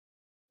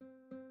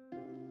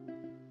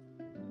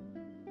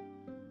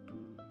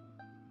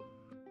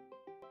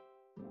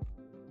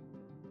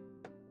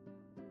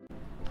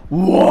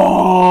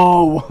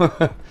Wow!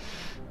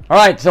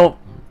 Alright, so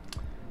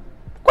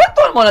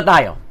kwentuhan muna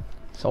tayo.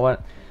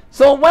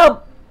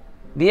 Well,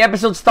 the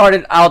episode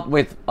started out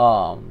with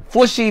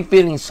Fushi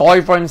feeling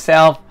sorry for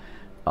himself.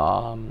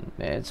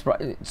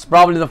 It's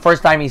probably the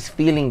first time he's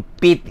feeling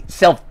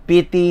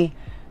self-pity,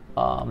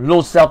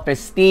 low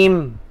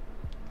self-esteem.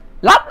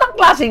 Lahat ng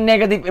klaseng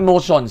negative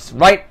emotions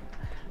right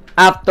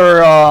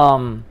after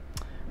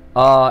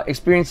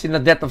experiencing the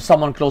death of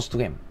someone close to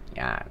him.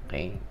 Yeah,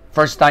 okay.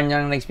 First time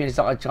niya na-experience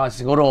at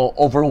siguro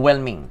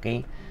overwhelming,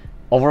 okay?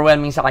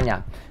 Overwhelming sa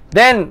kanya.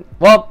 Then,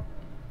 well,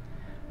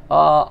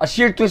 a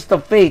sheer twist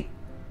of fate,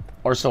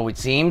 or so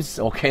it seems,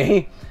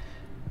 okay?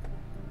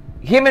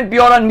 Him and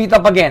Pioran meet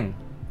up again.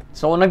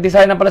 So,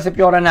 nag-decide na pala si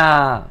Pioran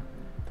na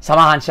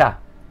samahan siya.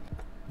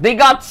 They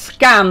got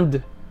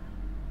scammed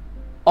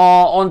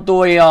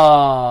onto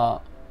a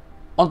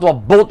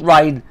boat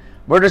ride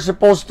where they're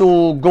supposed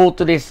to go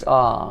to this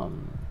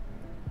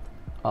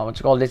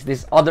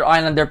this other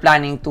island they're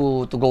planning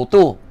to go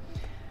to.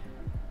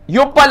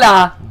 Yung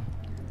pala,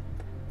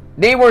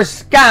 they were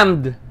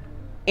scammed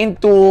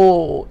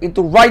into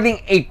riding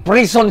a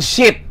prison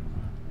ship.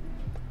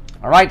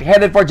 Alright,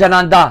 headed for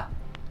Jananda.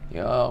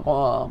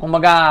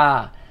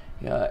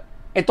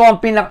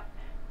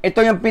 Ito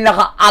yung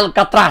pinaka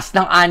Alcatraz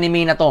ng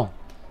anime na to.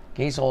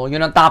 Okay, so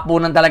yun ang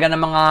tapunan talaga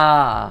ng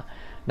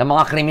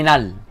mga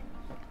kriminal.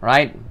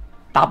 Right?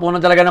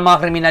 Tapunan talaga ng mga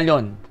kriminal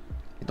yon.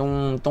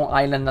 Itong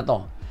island na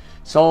to.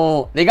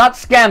 So, they got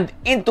scammed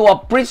into a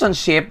prison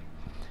ship,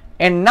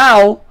 and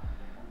now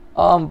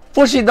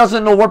Fushi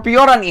doesn't know where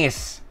Pioran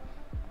is.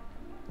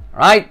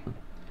 Right?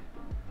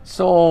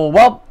 So,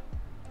 well,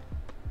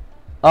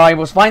 he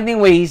was finding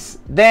ways.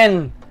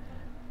 Then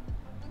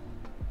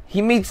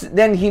he meets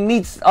again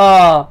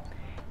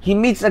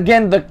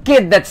the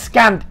kid that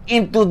scammed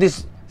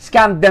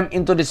them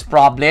into this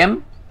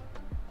problem.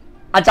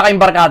 At saka yung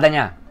barkada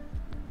niya.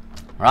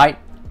 Right?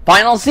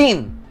 Final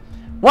scene.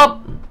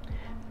 Well,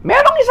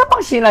 merong isa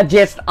pang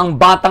sinuggest ang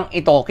batang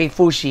ito kay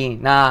Fushi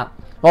na,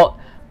 well,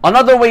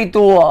 another way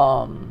to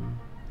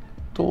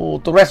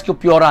rescue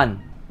Pioran.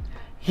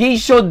 He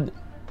should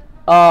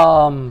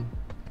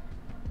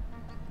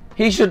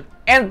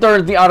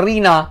enter the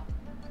arena.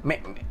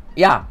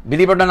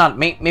 Believe it or not,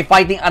 may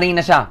fighting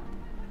arena siya.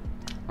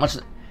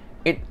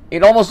 It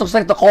almost looks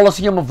like the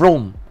Colosseum of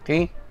Rome.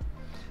 Okay?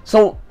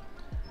 So,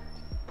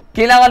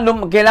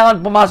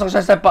 kailangan pumasok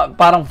siya sa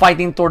parang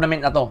fighting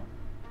tournament na to.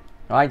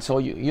 Right?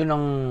 So, yun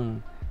ang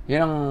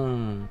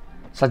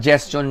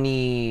suggestion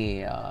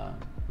ni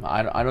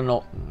I don't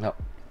know. No.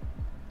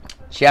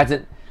 She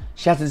hasn't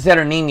said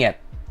her name yet.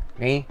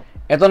 Okay?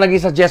 Ito naging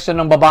suggestion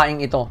ng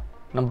babaeng ito,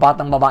 ng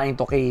batang babaeng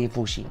ito kay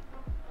Fushi.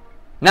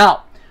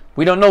 Now,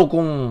 we don't know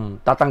kung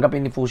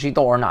tatanggapin ni Fushi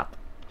ito or not.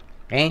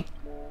 Okay?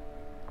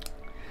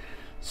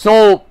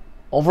 So,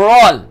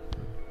 overall,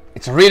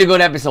 it's a really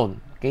good episode.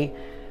 Okay?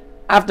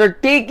 After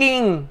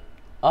taking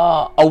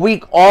a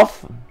week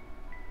off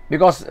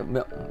because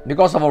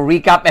of a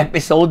recap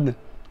episode,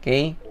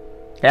 okay?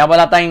 Kaya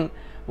wala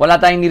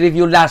tayong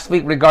ni-review last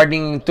week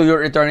regarding To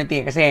Your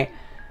Eternity kasi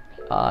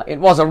it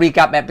was a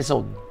recap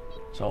episode.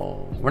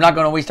 So, we're not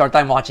going to waste our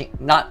time watching.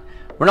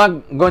 We're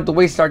not going to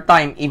waste our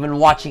time even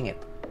watching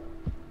it.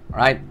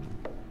 Alright?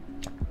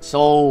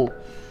 So,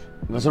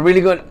 this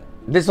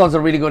was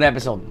a really good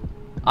episode.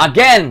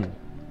 Again,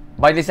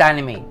 by this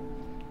anime.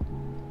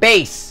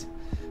 Pace.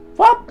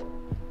 Well,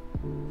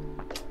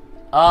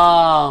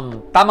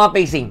 tama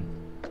pacing.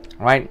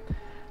 Right?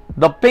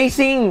 The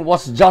pacing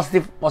was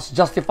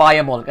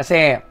justifiable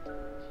kasi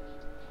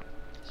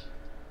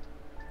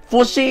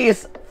Fushi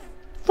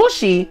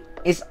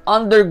is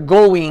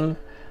undergoing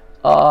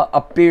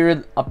a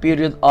period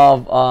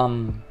of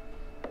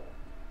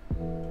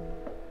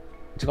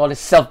what's called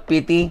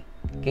self-pity.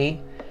 Okay?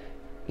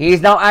 He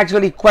is now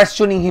actually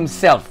questioning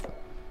himself.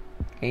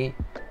 Okay?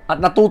 At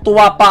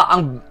natutuwa pa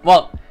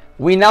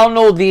we now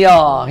know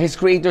his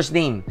creator's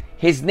name.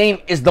 His name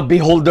is the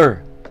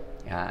Beholder.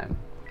 Yan.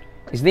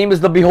 His name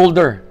is the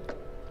Beholder.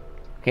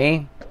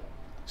 Okay?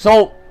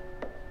 So,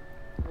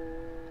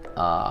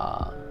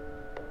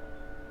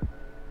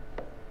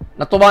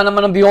 natuwa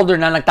naman ng Beholder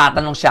na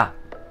nagtatanong siya.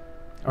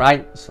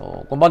 Right?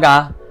 So,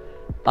 kumbaga,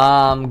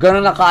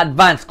 gano'n na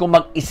ka-advance kung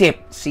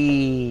mag-isip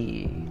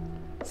si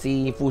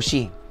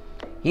Fushi.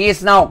 He is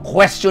now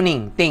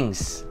questioning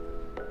things.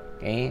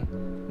 Okay?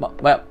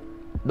 But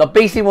the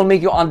pacing will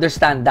make you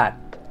understand that.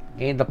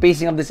 Okay? The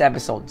pacing of this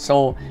episode.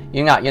 So,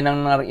 yun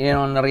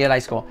ang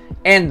na-realize ko.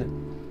 And,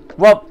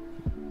 well,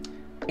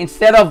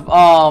 instead of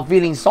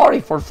feeling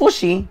sorry for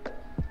Fushi,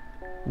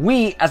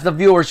 we as the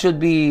viewer should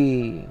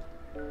be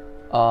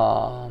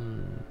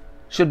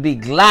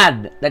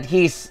glad that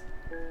he's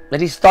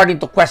starting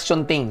to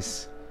question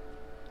things,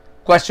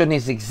 question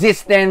his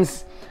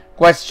existence,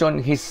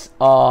 question his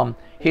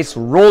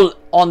role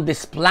on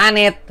this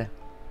planet.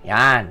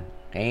 Yan,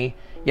 okay?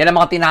 Yan ang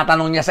mga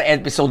tinatanong niya sa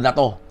episode na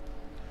to,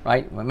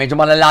 right? Medyo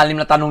malalalim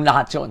na tanong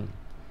lahat yun.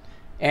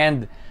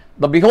 And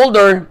the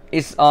Beholder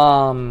is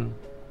what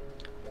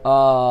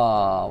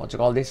you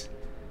call this?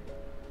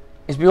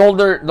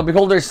 the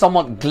beholder is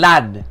somewhat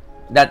glad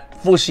that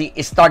Fushi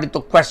is started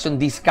to question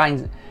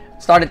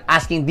started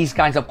asking these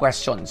kinds of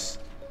questions.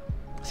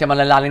 Kasi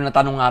malalalim na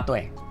tanong nga to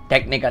eh,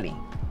 technically.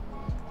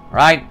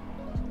 Right?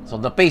 So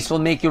the pace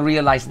will make you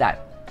realize that.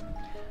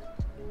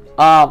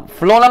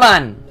 Flow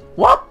naman.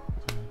 What?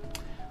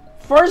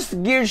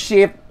 First gear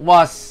shift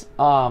was,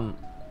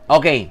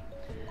 okay.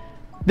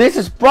 This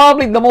is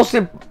probably the most,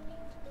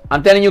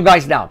 I'm telling you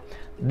guys now,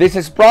 this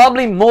is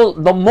probably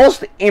the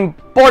most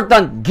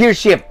important gear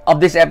shift of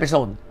this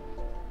episode.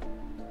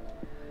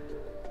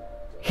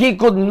 He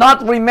could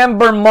not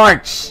remember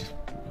March.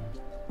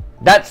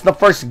 That's the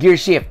first gear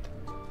shift.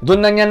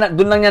 Doon lang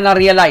niya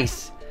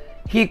na-realize.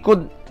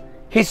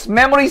 His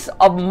memories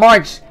of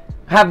March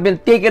have been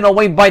taken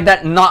away by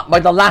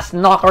the last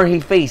knocker he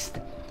faced.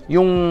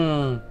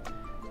 Yung,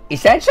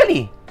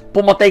 essentially,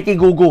 pumatay kay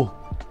Gugu.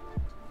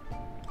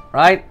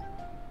 Right?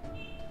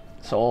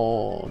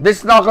 So,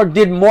 this knocker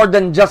did more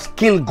than just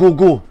kill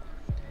Gugu.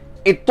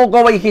 It took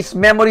away his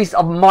memories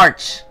of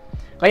March.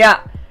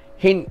 Kaya,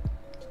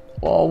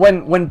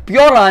 when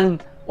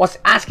Pioran was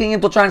asking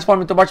him to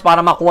transform into March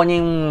para makuha niya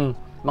yung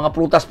mga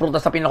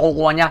prutas-prutas na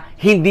pinakukuha niya,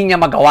 hindi niya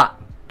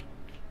magawa.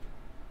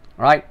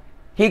 Right?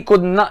 He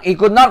could not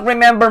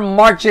remember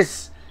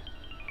March's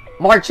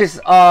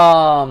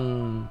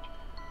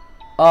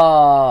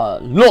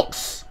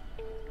looks.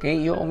 Okay,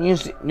 yung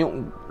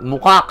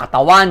mukha,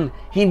 katawan,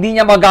 hindi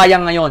niya magaya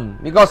ngayon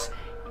because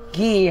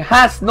he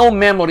has no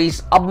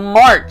memories of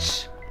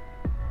March.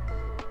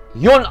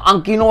 Yun ang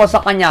kinuha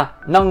sa kanya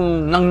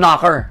ng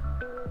knocker.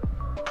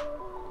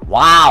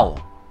 Wow.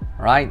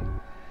 Right?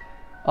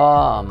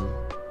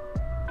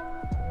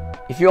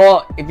 If you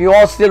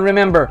all still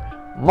remember,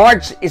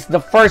 March is the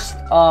first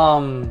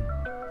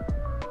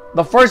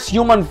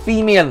human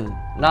female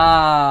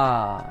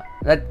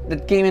that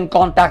came in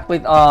contact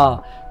with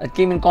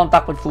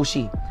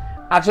Fushi.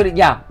 Actually,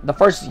 yeah, the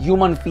first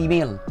human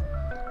female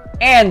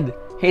and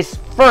his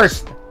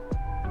first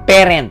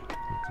parent.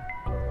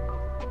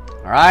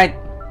 All right?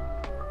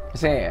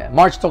 Kasi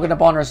March took it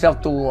upon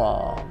herself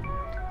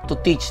to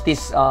teach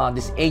this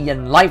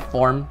alien life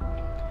form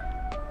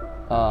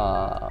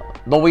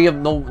the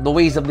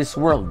ways of this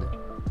world.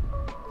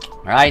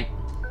 Right?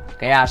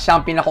 Kaya siya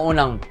ang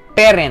pinakaunang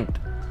parent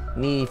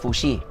ni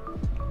Fushi.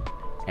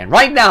 And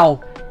right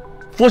now,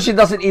 Fushi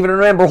doesn't even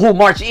remember who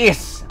March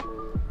is.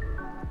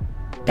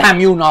 Damn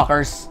you,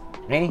 knockers.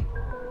 Okay?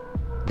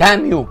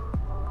 Damn you.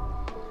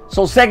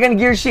 So, second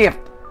gear shift.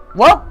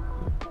 What?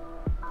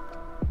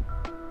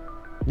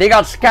 They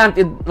got scammed.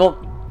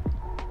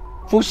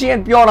 Fushi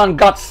and Pioran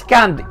got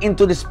scammed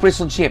into this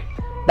prison ship.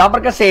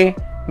 Dapat kasi,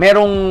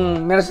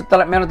 meron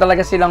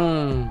talaga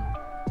silang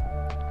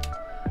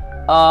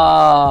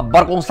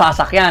barkong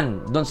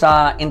sasakyan doon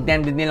sa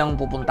intended nilang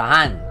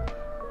pupuntahan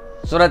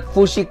so that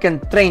Fushi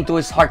can train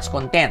to his heart's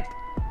content.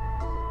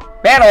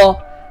 Pero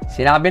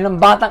sinabi ng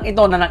batang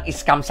ito na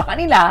nang-scam sa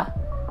kanila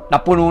na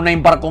puno na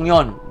yung barkong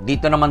yon.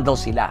 Dito naman daw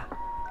sila.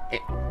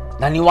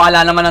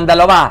 Naniwala naman ang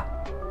dalawa.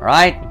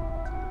 Right?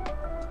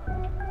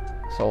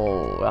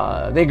 So,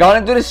 they got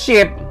into the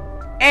ship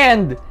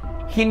and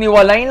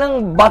hiniwalay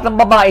ng batang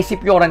babae si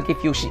Pioran kay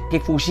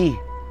Fushi.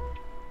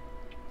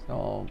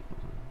 So,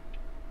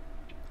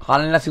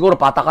 akala nila siguro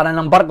patakaran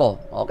ng barko.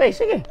 Okay,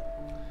 sige.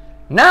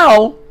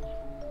 Now,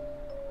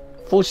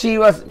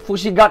 Fushi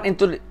got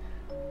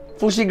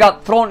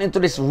thrown into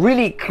this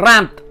really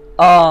cramped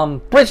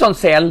prison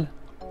cell.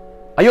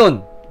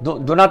 Ayun,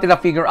 do natin na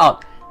figure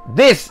out.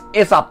 This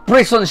is a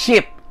prison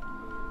ship.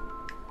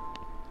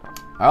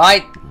 All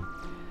right?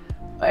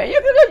 You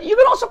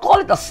can also call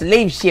it a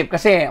slave ship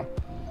kasi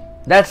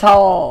that's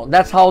how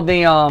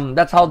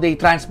they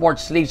transport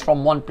slaves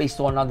from one place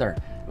to another.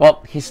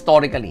 Well,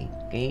 historically,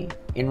 okay?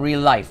 In real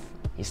life,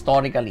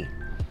 historically.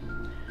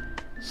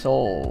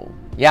 So,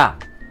 yeah.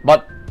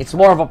 But it's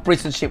more of a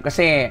prison ship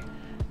kasi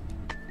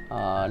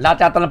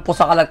lahat yata ng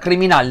pusakal at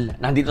kriminal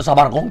nandito sa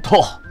barkong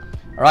to.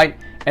 Alright?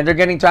 And they're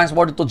getting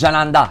transported to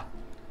Jananda,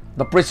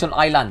 the prison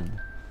island.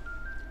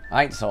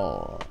 Alright?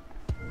 So,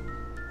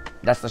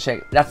 that's the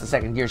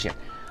second gear shift.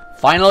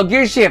 Final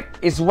gear shift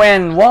is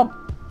when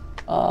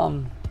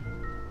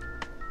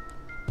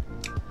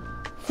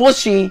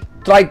Fushi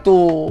tried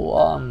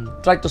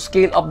to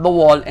scale up the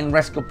wall and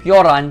rescue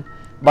Pioran,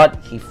 but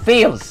he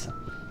fails.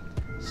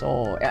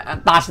 So,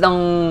 ang taas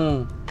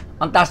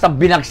ng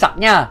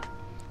binagsak niya.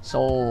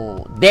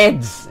 So,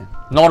 deads.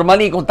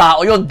 Normally, kung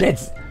tao yun,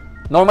 deads.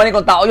 Normally,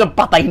 kung tao yun,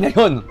 patay na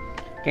yun.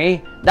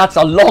 Okay? That's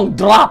a long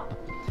drop.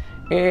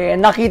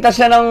 Nakita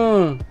siya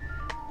ng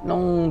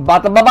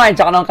batang babae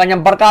tsaka ng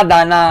kanyang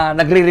barkada na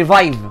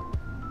nagre-revive.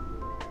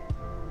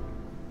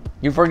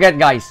 You forget,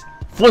 guys.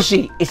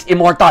 Fushi is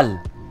immortal.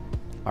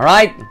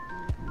 Alright?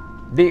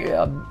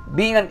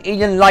 Being an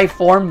alien life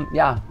form,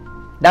 yeah.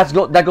 That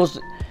goes.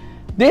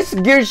 This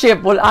gear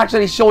shift will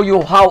actually show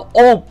you how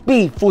OP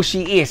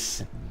Fushi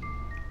is.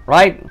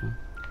 Right?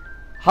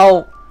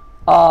 How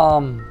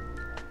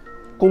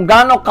kung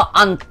gaano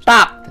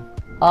ka-untapped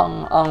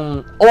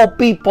ang OP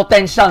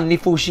potential ni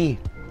Fushi.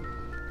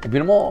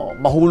 Sabihin mo,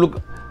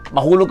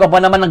 mahulog ka ba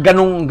naman ng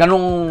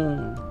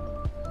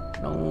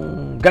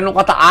ganong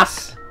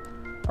kataas?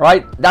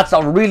 Right? That's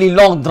a really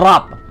long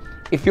drop.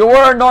 If you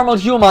were a normal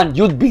human,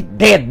 you'd be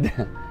dead.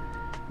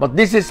 But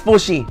this is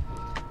Fushi.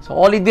 So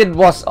all he did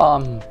was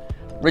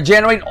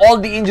regenerate all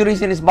the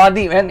injuries in his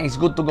body and he's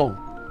good to go.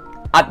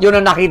 At yun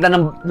ang nakita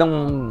ng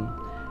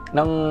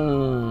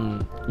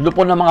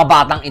lupon ng mga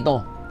batang ito.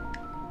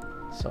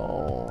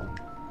 So,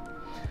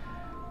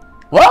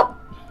 well,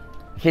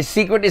 his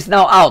secret is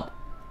now out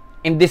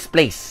in this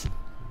place.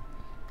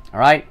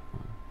 Alright?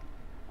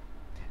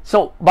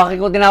 So,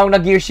 bakit ko tinawag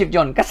na gear shift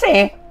yon?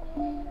 Kasi,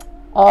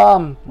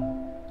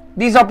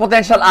 these are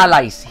potential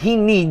allies. He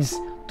needs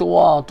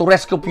to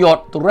rescue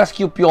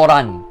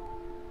Pioran.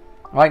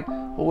 Right?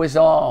 Who is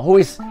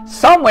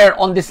somewhere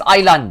on this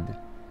island.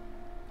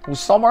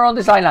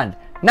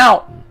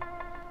 Now,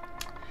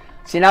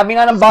 sinabi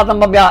nga ng batang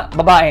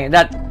babae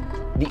that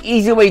the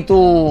easy way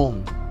to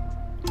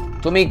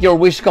make your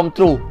wish come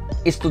true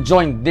is to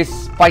join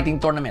this fighting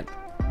tournament.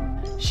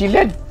 She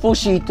led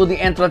Fushi to the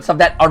entrance of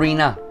that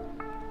arena.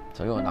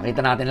 So yun,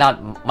 nakita natin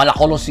lahat.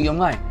 Malakoloseum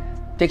nga eh.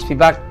 Takes me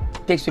back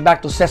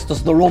to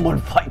Cestus the Roman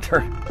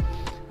fighter.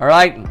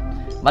 Alright?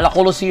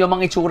 Malakoloseum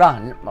ang itsura.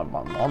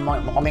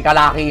 Mukhang may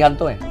kalakihan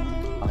to eh.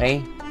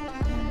 Okay?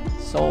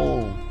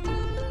 So,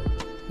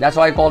 that's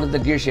why I call it the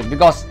gear shift.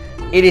 Because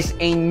it is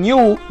a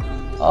new,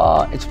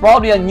 it's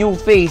probably a new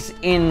phase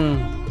in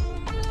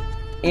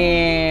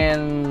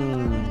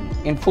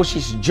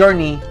Fushi's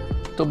journey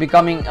to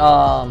becoming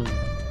a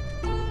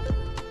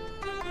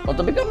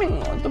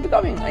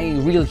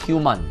real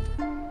human,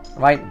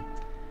 right?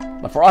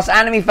 But for us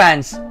anime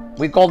fans,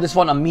 we call this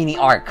one a mini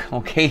arc,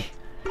 okay?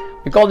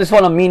 We call this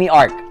one a mini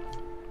arc.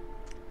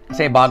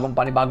 Kasi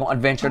panibagong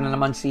adventure na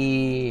naman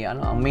si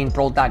ang main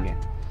pro tag eh.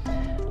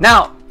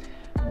 Now,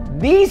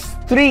 these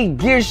three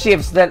gear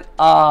shifts that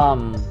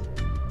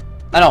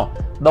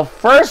the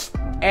first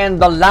and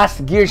the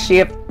last gear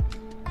shift,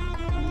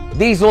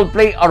 these will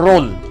play a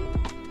role.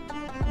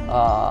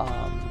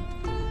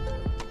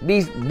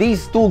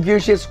 These two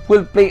gear shifts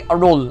will play a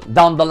role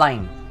down the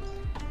line.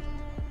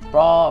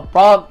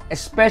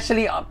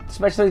 Especially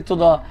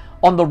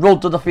on the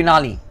road to the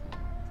finale.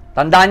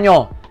 Tandaan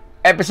nyo,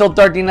 episode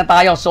 13 na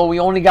tayo, so we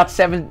only got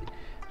 7.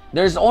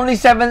 There's only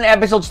 7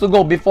 episodes to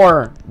go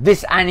before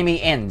this anime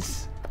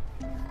ends.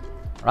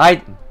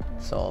 Right?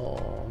 So,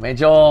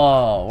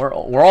 medyo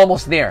we're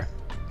almost there.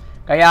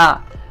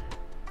 Kaya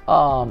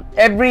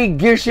every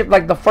gear shift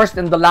like the first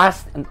and the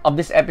last of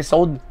this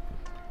episode,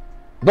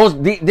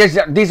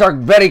 these are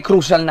very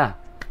crucial na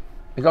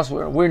because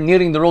we're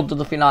nearing the road to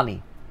the finale.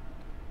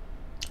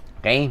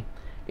 Okay?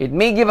 It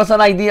may give us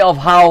an idea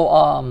of how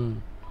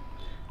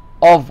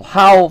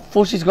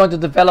Fushi is going to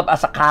develop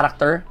as a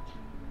character,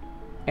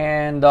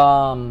 and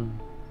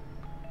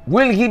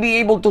will he be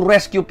able to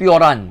rescue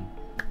Pioran?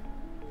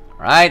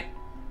 Right?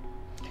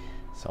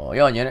 So,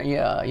 yun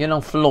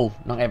ang flow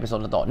ng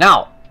episode na to.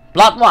 Now,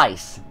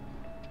 plot-wise,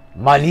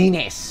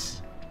 malinis.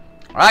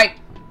 Right?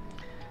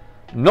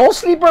 No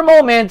sleeper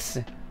moments.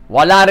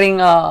 Wala ring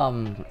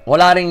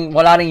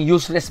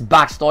useless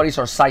backstories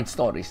or side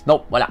stories.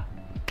 Nope, wala.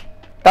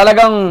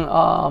 Talagang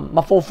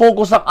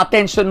mafo-focus ang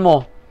attention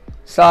mo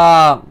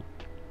sa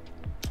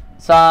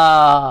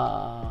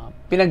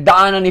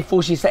pinagdaanan ni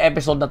Fushi sa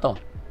episode na to.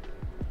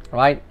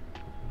 Right?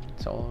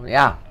 So,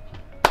 yeah.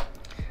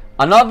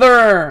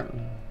 Another,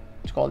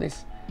 what you call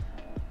this?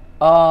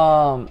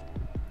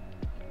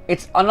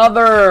 It's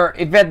another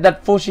event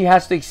that Fushi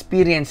has to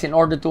experience in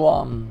order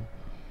to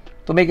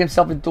make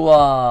himself into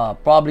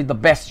probably the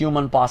best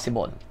human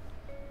possible.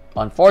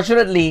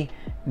 Unfortunately,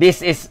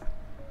 this is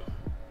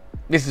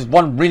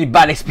one really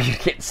bad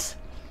experience.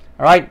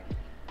 Alright?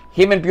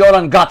 Him and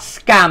Pioran got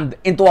scammed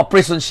into a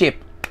prison ship.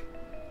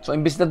 So,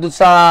 imbis na dun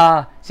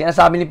sa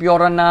sinasabi ni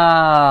Pioran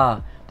na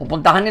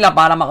pupuntahan nila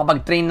para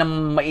makapag-train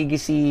ng maigi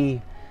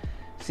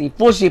si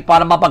Fushi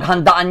para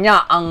mapaghandaan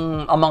niya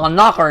ang mga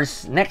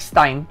knockers next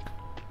time,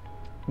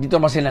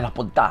 dito naman sila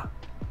napunta.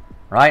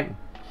 Right?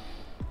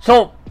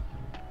 So,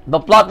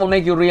 the plot will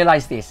make you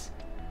realize this.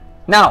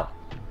 Now,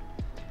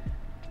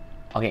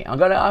 okay, I'm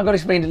gonna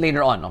explain it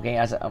later on,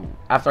 okay,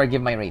 after I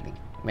give my rating.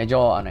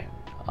 Medyo,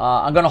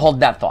 I'm gonna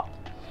hold that thought.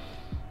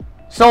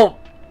 So,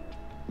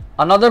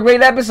 another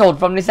great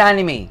episode from this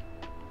anime.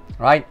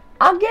 Right?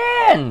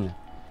 Again.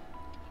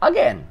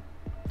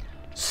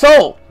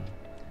 So,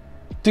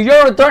 To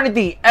Your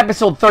Eternity,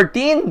 episode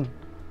 13.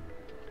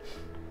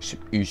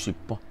 Isip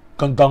pa.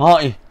 Ganda nga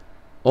eh.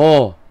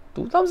 Oh,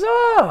 2 thumbs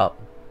up.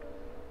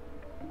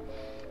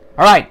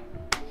 Alright.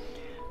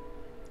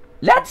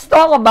 Let's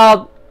talk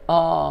about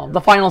the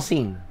final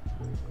scene.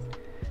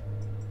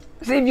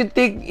 Kasi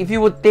if you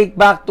would take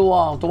back to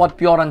what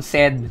Pioran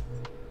said,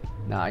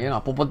 na yun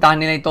nga, pupuntahan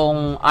nila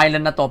itong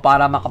island na to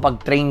para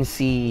makapag-train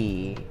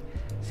si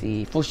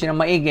Fushi ng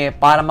maigi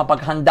para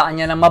mapaghandaan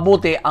niya ng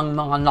mabuti ang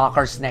mga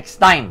knockers next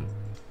time.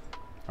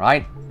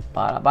 Right?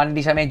 Para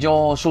hindi siya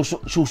medyo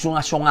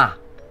susunga-sunga.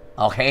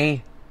 Okay?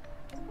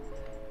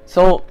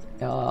 So,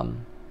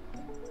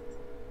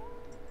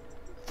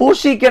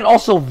 Fushi can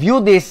also view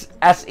this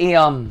as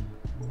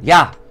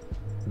Yeah,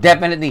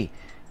 definitely.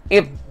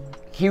 If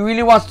he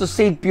really wants to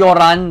save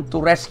Pioran,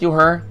 to rescue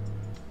her,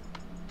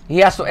 he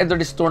has to enter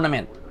this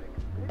tournament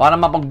para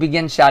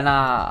mapagbigyan siya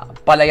na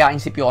palayain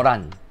si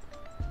Pioran.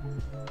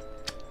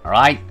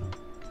 Alright?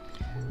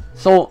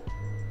 So,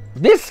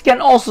 this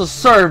can also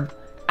serve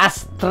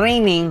as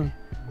training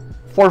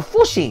for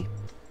Fushi.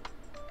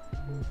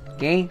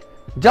 Okay?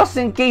 Just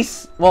in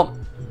case, well,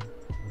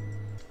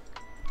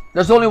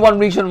 there's only one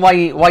reason why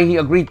he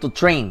agreed to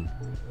train.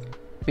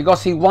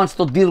 Because he wants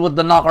to deal with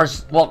the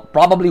knockers, well,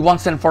 probably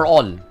once and for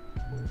all.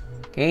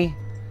 Okay?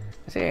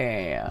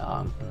 Kasi,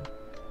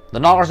 the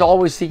knockers are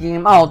always seeking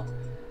him out.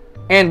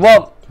 And,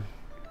 well,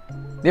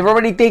 they've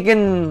already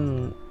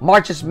taken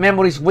March's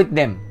memories with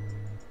them.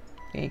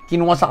 Okay?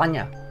 Kinuha sa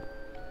kanya.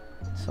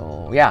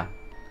 So, yeah.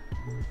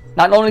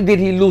 Not only did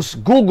he lose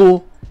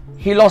Gugu,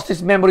 he lost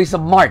his memories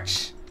of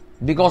March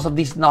because of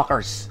these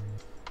knockers.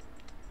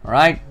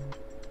 Alright?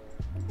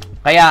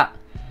 Kaya,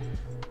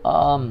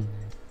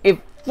 if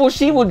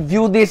Fushi would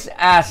view this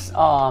as,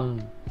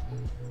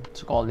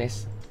 what's it call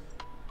this?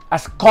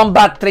 As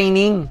combat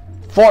training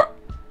for,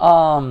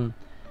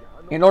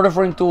 in order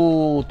for him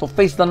to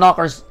face the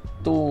knockers,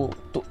 to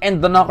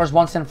end the knockers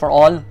once and for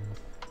all.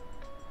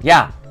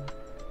 Yeah.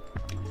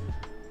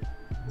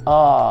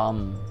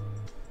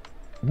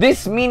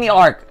 This mini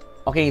arc,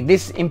 okay,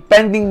 this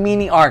impending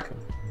mini arc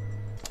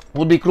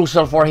would be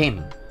crucial for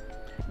him.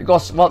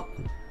 Because, well,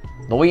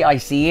 the way I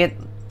see it,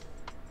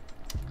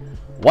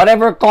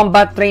 whatever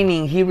combat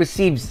training he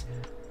receives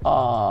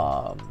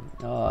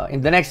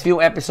in the next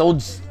few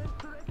episodes,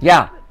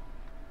 yeah,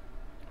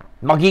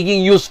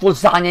 magiging useful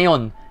sa kanya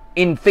yon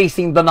in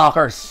facing the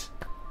knockers.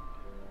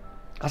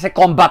 Kasi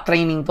combat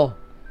training to.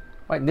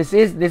 Right? This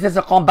is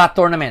a combat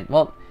tournament.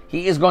 Well,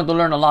 he is going to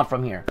learn a lot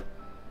from here.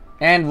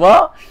 And,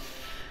 well,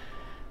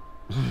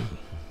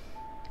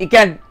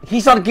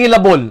 he's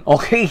unkillable,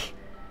 okay?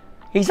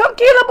 He's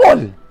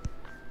unkillable.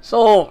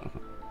 So,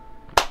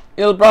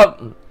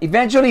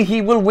 eventually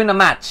he will win a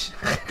match.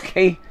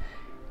 Okay?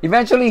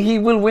 Eventually he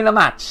will win a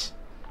match.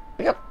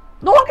 Because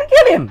no one can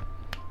kill him.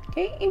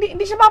 Okay?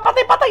 Hindi siya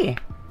mapatay-patay eh.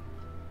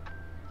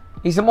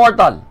 He's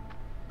immortal.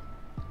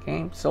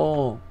 Okay?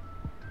 So,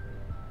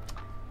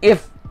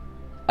 if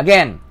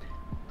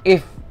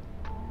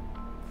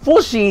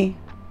Fushi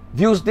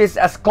views this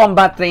as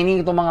combat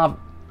training, itong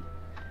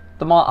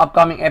mga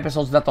upcoming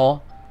episodes na to,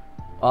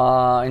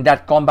 in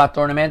that combat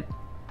tournament,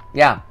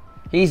 yeah,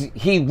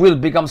 he will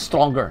become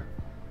stronger,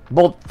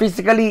 both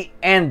physically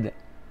and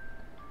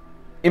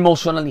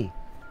emotionally.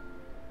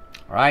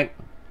 Alright?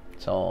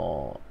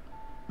 So,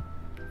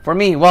 for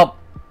me, well,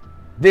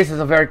 this is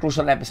a very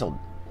crucial episode.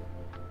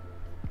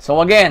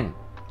 So again,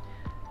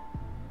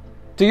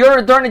 To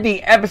Your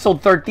Eternity, episode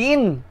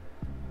 13.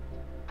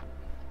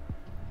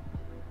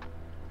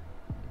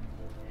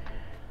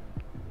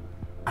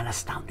 An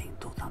astounding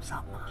 2 thumbs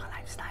up, mga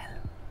ka-lifestyle.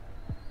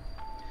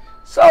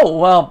 So,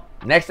 well,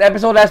 next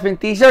episode has been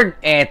teasered.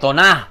 Eto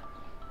na.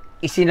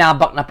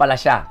 Isinabak na pala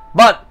siya.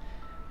 But,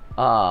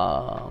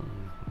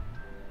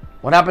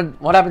 what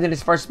happened in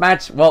his first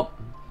match? Well,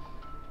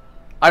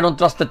 I don't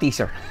trust the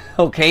teaser.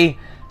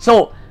 Okay?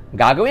 So,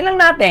 gagawin lang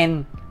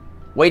natin,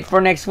 wait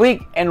for next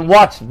week and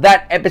watch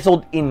that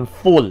episode in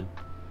full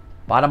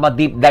para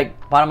ma-deep dive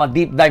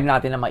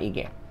natin na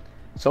maigi.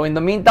 So, in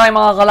the meantime,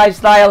 mga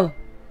ka-lifestyle,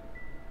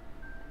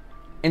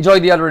 enjoy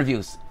the other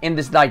reviews in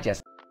this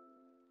digest.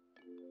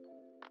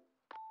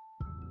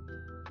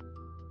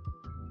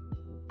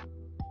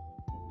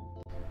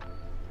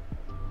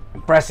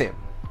 Impressive.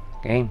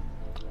 Okay?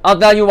 I'll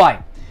tell you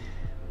why.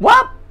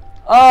 What?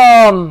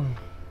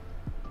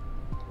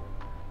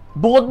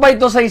 Bukod ba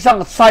ito sa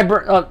isang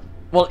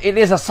well, it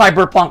is a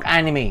cyberpunk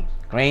anime.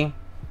 Okay?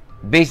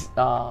 Based,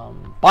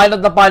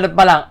 pilot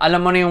pa lang,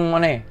 alam mo na yung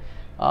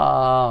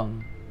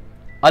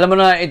alam mo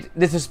na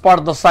this is part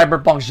of the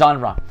cyberpunk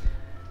genre.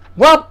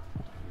 Well,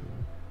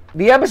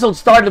 the episode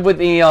started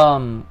with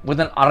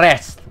an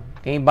arrest,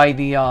 okay, by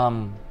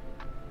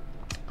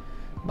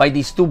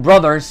these two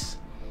brothers.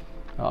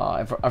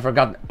 I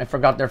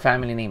forgot their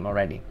family name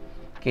already.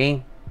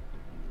 Okay,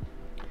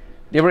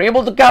 they were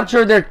able to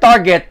capture their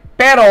target,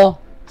 pero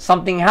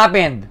something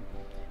happened.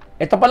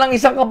 Ito palang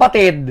isang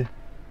kapatid,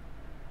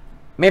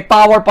 may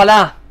power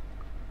pala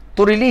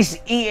to release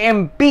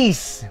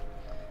EMPs.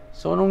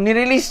 So nung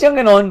nirelease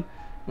niya gano'n,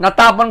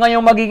 natapon nga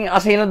yung magiging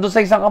asino doon sa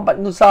isang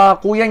doon sa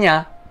kuya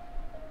niya.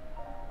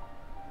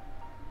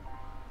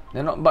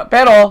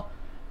 Pero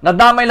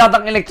nadamay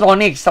lahat ng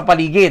electronics sa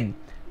paligid,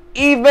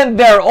 even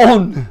their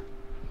own.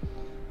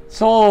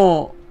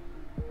 So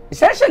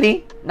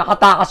essentially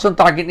nakatakas yung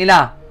target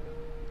nila.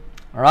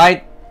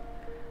 Alright?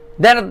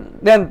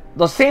 Then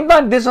the same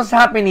time this was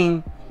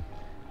happening,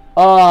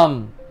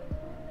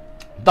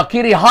 the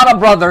Kirihara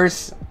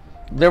brothers,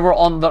 they were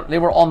on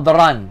the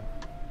run.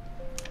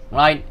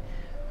 Right?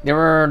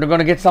 They're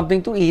gonna get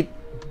something to eat.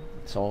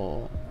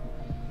 So,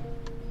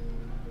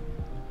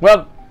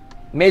 well,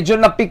 medyo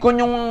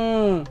napikon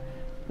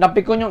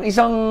yung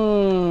isang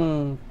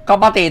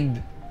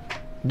kapatid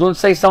doon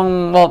sa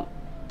isang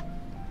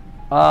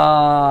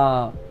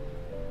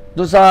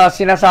doon sa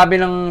sinasabi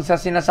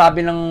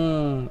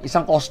ng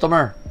isang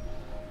customer.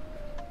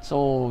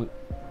 So,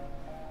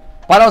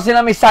 parang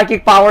sila may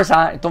psychic powers,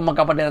 ha, itong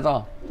magkapatid na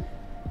to.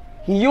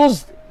 He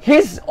used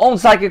his own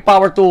psychic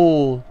power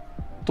to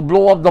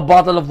blow up the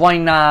bottle of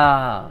wine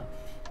na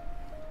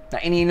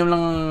iniinom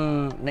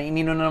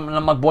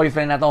ng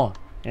mag-boyfriend na to.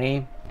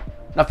 Okay?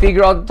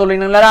 Na-figure out tuloy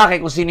ng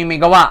lalaki kung sino may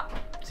gawa.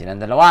 Silang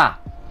dalawa.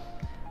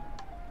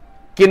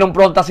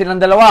 Kinumpronta silang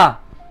dalawa.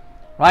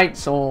 Right?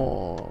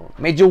 So,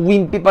 medyo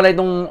wimpy pala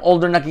itong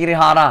older na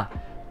Kirihara.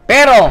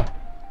 Pero,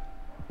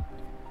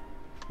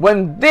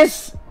 when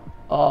this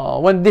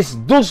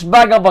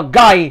douchebag of a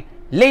guy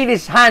laid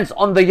his hands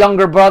on the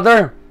younger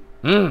brother,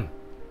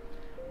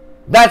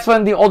 that's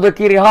when the older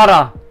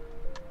Kirihara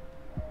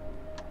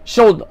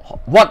showed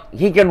what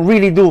he can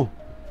really do.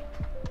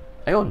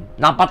 Ayun,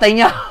 napatay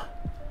niya.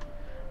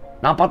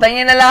 Napatay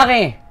niya yung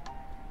lalaki.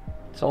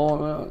 So,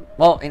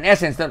 well, in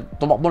essence,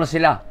 tumakbo na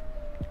sila.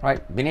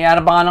 Right?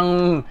 Binayaran pa nga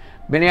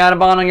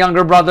ng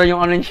younger brother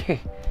yung ano niya.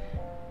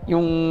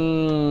 Yung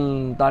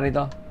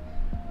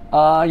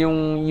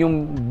yung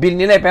bill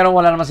nila, pero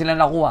wala naman sila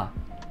nakuha.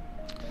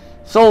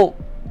 So,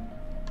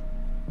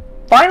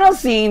 final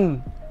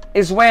scene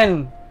is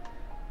when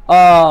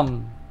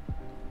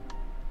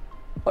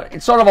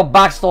it's sort of a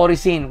backstory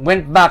scene.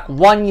 Went back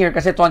 1 year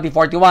kasi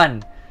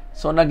 2041.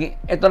 So,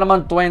 ito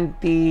naman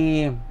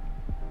 20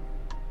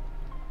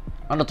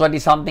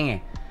 something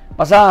eh.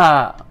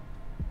 Basta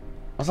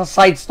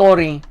side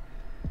story.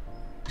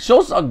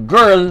 Shows a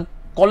girl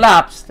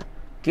collapsed.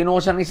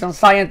 Kinuha siya ng isang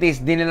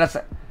scientist.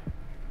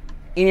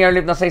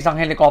 In-airlift na sa isang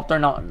helicopter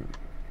na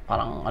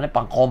parang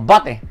pang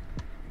combat eh.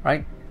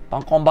 Right?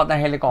 Pang combat na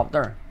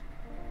helicopter.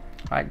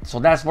 Right?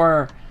 So, that's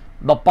where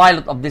the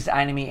pilot of this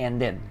anime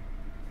ended.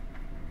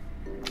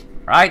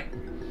 Right?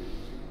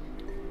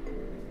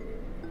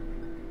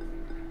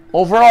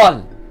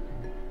 Overall,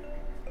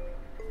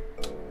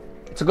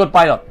 it's a good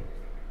pilot.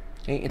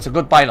 Okay? It's a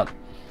good pilot.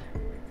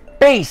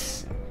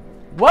 Pace.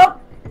 Well,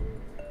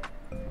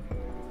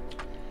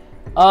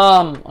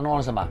 ano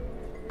oras na ba?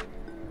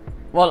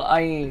 Well,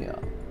 I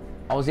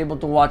was able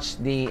to watch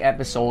the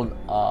episode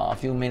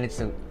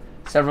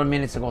several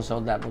minutes ago, so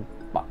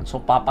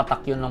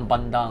papatak yun ng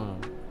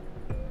bandang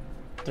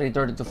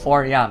 3:30 to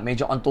 4. Yeah,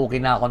 medyo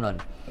antukin na ako nun.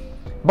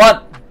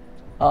 But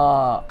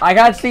I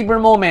had sleeper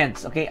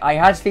moments. Okay, I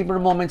had sleeper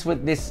moments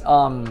with this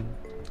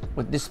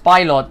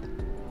pilot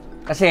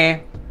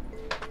kasi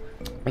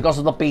because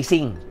of the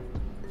pacing.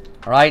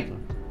 Right?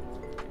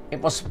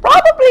 It was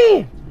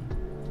probably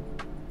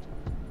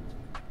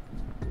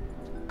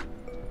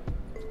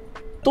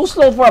too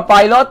slow for a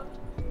pilot.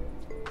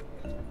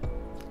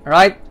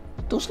 Right?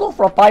 Too slow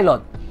for a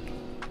pilot.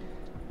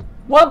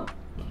 What?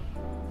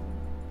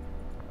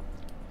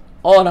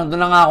 Oh, nandun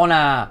na nga ako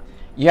na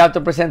you have to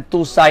present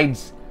two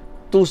sides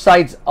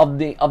of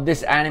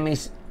this anime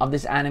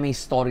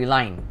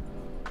storyline.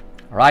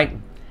 Right?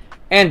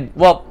 And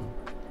well,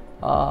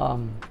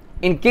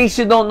 in case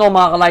you don't know,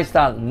 mga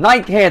ka-lifestyle,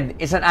 Nighthead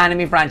is an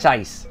anime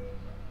franchise.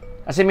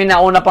 Kasi may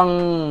nauna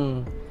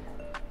pang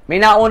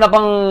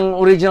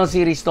original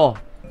series to.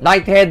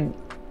 Nighthead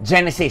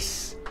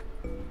Genesis.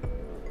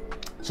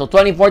 So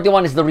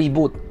 2041 is the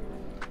reboot.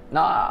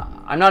 Now,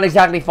 I'm not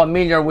exactly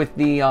familiar with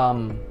the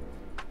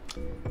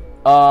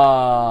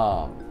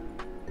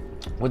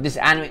with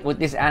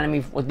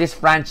this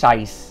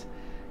franchise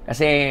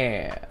kasi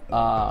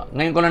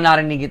ngayon ko na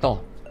narinig ito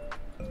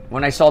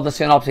when I saw the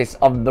synopsis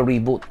of the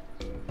reboot.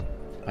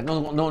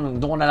 Doon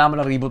ko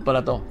nalaman na reboot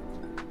pala to.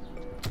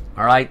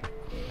 Alright?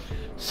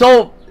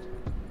 So,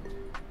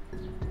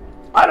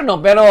 I don't know,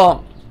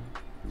 pero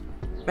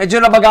medyo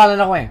nabagalan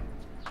ako eh.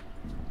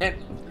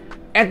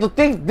 And to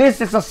think this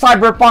is a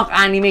cyberpunk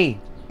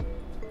anime.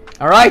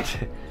 Alright?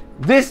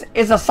 This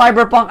is a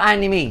cyberpunk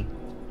anime.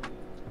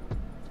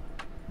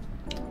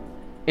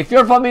 If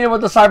you're familiar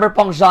with the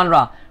cyberpunk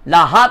genre,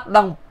 lahat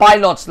ng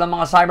pilots ng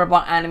mga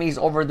cyberpunk animes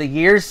over the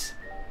years,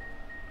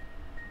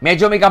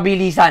 medyo may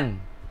kabilisan.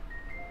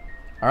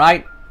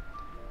 Alright?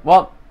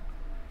 Well,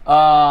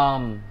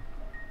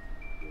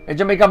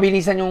 medyo may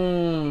kabilisan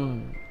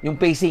yung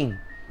pacing.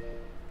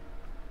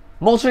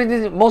 Most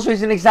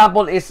recent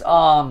example is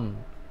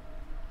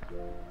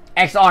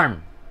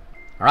X-Arm.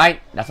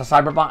 Alright? That's a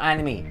cyberpunk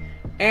anime.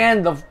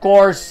 And of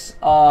course,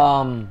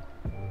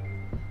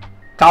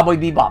 Cowboy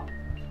Bebop.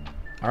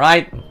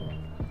 Alright?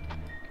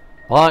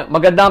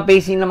 Maganda ang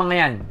pacing ng mga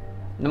yan,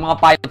 ng mga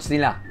pilots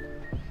nila.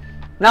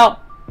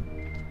 Now,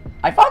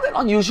 I found it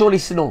unusually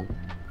slow,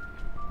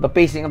 the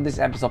pacing of this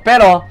episode.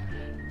 Pero,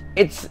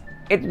 it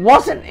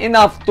wasn't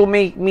enough to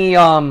make me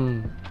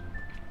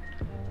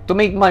to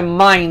make my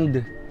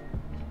mind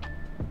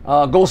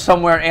go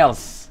somewhere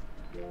else.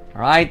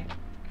 Alright?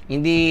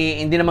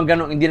 Hindi naman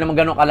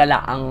ganun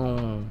kalala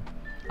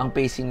ang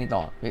pacing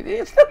nito.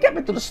 It still kept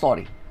it to the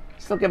story.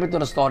 Still kept it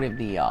to the story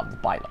of the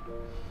pilot.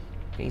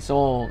 Okay,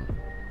 so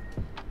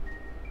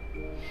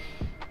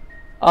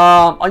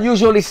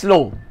unusually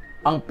slow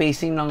ang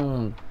pacing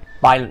ng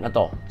pilot na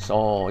to.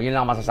 So, yun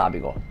lang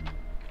masasabi ko.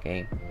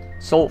 Okay?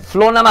 So,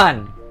 flow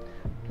naman.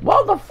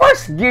 Well, the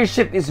first gear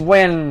shift is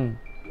when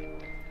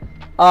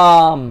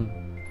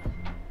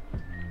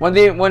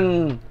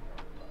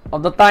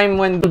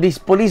these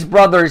police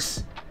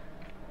brothers,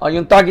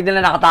 yung target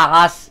nila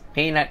nakatakas.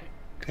 Kaya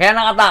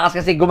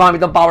nakatakas kasi gumamit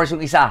ng powers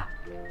yung isa.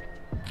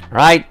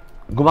 Right?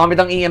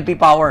 Gumamit ng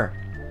EMP power.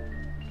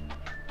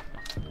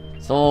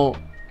 So,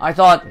 I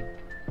thought,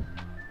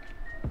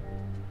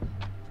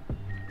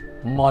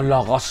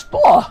 malakas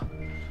to ah.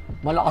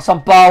 Malakas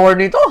ang power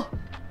nito.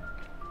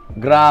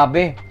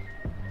 Grabe.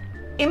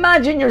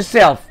 Imagine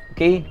yourself,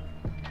 okay,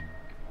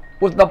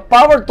 with the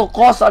power to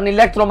cause an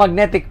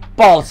electromagnetic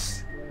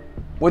pulse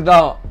with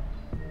a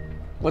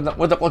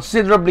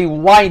considerably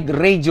wide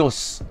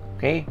radius,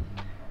 okay,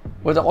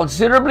 with a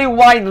considerably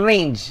wide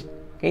range,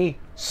 okay,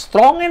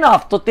 strong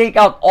enough to take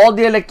out all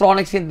the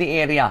electronics in the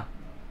area,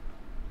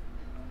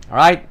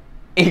 right,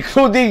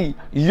 including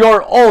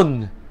your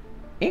own,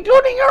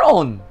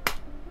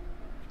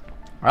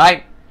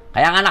 right?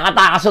 Kaya nga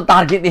nakatakas yung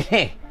target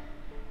nila eh.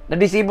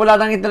 Na-disable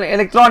lahat ng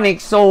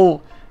electronics, so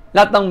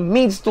lahat ng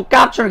means to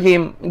capture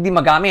him hindi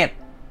magamit.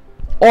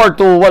 Or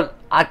to, well,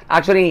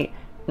 actually,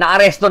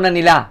 na-aresto na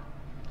nila.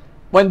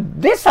 When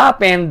this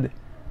happened,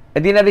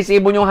 edi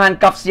na-disable yung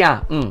handcuffs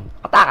niya.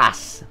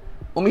 Katakas.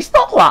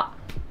 Umistokwa.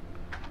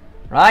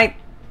 Right?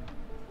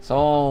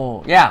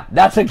 So, yeah,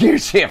 that's a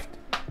gear shift.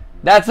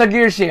 That's a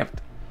gear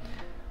shift.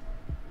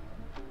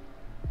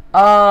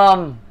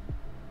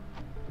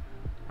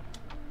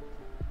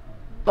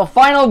 The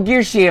final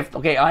gear shift,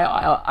 okay,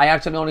 I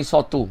actually only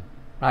saw two,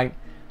 right?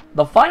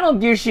 The final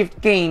gear shift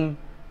came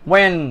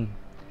when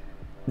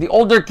the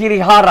older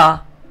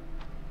Kirihara,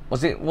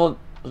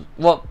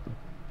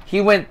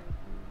 he went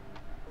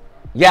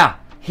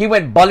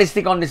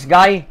ballistic on this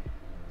guy,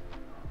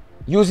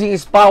 using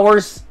his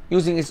powers,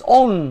 using his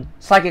own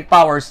psychic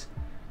powers.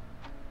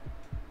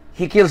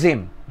 He kills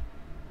him.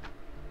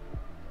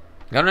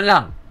 Ganun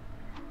lang.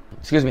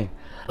 Excuse me.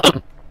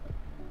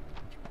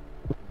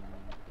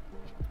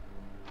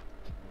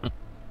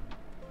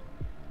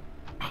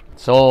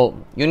 So,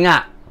 yun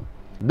nga.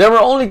 There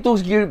were only two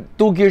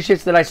gear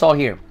shifts that I saw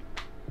here.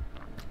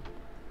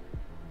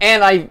 And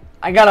I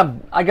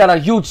got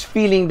a huge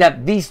feeling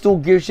that these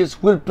two gear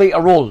shifts will play a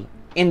role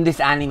in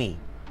this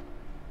anime.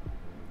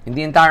 In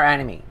the entire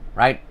anime,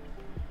 right?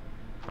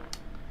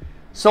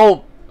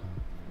 So,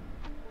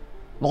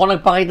 mukhang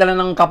nagpakita lang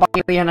ng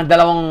kapangyarihan ng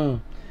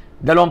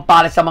dalawang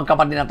pares sa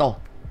magkapatid na to.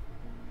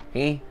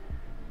 Okay?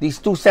 These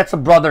two sets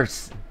of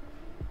brothers.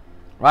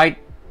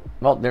 Right?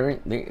 Well,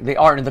 they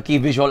are in the key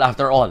visual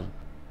after all.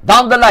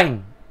 Down the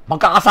line,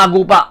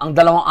 magkakasago pa ang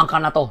dalawang angka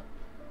na to.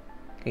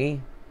 Okay?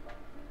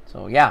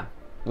 So, yeah.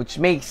 Which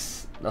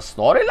makes the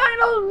storyline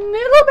a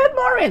little bit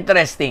more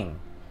interesting.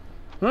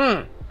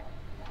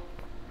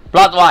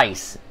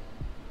 Plot-wise,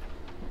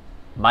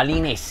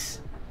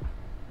 malinis.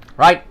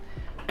 Right?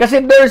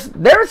 Kasi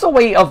there's a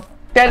way of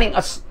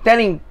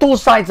telling two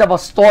sides of a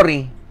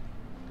story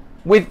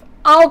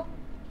without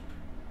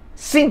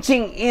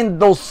cinching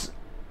in those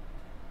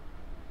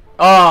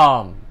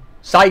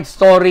side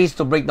stories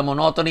to break the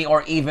monotony,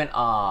 or even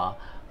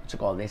what you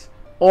call this,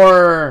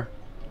 or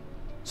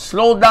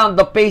slow down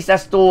the pace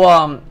as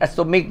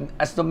to make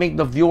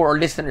the viewer or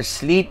listener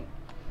sleep.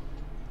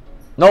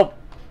 Nope.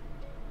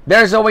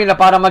 There's a way na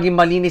para maging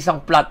malinis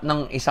ang plot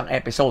ng isang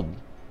episode.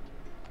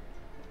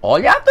 All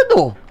you have to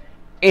do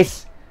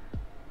is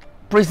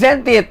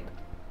present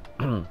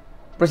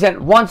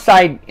one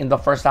side in the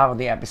first half of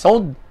the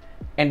episode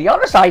and the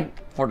other side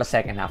for the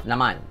second half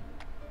naman.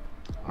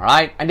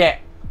 Alright? Hindi.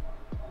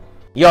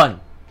 Yun.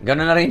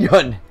 Ganun na rin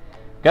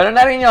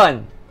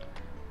yun.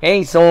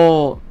 Okay,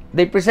 so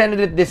they presented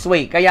it this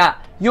way. Kaya,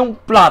 yung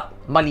plot,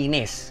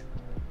 malinis.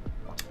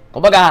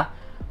 Kumbaga,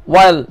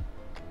 while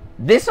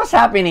this was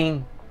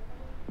happening.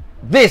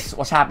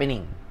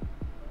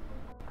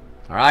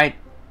 Alright?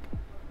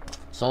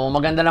 So,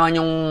 maganda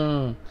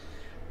yung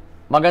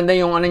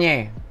ano niya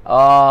eh.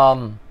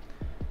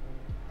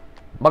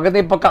 Maganda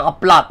yung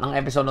pagkaka-plot ng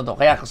episode na to.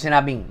 Kaya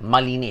sinabing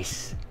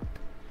malinis.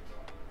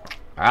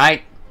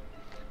 Alright?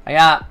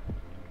 Kaya,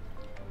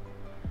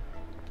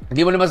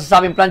 hindi mo naman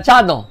sasabing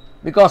planchado.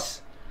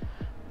 Because,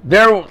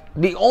 the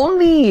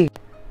only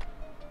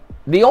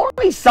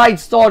side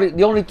story,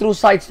 the only true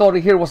side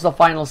story here was the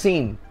final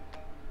scene.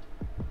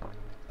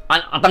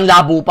 At ang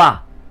labo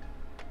pa.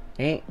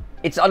 Okay?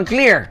 It's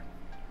unclear.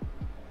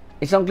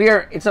 It's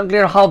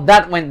unclear how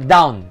that went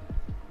down.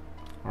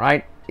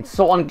 Right? It's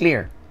so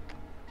unclear.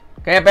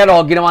 Kaya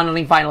pero ginawa na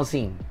rin final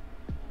scene.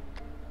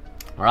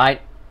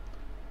 Alright?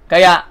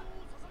 Kaya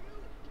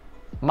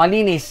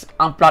malinis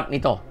ang plot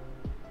nito.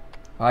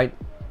 Alright?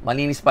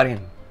 Malinis pa rin.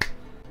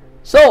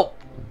 So,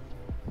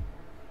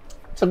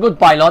 it's a good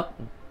pilot.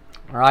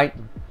 Alright?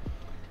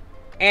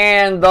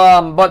 And,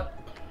 but,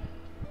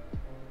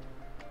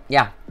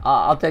 yeah,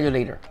 I'll tell you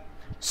later.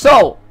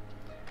 So,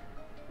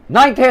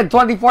 Nighthead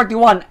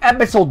 2041,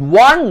 Episode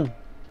 1.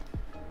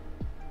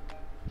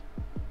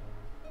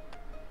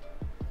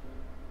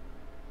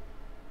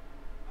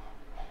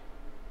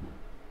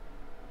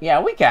 Yeah,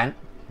 we can.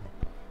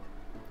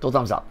 2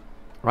 thumbs up.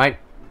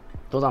 Right?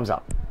 2 thumbs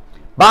up.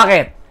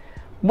 Bakit?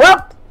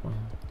 Well,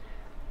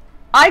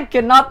 I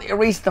cannot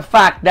erase the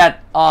fact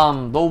that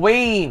the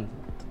way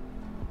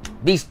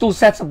these two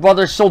sets of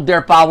brothers showed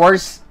their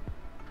powers,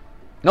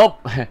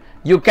 nope,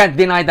 you can't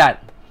deny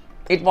that.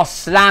 It was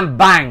slam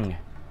bang.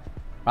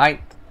 Right?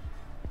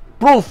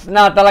 Proof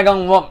na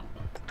talagang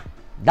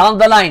down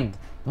the line,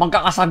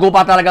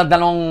 magkakasagupa talaga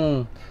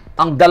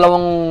ang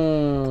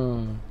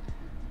dalawang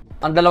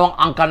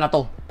angka na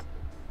to.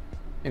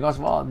 Because,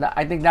 well,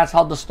 I think that's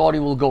how the story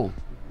will go.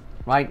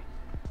 Right?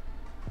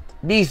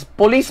 These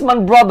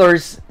policeman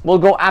brothers will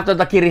go after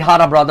the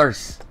Kirihara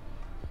brothers.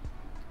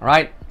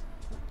 Right?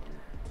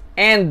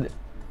 And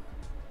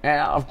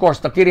of course,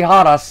 the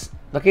Kiriharas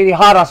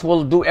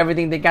will do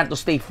everything they can to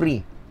stay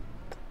free.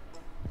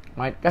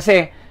 Right?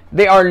 Kasi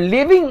they are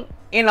living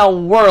in a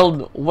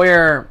world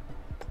where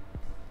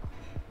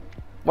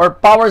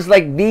powers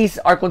like these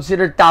are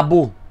considered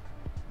taboo.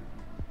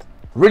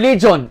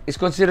 Religion is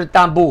considered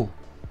taboo.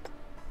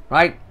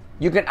 Right?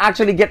 You can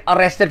actually get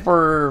arrested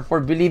for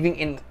believing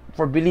in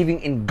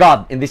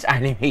God in this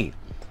anime.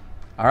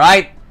 All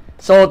right?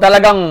 So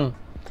talagang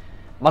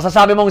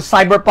masasabi mong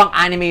cyberpunk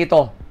anime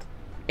ito.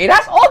 It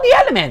has all the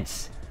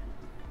elements.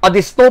 A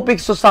dystopic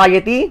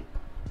society,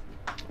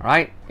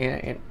 right?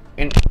 In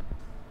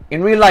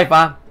real life,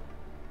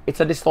 it's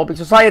a dystopic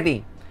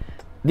society.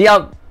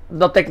 The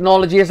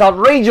technology is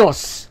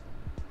outrageous,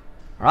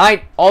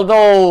 right?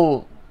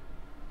 Although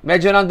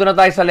medyo nandun na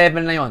tayo sa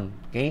level na yon,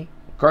 okay?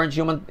 Current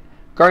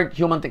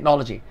human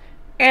technology.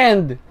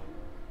 And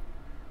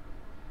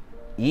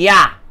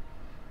yeah,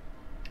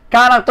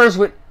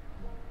 characters with,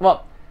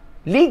 well,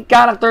 lead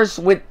characters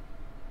with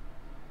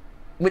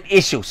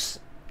issues,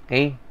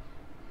 okay?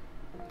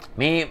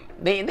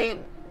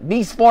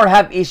 These four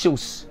have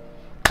issues.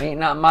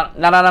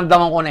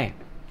 Nararamdaman ko na eh.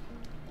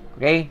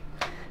 Okay?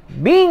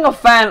 Being a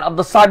fan of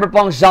the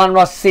cyberpunk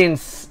genre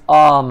since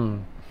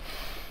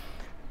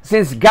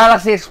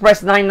Galaxy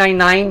Express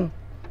 999,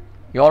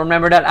 you all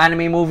remember that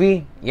anime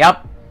movie?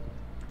 Yep.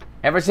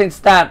 Ever since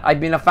that, I've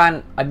been a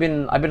fan. I've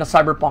been a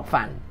cyberpunk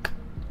fan.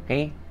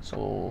 Okay?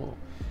 So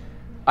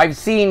I've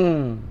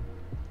seen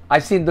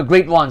the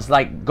great ones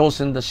like Ghost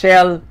in the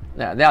Shell,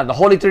 the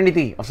Holy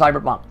Trinity of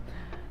cyberpunk.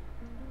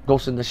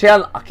 Ghost in the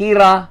Shell,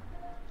 Akira,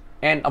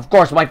 and of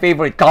course my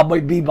favorite, Cowboy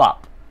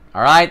Bebop.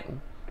 All right,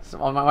 so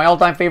my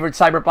all-time favorite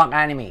cyberpunk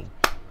anime.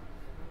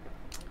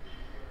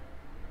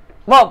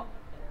 Well,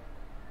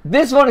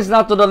 this one is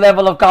not to the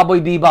level of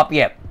Cowboy Bebop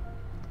yet.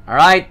 All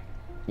right,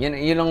 but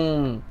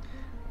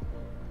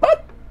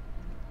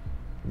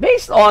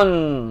based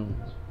on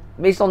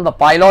the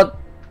pilot,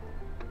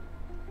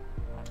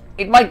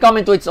 it might come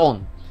into its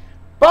own.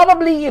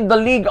 Probably in the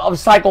League of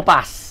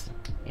Psychopaths.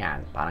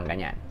 Yan, parang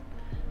ganyan.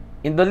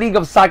 In the League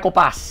of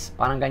Psychopaths.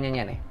 Parang ganyan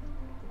yan eh.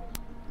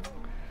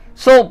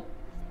 So,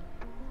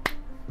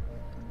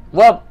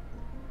 well,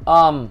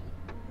 I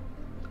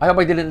hope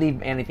I didn't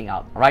leave anything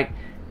out, right?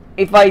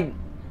 If I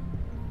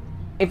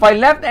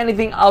left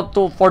anything out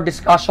for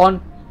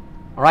discussion,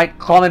 right,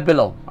 comment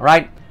below,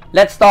 right?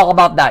 Let's talk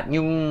about that.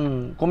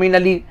 Yung kung may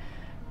na-leave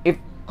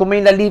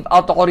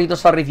out ako rito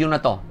sa review na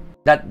to,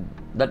 that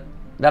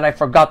I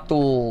forgot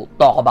to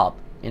talk about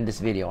in this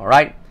video,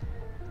 right?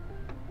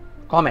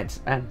 Comments,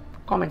 and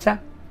comments,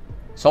 ha?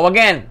 So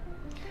again,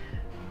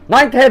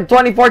 Nighthead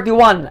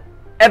 2041,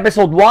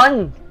 episode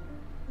 1.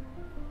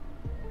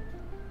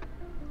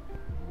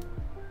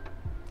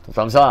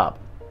 Thumbs up.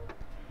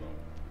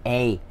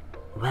 Hey,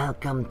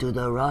 welcome to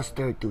the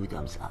roster. 2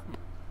 thumbs up.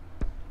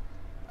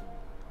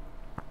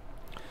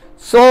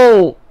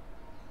 So,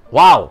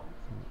 wow.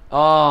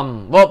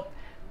 Well,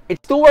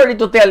 it's too early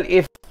to tell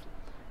if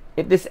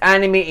this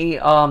anime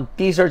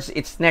teasers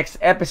its next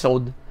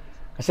episode.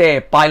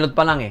 Kasi pilot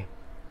pa lang eh.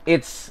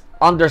 It's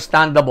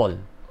understandable.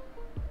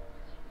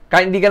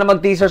 Kahit hindi ka na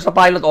mag-teaser sa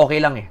pilot,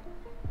 okay lang eh.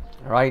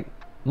 Alright?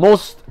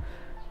 Most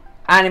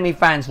anime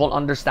fans will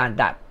understand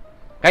that.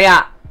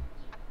 Kaya,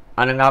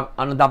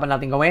 ano dapat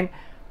natin gawin?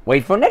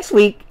 Wait for next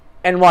week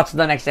and watch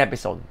the next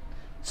episode.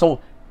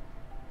 So,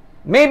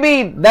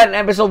 maybe that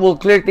episode will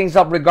clear things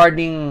up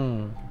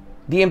regarding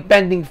the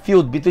impending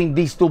feud between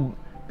these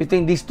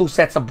two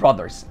sets of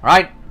brothers.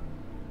 Alright?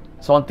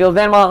 So, until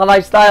then, mga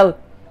ka-lifestyle,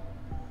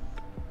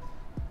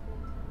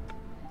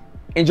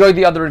 enjoy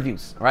the other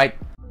reviews. Alright?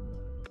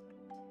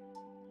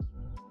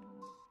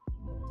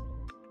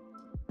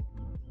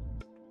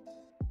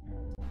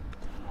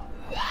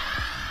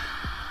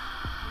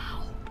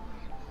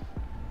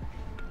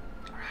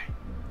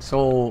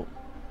 So,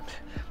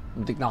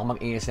 muntik na ako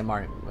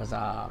mag-ASMR because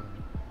I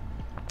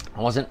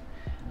wasn't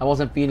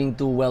feeling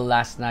too well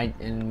last night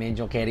and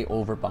medyo carry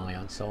over pa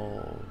ngayon.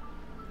 So,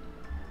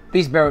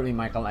 please bear with me,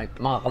 mga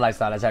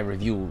ka-lifestyle, as I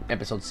review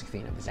episode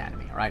 16 of this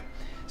anime. Alright?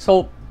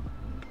 So,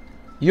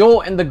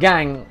 Yo and the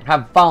gang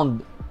have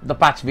found the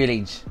Patch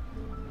Village.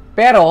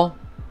 Pero,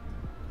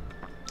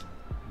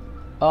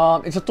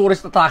 it's a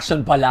tourist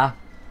attraction pala.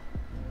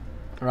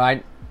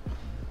 Right?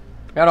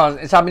 Pero,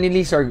 sabi ni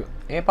Lizard,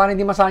 parang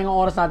hindi masayang ang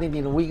oras natin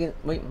dito. We'll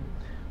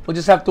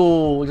just have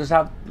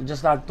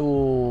to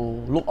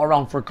look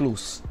around for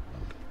clues.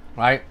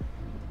 Right?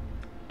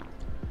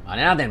 Ano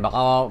natin,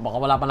 baka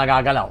wala pa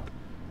nagagalaw.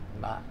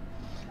 Diba?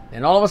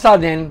 Then all of a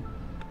sudden,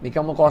 we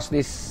come across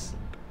this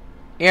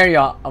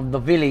area of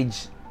the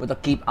village with a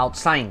keep out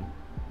sign.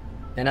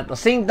 And at the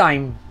same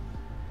time,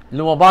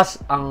 lumabas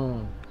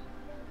ang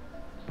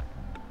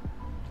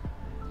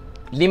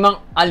 5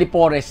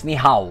 alipores ni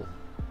How.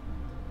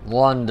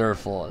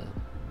 Wonderful.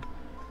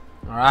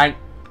 Alright.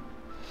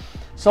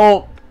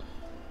 So,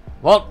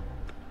 well,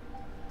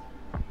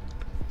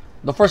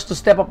 the first to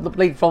step up the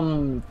plate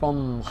from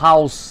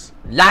How's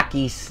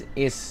lackeys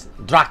is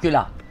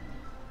Dracula.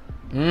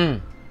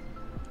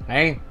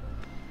 Okay.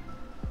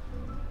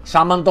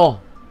 Shaman to.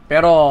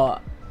 Pero,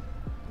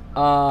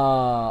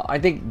 I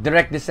think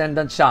direct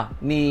descendant siya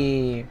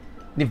ni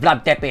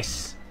Vlad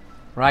Tepes.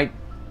 Right?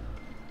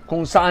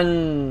 Kung saan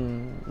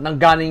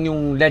nanggaling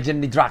yung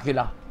legend ni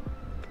Dracula.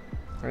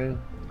 Right?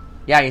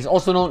 Yeah, he's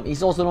also known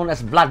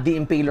as Vlad the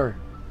Impaler.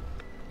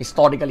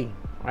 Historically.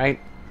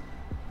 Right?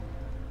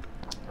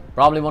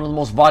 Probably one of the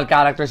most vile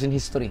characters in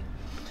history.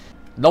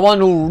 The one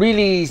who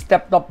really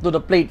stepped up to the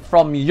plate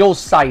from Yo's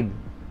side,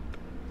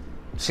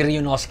 si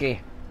Ryunosuke.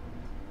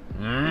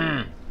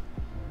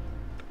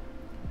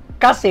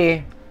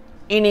 Kasi,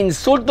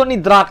 ininsulto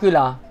ni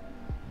Dracula,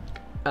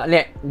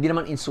 hindi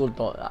naman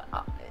insulto,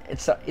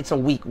 it's a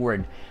weak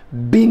word.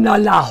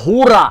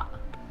 Binalahura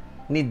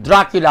ni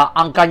Dracula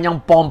ang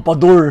kanyang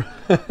pompadour.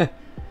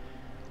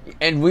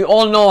 And we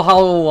all know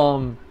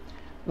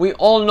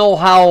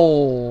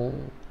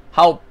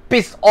how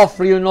pissed off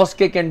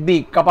Ryunosuke can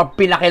be kapag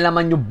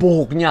pinakilaman yung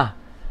buhok niya.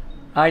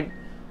 Right?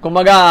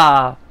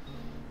 Kumaga,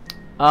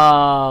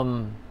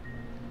 ang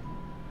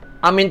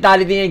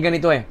mentality niya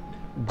ganito eh.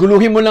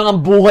 Guluhin mo lang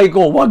ang buhay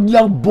ko, wag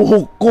lang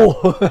buhok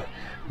ko.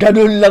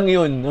 Ganun lang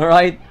yun.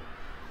 Alright?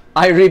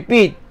 I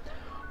repeat,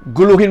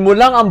 guluhin mo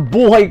lang ang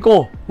buhay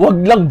ko, wag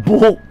lang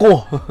buhok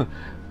ko.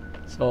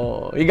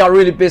 So, he got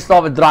really pissed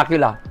off with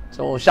Dracula.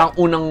 So, siya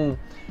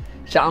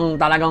ang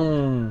talagang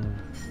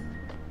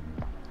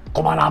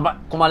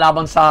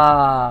kumalaban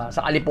sa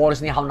alipores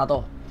ni How na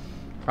to.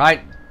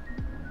 Right?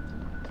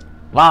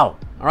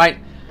 Wow. Alright.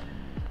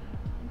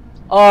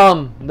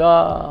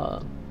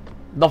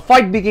 The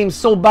fight became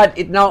so bad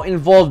it now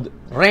involved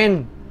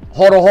Ren,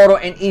 Horo,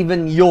 and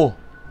even Yo.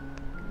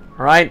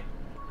 Alright?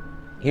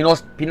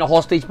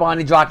 Pina-hostage pa nga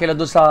ni Dracula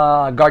doon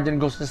sa Guardian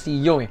Ghost na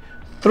si Yo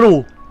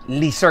through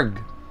Lyserg.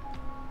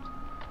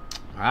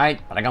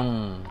 Alright?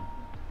 Talagang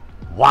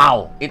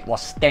wow. It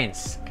was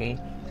tense. Okay?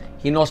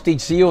 Hinostage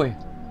si Yo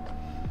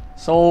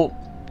So,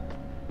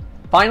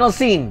 final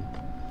scene.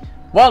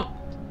 Well,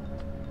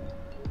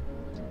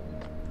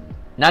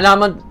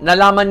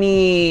 nalaman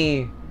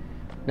ni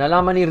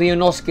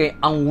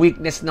Ryunosuke ang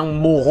weakness ng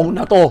mukong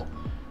na to.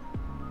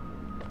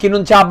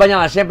 Kinuntsaba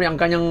niya, syempre, ang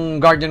kanyang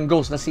guardian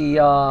ghost na si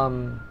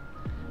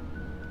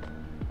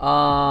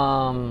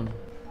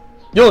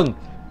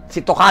si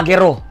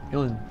Tokagero.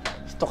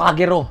 Si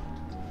Tokagero.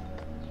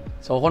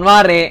 So,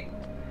 kunwari,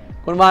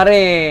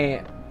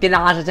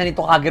 tinakasa siya ni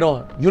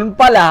Tokagero. Yun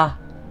pala,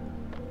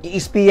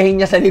 iispiyahin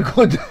niya sa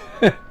likod.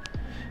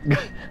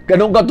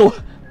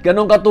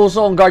 Ganong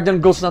katuso ang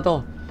guardian ghost na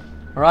to.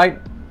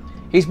 Alright?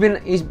 He's been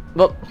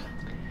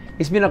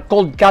a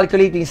cold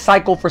calculating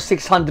psycho for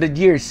 600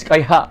 years.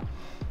 Kaya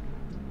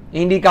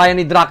hindi kaya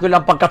ni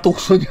Dracula ang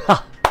pagkatuso niya.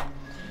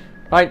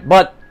 Right?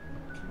 But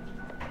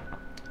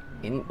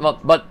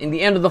in the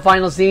end of the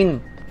final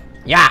scene,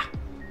 yeah,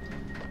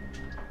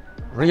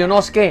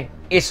 Ryunosuke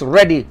is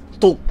ready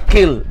to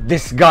kill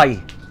this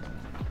guy.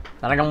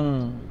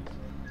 Talagang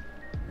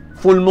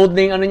full mode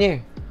na yung ano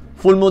niya.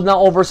 Full mode na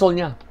oversoul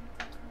niya.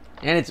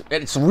 And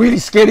it's really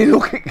scary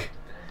looking.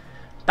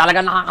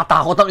 Talagang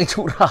nakakatakot ang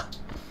itsura.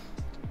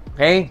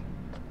 Okay?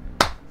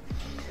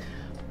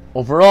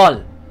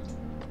 Overall,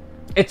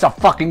 it's a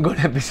fucking good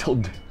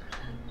episode.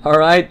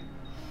 Alright?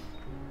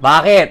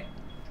 Bakit?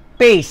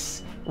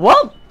 Pace.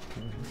 Well,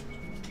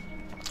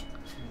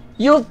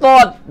 you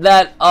thought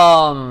that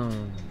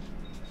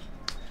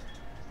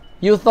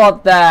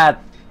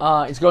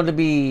it's going to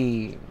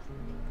be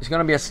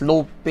a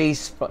slow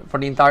pace for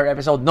the entire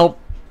episode. Nope.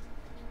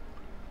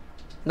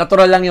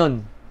 Natural lang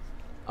yun.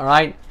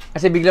 Alright?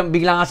 Kasi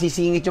biglang nga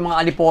sisingit yung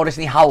mga alipores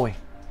ni How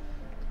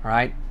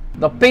Alright?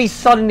 The pace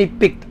suddenly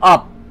picked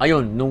up.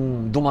 Ayun,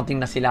 nung dumating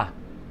na sila.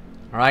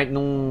 Alright?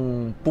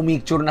 Nung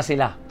pumicture na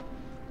sila.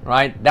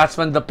 Right? That's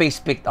when the pace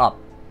picked up.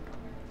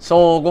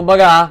 So,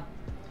 kumbaga,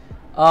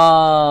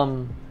 I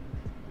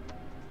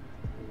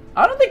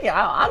don't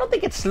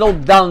think it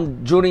slowed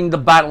down during the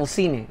battle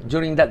scene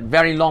during that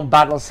very long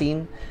battle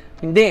scene.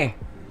 Hindi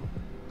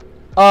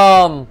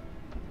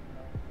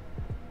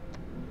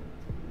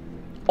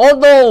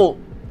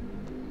although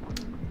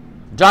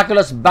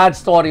Dracula's bad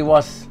story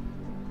was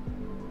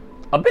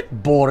a bit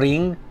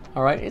boring,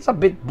 alright? It's a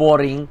bit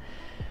boring.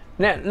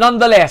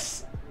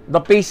 Nonetheless, the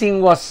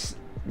pacing was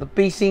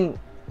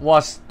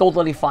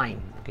totally fine.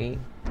 Okay?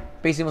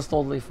 Pacing was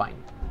totally fine.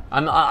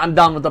 I'm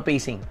down with the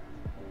pacing.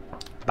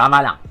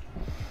 Tama lang.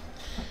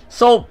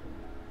 So,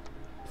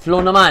 flow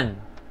naman.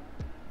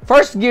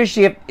 First gear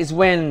shift is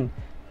when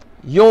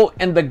Yo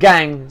and the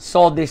gang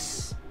saw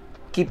this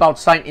keep out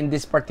sign in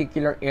this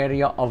particular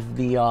area of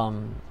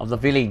the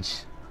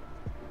village.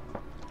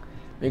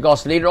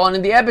 Because later on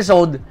in the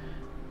episode,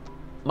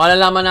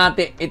 malalaman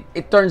natin,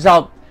 it turns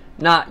out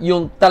na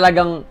yung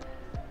talagang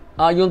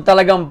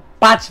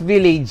Patch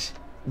Village,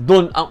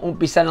 doon ang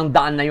umpisa ng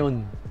daan na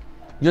yun.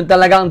 Yung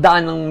talagang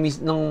daan ng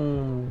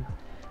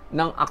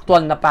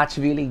actual na Patch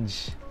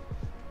Village.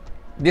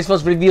 This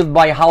was revealed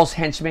by House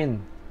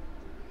Henchmen.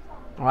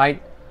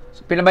 Alright?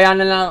 So, pinabayaan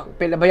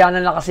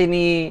na kasi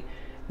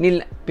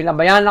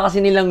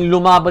nilang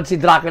lumabad si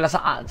Dracula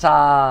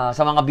sa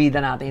mga bida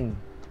natin.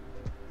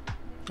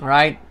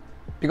 Alright?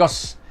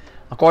 Because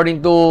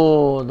according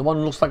to the one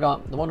who looks like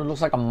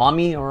a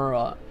mummy,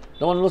 or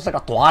the one who looks like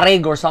a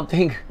Tuareg or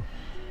something,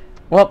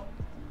 well,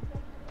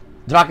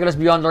 Dracula's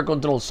beyond our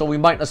control, so we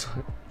might as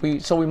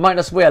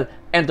well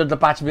enter the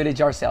Patch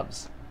Village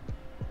ourselves.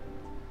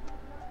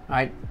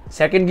 Alright?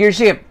 Second gear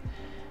shift.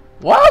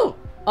 Well,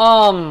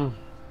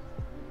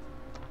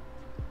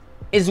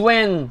 is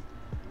when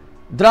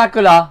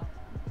Dracula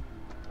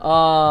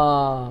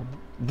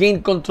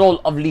gained control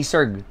of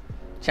Lyserg.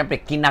 Siyempre,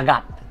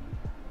 kinagat.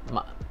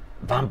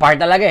 Vampire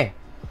talaga eh.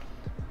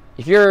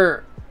 If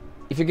you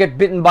get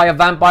bitten by a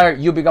vampire,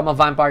 you become a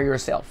vampire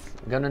yourself.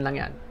 Ganun lang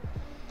yan.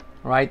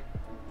 Right?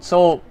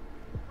 So,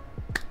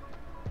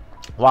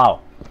 wow.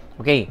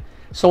 Okay.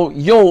 So,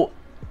 Yo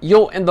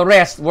and the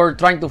rest were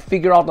trying to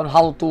figure out on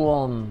how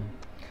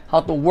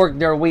to work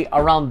their way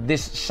around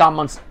this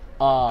shaman's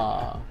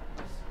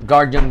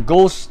guardian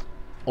ghost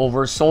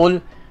over soul.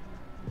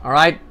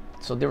 Alright?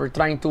 So, they were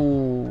trying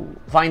to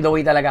find a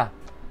way talaga.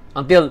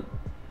 Until,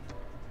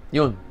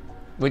 yun.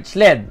 Which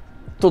led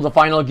to the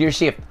final gear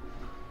shift.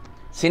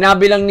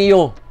 Sinabi lang ni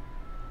Yo,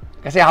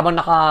 kasi habang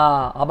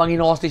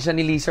hino-hostage siya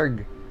ni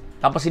Lyserg,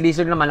 tapos si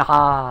Lyserg naman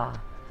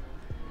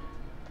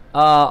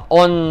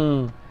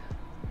on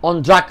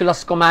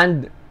Dracula's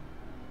command,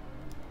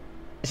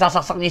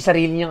 isasaksak niya yung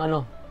sarili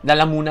niyang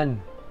lalamunan,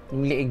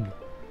 yung liig.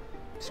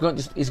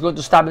 He's going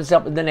to stab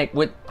himself in the neck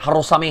with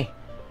harusame.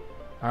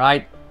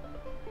 Alright?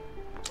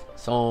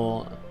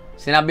 So,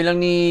 sinabi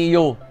lang ni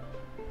Yo,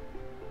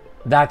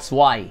 that's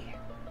why.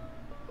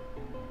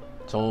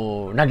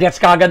 So, nagets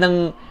kagad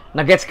ng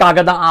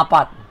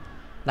apat.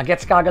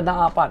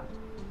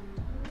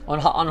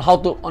 On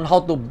how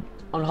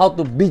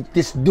to beat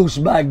this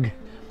douchebag.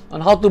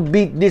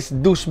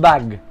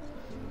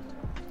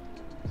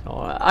 So,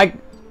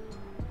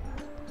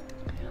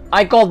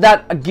 I call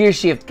that a gear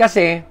shift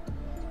kasi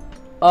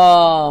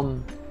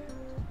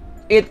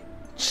it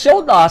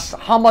showed us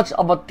how much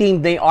of a team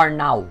they are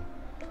now.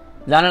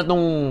 Lalo na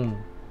nung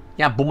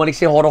bumalik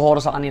si Horo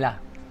sa kanila.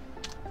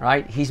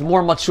 Right? He's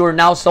more mature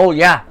now, so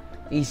yeah,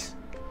 he's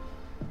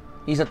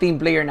a team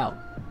player now.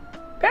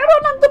 Pero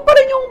nandun pa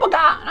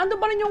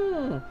rin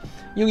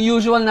yung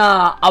usual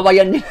na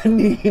awayan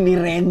ni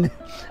Ren.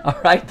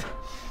 Alright?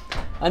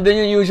 Nandun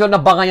yung usual na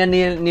bangayan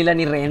nila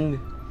ni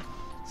Ren.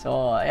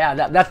 So yeah,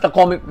 that's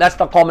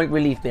the comic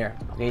relief there.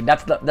 Okay,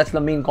 that's the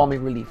main comic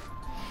relief.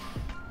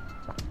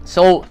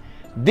 So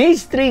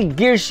these three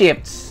gear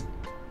shifts,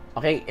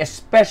 okay,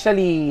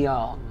 especially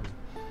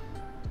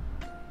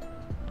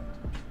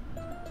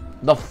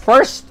the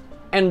first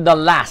and the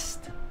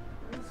last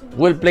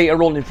will play a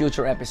role in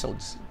future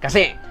episodes.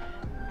 Kasi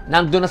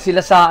nandun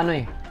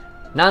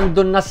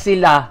na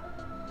sila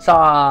sa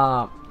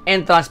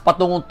entrance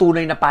patungong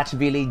tunay na Patch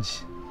Village.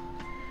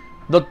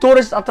 The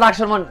tourist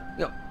attraction one,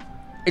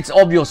 it's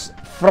obvious,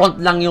 front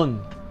lang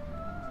yun.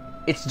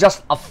 It's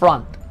just a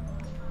front.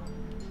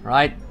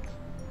 Right?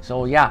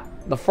 So yeah,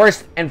 the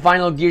first and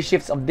final gear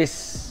shifts of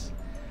this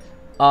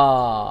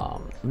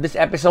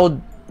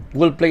episode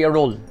will play a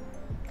role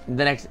in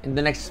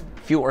the next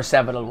few or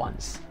several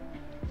ones.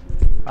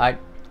 Right?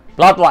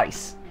 Plot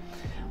wise,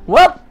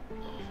 well,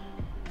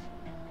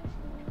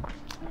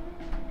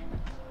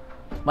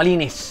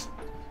 malinis.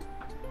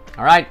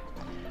 Alright?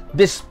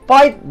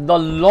 Despite the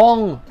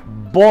long,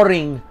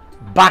 boring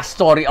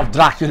backstory of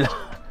Dracula,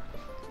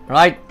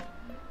 right?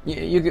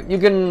 You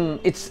can,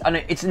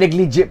 it's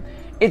negligible.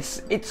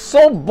 It's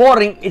so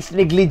boring, it's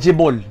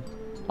negligible.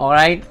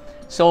 Alright?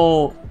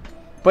 So,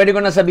 pwede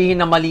ko na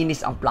sabihin na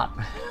malinis ang plot.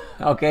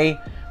 Okay?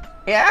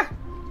 Yeah?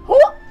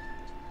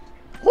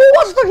 Who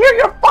wants to hear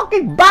your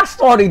fucking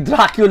backstory,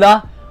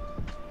 Dracula?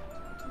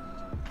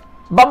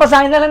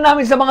 Babasahin na lang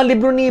namin sa mga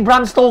libro ni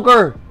Bram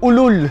Stoker.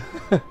 Ulul.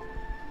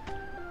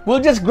 We'll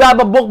just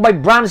grab a book by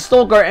Bram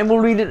Stoker and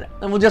we'll read it,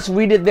 and we'll just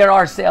read it there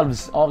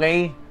ourselves,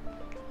 okay?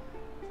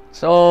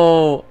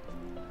 So,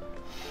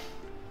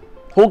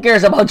 who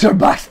cares about your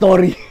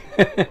backstory?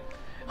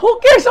 Who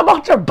cares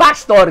about your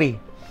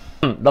backstory?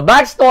 The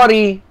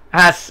backstory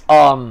has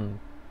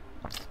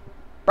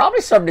probably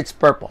served its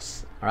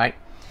purpose, alright?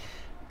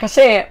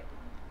 Kasi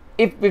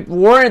if it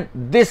weren't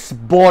this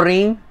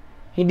boring,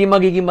 hindi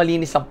magiging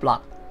malinis ang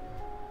plot.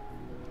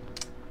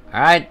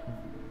 Alright?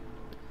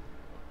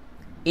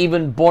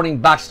 Even boring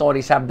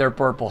backstories have their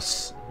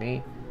purpose.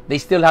 Okay? They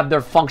still have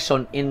their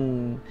function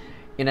in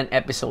an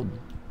episode.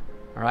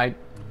 Alright?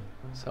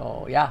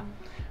 So, yeah.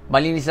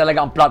 Malinis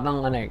talaga ang plot ng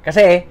ano eh.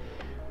 Kasi,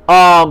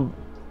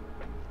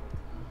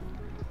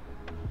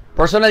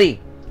 personally,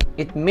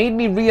 it made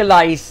me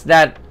realize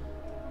that,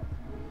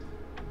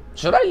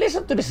 should I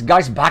listen to this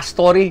guy's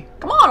backstory?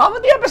 Come on, on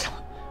with the episode.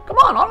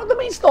 Come on with the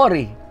main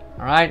story.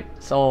 Alright?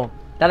 So,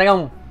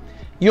 talagang,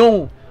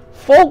 yung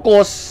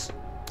focus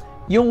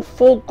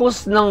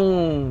ng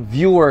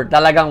viewer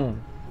talagang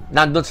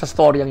nandun sa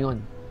story yun.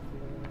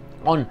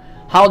 On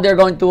how they're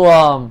going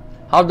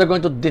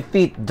to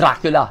defeat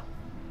Dracula.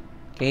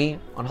 Okay?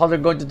 On how they're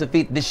going to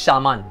defeat this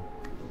shaman.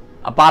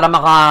 Para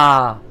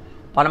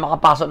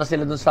makapasok na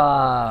sila dun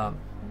sa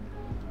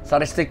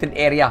restricted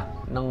area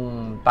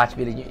ng Patch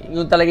Village.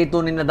 Yung talaga yung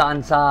tunay na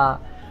daan sa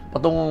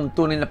patungong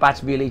tunay na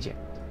Patch Village.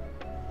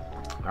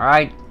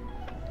 Alright?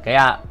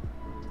 Kaya,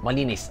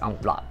 malinis ang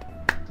plot.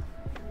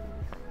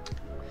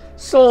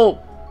 So,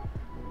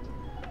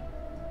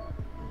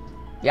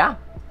 yeah.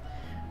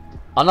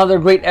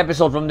 Another great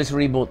episode from this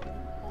reboot.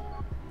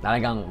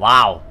 Talagang,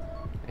 wow.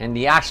 And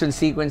the action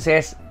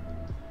sequences,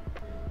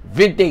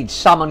 vintage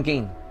Shaman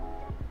King.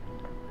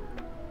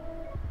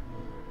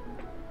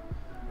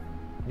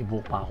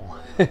 Nibuka pa ako.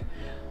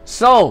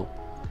 So,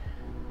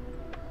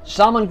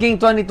 Shaman King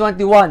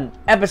 2021,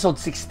 episode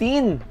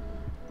 16.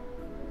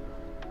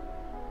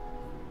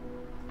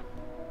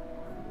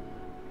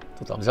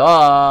 2 thumbs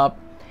up.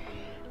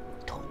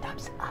 2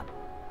 thumbs up,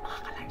 mga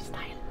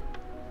ka-lifestyle.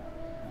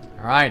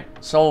 Alright,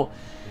 so,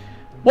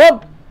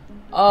 what?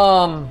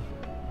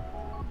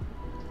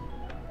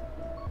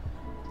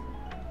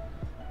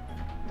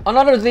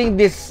 Another thing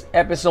this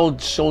episode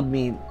showed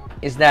me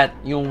is that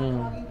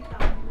yung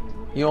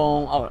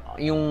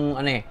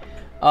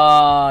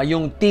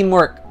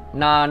teamwork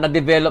na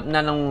na-develop na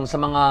sa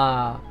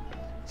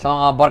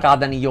mga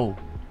barkada ni Yo,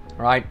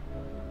 right?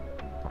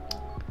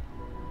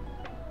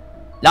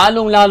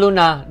 Lalong-lalo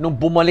na nung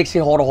bumalik si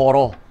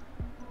Horo-Horo,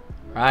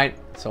 right?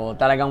 So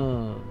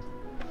talagang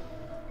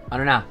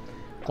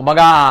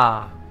kumbaga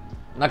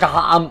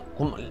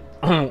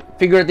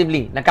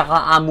figuratively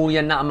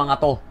nakakaamuyan na ang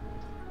mga to.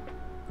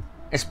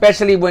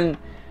 Especially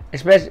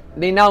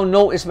they now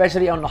know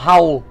especially on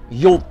how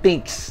Yo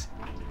thinks.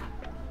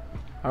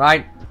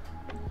 Alright?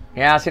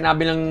 Kaya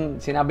sinabi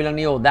lang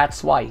ni Yo, that's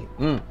why.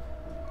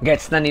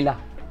 Gets na nila.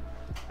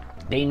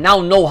 They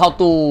now know how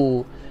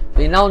to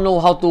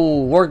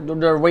work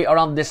their way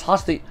around this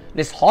hostage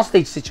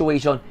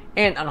situation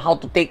and on how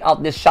to take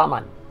out this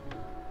shaman.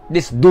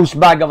 This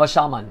douchebag of a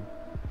shaman.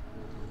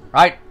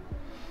 Right?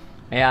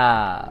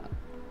 Kaya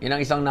yun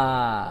ang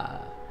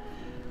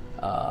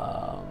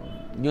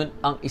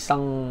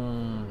isang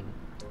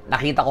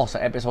nakita ko sa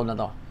episode na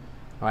to.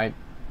 Right?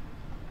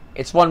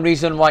 It's one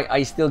reason why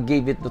I still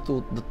gave it the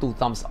two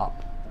thumbs up.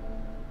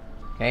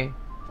 Okay?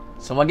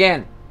 So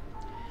again,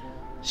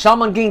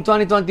 Shaman King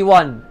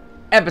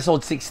 2021,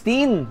 episode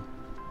 16.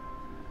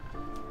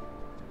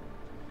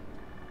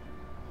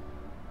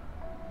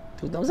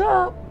 2 thumbs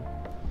up.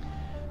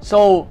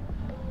 So,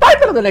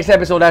 title of the next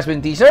episode has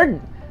been teasered.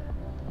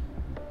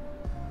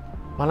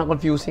 Parang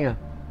confusing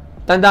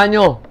Tandaan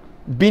nyo,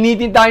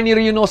 binitin tayo ni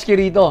Ryunosuke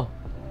rito.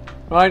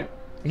 Right?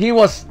 He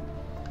was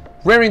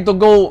raring to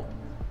go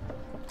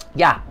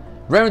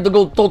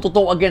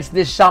toe-to-toe against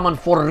this shaman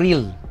for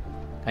real.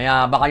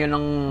 Kaya baka yun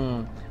ang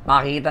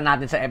makikita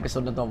natin sa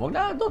episode na to.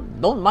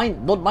 Don't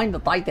mind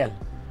the title.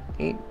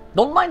 Okay?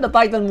 Don't mind the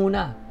title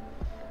muna.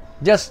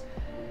 Just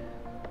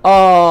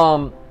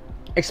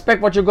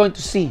expect what you're going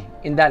to see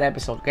in that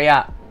episode.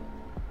 Kaya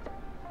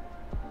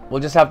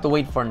we'll just have to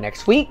wait for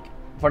next week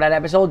for that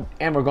episode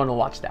and we're going to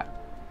watch that.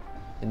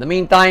 In the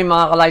meantime,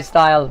 mga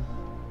ka-lifestyle,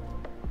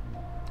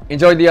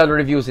 enjoy the other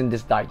reviews in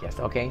this digest,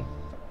 okay?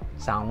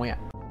 Sama mo yan.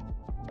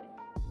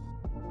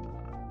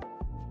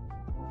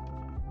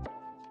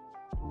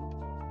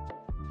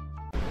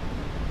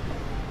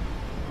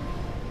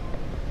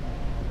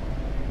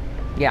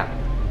 Yeah.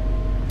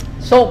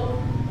 So,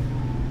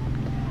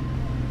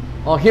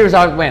 here's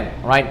how it went,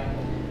 right?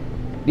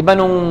 Di ba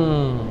nung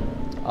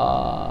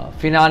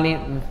finale,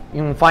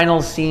 yung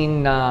final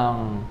scene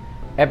ng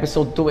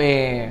episode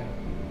 2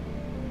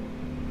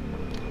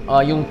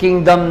 yung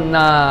kingdom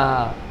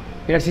na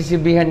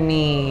pinagsisilbihan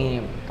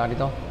ni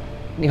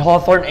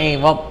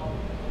Hawthorne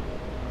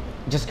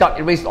just got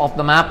erased off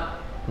the map.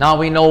 Now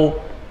we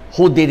know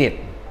who did it.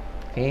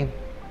 Okay?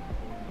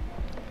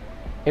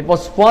 It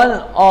was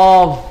one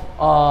of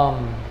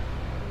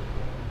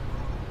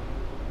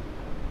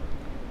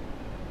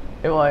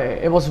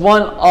it was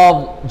one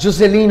of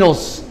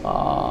Jocelino's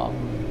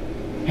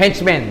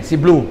henchmen, si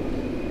Blue.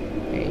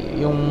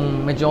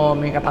 Yung medyo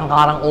may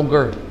katangkarang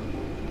ogre.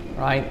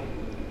 Right?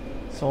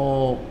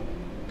 So,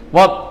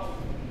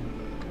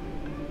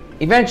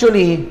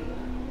 eventually,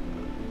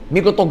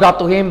 Mikoto got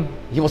to him.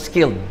 He was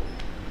killed.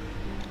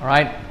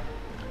 Alright?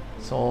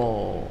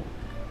 So,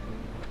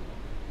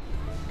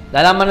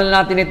 lalaman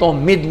na natin ito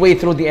midway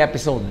through the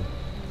episode.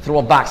 Through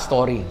a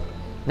backstory.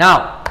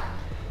 Now,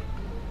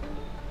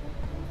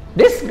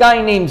 this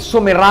guy named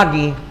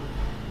Sumeragi,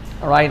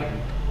 alright,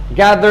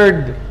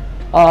 gathered,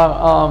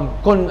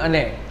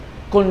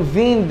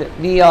 convened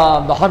the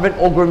 100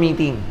 Ogre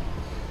meeting.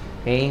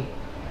 Okay?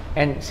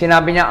 And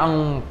sinabi niya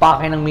ang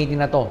pake ng meeting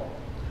na to.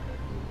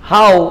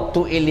 how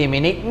to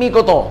eliminate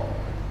Mikoto,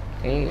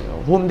 okay,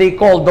 whom they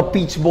call the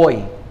Peach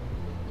Boy.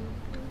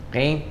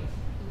 Okay?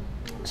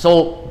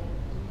 So,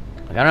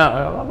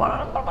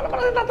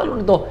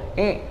 tatalon nito.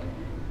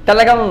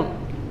 Talagang,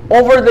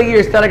 over the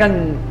years,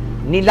 talagang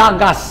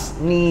nilagas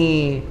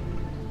ni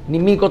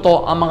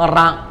Mikoto ang mga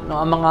rank,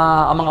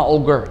 ang mga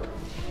ogre.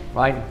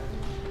 Right?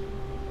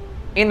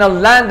 In a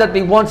land that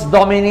they once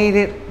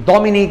dominated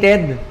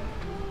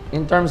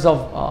in terms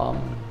of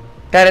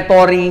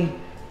territory,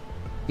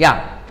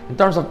 in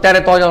terms of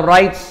territorial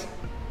rights,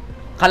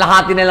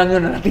 kalahati na lang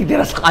yun na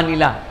natitira sa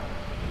kanila.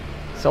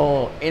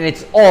 So, and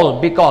it's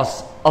all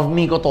because of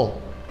Mikoto.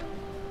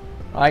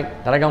 Right?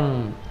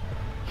 Talagang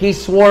he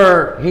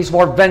swore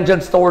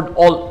vengeance towards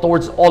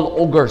all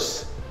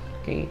ogres.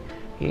 Okay?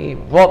 He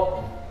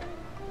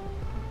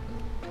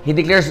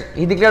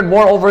declared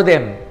war over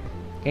them.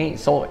 Okay?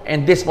 So,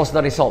 and this was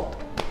the result.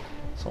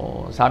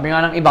 So, sabi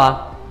nga ng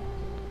iba,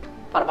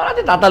 para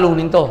natin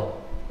tatalunin to.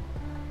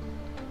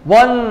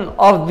 One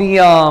of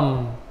the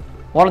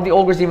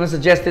ogres even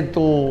suggested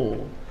to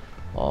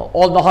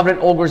all the 100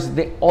 ogres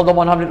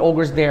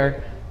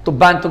there to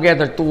band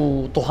together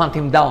to hunt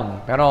him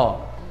down.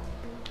 Pero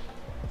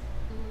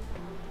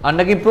ang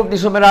naging proof ni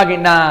Sumeragi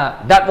na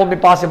that won't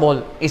be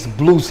possible is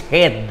Blue's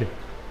head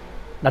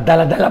na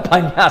dala-dala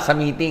pa niya sa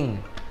meeting.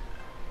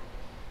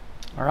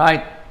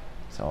 Alright.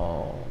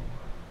 So,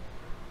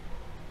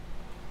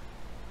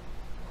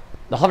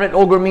 the 100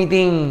 ogre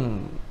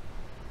meeting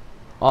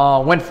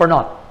went for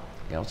naught.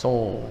 You know,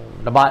 so,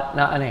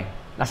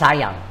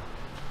 nasayang.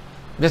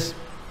 This,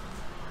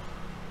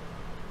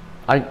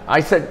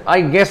 I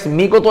guess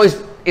Mikoto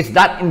is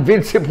that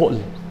invincible.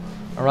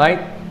 Alright?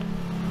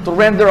 To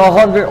render a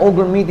 100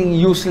 ogre meeting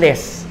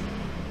useless.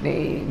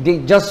 They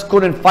just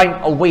couldn't find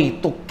a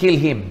way to kill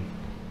him.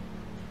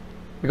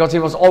 Because he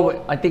was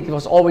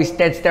always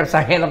 10 steps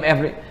ahead of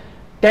every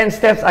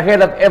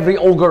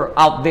ogre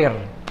out there.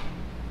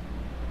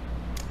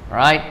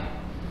 Alright?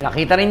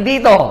 Nakita rin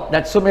dito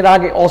that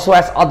Sumeragi also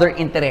has other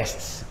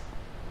interests.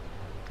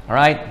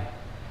 Alright?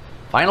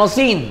 Final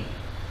scene.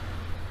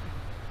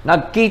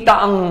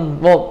 Nagkita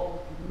ang,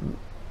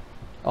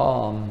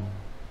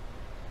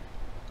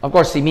 of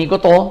course, si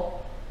Mikoto,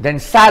 then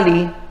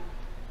Sally,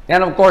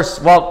 and of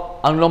course,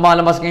 ang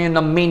lumalabas ngayon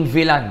ng main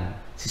villain,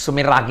 si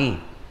Sumeragi.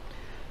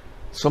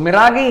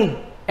 Sumeragi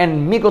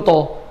and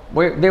Mikoto,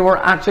 they were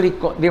actually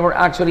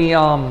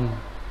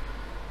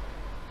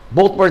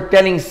both were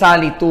telling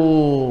Sally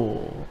to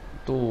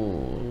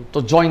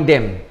join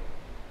them.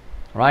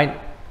 Right?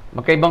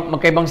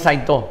 Magkaibang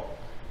side to.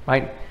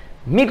 Right?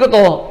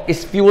 Mikoto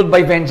is fueled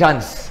by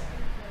vengeance.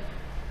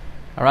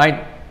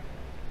 Alright?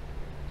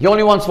 He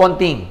only wants one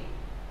thing.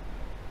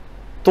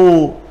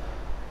 To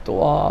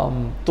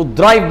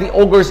drive the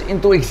ogres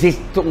into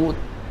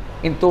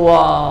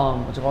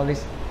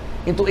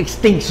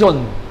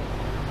extinction.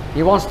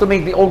 He wants to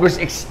make the ogres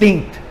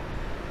extinct.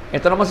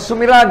 Ito naman si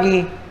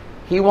Sumeragi,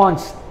 he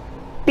wants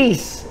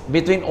peace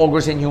between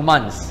ogres and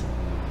humans.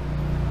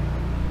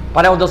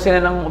 Pareho daw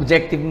sila ng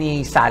objective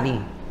ni Sally.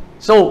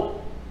 So,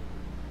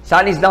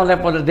 Sally is down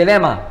left for the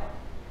dilemma.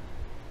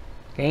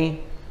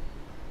 Okay?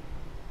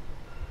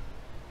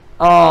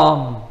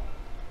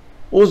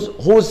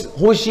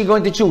 Who's she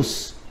going to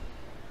choose?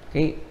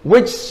 Okay?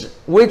 Which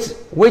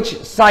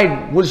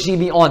side will she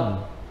be on?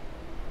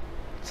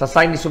 Sa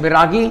side ni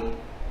Sumeragi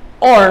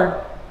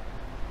or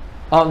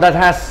that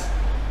has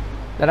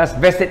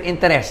vested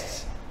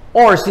interests,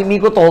 or si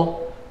Mikoto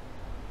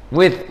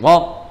with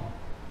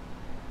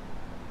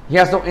he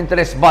has no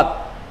interest but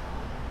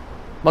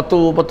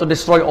to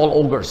destroy all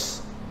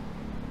ogres.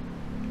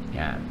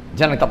 Yan.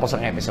 Diyan nagtapos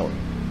ang episode.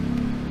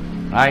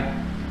 Right?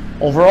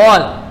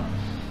 Overall,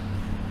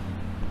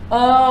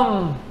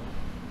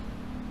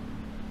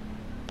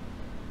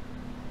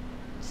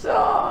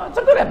 so it's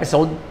a good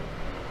episode.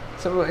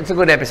 It's a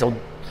good episode,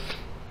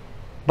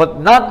 but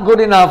not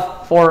good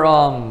enough for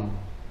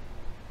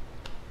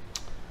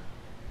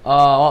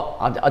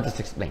I'll just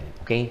explain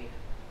it. Okay,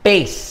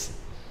 pace.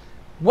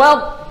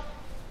 Well,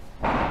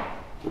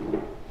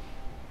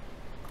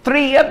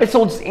 3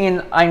 episodes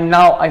in,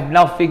 I've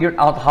now figured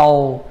out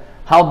how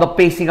the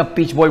pacing of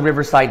Boy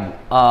Riverside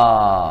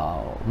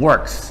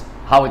works,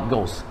 how it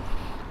goes.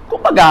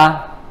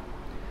 Kumbaga,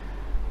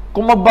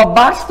 kung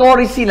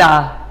magba-backstory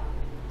sila,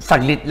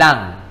 saglit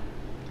lang.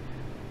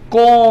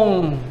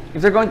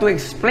 If they're going to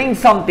explain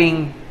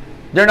something,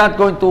 they're not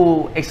going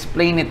to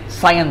explain it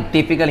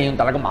scientifically, yung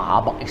talagang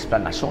mahabang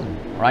explanation,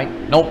 right?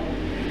 Nope.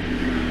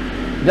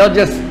 They'll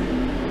just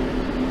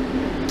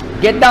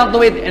get down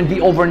to it and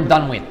be over and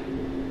done with.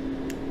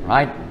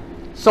 Right?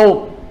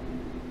 So,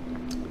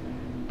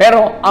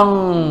 pero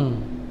ang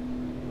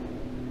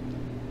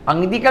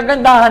hindi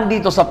kagandahan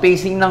dito sa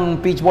pacing ng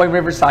Boy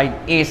Riverside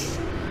is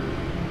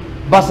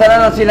basta na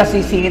lang sila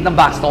sisingit ng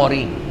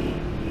backstory.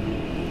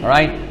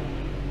 Alright?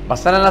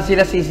 Basta na lang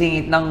sila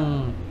sisingit ng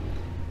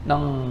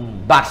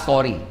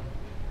backstory.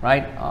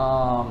 Right?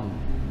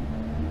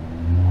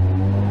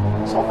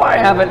 So far, I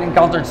haven't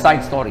encountered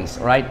side stories.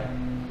 Right?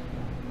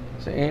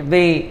 So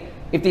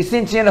if If they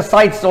cinch in a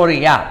side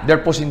story, yeah,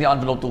 they're pushing the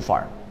envelope too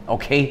far.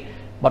 Okay?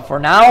 But for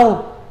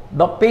now,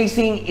 the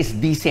pacing is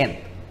decent.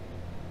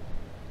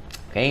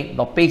 Okay?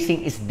 The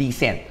pacing is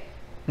decent.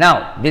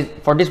 Now,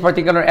 for this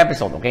particular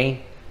episode,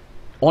 okay?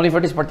 Only for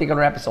this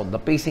particular episode, the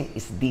pacing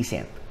is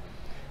decent.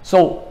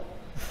 So,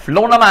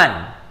 flow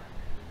naman.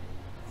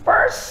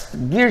 First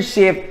gear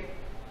shift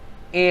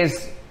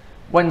is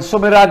when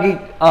Sumeragi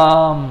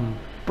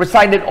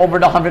presided over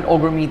the 100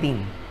 Ogre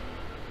meeting.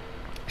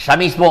 Siya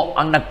mismo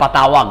ang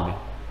nagpatawag.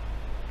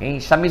 Okay?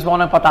 Siya mismo ang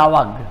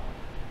nagpatawag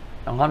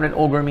ng 100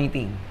 Ogre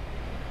meeting.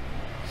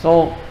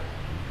 So,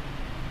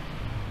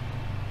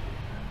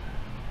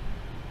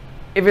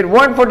 if it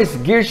weren't for this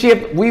gear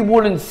shift, we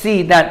wouldn't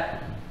see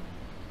that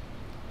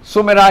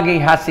Sumeragi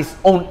has his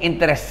own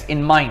interests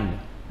in mind.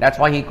 That's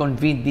why he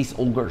convened these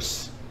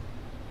ogres.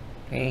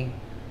 Okay?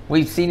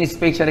 We've seen his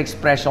facial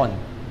expression.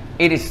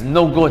 It is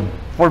no good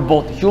for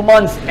both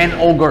humans and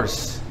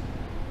ogres.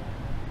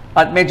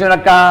 At medyo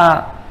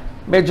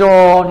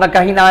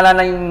nagkahinala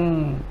na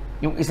yung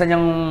isa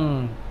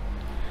niyang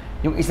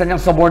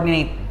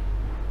subordinate.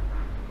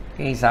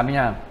 Okay, sabi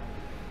niya,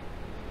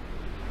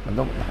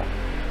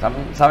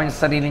 sabi niya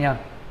sa sarili niya,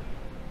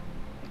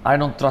 I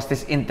don't trust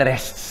his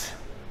interests.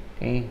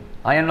 Okay?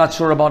 I am not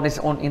sure about his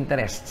own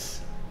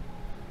interests.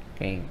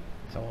 Okay?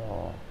 So,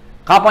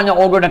 kapwa niya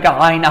ogre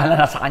nagkakahinala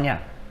na sa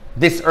kanya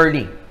this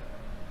early.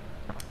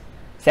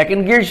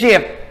 Second gear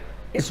shift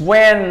is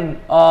when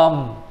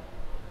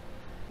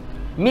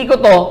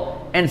Mikoto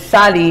and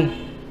Sally,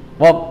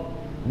 well,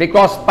 they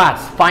cross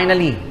paths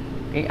finally.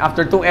 Okay?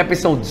 After 2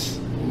 episodes.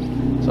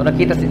 So,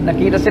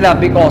 nakita sila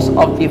because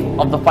of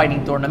the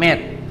fighting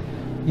tournament.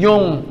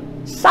 Yung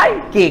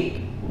sidekick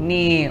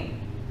ni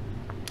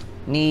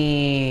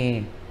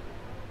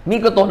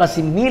Mikoto na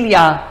si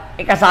Milia,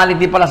 kasali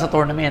din pala sa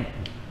tournament.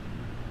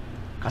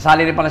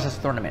 Kasali din pala siya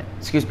sa tournament.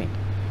 Excuse me.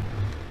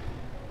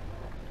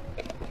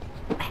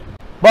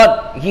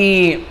 But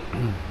he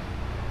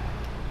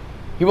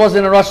was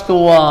in a rush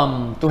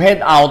to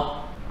head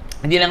out.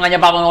 Hindi na nga niya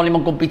pa ulit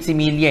mag-compete si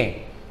Milia.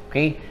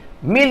 Okay?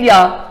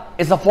 Milia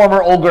is a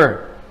former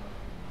ogre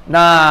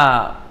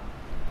na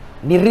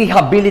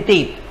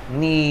ni-rehabilitate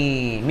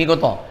ni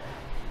Mikoto.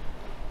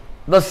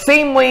 The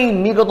same way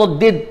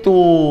Mikoto did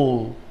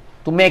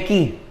to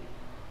Meki.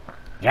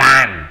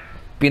 Yan.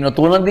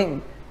 Pinutulan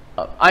din.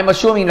 I'm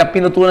assuming na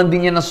pinutulan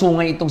din niya na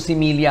sungay itong si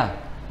Milia.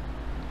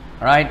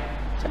 Alright?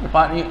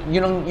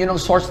 Yun ang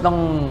source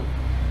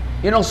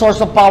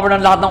of power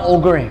ng lahat ng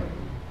ogre.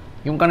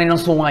 Yung kanilang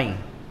sungay.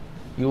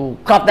 You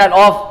cut that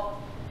off,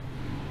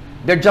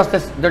 they're just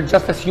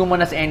as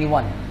human as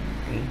anyone.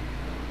 Okay?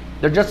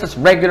 They're just as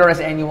regular as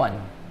anyone.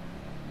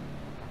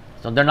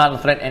 So they're not a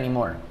threat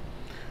anymore.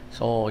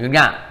 So yun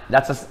nga,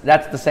 that's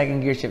the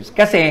second gear shift.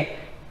 Kasi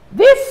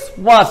this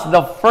was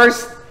the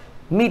first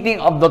meeting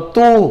of the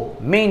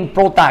 2 main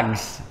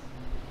protags.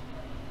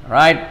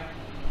 Right?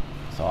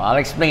 So I'll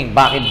explain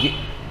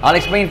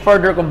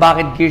further kung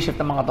bakit gear shift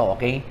ng mga to,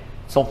 okay?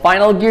 So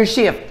final gear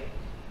shift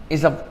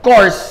is of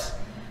course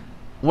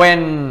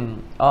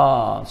when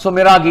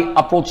Sumeragi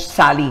approached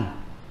Sally.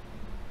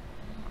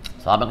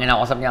 So habang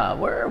kinakausap niya,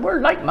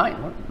 we're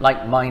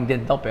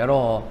like-minded daw,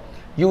 pero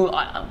you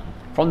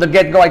from the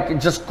get-go I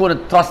just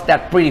couldn't trust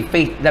that pretty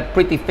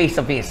face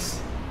of his.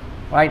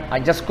 Right?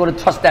 I just couldn't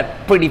trust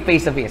that pretty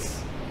face of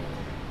his.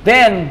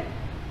 Then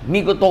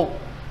Mikoto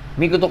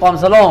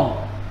comes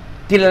along.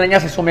 Kilala niya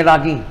si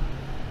Sumeragi.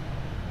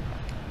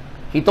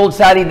 He told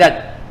Sally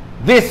that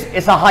this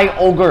is a high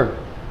ogre.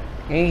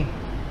 Okay?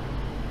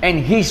 And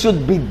he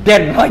should be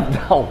dead right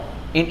now,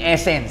 in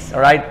essence.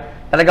 Alright?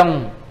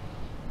 Talagang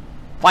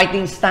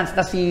fighting stance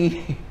na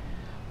si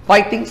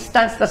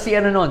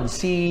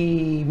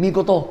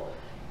Mikoto.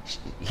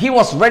 He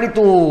was ready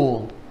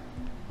to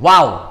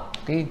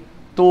okay,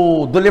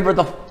 to deliver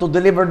the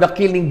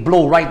killing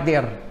blow right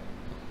there.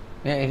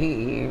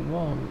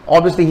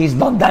 Obviously he's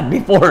done that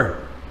before.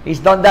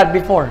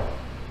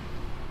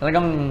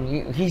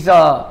 Talagang he's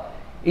a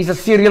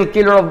serial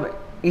killer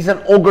he's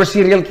an ogre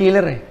serial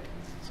killer eh.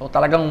 So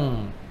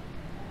talagang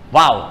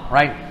wow,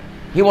 right?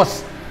 He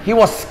was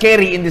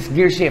scary in this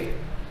gear shift.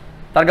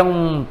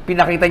 Talagang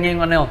pinakita niya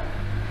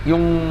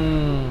yung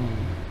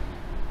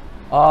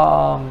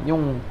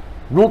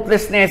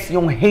ruthlessness,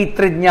 yung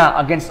hatred niya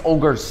against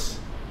ogres.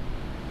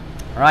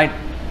 Right?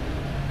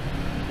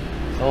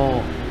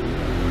 So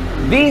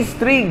these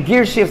 3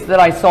 gear shifts that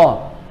I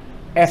saw,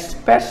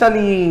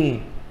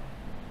 especially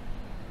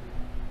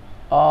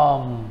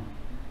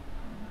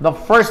the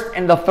first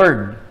and the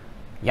third,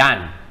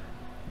 yan,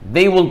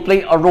 they will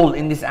play a role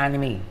in this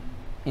anime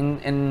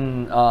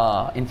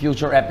in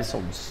future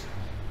episodes,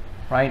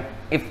 right?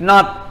 If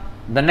not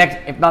the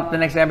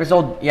next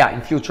episode, yeah,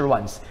 in future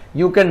ones.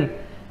 You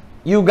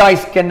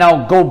guys can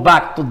now go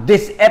back to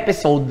this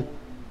episode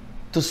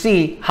to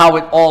see how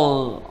it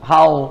all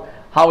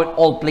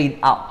played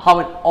out, how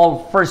it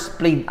all first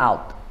played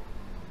out.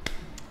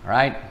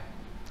 Right?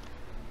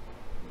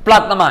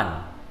 Plot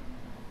naman.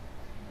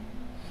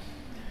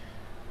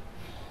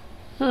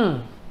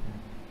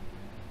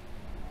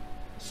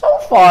 So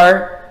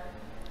far,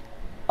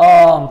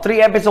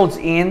 3 episodes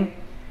in,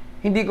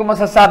 hindi ko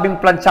masasabing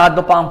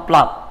planchado pa ang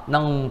plot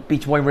ng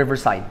Boy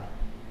Riverside.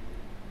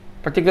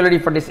 Particularly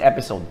for this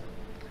episode.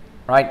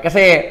 Right?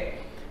 Kasi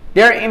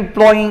they're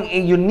employing a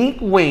unique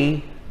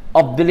way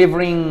of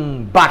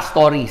delivering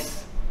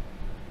backstories.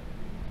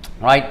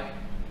 Right?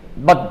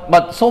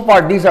 But so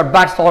far, these are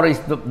backstories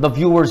the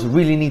viewers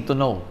really need to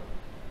know.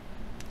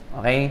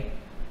 Okay?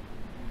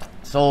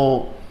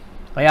 So,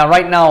 kaya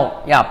right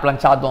now, yeah,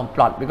 planchado ang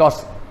plot.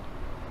 Because,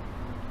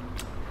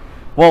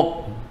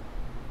 well,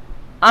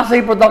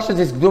 Asai Productions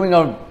is doing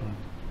a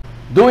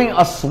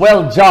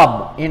swell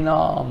job in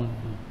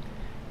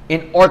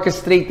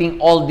orchestrating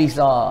all these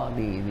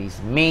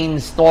main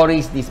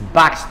stories, these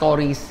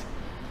backstories,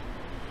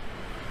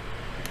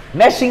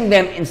 meshing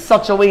them in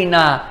such a way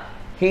na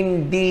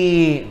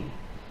hindi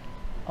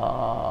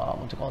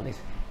what to call this?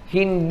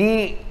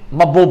 Hindi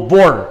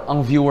mabobore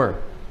ang viewer.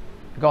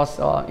 Because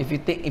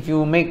if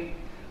you make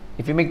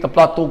the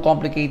plot too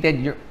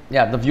complicated,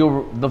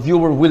 the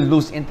viewer will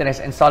lose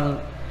interest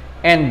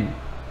and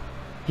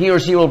he or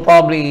she will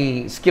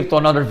probably skip to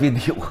another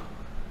video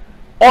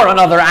or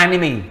another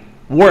anime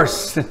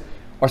worse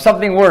or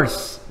something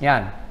worse,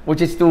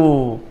 which is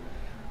to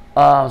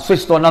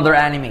switch to another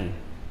anime,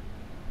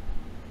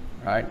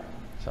 right?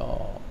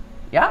 So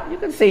yeah, you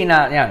can say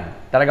na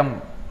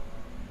talagang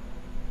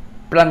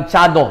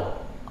planchado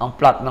ang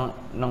plot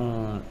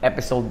ng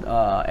episode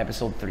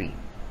 3,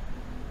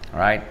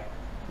 right?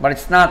 But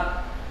it's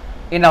not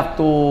enough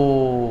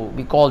to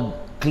be called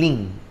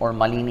clean or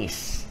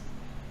malinis.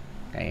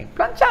 Okay,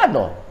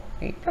 planchado.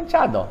 Okay,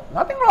 planchado.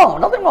 Nothing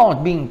wrong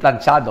with being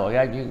planchado.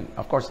 Yeah,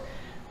 of course,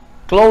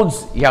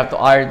 clothes you have to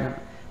iron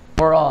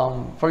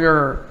for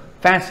your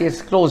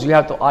fanciest clothes. You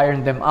have to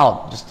iron them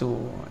out just to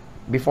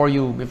before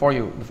you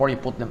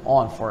put them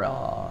on for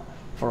a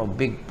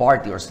big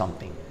party or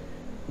something.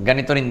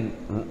 Ganito rin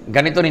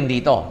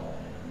dito.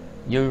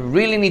 You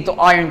really need to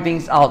iron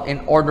things out in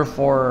order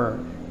for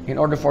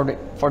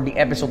the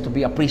episode to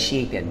be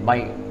appreciated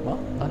by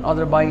none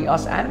other by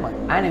us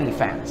anime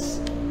fans.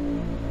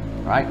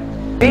 Right?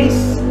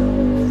 Pace,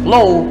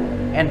 flow,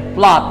 and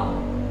plot.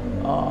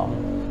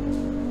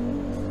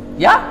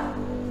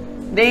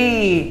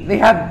 They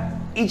have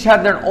each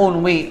have their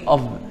own way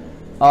of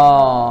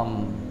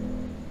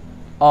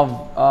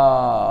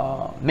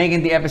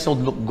making the episode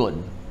look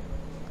good.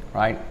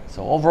 Right?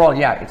 So overall,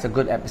 yeah, it's a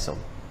good episode.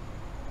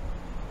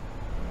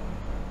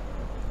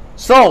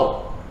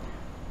 So,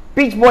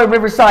 Boy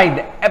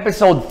Riverside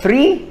episode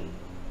 3.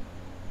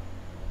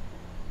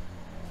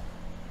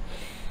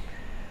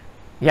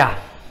 Yeah,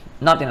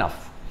 not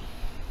enough.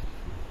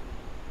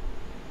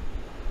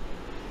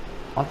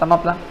 Ang tamap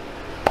lang.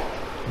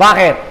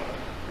 Bakit?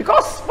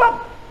 Because,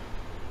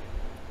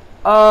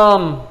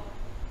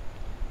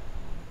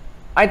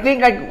 I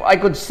think I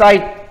could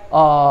cite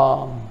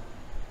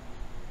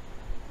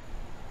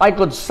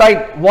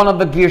one of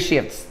the gear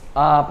shifts,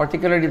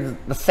 particularly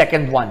the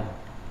second one,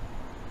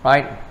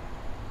 right?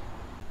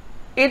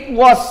 It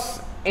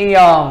was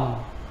a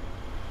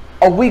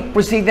week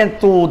precedent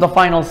to the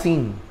final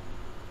scene.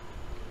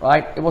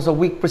 Right? It was a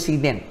week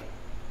precedent.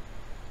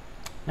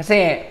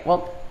 Kasi,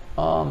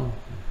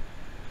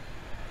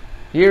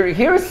 here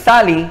is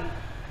Sally,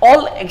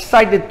 all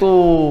excited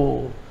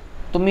to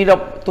meet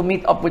up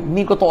with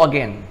Mikoto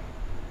again.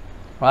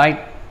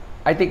 Right?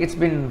 I think it's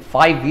been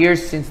 5 years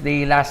since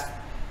they last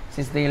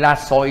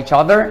saw each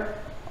other.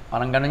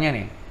 Parang ganun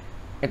yan eh.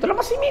 Ito lang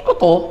si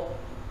Mikoto.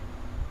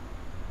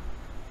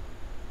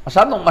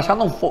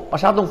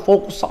 Masyadong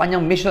focus sa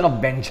kanyang mission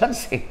of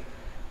vengeance eh.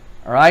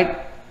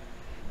 Right?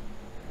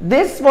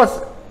 This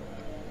was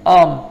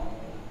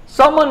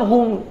someone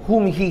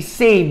whom he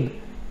saved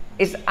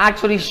is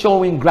actually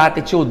showing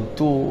gratitude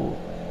to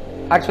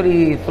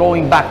actually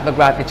throwing back the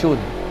gratitude.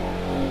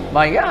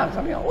 But yeah,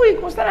 sabi niya, uy,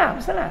 kumusta na?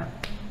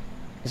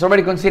 He's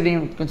already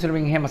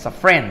considering him as a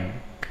friend.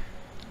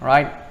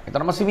 Right? Ito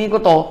naman si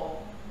Mikoto.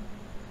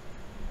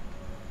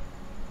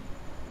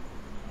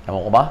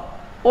 Ewan ko ba?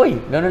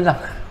 Uy, ganun lang.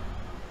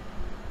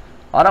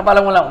 Parang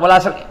palang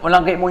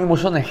walang kayo mong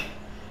emosyon eh.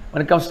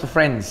 When it comes to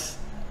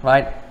friends.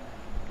 Right?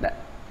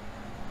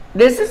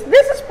 This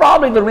is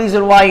probably the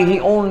reason why he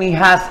only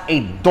has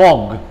a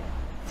dog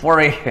for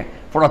a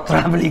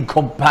traveling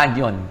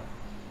companion.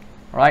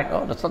 Right?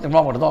 Oh, there's nothing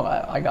wrong with the dog.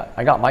 I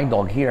got my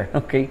dog here.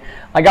 Okay?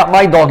 I got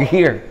my dog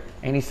here.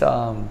 And he's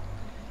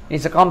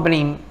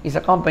accompanying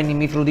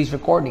me through these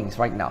recordings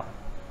right now.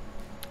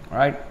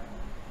 Right?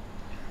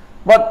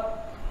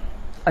 But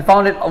I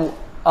found it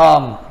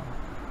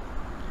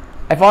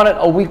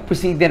a week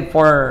precedent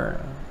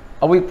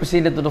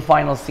to the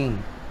final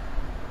scene.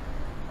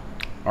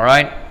 All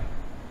right?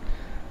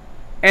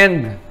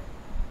 And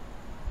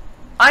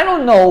I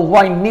don't know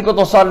why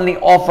Mikoto suddenly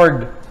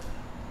offered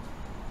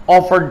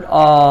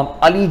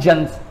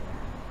allegiance.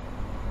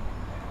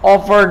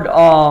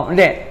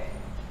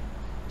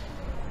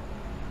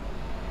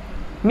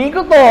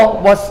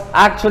 Mikoto was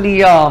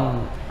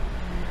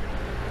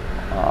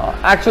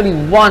actually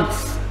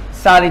wants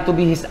Sally to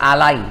be his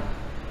ally.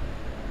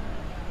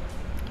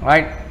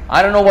 Right?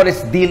 I don't know what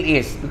his deal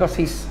is because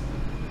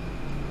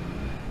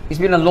He's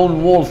been a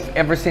lone wolf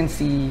ever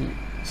since he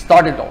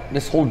started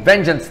this whole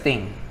vengeance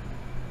thing.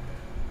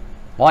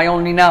 Why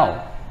only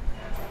now?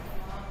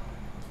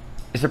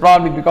 Is it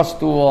probably because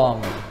to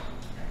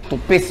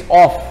piss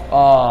off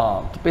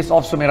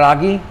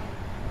Sumeragi?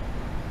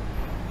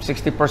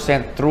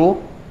 60%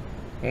 true.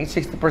 Okay,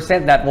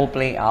 60% that will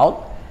play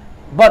out.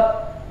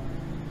 But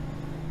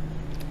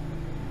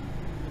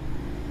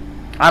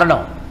I don't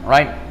know,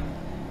 right?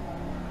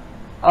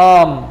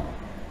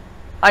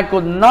 I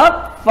could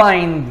not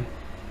find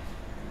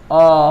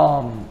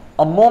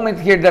a moment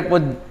here that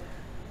would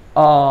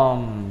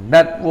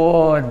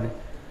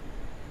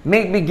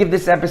make me give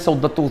this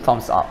episode the 2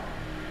 thumbs up.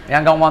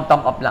 Hanggang 1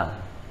 thumb up lang.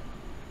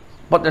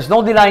 But there's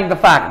no denying the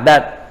fact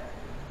that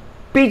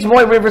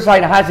Boy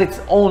Riverside has its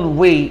own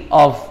way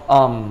of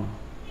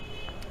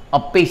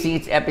pacing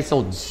its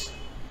episodes.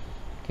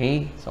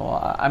 Okay, so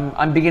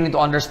I'm beginning to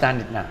understand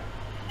it now.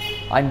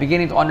 I'm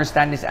beginning to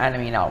understand this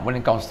anime now when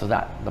it comes to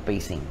that, the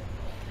pacing.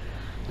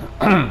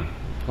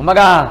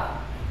 Kumaga,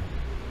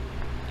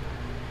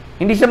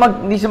 hindi siya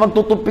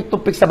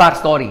magtutupik-tupik sa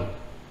backstory.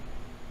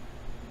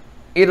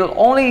 It'll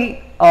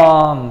only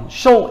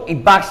show a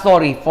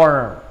backstory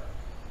for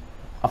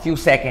a few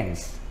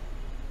seconds.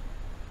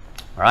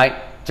 Alright?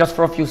 Just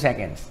for a few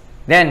seconds.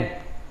 Then,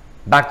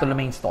 back to the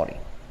main story.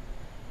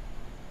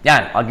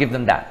 Yan, I'll give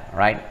them that.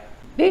 Alright?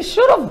 They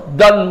should have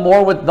done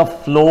more with the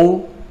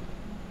flow.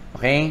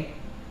 Okay?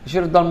 They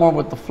should have done more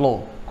with the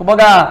flow.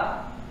 Kumbaga,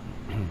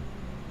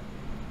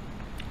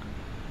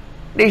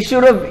 they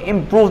should have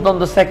improved on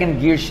the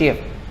second gear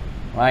shift.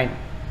 Right?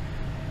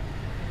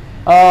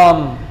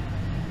 I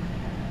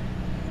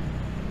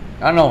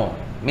don't know.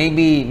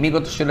 Maybe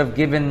Migoto should have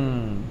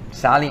given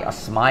Sally a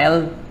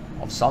smile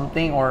of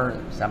something, or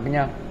sabi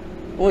niya,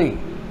 uy,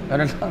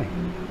 ganun lang.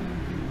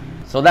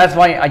 So that's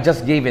why I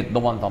just gave it the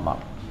 1 thumb up.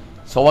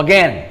 So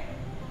again,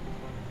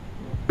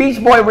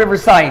 Boy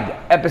Riverside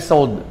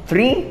episode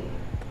 3,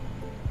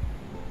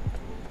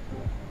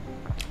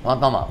 1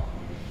 thumb up.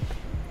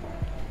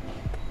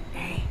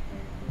 Hey,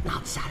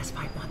 not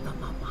satisfied, 1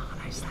 thumb up, mga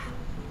ka-lifestyle.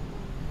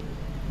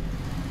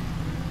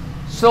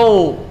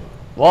 So,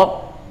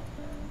 well,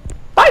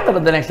 title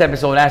of the next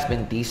episode has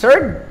been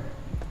teasered.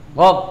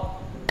 Well,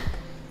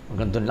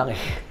 hanggang dun lang eh.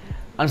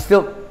 I'm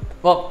still,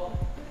 well,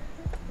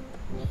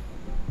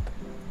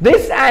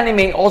 this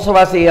anime also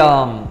has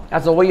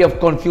a way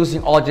of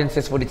confusing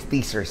audiences with its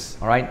teasers,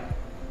 alright?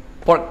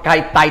 For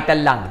kahit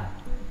title lang.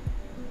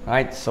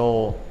 Alright,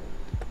 so,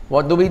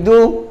 what do we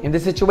do in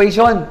this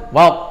situation?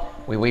 Well,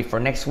 we wait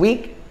for next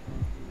week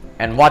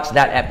and watch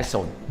that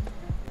episode.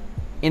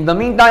 In the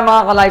meantime,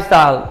 mga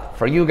ka-lifestyle,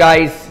 for you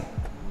guys,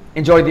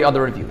 enjoy the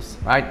other reviews,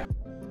 right?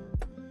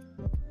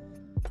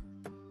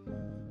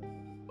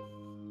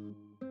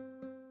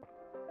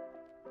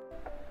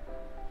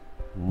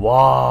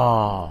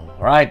 Wow,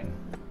 right?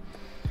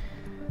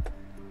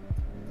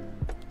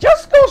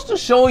 Just goes to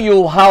show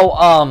you how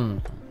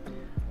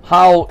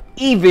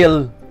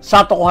evil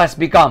Satoko has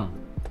become,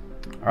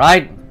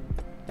 right?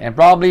 And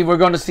probably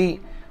we're going to see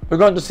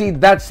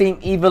that same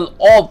evil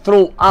all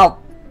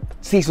throughout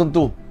season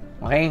 2.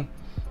 Okay?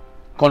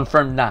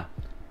 Confirmed na.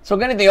 So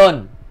ganito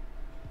 'yon.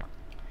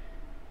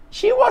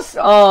 She was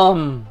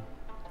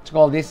what's it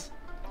called this?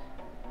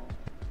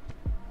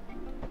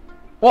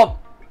 Well,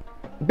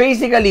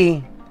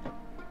 basically,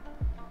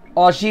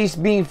 she's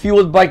being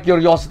fueled by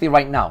curiosity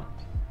right now.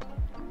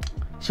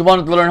 She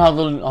wanted to learn how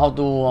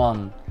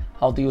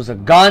to use a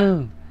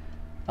gun.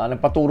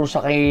 Nagpaturo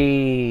siya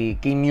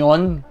kay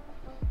Myon.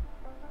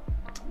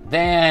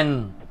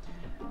 Then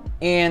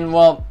in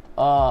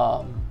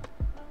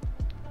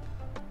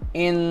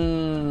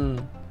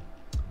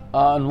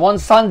one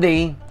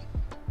Sunday,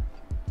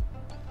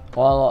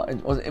 well,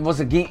 it was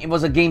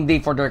a game day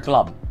for their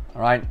club.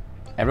 All right,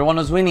 everyone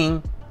was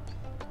winning,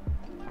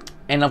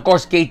 and of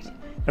course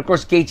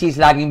Keiichi is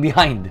lagging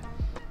behind,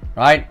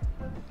 right?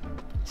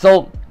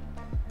 So,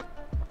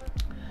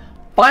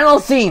 final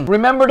scene.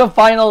 Remember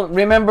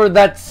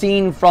that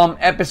scene from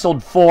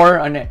episode 4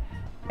 and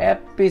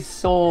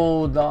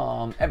episode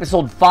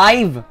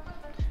 5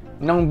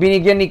 nang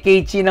binigyan ni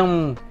Keiichi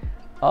ng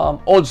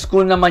old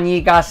school na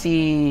manika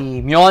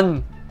si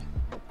Myon.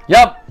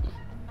 Yup.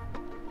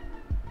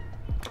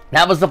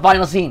 That was the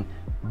final scene.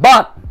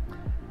 But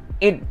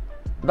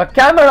the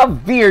camera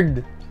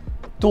veered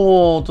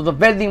to the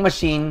vending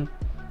machine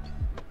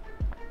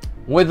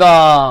with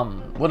a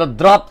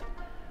drop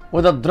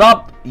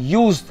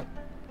used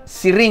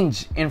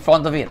syringe in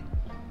front of it.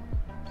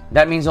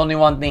 That means only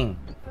one thing.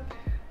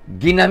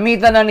 Ginamit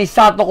na ni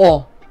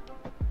Satoko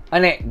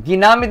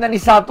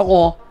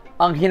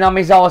ang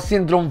Hinamizawa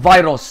syndrome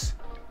virus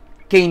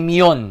kay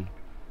Myon.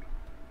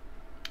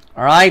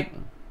 Alright?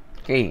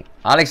 Okay,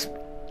 Alex,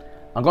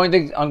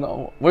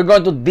 we're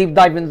going to deep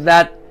dive into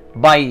that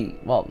by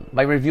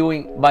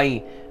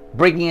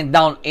breaking it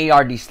down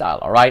ARD style,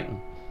 alright?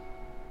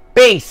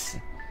 Pace.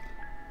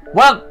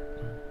 Well,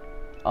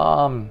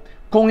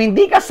 kung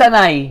hindi ka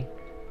sanay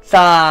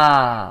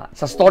sa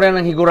story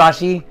ng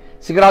Higurashi,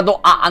 sigurado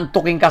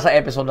aantukin ka sa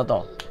episode na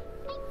to.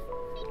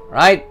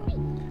 Right?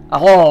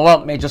 Ako,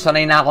 well, medyo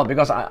sanay na ako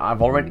because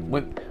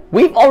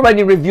we've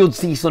already reviewed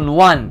season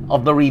 1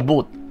 of the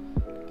reboot.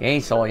 Okay,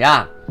 so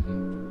yeah.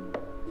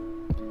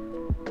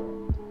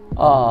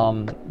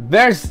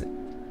 There's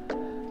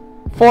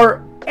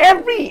for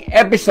every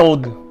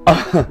episode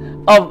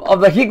of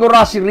the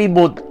Higurashi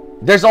reboot,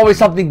 there's always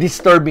something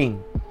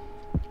disturbing.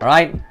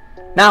 Alright?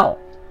 Now,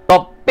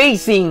 the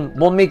pacing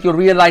will make you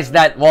realize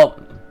that, well,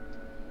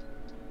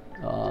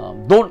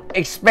 don't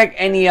expect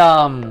any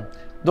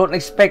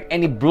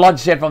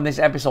bloodshed from this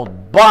episode.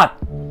 But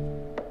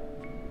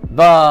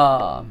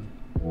the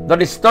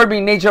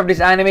disturbing nature of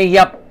this anime,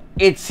 yep,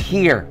 it's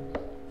here.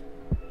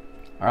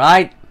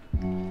 Alright?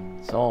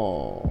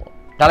 So,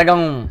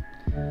 talagang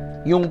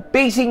yung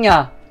pacing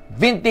niya,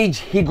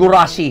 vintage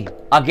Higurashi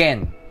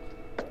again.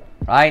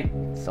 Right?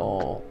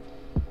 So,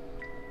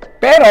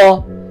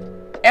 pero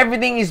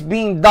everything is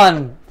being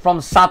done from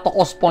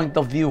Satoko's point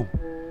of view.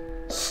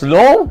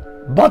 Slow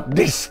but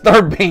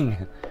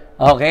disturbing.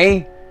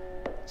 Okay?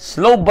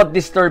 Slow but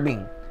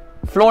disturbing.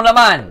 Flow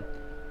naman.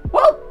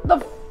 Well,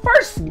 the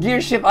first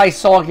gear shift I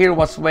saw here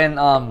was when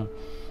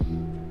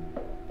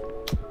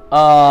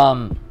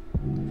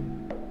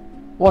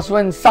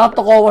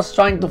Satoko was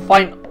trying to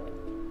find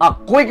a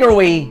quicker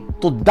way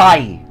to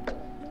die.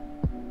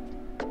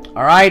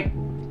 Alright?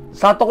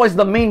 Satoko is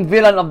the main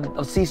villain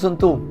of season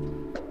 2.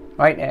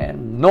 Right?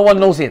 And no one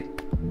knows it.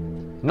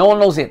 No one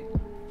knows it.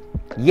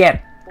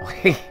 Yet.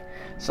 Okay?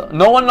 So,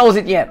 no one knows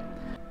it yet.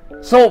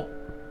 So,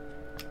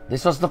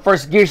 this was the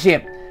first gear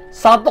shift.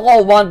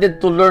 Satoko wanted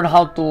to learn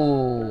how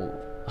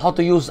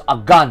to use a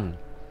gun.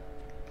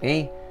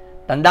 Okay?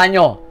 Tandaan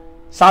nyo,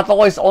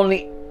 Satoko is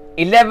only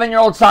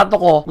 11-year-old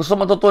Satoko, gusto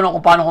matutunan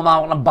kung paano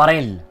humawak ng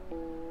baril.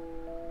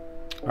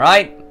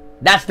 Right?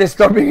 That's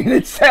disturbing in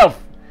itself.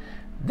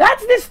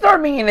 That's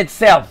disturbing in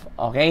itself.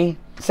 Okay?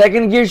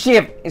 Second gear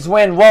shift is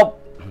when, well,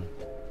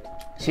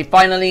 she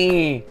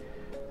finally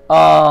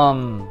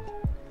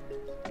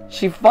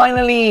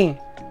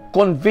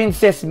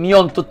convinces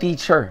Mion to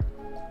teach her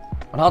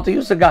on how to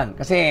use a gun.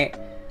 Kasi,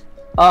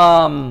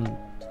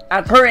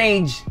 at her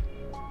age,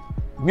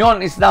 Mion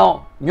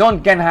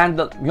can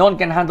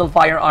handle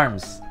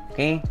firearms.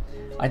 Okay?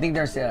 I think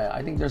there's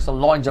a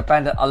law in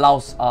Japan that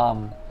allows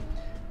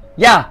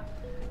yeah.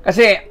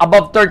 Kasi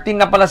above 13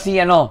 na pala si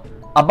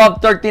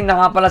above 13 na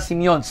nga pala si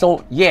Mion.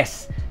 So,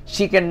 yes,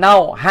 she can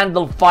now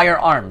handle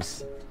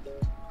firearms.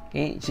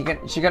 Okay?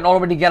 She can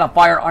already get a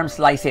firearms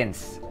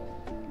license.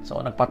 So,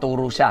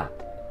 nagpaturo siya.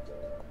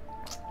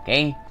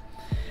 Okay?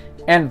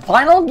 And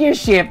final gear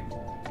shift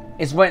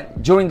is when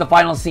during the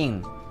final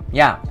scene.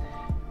 Yeah.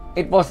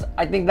 I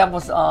think that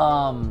was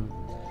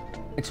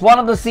it's one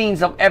of the scenes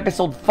of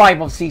episode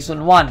 5 of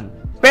season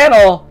 1.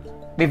 Pero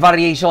may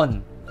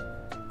variation.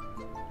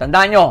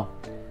 Tandaan nyo,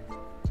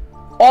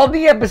 all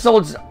the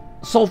episodes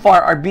so far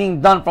are being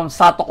done from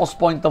Satoko's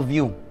point of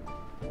view.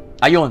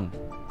 Ayun,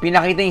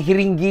 pinakita yung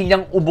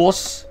hiringgilyang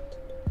ubos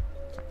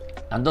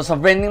nandun sa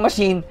vending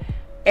machine.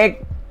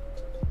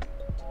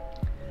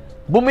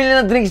 Bumili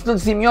ng drinks dun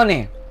si Mion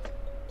eh.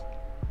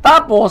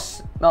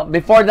 Tapos,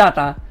 before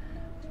that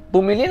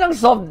bumili ng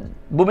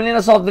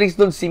soft drinks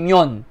dun si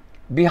Mion.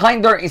 Behind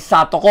her is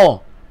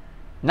Satoko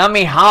na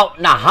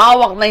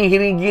hawak na yung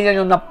hiringgilya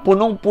nyo na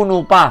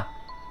punong-puno pa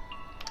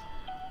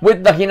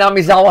with the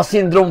Hinamizawa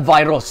syndrome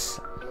virus.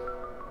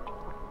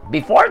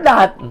 Before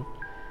that,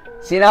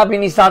 sinabi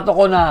ni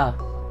Satoko na,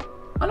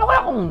 ano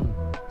kaya kung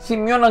si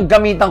Mion ang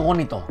gamitan ko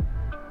nito?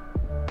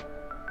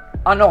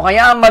 Ano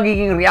kaya ang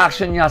magiging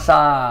reaction niya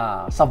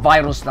sa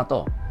virus na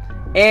to?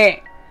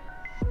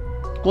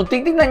 Kung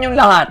titignan yung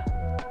lahat,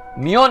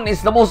 Mion is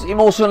the most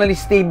emotionally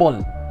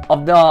stable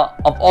of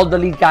all the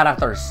lead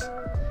characters.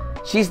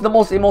 She's the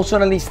most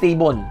emotionally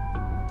stable.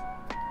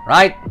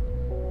 Right?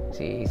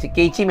 Si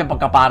Keiichi may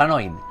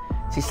pagka-paranoid.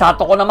 Si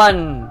Satoko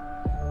naman,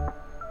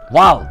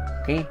 wow,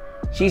 okay?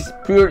 She's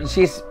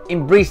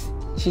embraced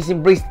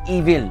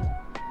evil.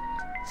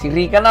 Si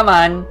Rika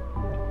naman,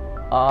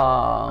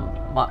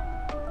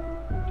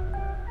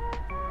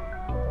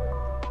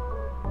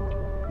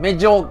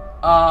 medyo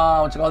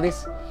what you call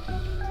this?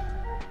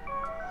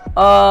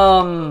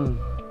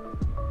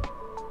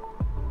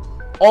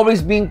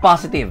 Always being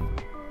positive.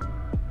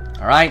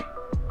 Alright?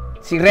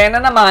 Si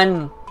Rena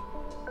naman,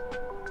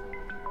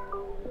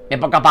 may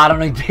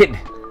pagka-paranoid din.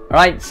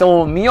 Alright?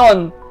 So,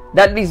 Mion,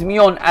 that leaves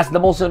Mion as the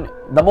most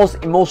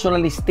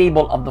emotionally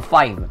stable of the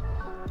five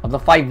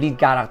lead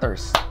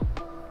characters.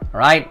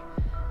 Alright?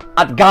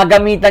 At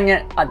gagamitan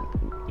niya,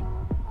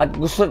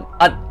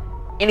 at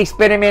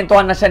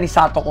ineksperimentohan na siya ni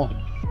Satoko.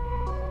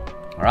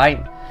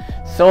 Alright?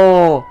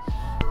 So,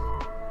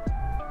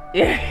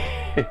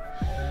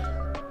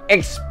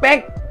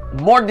 expect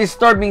more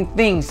disturbing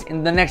things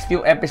in the next few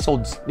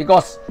episodes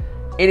because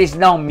it is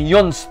now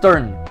Mion's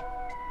turn.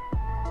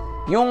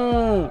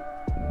 Yung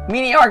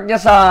mini arc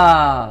niya sa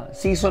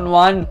season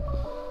 1,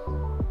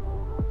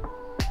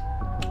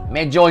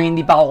 medyo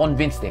hindi pa ako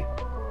convinced eh.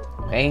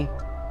 Okay?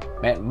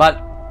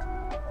 But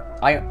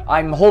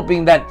I'm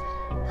hoping that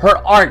her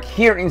arc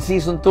here in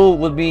season 2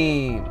 will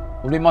be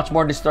much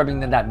more disturbing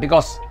than that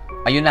because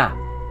ayun na.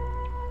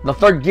 the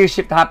third gear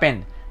shift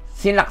happened.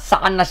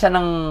 Sinaksakan na siya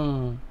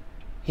ng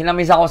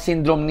Hinamizawa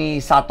syndrome ni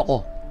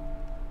Satoko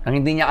nang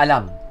hindi niya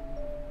alam.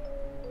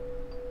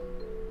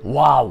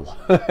 Wow.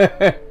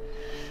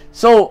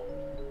 So,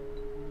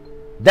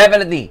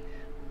 definitely,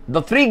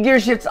 the 3 gear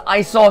shifts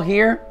I saw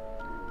here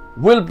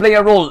will play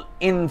a role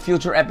in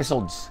future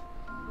episodes.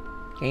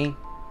 Okay?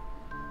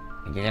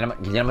 Ganyan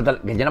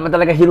naman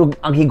talaga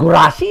ang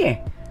Higurashi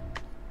eh.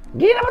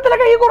 Ganyan naman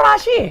talaga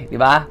Higurashi eh.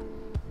 Diba?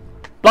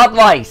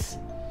 Plot-wise,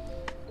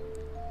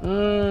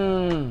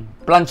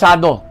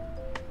 planchado.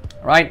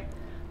 Right?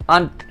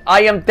 And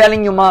I am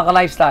telling you mga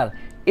ka-lifestyle,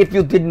 if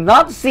you did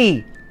not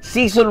see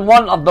Season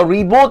 1 of the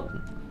reboot,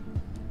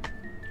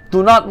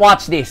 do not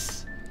watch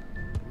this.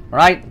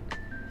 Right?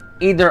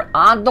 Either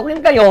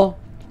antokin kayo,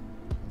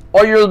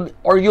 or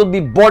you'll be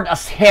bored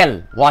as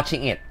hell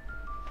watching it.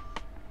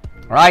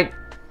 Right?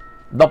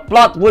 The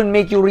plot will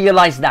make you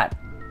realize that.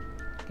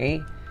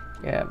 Okay?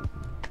 Yeah.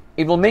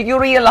 It will make you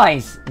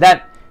realize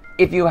that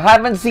if you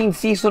haven't seen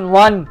Season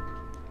 1,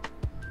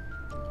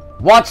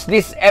 watch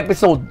this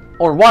episode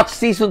or watch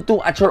Season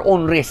 2 at your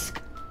own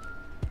risk.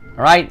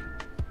 Right?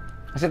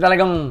 Kasi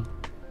talagang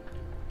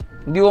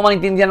hindi mo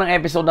maintindihan ng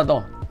episode na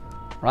to.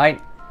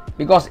 Right?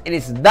 Because it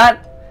is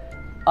that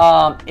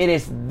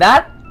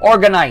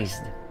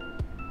organized.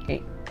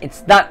 Okay?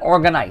 It's that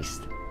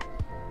organized.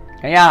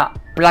 Kaya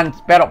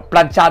pero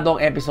planchado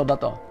ang episode na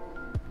to.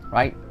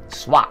 Right?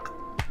 Swak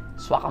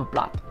ang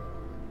plot.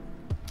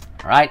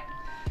 Right?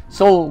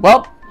 So,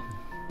 well,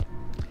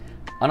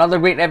 another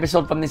great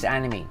episode from this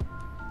anime.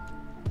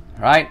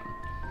 Right?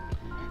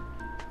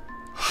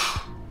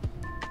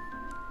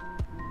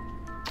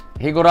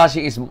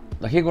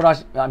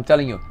 I'm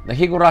telling you, the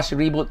Higurashi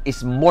reboot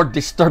is more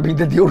disturbing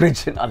than the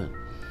original.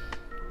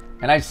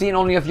 And I've seen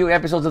only a few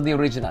episodes of the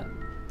original.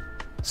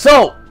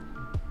 So,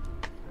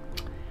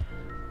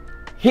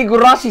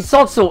 Higurashi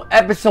SOTSU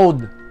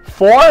episode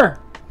 4.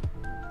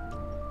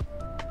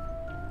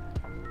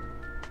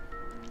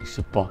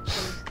 Isa pa.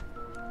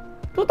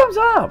 2 thumbs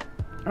up.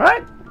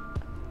 Alright?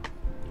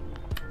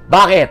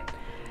 Bakit?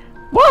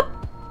 What?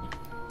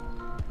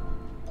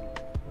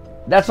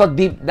 That's what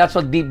deep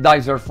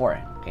dives are for.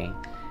 Okay?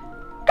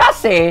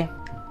 Kasi,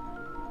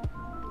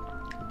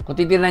 kung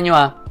titignan nyo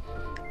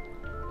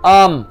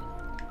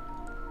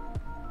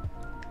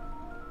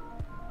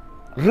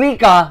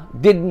Rika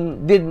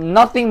did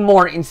nothing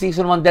more in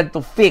Season 1 than to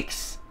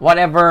fix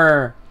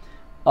whatever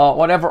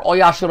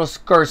Oyashiro's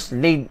curse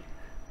laid,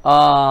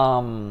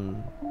 what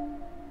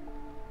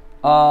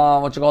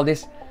you call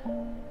this?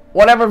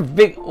 Whoever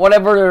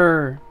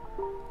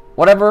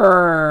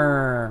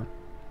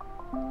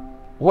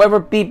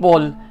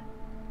people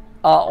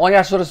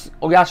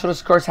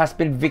Oyashiro's curse has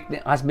been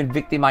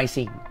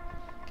victimizing.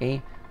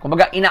 Okay?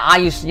 Kumbaga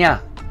inaayos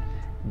niya.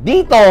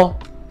 Dito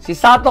si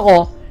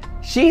Satoko,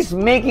 she's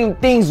making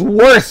things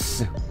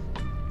worse.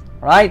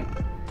 Right?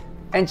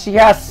 And she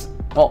has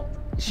the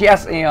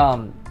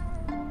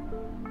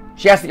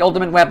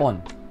ultimate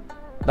weapon.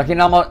 The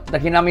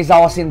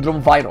Hinamizawa syndrome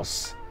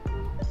virus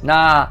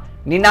na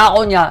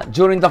ninako niya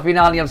during the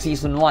finale of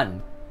Season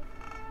 1.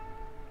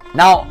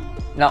 Now,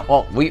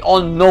 well, we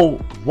all know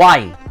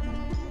why.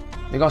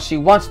 Because she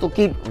wants to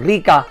keep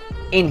Rika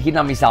in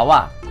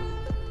Hinamizawa.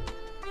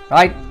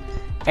 Right?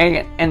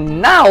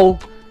 And now,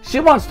 she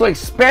wants to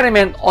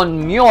experiment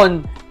on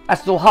Myon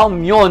as to how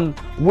Myon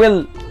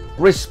will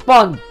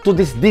respond to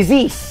this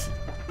disease.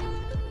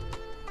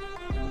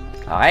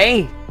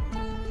 Okay?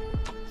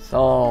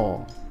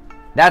 So,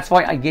 that's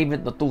why I gave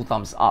it the 2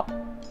 thumbs up.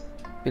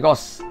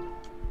 Because,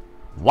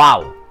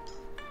 wow.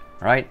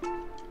 Right?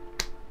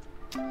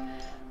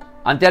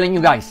 I'm telling you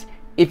guys,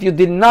 if you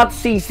did not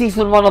see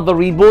Season 1 of the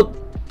reboot,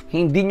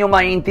 hindi nyo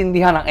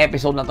maiintindihan ang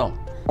episode na to.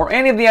 Or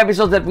any of the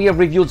episodes that we have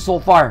reviewed so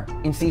far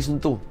in Season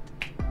 2.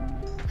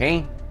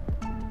 Okay?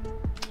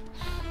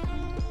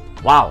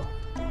 Wow.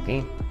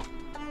 Okay?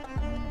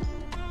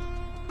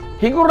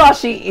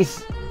 Higurashi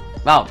is,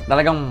 wow,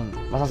 talagang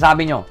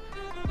masasabi nyo,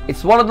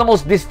 it's one of the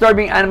most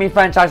disturbing anime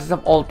franchises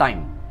of all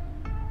time.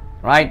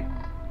 Right?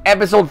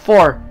 Episode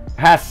 4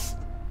 has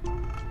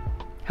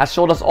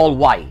showed us all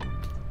why.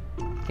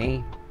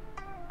 Okay?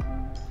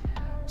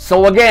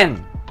 So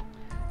again,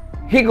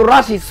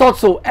 Higurashi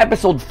SOTSU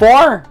episode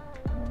 4.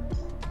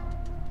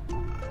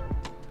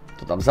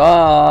 2 thumbs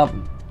up.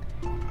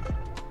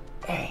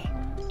 Hey,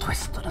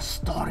 twist to the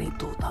story,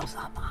 2 thumbs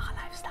up, mga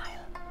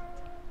lifestyle.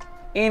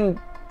 In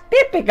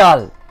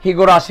typical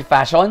Higurashi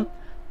fashion,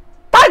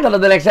 title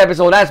of the next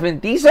episode has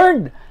been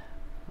teasered.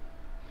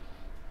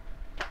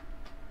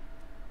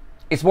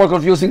 It's more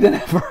confusing than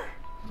ever.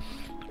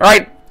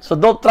 Right? So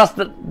don't trust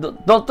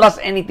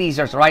any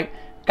teasers, right?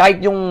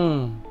 Kahit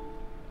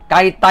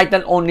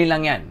title only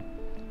lang yan.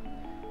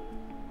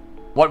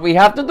 What we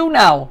have to do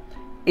now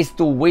is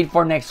to wait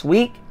for next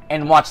week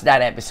and watch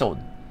that episode.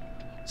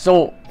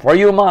 So, for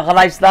you mga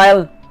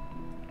ka-lifestyle,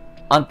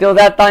 until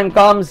that time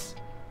comes,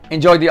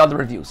 enjoy the other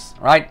reviews,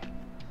 right?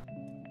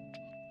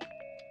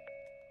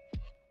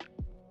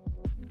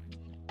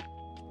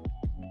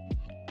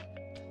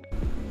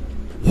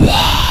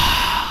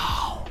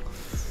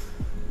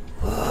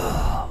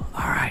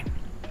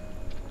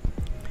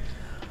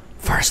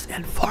 First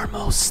and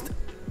foremost,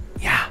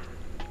 yeah,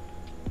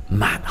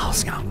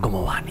 madhouse nga ang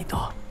gumawa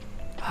nito.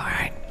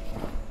 Alright.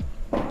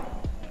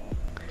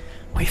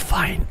 We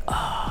find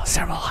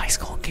several high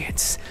school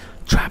kids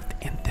trapped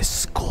in this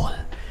school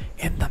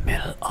in the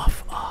middle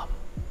of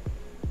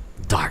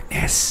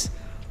darkness.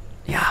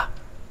 Yeah,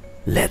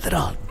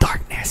 literal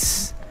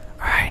darkness.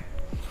 Alright.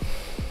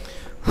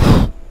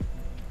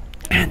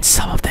 And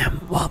some of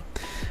them, well,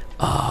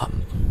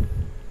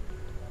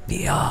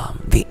 the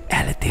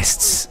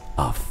elitists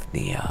of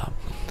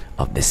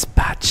this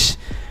batch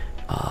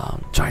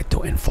try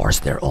to enforce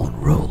their own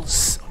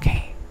rules.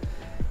 Okay,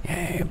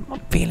 yeah,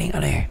 I'm feeling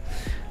it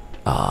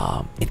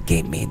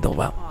gave me the,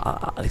 well,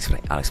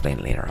 I'll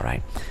explain later. All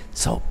right,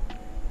 so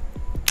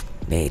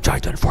they try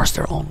to enforce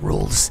their own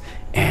rules,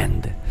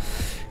 and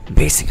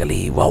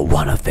basically, well,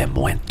 one of them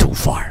went too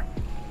far.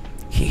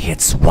 He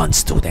hits one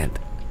student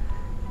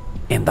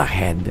in the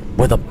head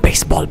with a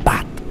baseball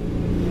bat.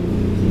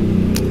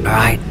 All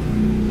right.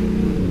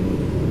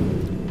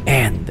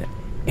 And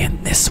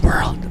in this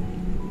world,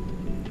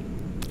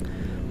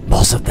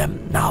 most of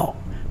them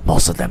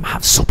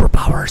have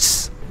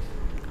superpowers.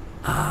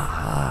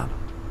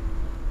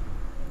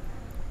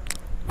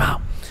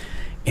 Wow.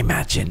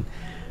 Imagine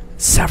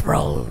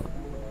several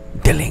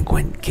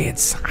delinquent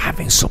kids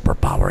having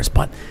superpowers,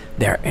 but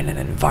they're in an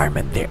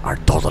environment they are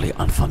totally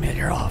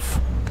unfamiliar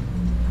of.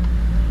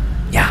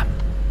 Yeah.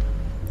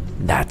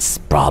 That's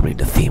probably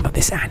the theme of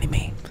this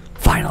anime.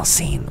 Final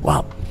scene,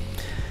 well,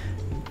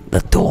 the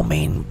two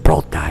main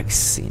protags,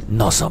 si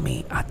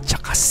Nozomi at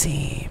saka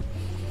si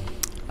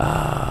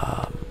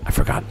I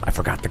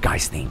forgot the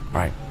guy's name,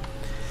 right?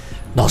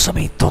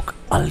 Nozomi took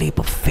a leap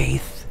of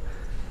faith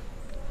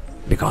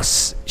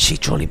because she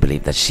truly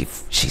believed that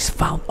she's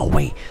found a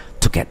way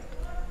to get,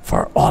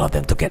 for all of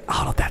them to get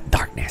out of that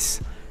darkness.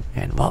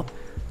 And well,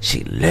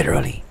 she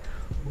literally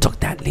took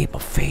that leap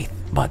of faith,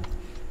 but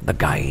the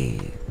guy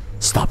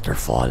stopped her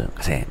fall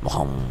kasi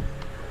mukhang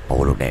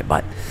mahulog na eh.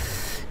 But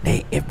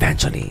they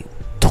eventually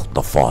took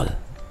the fall,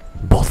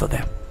 both of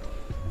them,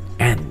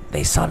 and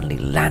they suddenly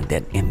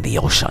landed in the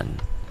ocean,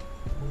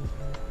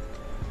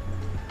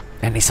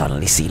 and they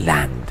suddenly see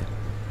land.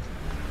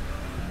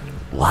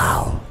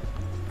 Wow.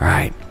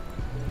 Right.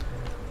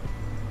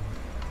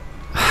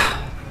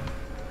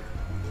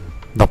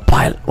 The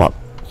pilot, well,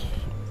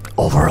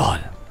 overall,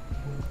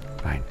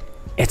 right,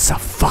 it's a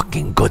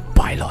fucking good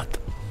pilot.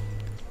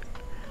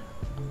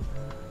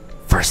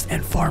 First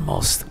and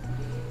foremost,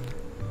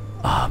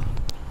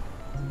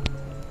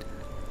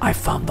 I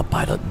found the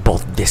pilot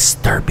both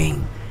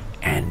disturbing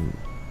and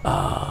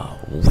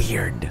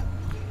weird.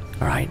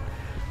 Alright?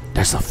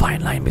 There's a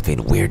fine line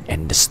between weird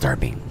and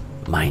disturbing,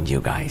 mind you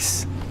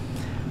guys.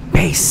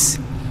 Pace,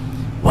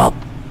 well,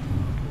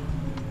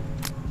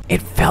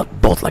 it felt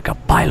both like a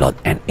pilot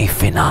and a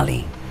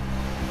finale.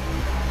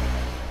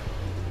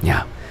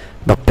 Yeah,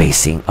 the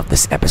pacing of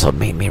this episode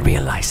made me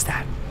realize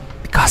that.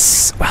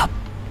 Because, well,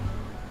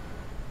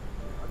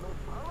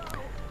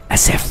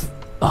 as if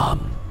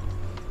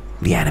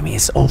the anime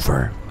is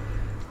over,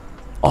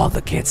 all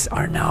the kids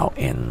are now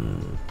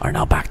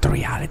back to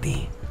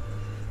reality,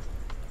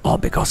 all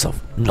because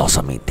of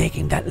Nozomi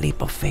taking that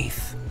leap of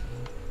faith.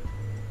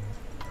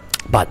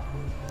 But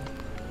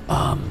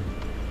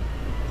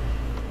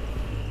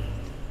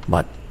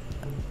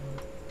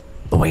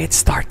the way it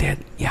started,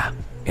 yeah,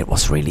 it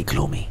was really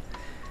gloomy,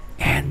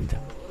 and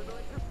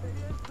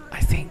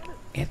I think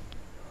it,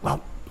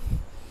 well,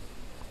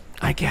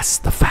 I guess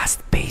the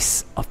fast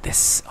pace of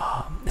this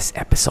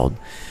episode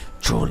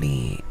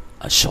truly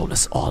showed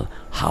us all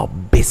how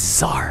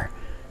bizarre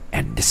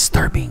and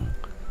disturbing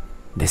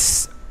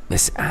this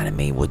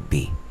anime would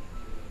be.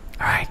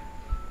 All right,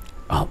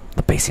 well,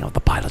 the pacing of the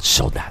pilot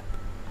showed that.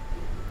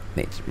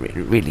 It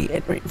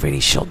really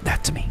showed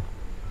that to me.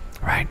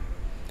 All right,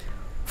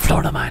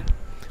 flow naman.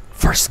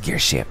 First gear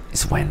shift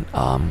is when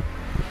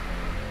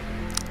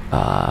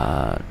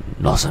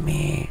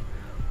Nozomi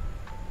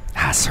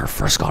has her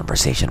first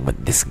conversation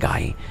with this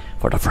guy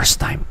for the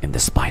first time in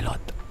this pilot.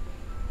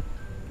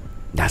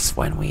 That's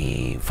when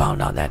we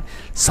found out that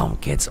some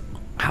kids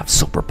have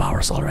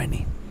superpowers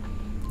already,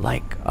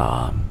 like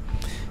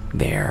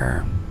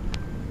they're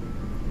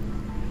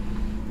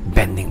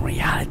bending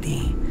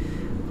reality,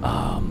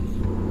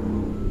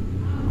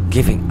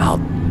 giving out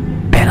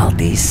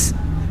penalties.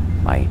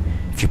 Like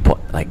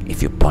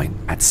if you point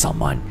at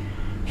someone,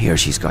 he or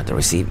she's going to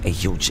receive a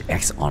huge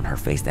X on her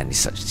face, then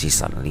she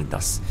suddenly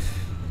does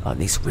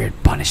these weird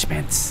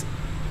punishments.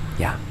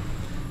 Yeah,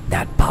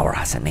 that power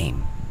has a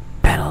name,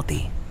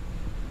 penalty.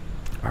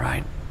 All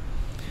right,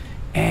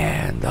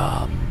 and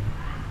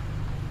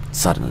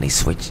suddenly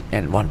switch,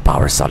 and one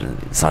power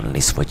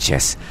suddenly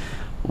switches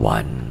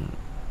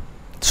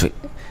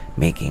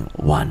making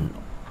one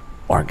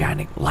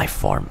organic life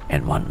form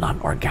and one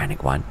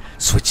non-organic one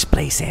switch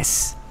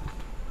places.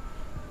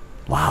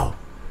 Wow.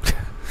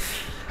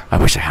 I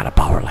wish I had a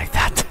power like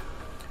that.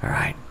 All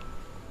right,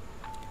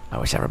 I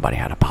wish everybody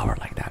had a power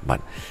like that.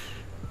 But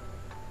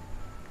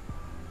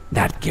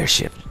that gear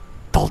shift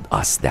told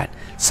us that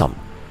some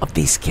of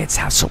these kids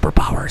have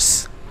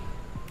superpowers.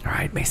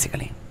 Alright,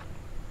 basically.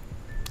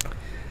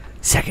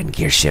 Second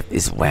gear shift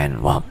is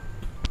when, well,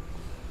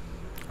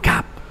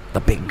 Cap, the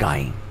big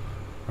guy,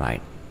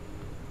 right,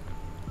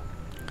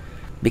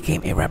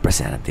 became a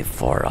representative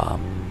for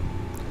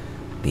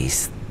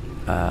these.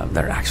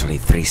 There are actually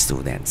 3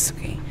 students.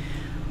 Okay,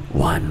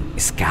 one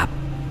is Cap,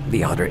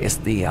 the other is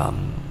the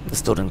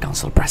student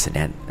council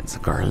president. It's a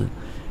girl,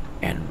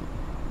 and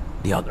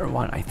the other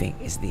one I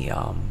think is the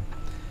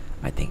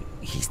I think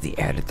he's the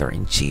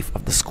editor-in-chief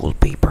of the school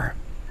paper.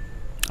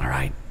 All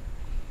right,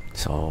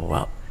 so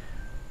well,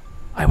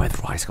 I went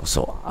through high school,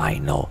 so I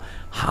know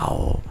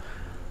how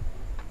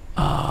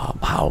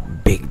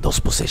big those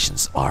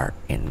positions are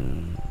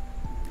in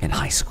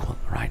high school,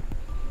 right?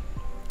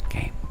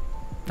 Okay,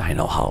 I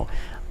know how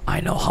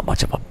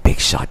much of a big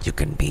shot you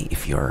can be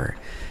if you're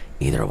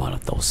either one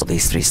of those. So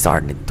these 3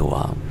 started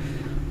to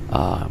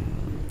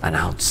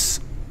announce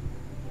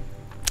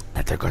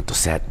that they're going to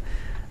set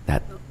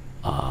that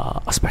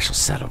a special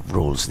set of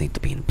rules need to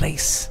be in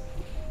place.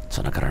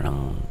 So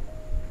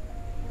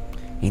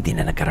hindi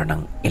na nagkaroon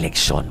ng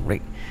election,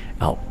 right?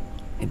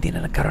 Hindi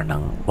na nagkaroon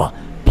ng, well,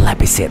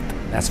 plebiscite,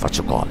 that's what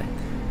you call it,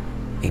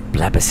 a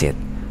plebiscite,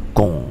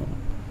 kung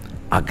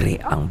agree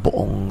ang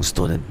buong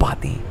student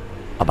body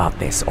about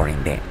this or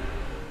hindi.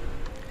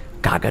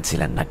 Kagad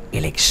sila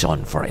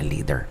nag-election for a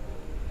leader.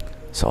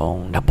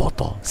 So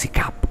naboto si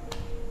Cap.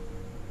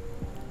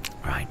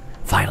 Right,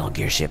 final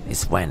gear shift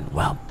is when,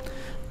 well,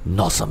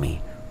 Nozomi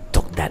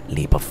took that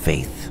leap of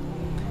faith,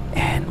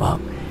 and well,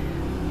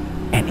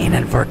 and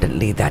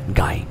inadvertently that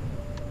guy,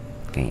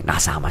 okay,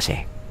 nasama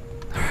siya.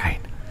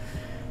 Alright,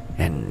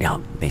 and you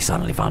know, they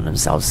suddenly found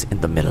themselves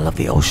in the middle of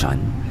the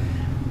ocean,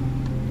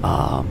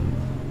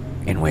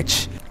 in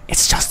which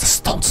it's just a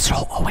stone's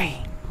throw away.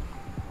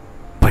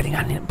 Pwede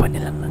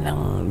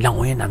nilang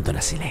langoyin, nandun na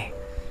sila eh.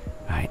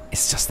 Right,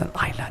 it's just an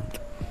island,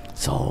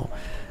 so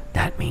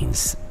that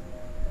means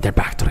they're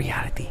back to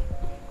reality.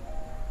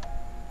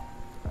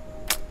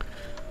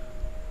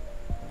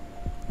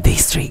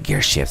 These 3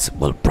 gear shifts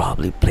will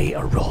probably play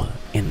a role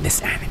in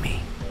this anime.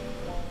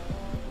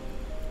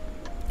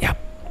 Yep,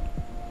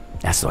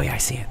 that's the way I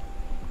see it.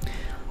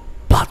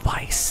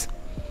 Plot-wise,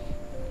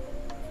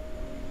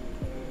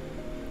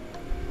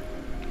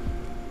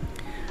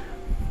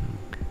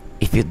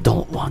 if you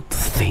don't want to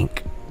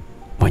think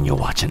when you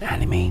watch an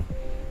anime,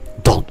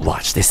 don't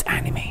watch this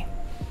anime.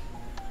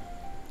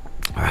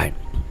 Alright,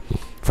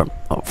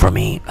 for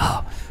me,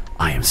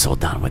 I am so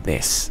done with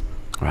this.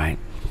 Right,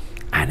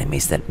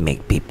 animes that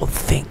make people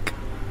think.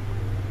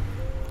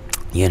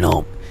 You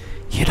know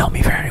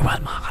me very well,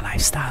 mga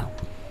ka-lifestyle.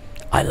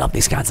 I love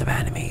these kinds of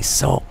animes.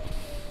 So,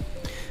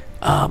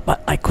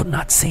 but I could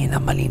not say na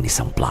malinis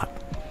ang plot.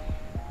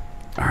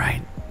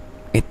 Alright,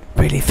 it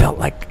really felt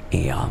like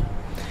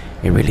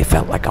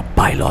a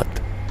pilot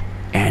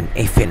and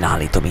a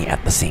finale to me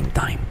at the same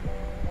time.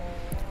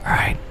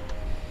 Alright,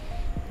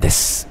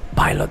 this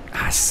pilot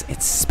has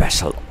its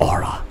special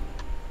aura,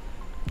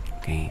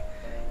 okay,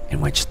 in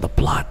which the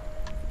plot,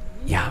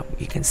 yeah,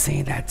 you can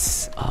say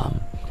that's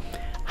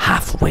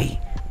halfway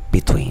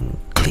between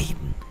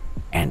clean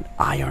and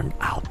ironed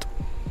out.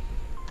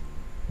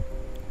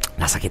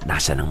 Nasa gitna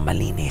siya ng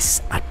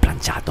malinis at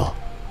planchado.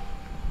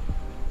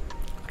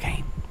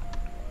 Okay,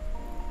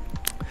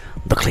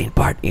 the clean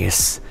part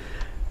is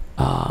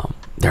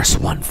there's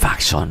one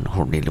faction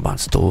who really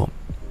wants to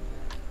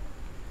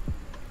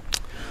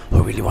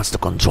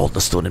control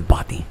the student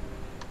body.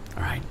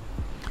 All right,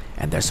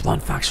 and there's one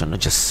faction who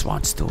just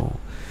wants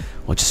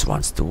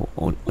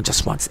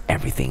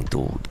everything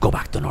to go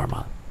back to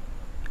normal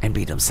and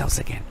be themselves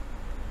again.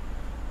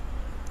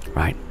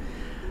 Right,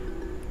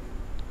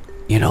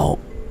 you know,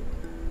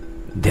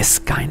 this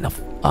kind of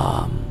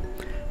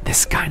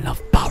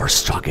power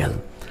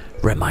struggle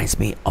reminds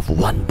me of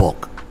one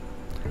book,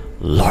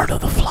 Lord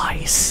of the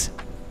Flies.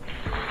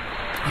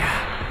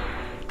 Yeah,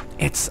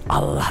 it's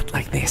a lot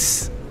like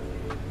this.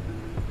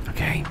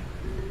 Okay,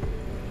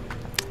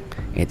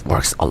 it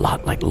works a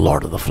lot like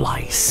Lord of the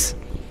Flies.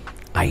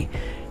 I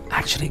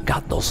actually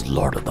got those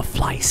Lord of the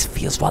Flies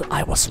feels while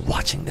I was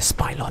watching this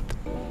pilot.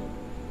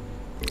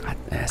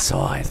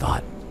 So I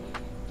thought,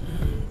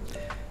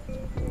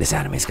 this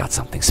anime's got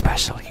something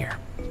special here.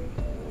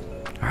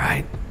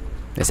 Alright,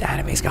 this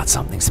anime's got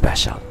something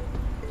special.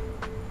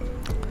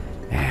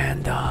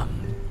 And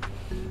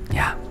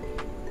yeah,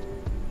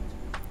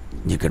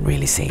 you can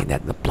really say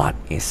that the plot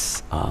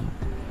is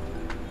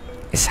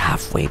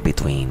halfway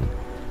between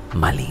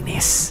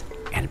malinis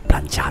and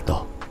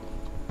planchado.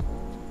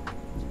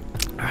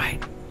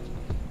 Alright,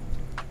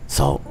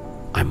 so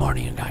I'm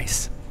warning you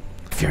guys,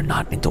 if you're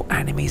not into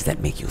animes that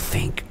make you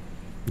think,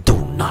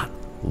 do not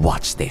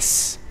watch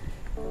this.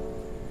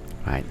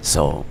 Right,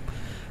 so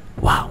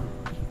wow,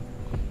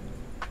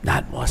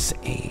 that was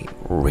a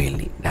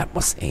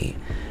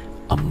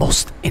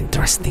most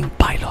interesting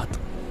pilot.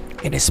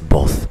 It is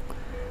both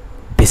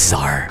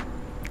bizarre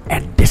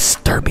and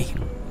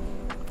disturbing.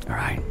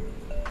 Alright,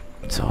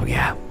 so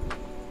yeah,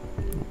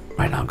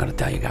 right now I'm gonna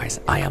tell you guys,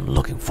 I am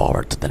looking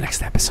forward to the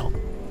next episode.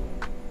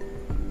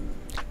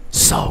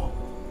 So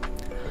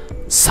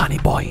Sunny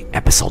Boy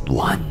Episode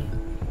 1.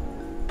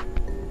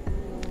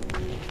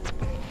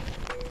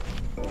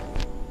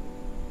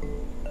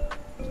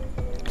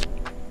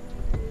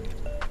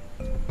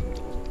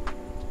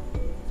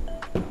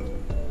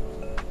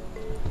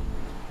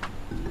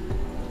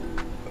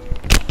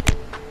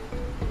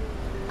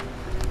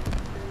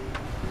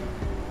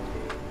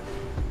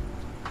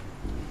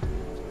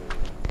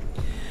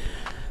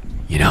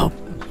 You know,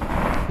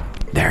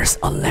 there's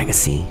a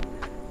legacy.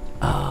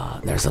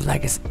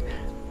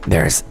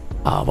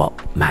 Well,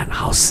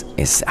 Madhouse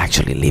is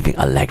actually leaving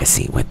a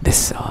legacy with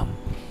this,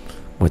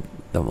 with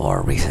the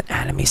more recent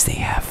animes they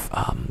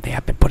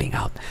have been putting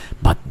out.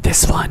 But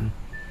this one,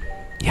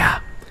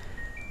 yeah,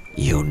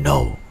 you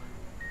know,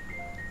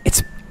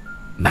 it's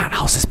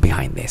Madhouse is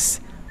behind this.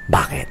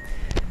 Bakit?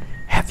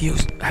 Have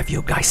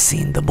you guys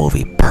seen the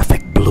movie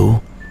Perfect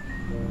Blue?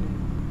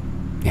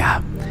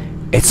 Yeah,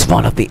 it's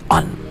one of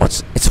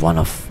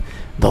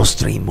those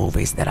three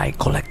movies that I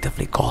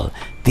collectively call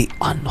the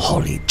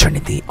unholy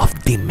trinity of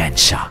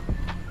dementia.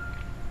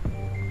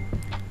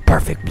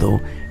 Perfect Blue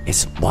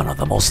is one of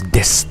the most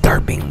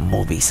disturbing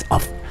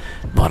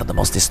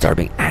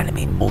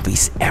anime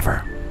movies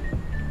ever.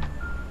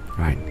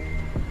 Right?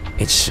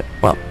 It's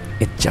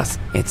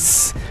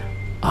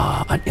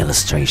an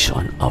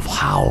illustration of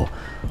how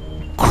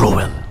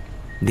cruel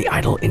the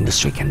idol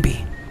industry can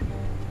be.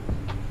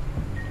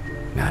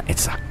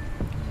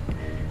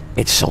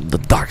 It showed the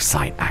dark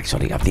side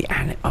actually of the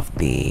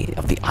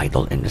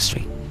idol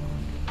industry,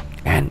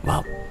 and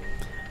well,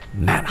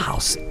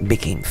 Madhouse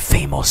became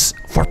famous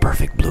for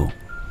Perfect Blue,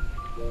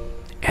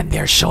 and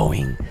they're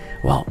showing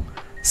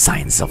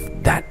signs of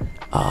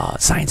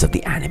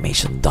the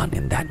animation done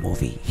in that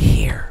movie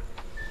here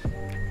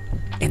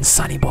in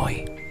Sunny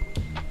Boy.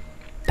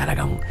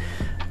 Talagang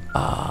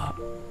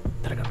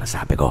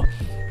nasabi ko,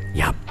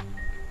 yup,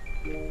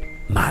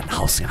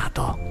 Madhouse nga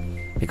to,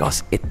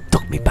 because it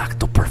took me back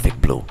to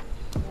Perfect Blue.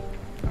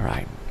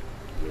 Alright.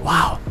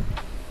 Wow.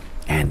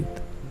 And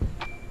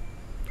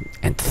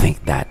to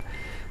think that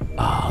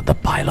the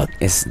pilot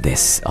is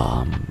this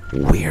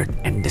weird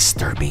and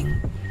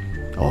disturbing.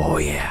 Oh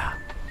yeah.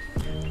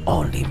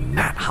 Only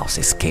Madhouse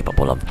is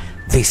capable of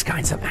these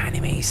kinds of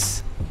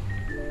animes.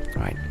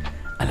 Right.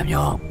 Alam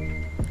nyo,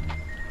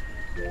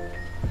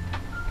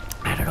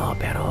 I don't know,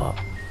 pero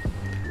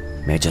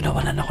medyo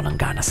nawalan ako ng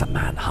gana sa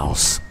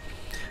Madhouse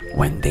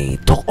when they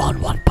took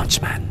on One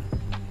Punch Man.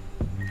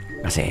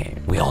 Kasi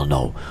we all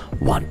know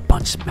One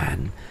Punch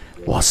Man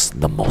was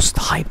the most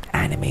hyped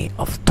anime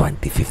of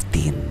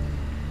 2015,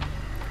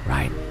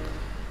 right?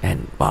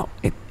 And well,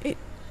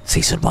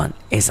 season 1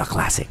 is a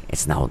classic.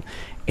 It's now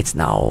in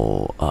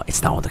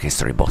the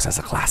history books as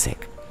a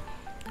classic,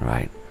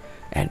 right?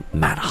 And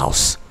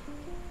Madhouse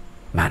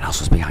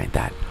was behind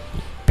that.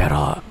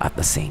 Pero at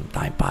the same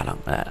time,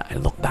 parang I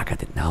look back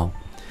at it now,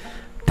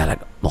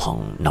 talaga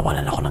mukhang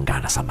nawalan ako ng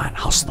gana sa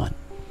Madhouse nun.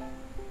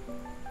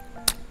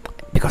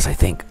 Because I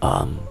think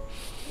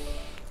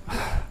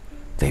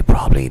they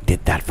probably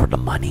did that for the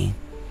money.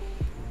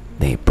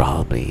 They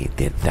probably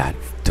did that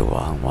to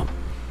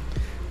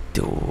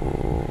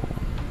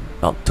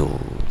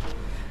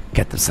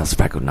get themselves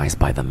recognized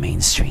by the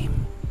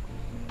mainstream.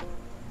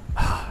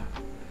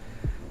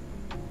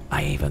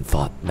 I even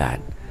thought that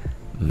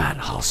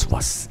Madhouse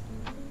was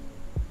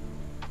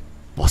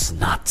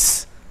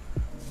nuts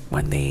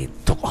when they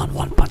took on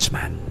One Punch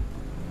Man,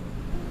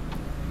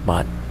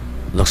 but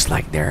looks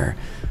like they're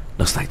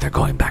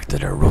going back to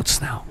their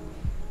roots now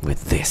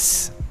with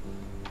this,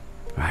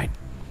 right?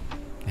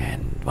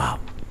 And wow,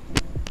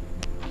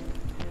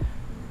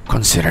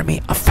 consider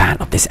me a fan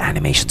of this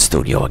animation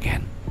studio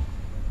again,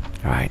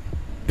 right?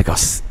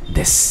 Because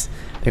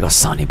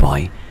Sunny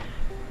Boy,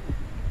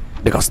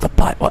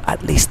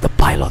 at least the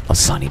pilot of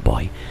Sunny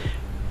Boy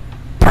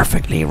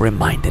perfectly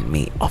reminded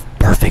me of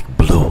Perfect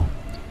Blue.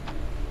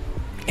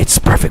 It's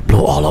Perfect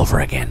Blue all over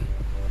again.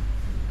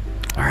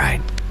 All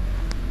right,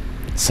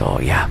 so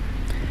yeah,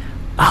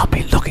 I'll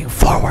be looking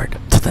forward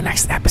to the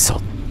next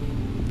episode,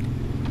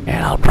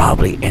 and I'll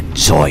probably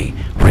enjoy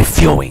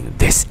reviewing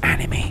this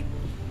anime.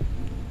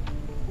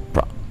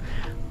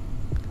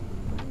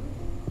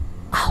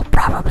 I'll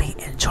probably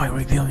enjoy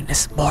reviewing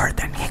this more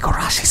than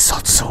Higurashi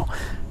SOTSU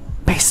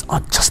based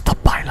on just the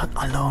pilot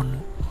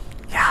alone.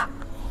 Yeah.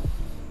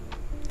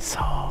 So,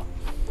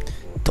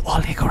 to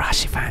all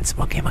Higurashi fans,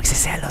 huwag kayo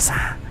magsiselos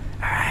ha.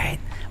 Alright?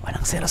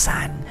 Walang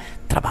selosan.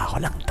 Trabaho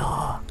lang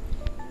to.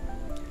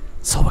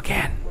 So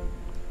again,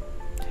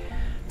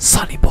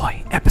 Sunny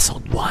Boy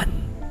Episode 1.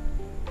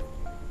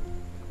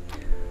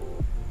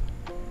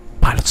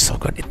 Pilot's so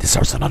good, it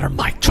deserves another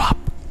mic drop.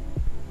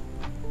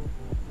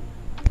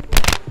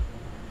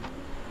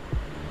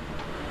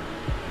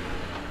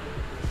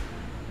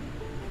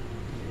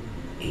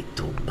 A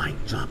 2 mic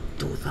drop,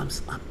 2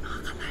 thumbs up,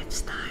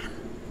 nakaka-lifestyle.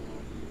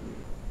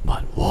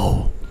 But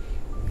whoa,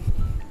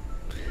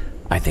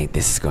 I think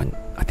this is going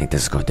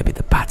to be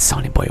the path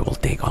Sunny Boy will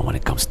take on when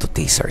it comes to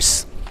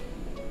teasers.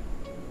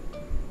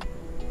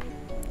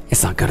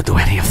 It's not gonna do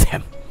any of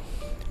them.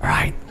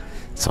 Alright?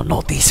 So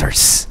no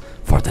teasers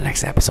for the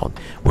next episode,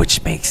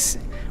 which makes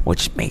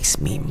which makes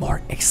me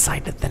more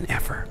excited than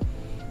ever.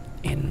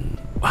 And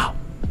wow,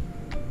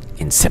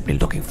 and simply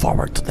looking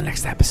forward to the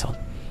next episode.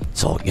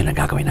 So yun ang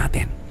gagawin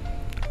natin.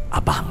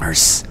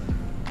 Abangers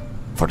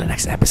for the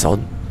next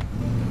episode.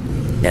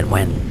 Then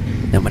when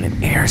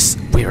it airs,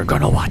 we are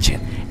gonna watch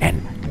it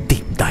and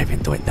deep dive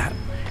into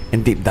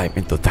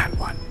that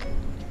one.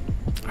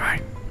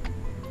 Alright.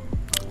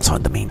 So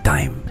in the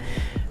meantime,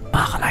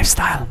 mga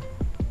ka-lifestyle,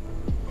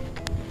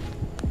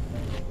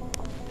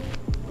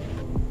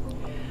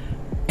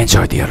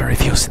 enjoy the other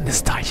reviews in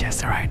this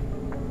digest, alright?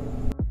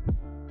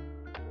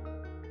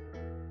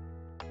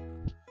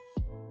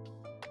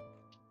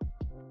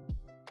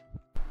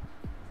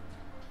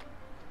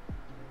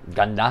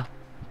 Ganda.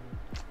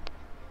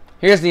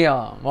 Here's the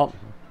well,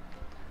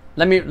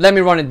 let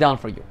me run it down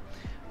for you.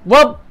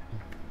 Well,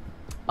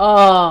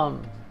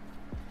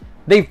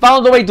 they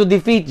found a way to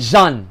defeat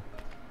Jean,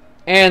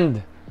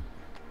 and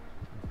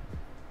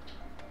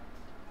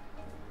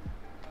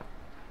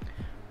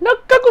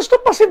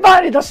nagkagusto pa si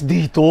Vanitas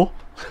dito.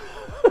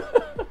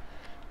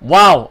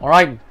 Wow,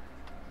 alright.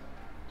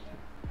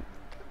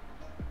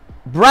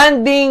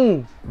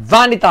 Branding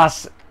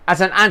Vanitas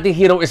as an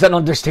anti-hero is an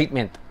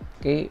understatement.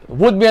 Okay,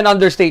 would be an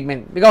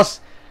understatement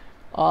because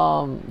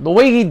the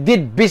way he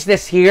did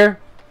business here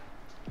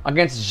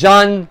against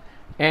Jean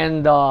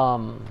and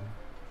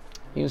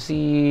yung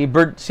si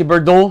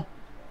Berdo,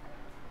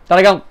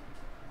 talagang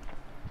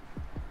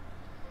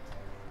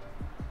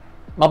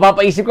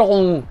mapapaisip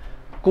ko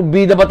kung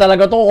bida ba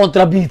talaga to o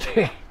kontra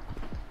bida.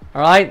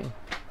 Alright?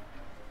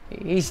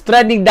 He's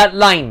treading that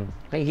line.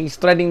 Okay, he's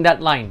treading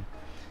that line.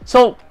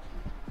 So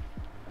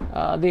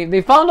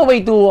they found a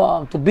way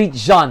to beat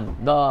Jean,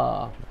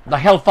 the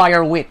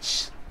Hellfire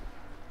Witch.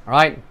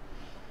 Alright?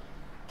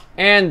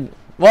 And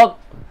well,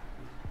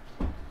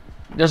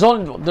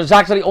 there's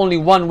actually only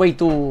one way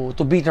to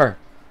beat her.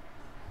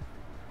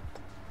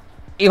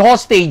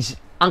 I-hostage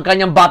ang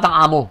kanyang batang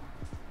amo,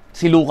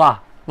 si Luca.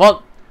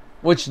 Well,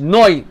 which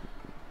Noy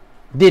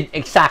did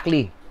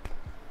exactly.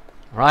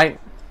 Right?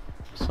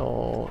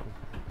 So,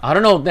 I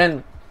don't know,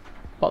 then,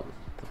 well,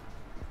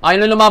 ayaw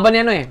na lumaban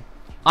niya,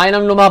 ayaw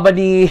nang lumaban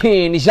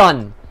ni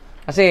Jean.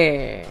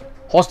 Kasi,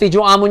 hostage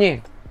yung amo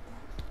niya.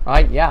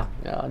 Right? Yeah.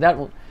 That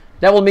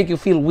will make you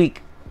feel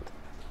weak.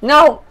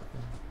 Now,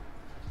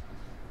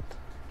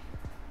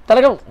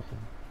 talagang,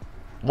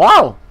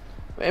 wow!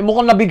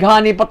 Mukhang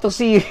nabighani pa to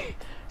si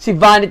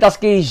Vanitas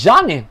kay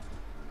Jean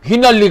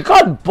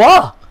Hinalikad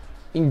pa!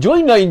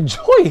 Enjoy na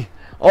enjoy!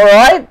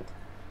 Alright?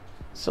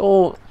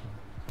 So,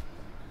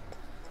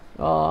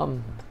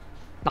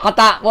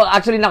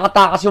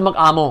 nakatakas yung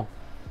mag-amo.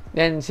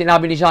 Then,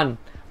 sinabi ni Jean,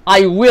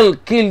 I will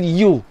kill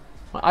you.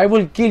 I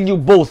will kill you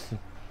both.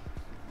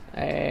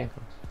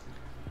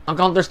 Ang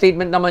counter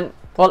statement naman,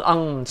 well,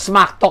 ang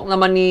smack talk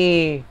naman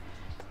ni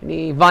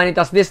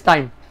Vanitas this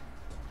time.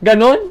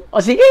 Ganon?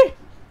 O sige.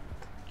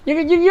 You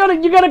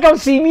gonna come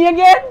see me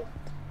again?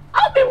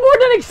 I'll be more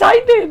than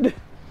excited.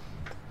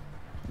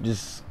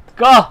 Diyos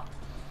ka.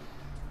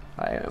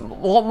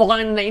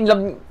 Mukhang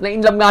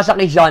na-inlove nga siya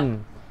kay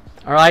Jean.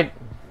 Alright?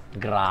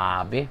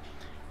 Grabe.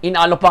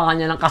 Inalo pa nga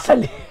niya ng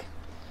kasal.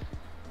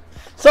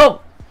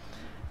 So,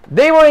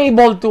 they were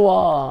able to,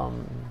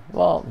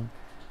 well,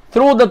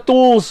 through the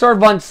two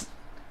servants,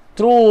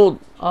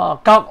 through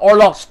Count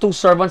Orlok's two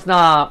servants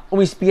na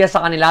umispiya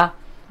sa kanila,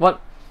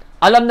 well,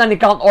 alam na ni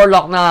Count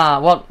Orlok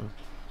na, well,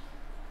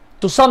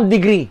 to some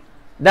degree,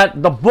 that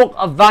the Book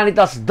of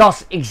Vanitas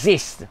does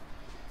exist.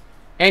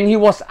 And he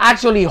was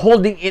actually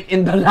holding it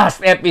in the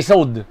last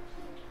episode.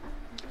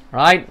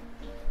 Right?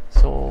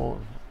 So,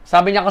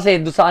 sabi niya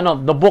kasi doon sa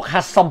the book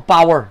has some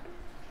power.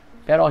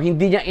 Pero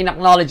hindi niya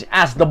in-acknowledge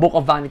as the Book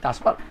of Vanitas.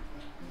 But,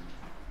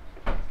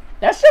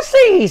 let's just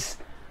say he's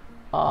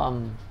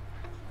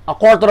a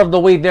quarter of the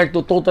way there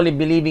to totally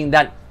believing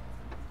that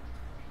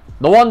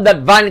the one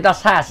that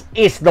Vanitas has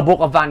is the Book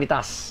of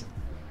Vanitas.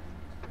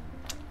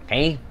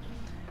 Okay?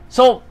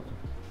 So,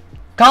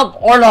 Count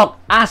Orlok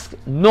asked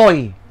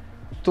Noy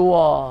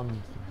to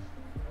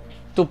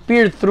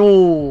peer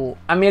through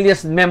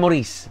Amelia's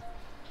memories.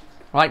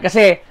 Right?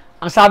 Kasi,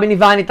 ang sabi ni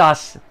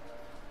Vanitas,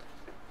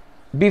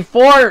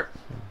 before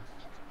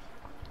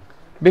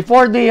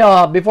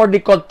they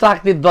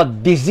contracted the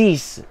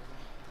disease,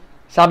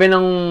 sabi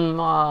ng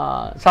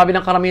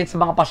karamihan sa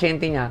mga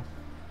pasyente niya,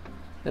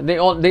 they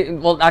all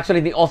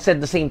said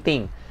the same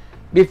thing.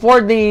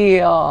 Before they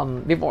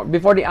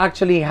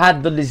actually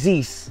had the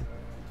disease,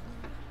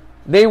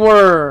 they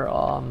were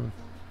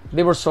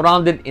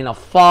surrounded in a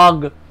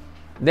fog.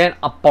 Then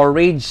a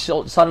parade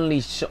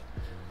suddenly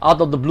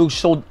out of the blue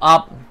showed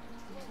up.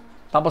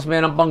 Tapos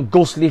mayroon pang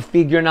ghostly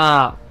figure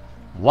na,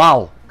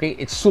 wow, okay,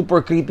 it's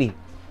super creepy.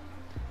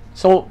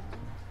 So,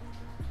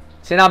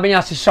 sinabi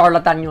niya si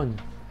charlatan yun.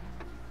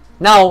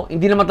 Now,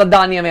 hindi na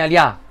matandaan ni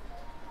Amelia,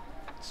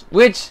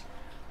 which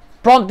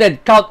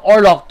prompted Count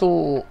Orlok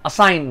to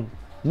assign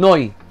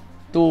Noy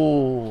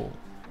to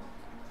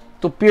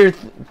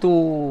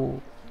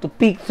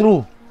peek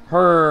through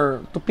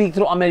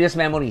Amelia's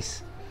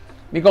memories,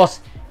 because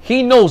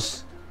he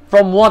knows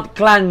from what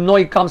clan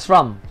Noy comes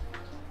from.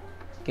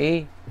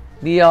 Okay?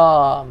 The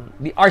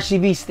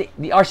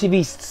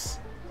Archivists.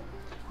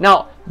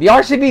 Now, the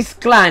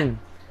Archivist clan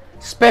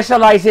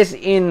specializes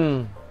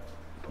in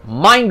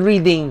mind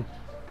reading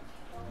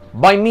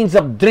by means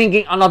of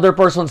drinking another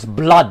person's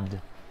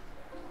blood.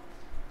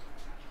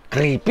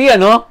 Creepy,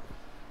 ano?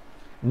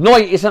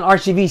 Noy is an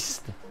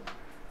archivist.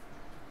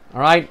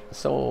 Alright?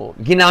 So,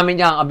 ginamit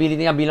niya ang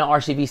ability niya bilang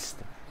archivist.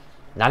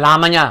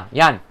 Nalaman niya,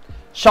 yan.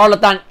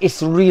 Charlatan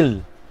is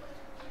real.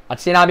 At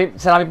sinabi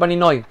pa ni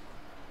Noy,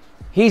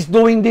 he's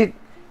doing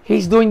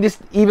this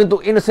even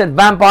to innocent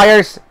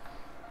vampires.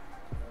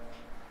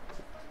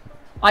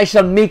 I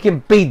shall make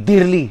him pay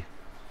dearly.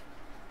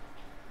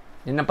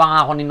 Yan ang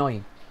pangako ni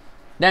Noy.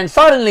 Then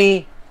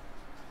suddenly,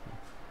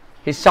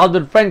 his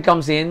childhood friend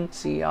comes in.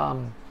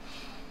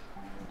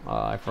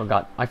 I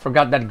forgot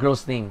that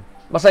girl's name.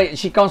 Basta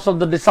she comes from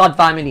the Desad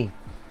family,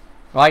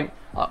 right?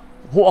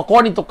 Who,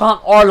 according to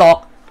Count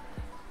Orlok,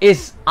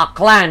 is a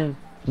clan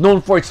known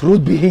for its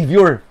rude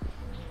behavior.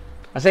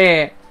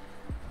 Kasi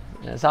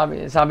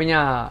sabi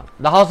niya,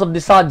 the House of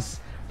Desad's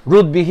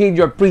rude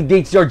behavior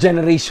predates your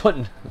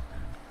generation.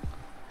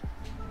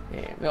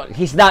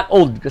 He's that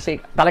old kasi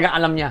talagang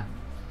alam niya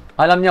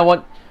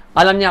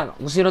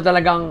kung sino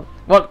talagang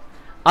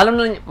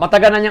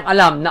matagal na niyang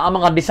alam na ang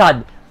mga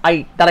Desad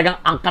ay talagang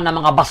angka na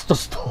mga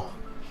bastos to.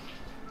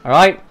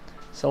 Alright?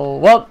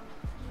 So,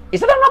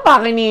 isa lang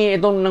napake ni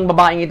itong ng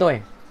babaeng ito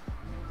eh.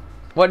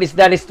 What is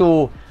that is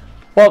to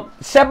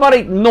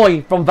separate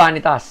Noy from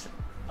Vanitas.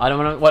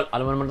 Alam mo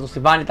naman ito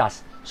si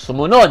Vanitas.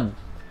 Sumunod.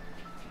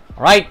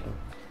 Alright?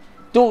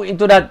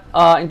 Into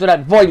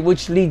that void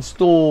which leads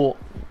to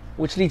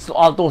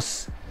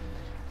Altos.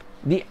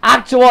 The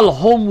actual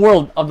home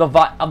world of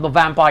the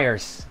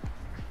vampires,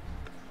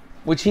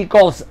 which he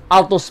calls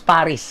Altos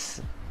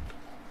Paris.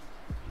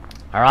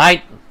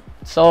 Alright?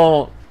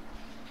 So,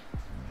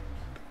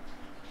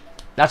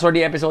 that's where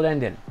the episode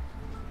ended.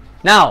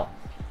 Now,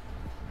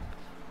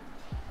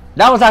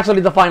 that was actually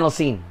the final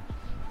scene.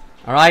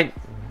 Alright?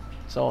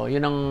 So,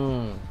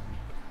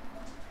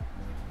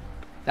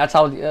 that's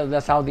how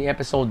the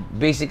episode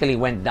basically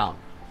went down.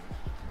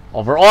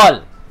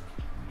 Overall,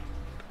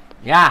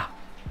 yeah,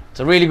 it's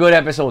a really good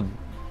episode.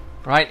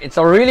 Right? It's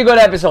a really good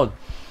episode.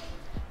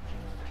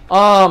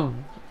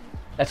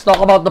 Let's talk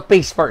about the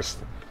pace first.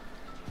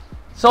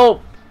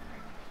 So,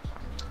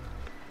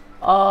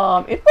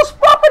 it was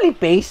properly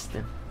paced.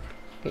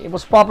 Okay, it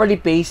was properly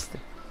paced.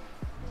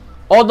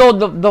 Although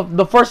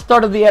the first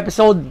third of the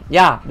episode,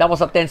 yeah, that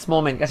was a tense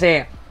moment.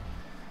 Kasi,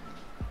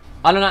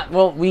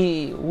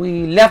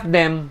 we left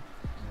them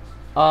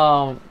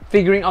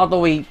figuring out a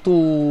way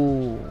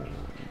to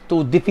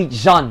defeat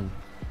Jeanne.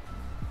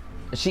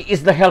 She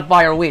is the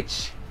Hellfire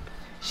Witch.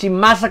 She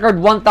massacred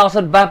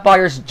 1,000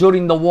 vampires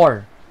during the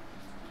war.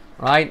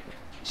 Right?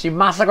 She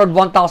massacred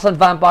 1,000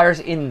 vampires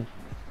in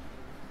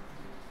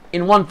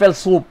one fell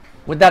swoop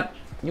with that,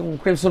 yung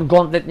Crimson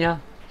Gauntlet niya.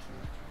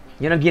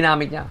 Yun ang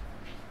ginamit niya.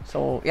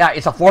 So, yeah,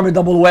 it's a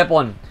formidable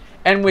weapon.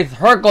 And with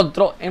her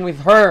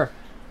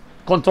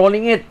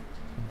controlling it,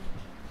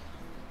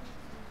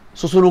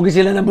 susunugin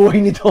sila ng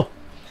buhay nito.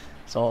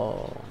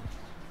 So,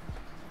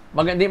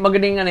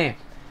 magaling ano eh.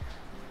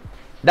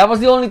 That was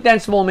the only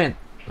tense moment.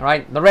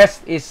 Right? The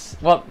rest is,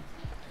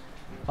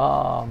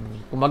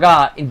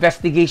 kumaga,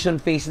 investigation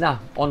phase na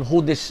on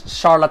who this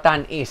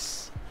charlatan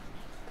is.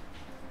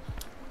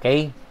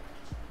 Okay?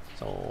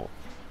 So,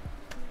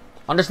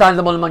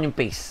 understandable naman yung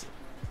pace.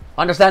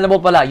 Understandable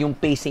pala yung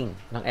pacing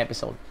ng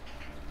episode.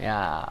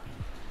 Yeah.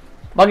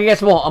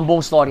 Magigets mo ang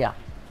buong storya.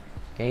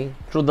 Okay?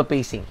 Through the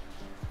pacing.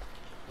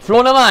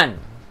 Flow naman.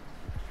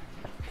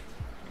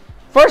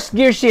 First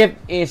gear shift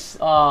is,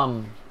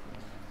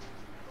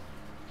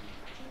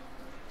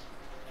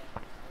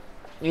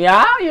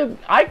 yeah,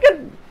 I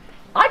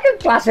could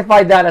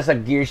classify that as a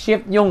gear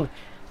shift. Yung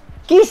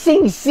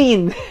kissing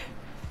scene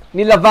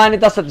ni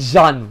Vanitas at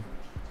Jeanne.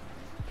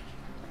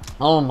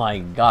 Oh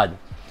my God.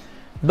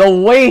 The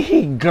way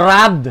he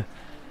grabbed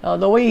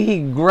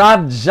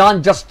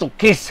Jeanne just to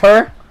kiss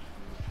her.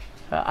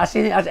 As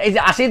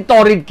in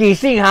torrid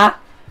kissing, ha?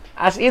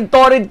 As in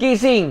torrid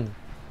kissing.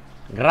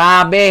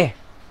 Grabe.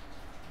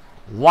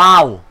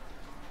 Wow.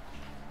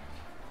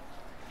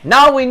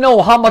 Now we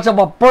know how much of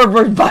a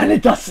pervert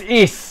Vanitas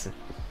is.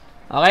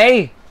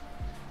 Okay?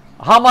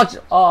 How much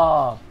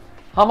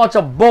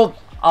of both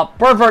a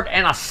pervert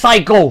and a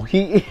psycho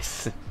he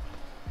is.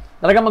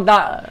 Talagang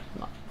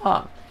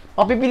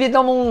mapipilit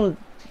mong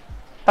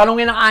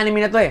talungin ng anime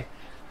na to eh.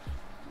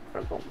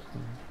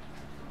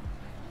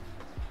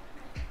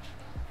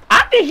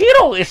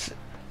 Anti-hero is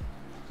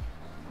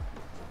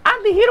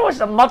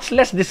a much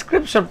less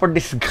description for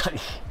this guy.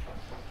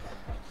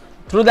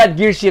 Through that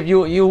gear shift,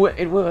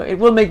 it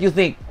will make you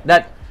think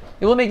na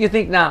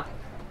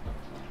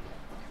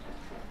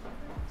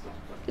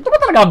ito ba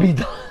talaga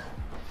bida?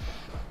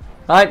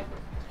 Right?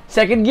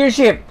 Second gear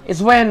shift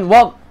is when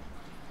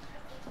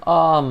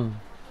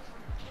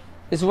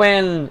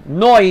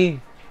Noy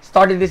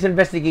started this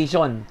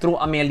investigation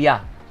through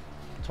Amelia.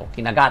 So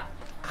kinagat.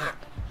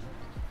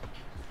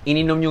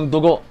 Ininom yung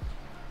dugo.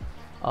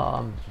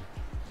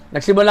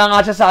 Nagsimula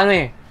nga siya sa ano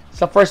eh,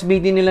 sa first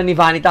meeting nila ni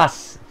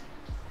Vanitas.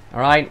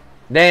 Alright?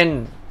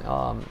 Then,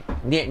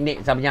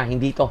 sabi niya,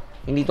 hindi to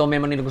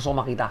memory na gusto ko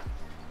makita.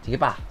 Sige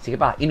pa,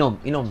 inom.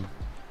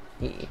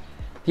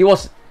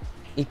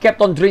 He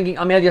kept on drinking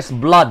Amelia's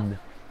blood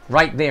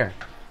right there.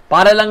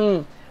 Para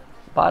lang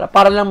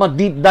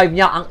ma-deep dive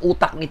niya ang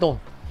utak nito.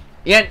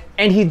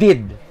 And he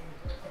did.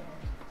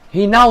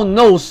 He now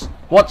knows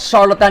what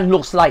charlatan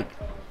looks like.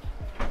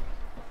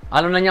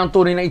 Alam na niya ang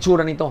tunay na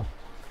itsura nito.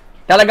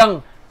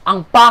 Talagang,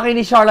 ang pake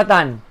ni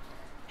charlatan,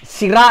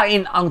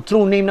 sirain ang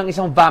true name ng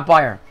isang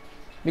vampire.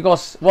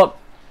 Because, well,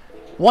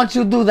 once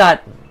you do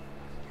that,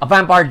 a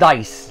vampire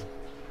dies.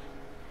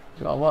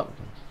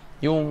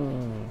 Yung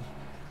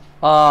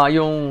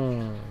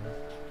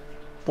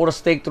put a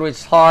stake through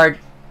its heart,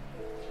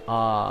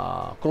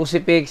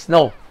 crucifix.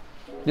 No,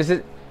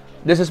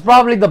 this is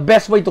probably the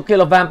best way to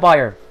kill a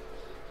vampire.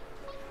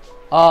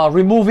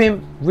 Remove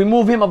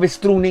him of his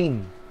true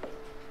name.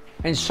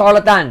 And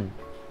charlatan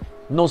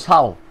knows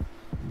how.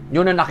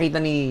 Yun ang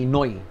nakita ni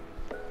Noy.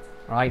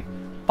 Right?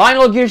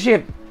 Final gear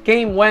shift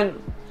came when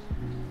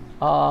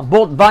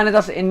both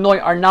Vanitas and Noy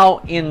are now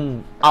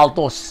in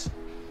Altos.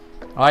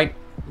 Right?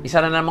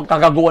 Isa na namang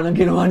kagaguan ang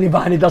ginawa ni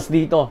Vanitas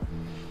dito.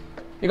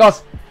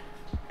 Because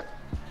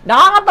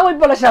nakakatawid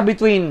pala siya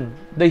between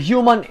the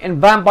human and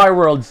vampire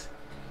worlds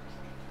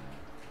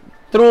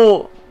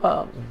through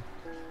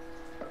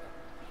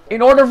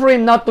in order for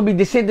him not to be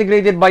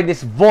disintegrated by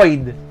this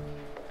void,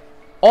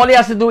 all he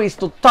has to do is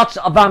to touch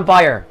a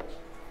vampire.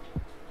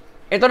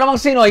 Ito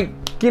namang Sinoy,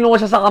 kinuha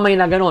siya sa kamay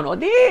na ganun. O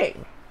di,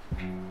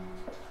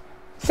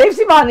 save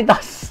si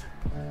Vanitas.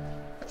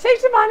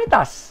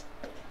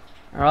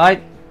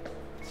 Alright?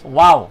 So,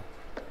 wow.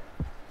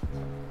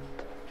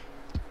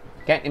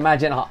 Can't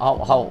imagine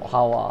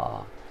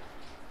how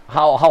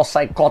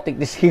psychotic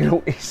this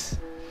hero is.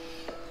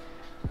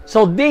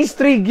 So, these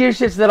three gear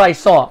shifts that I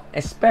saw,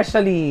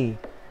 especially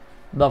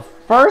the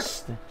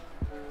first,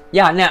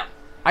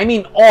 I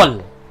mean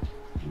all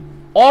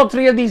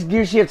three of these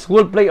gear shifts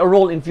will play a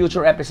role in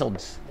future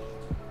episodes.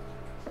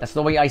 That's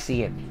the way I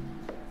see it.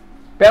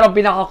 Pero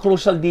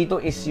pinaka-crucial dito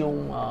is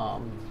yung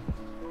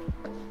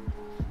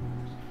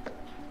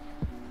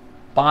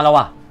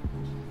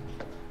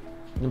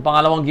yung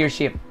pangalawang gear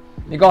shift.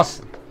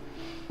 Because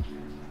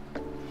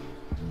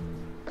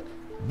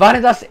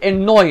Vanitas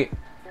and Noy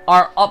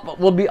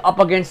will be up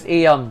against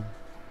an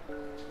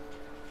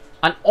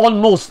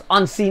almost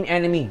unseen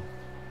enemy.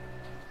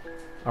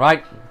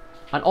 Alright?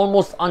 An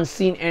almost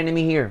unseen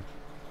enemy here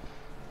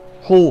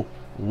who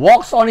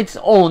walks on its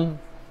own,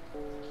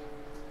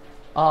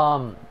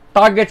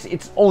 targets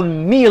its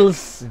own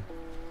meals,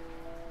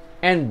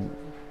 and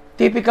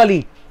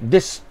typically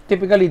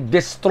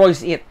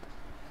destroys it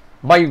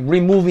by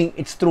removing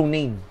its true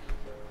name.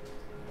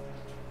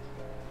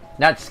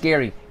 That's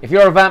scary. If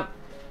you're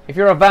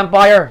a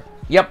vampire,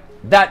 yep,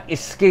 that is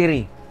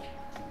scary.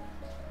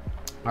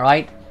 All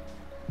right?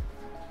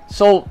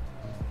 So,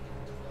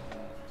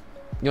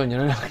 yun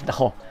ang nakita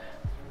ko.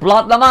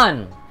 Plot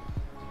naman,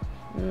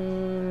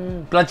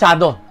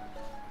 planchado.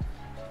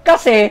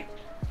 Kasi,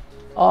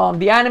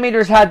 the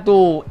animators had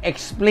to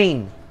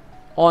explain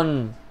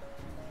on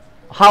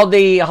how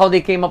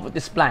they came up with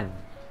this plan.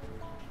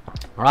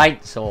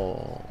 Alright?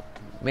 So,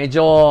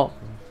 medyo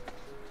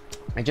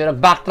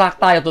nag-backtrack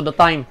tayo to the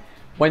time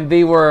when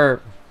they were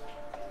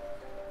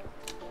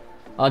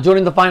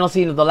during the final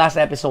scene of the last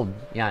episode.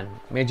 Yan.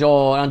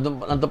 Medyo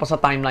nandun pa sa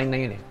timeline na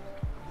yun eh.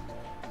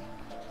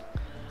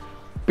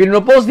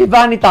 Pinropose ni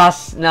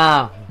Vanitas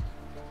na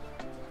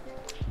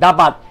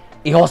dapat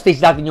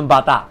i-hostage natin yung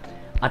bata.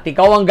 At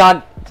ikaw ang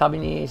sabi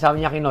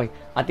niya kay Noy,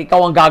 at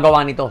ikaw ang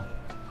gagawa nito.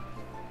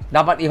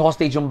 Dapat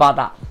i-hostage yung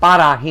bata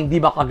para hindi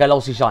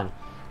makagalaw si Sean.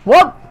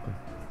 What?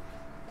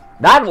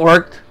 That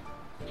worked.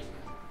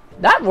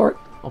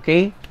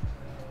 Okay?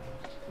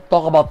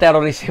 Talk about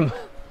terrorism.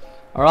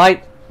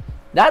 Alright?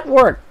 That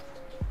worked.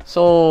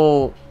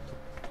 So,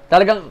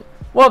 talagang,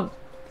 well,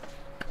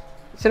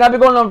 sinabi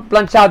ko ng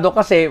planchado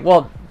kasi,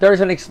 well, there's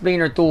an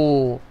explainer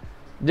to,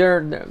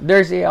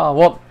 there's a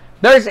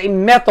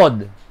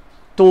method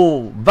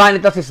to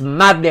Vanitas'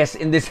 madness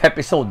in this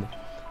episode.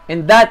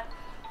 And that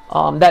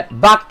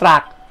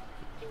backtrack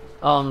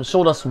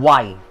showed us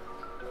why.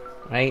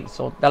 Right?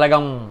 So,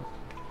 talagang,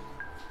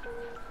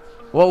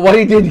 what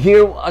he did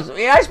here,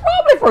 it's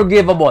probably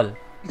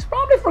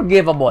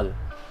forgivable.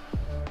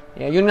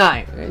 Yeah, yun nga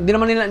eh. Hindi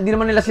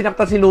naman nila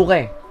sinaktan si Luke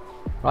eh.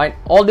 Right?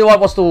 All they want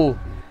was to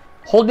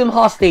hold him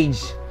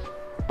hostage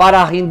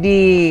para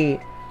hindi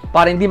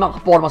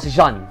makaporma si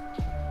Sean.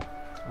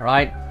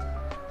 Right?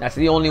 That's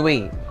the only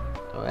way.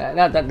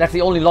 That's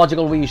the only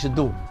logical way you should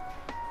do.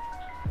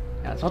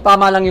 Yeah, so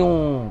tama lang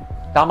yung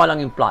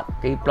plot.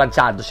 Okay,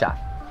 planchado siya.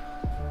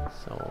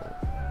 So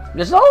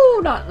there's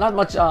not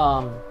much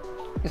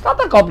it's not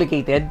that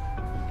complicated.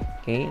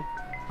 Okay?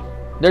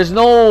 There's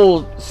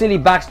no silly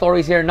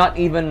backstories here, not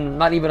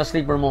even a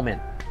sleeper moment.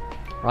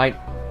 Right?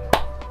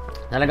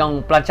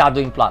 Talagang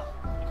planchado yung plot.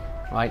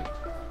 Right?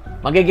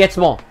 Magigets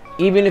mo.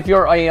 Even if you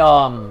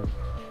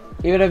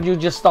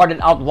just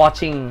started out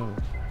watching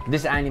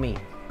this anime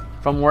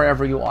from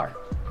wherever you are.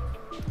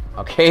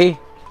 Okay?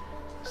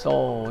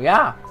 So,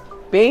 yeah.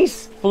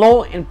 Pace,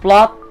 flow, and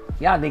plot,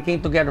 yeah, they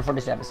came together for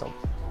this episode.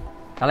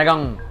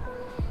 Talagang,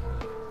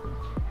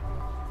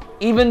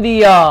 even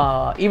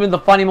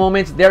the funny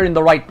moments, they're in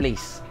the right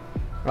place.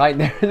 Right?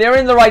 They're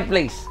in the right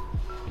place.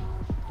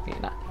 Okay,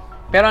 na.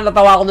 Pero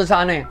natawa ko dun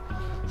sa ano eh,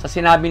 sa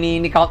sinabi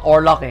ni Count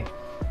Orlok eh.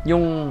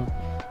 Yung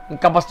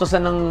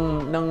kabastusan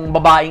ng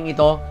babaeng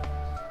ito,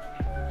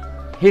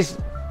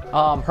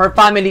 her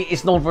family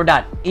is known for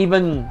that.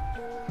 Even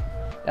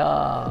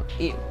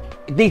it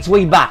dates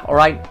way back,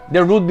 alright?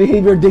 Their rude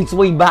behavior dates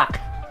way back.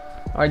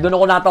 Alright, doon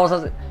ako natawa sa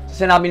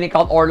sinabi ni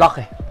Count Orlok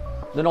eh.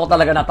 Doon ako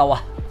talaga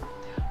natawa.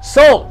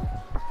 So,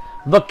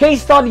 the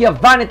case study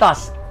of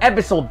Vanitas,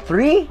 episode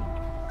 3.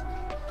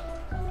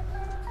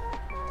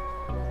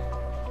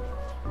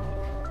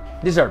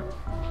 Deserve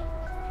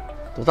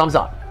 2 thumbs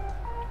up.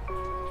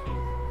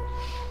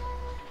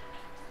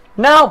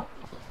 Now,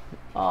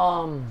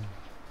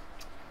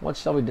 what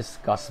shall we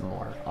discuss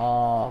more?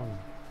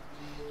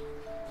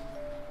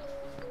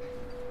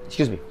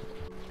 Excuse me.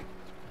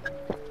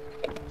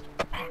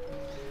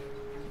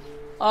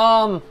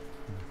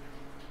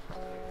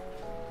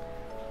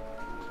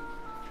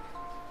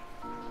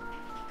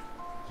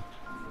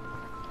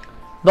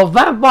 The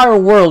vampire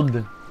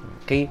world,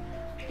 okay,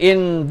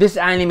 in this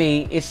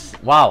anime is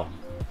wow.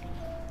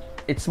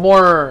 It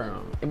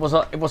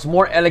was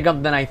more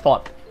elegant than I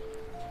thought.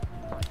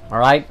 All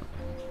right,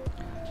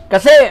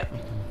 kasi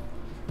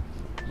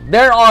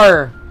there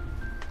are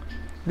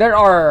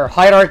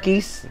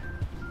hierarchies,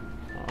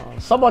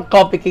 somewhat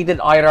complicated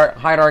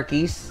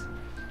hierarchies,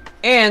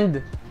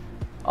 and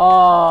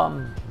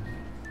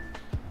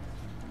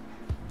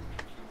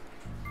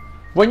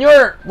when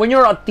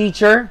you're a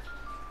teacher,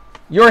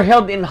 you're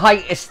held in high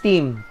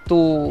esteem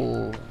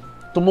to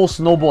most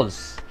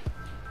nobles.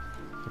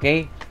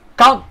 Okay?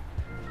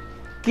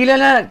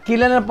 Kilala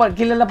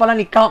pala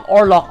ni Count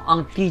Orlok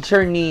ang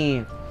teacher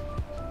ni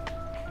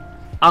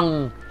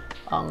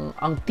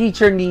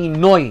teacher ni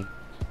Noy.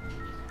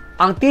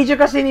 Ang teacher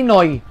kasi ni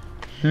Noy,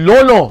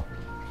 lolo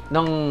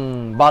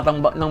ng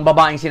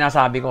babaeng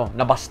sinasabi ko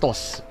na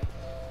bastos.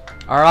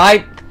 All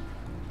right?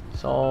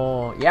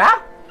 So,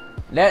 yeah.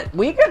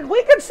 We can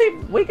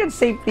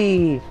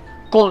safely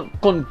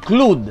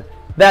conclude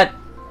that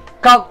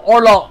Count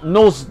Orlok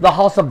knows the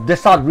House of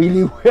Desad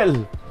really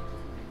well.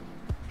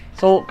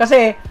 So,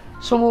 kasi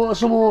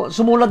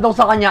sumulat daw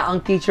sa kanya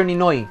ang teacher ni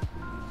Noy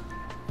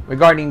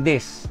regarding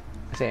this.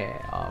 Kasi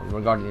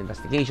regarding the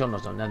investigation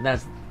or so.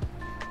 That's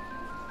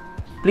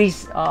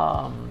please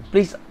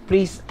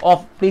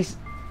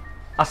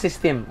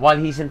assist him while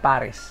he's in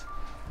Paris.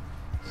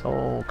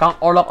 So, Count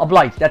Orlok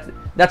obliged.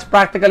 That's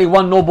practically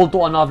one noble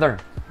to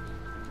another.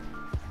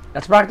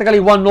 That's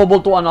practically one noble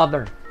to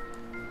another.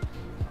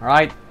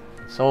 Alright?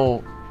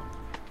 So,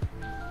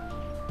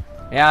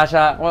 kaya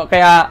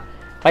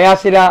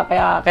sila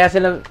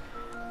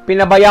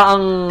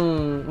pinabayaang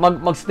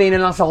magstay na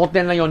lang sa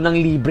hotel na yon ng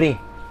libre.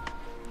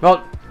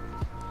 Well,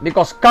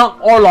 because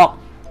Count Orlok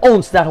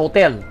owns that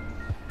hotel.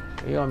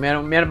 Yun,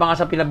 meron pa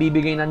nga sa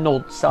pinabibigay na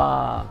note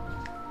sa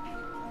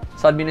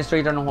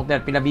administrator ng hotel,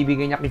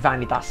 pinabibigay niya kay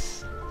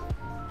Vanitas.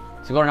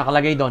 Siguro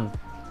nakalagay doon.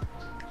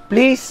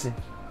 Please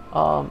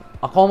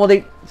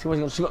accommodate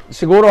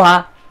siguro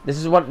ha.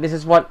 This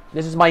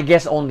is my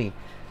guess only.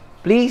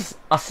 Please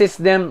assist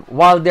them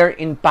while they're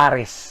in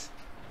Paris.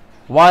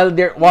 While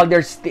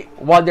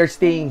they're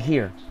staying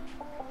here.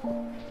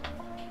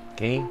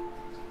 Okay?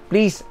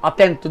 Please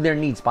attend to their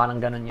needs. Parang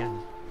ganun yan.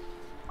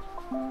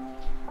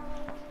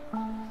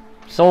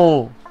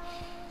 So,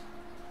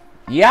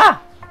 yeah.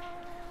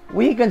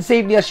 We can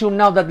safely assume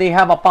now that they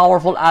have a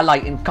powerful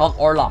ally in Count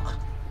Orlok.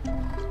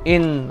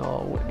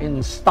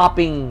 In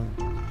stopping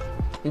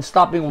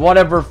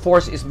whatever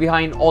force is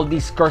behind all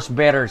these curse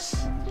bearers.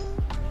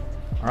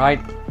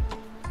 Alright?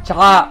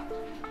 Tsaka,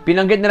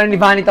 binanggit na rin ni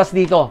Vanitas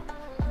dito.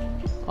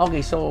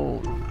 Okay,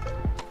 so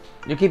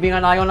you're keeping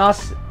an eye on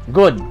us?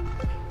 Good.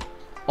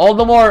 All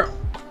the more,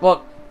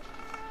 well,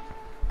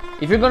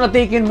 if you're gonna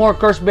take in more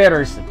curse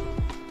bearers,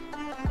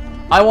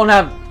 I won't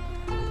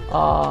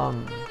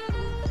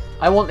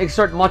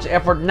exert much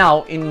effort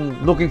now in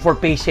looking for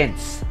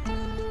patients.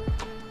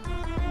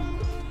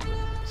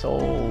 So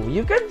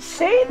you can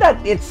say that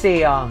it's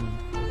a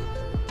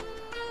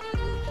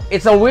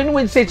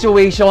win-win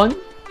situation.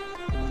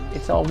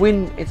 It's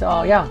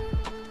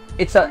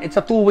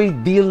a two-way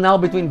deal now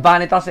between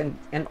Vanitas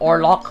and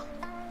Orlok.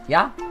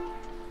 Yeah,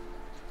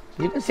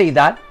 you can say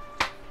that.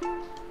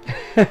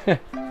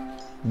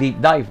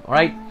 Deep dive, all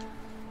right?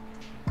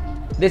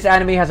 This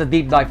anime has a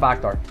deep dive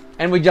factor,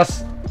 and we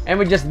just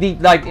deep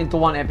dive into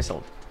one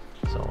episode.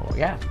 So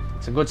yeah,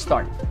 it's a good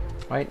start,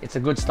 right? It's a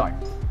good start.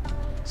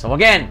 So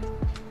again,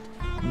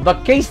 the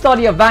case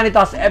study of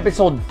Vanitas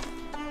episode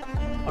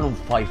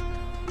 5,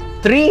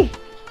 3.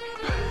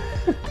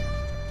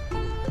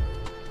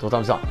 2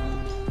 thumbs up.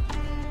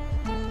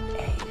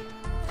 Hey,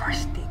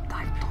 first deep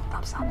dive, 2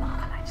 thumbs up, mga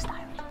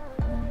ka-lifestyle.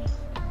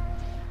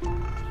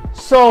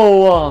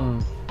 So,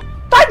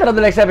 title of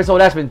the next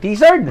episode has been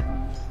teasered.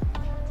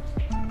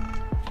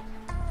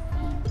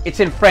 it's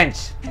in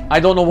French. I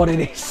don't know what it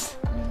is.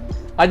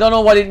 I don't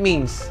know what it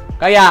means.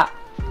 Kaya,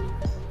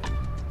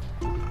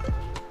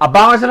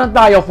 abangan sa lang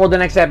tayo for the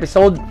next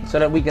episode so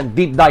that we can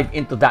deep dive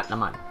into that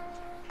naman.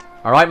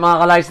 Alright, mga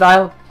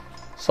ka-lifestyle?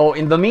 So,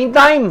 in the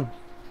meantime,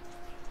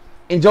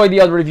 enjoy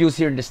the other reviews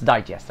here in this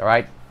digest,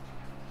 alright?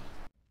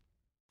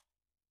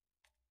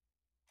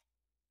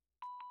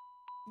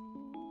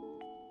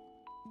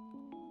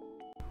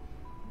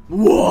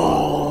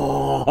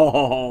 Whoa!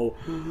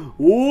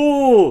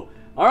 Ooh!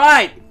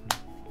 Alright!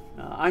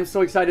 I'm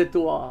so excited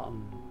to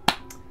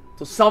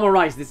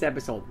summarize this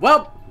episode.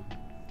 Well,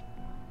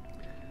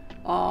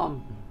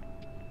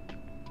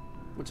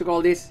 what you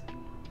call this?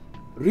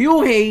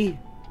 Ryuhei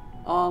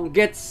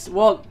gets,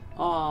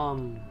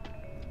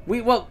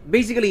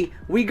 basically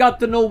we got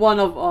to know one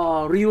of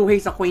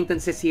Ryuhei's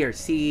acquaintances here,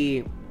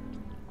 si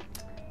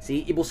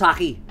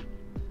Ibusaki,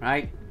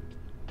 right?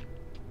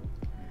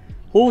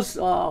 Who's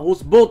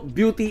both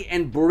beauty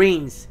and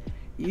brains.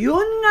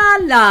 Yun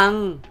nga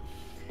lang,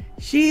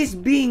 she's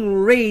being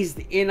raised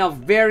in a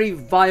very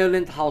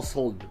violent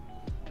household,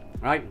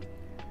 right?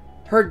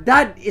 Her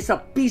dad is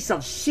a piece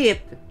of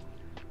shit,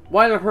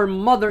 while her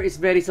mother is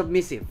very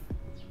submissive,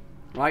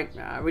 right?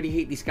 I really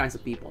hate these kinds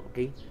of people,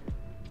 okay?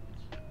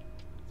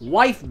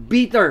 Wife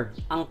beater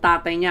ang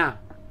tatay niya.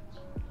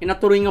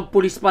 Inaturing ng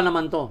pulis pa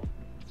naman to.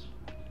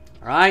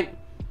 Alright?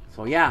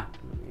 So yeah,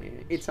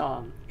 it's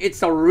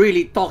a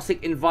really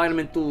toxic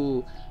environment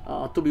to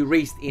be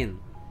raised in.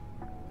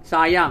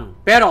 Sayang.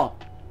 Pero,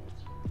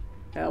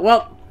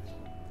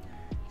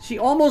 she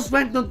almost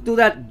went to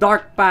that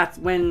dark path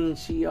when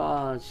she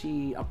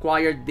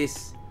acquired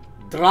this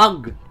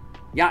drug.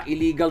 Yeah,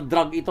 illegal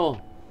drug ito.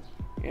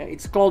 Yeah,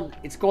 it's called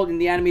in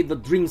the anime the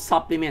dream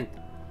supplement.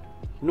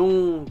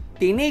 Nung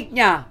tinake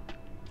niya,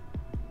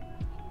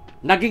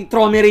 naging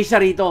Traumerei siya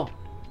rito.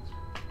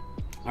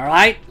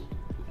 Alright?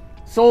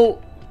 So,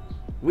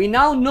 we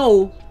now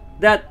know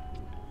that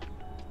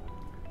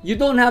you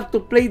don't have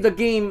to play the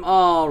game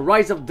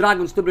Rise of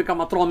Dragons to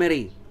become a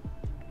Traumerei.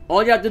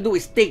 All you have to do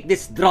is take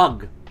this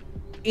drug.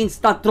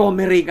 Instant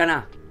Traumerei ka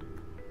na.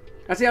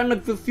 Kasi ang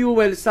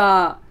nag-fuel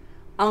sa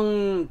ang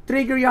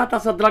trigger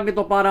yata sa drug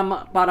nito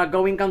para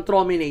gawin kang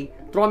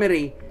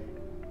Traumerei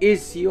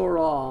is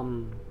your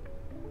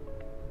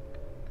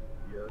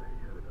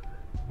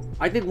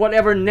I think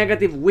whatever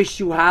negative wish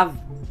you have.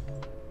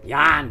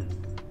 Yan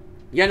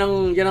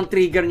ang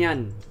trigger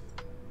niyan.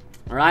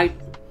 Alright?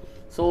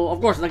 So,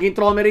 of course, naging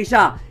Traumerei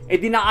siya.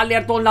 Di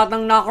na-alerto ang lahat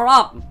ng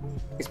knocker-up.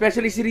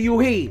 Especially si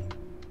Ryuhei.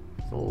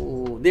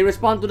 So, they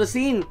respond to the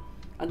scene.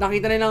 At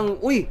nakita nilang,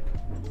 uy!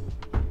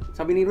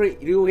 Sabi ni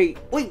Ryuhei,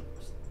 uy!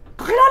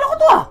 Kakilala ko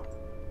to ah!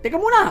 Teka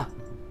muna!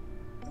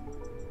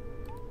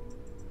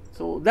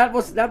 So, that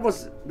was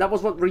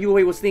what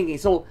Ryuhei was thinking.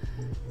 So,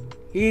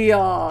 he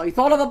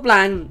thought of a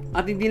plan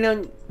at hindi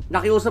na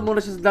nakiusap muna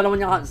siya sa dalawa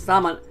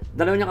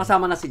niya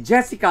kasama na si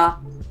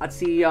Jessica at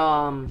si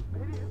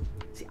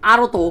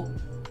Aruto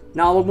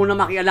na huwag mo na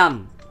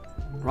makialam,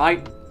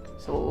 right?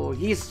 So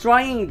he's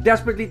trying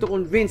desperately to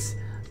convince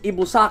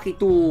Ibusaki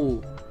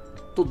to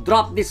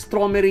drop this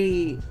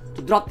Traumerei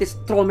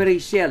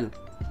shell,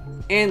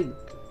 and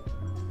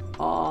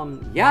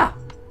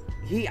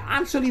he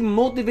actually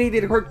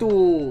motivated her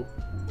to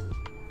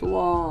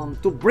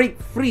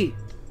break free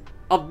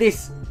of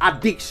this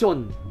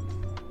addiction.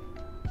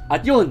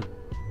 At yun,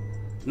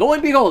 lo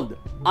and behold,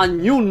 a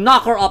new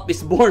knocker-up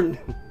is born.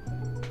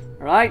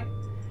 Right?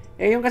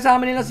 Yung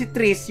kasama nila si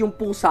Tris, yung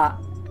pusa,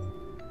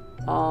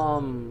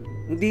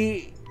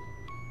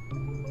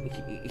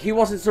 he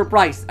wasn't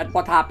surprised at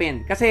what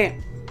happened. Kasi,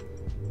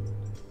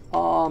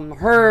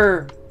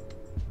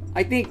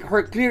 I think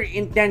her clear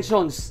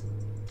intentions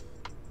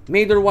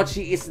made her what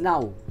she is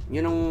now.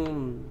 Yun ang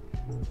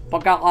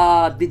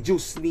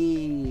pagkaka-deduce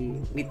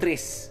ni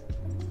Tris.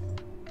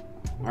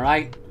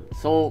 Alright?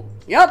 So,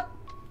 yep,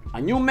 a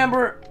new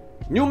member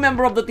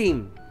of the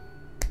team.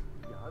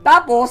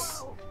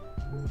 Tapos,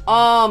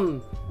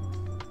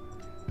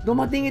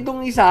 dumating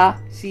itong isa,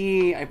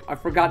 I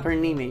forgot her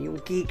name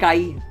yung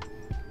Kikai.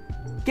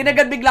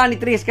 Kinagad bigla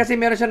ni Tris kasi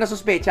meron siya na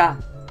suspecha.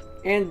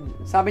 And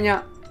sabi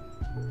niya,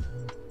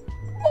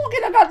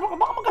 kinagad, baka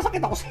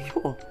magkasakit ako sa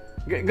iyo.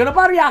 Ganun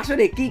pa reaction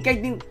Kikai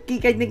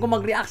din ko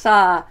mag-react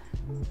sa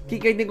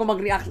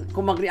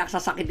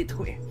sakit nito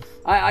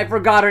I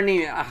forgot her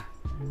name.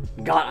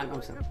 God,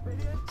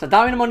 sa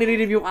dami namang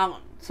nire-review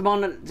sa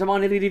mga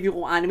nire-review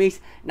kong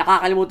animes,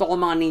 nakakalimutan ko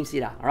mga names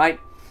nila.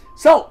 Alright?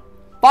 So,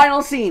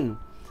 final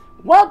scene.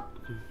 Well,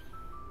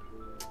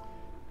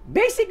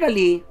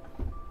 basically,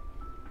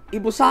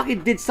 Ibusaki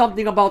did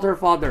something about her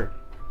father.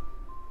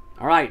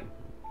 Alright?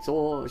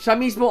 So, siya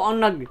mismo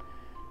ang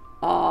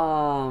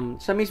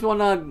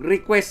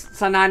nag-request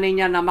sa nanay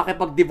niya na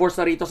makipag-divorce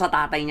na rito sa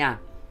tatay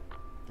niya.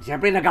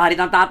 Siyempre, nagalit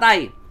ang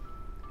tatay.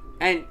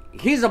 And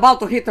he's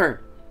about to hit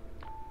her.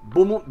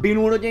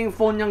 Binunod niya yung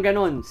phone niyang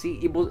ganun. Si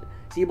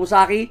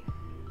Ibusaki,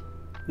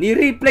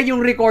 ni-replay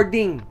yung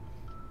recording.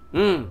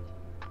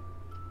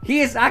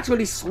 He is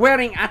actually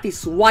swearing at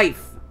his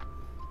wife.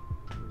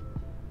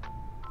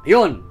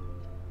 Yun.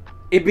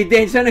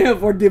 Ebidensya na yun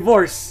for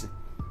divorce.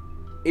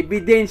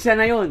 Ebidensya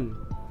na yun.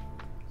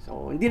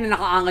 So, hindi na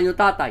nakaangal yung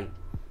tatay.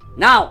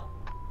 Now,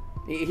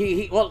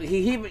 he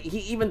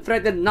even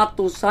threatened not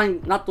to sign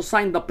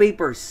the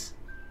papers.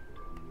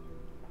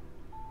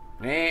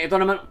 Ito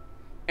naman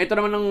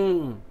ang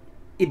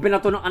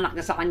ibinato ng anak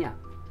niya sa kanya.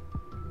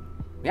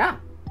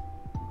 Yeah.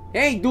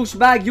 Hey,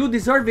 douchebag, you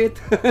deserve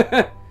it.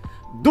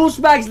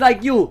 Douchebags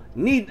like you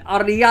need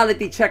a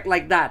reality check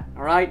like that,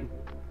 all right?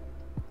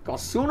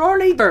 Because sooner or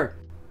later,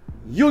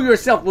 you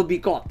yourself will be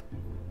caught.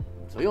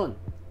 So yun.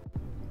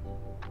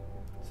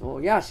 So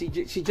yeah, she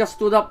just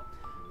stood up.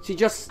 She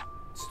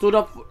stood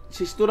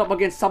up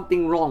against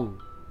something wrong.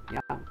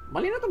 Yeah.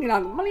 Mali na tong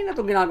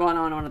ginagawa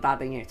ng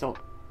tatay niya. So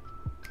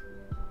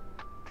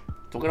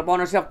took it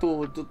upon herself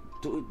to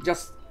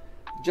just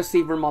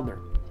save her mother.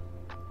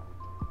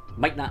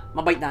 Mabait na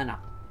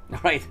anak.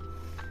 Alright?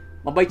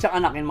 Mabait siya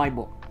anak in my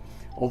book.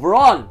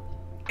 Overall,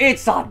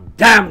 it's a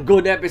damn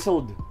good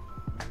episode.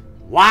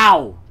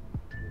 Wow!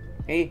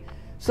 Okay?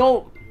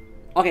 So,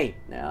 okay,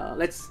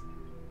 let's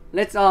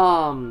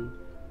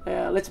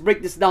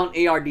break this down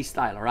ARD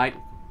style, alright?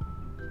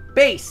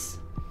 Pace.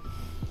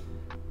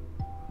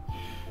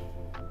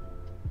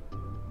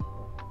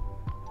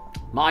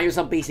 Maayos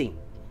ang pacing.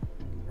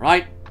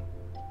 Right?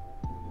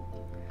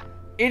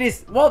 It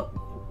is, well,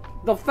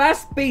 the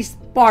fast-paced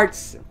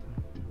parts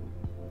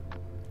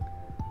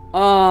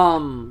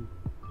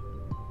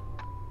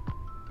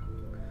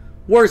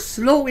were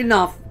slow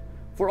enough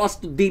for us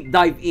to deep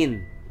dive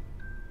in.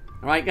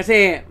 Alright?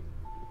 Kasi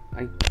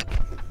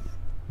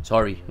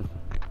sorry.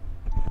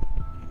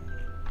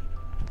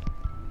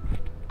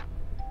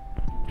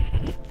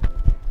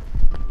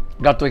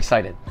 Got too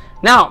excited.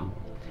 Now,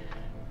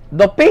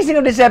 the pacing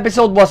of this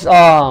episode was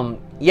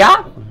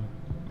yeah,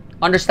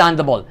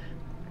 understandable.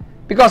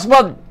 Because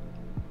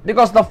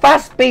the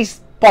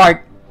fast-paced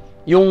part,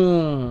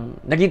 yung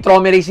naging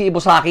Traumerei si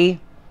Ibusaki,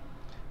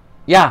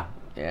 yeah,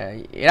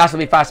 it has to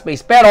be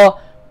fast-paced. Pero,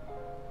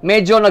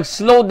 medyo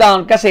nag-slow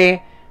down kasi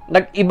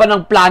nag-iba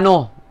ng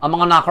plano ang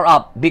mga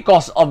knocker-up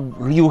because of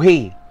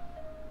Ryuhei.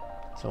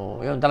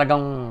 So, yun,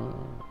 talagang,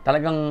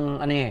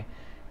 ano eh,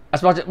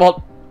 as much, well,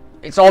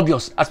 it's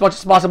obvious, as much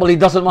as possible, he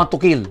doesn't want to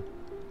kill.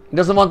 He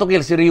doesn't want to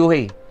kill si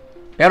Ryuhei.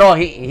 Pero,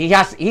 he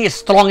is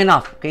strong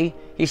enough, okay?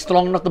 He's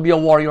strong enough to be a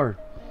warrior.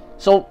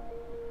 So,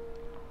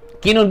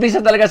 kinonvince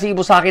na talaga si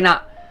Ibusaki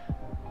na,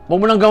 huwag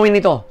mo nang gawin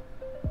ito.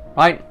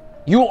 Right?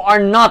 You are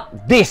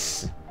not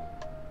this.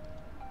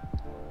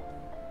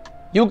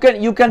 You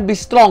can be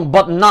strong,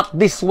 but not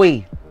this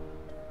way.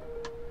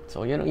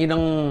 So, yun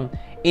ang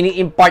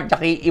ini-impart niya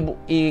kay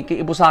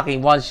Ibusaki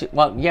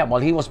while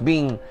he was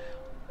being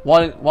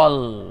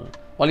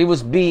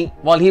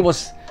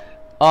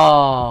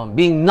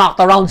knocked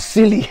around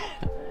silly.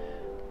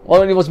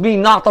 While he was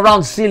being knocked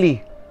around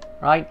silly.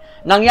 Right?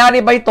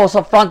 Nangyari ba ito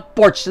sa front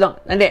porch lang?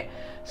 Hindi.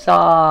 Sa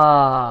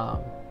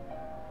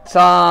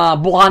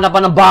bukana pa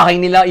ng bahay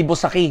nila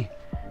Ibusaki.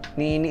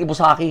 Ni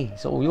Ibusaki.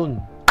 So,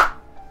 yun.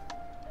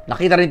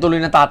 Nakita rin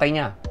tuloy ng tatay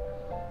niya.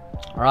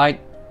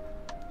 Alright?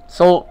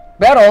 So,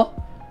 pero,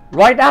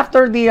 right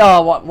after the,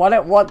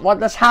 what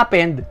has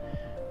happened,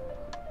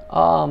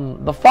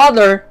 the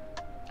father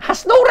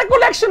has no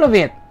recollection of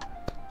it.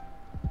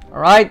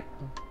 Alright?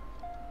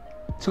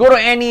 Siguro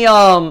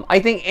I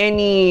think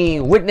any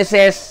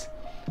witnesses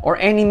or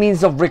any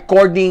means of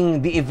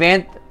recording the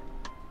event,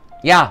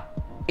 yeah,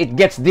 it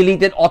gets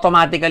deleted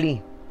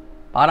automatically.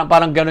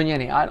 Parang ganun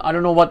yan eh. I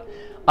don't know what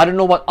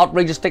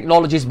outrageous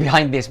technology is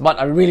behind this, but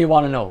I really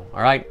want to know. All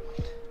right.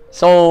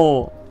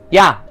 So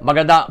yeah,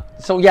 maganda.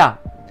 So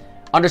yeah,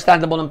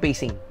 understandable ang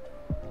pacing.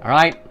 All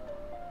right,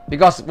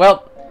 because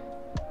well,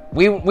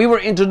 we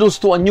were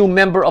introduced to a new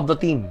member of the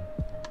team,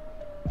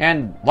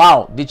 and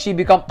wow, did she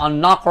become a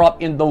knocker-up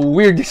in the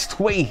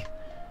weirdest way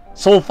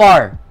so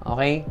far.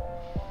 Okay.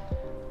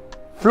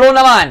 Flow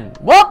naman.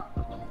 What?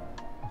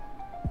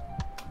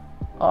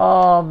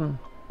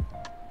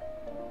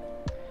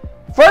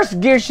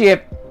 First gear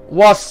shift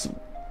was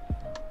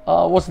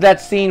that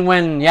scene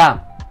when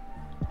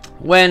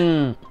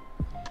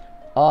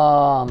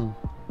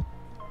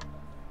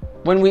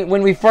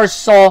we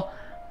first saw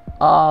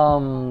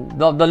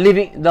the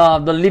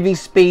living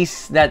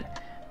space that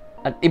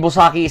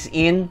Ibusaki is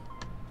in.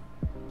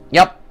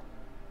 Yep,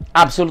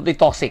 absolutely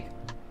toxic,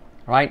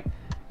 right?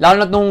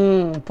 Lalo na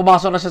nung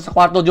pumasok na siya sa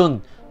kwarto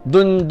dun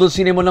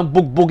sinimulang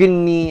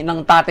bugbugin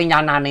ng tatay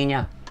niya, nanay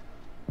niya.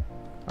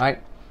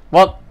 Right?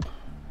 Well,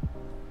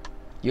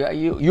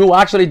 you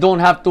actually don't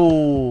have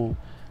to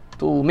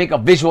make a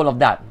visual of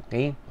that,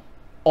 okay?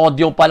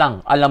 Audio pa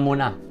lang, alam mo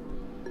na.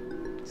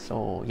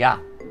 So, yeah.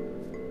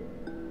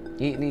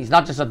 He's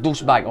not just a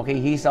douchebag, okay?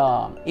 He's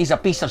a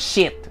piece of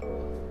shit.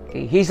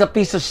 Okay? He's a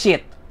piece of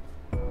shit.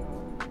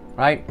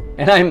 Right?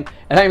 And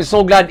I'm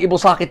so glad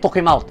Ibusaki took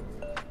him out.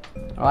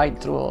 Right?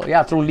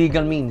 Through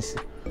legal means.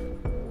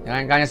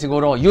 Kanya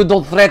siguro, you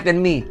don't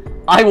threaten me.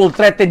 I will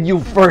threaten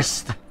you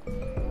first.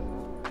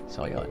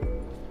 So, yun.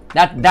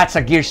 That's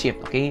a gear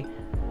shift, okay?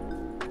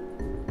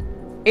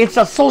 It's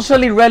a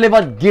socially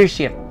relevant gear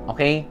shift,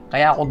 okay?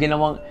 Kaya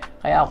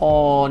Kaya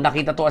ako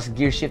nakita to as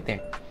gear shift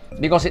eh.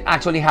 Because it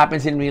actually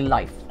happens in real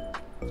life.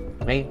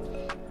 Okay?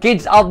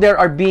 Kids out there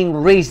are being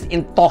raised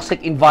in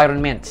toxic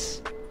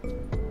environments.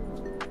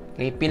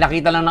 Okay?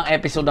 Pinakita lang ng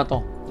episode na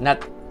to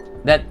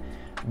that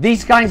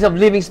these kinds of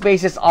living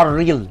spaces are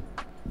real.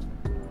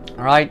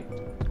 Alright?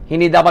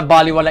 Hindi dapat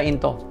baliwalain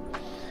to.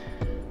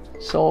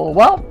 So,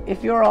 well,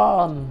 if you're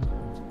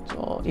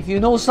if you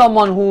know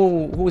someone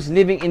who is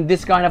living in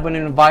this kind of an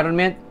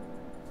environment,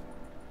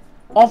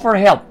 offer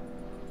help.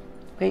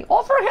 Okay,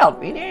 offer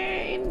help in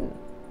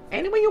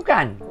any way you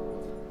can.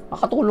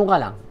 Makatulong ka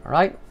lang,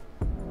 alright?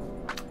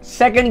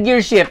 Second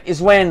gear shift is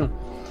when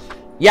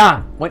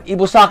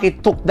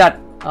Ibusaki took that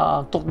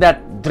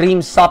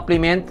dream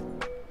supplement.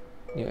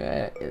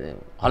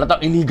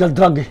 Halatang illegal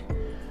drug eh.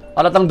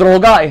 Halatang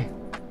droga eh.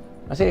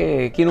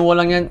 Kasi kinuha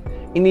lang yan,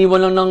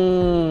 iniwan lang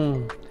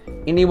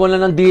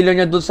ng dealer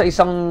niya doon sa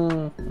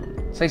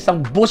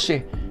isang bush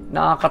eh,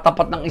 na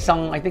katapat ng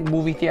isang, I think,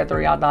 movie theater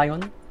yata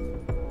yun.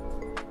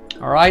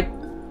 Alright?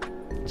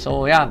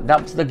 So yeah,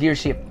 that's the gear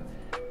shift.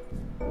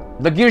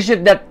 The gear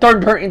shift that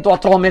turned her into a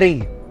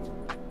Traumerei.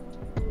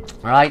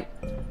 Alright?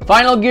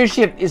 Final gear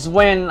shift is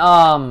when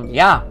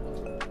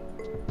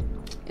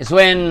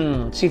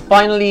she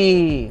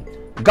finally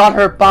got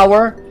her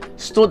power,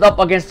 stood up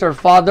against her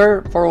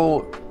father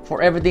for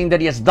everything that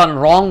he has done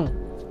wrong.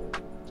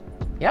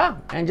 Yeah,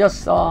 and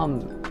just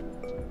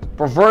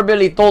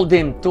proverbially told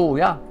him to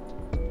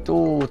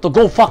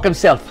go fuck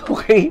himself.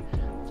 Okay?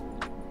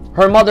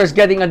 Her mother's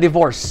getting a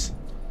divorce.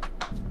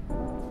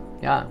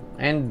 Yeah,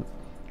 and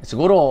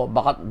siguro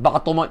baka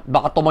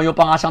tumayo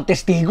pa nga siyang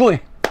testigo eh.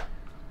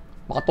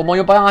 Baka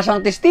tumayo pa nga siyang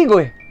testigo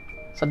eh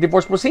sa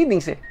divorce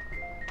proceedings eh.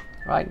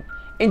 Right?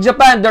 In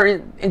Japan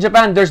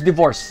there's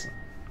divorce.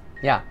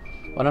 Yeah.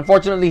 But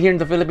unfortunately here in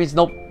the Philippines,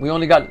 nope, we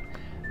only got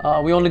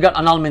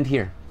annulment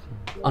here.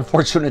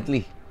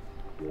 Unfortunately.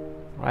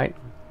 Right?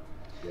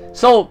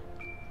 So,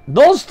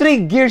 those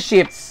three gear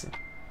shifts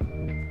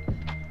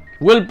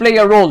will play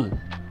a role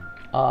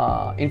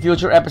in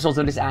future episodes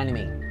of this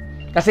anime.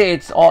 Kasi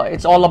it's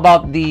all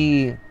about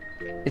the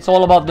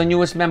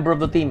newest member of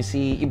the team,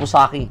 si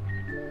Ibusaki.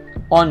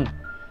 On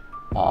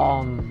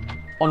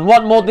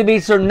what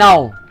motivates her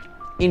now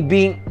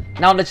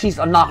that she's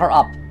a knocker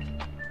up.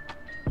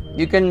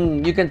 You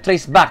can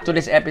trace back to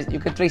this episode. You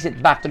can trace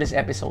it back to this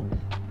episode.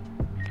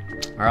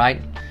 All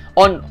right,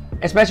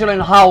 especially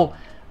on how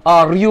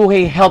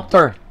Ryuhei helped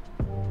her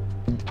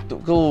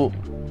to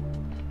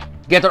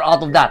get her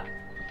out of that.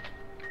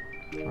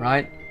 All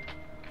right,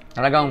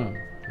 talagang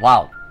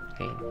wow.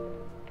 Okay.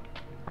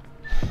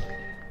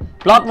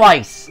 Plot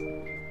wise,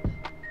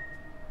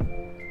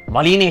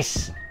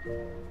 malinis.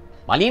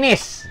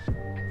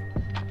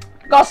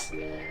 Because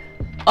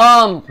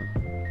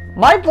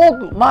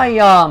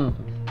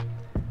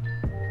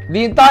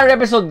the entire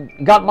episode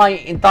got my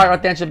entire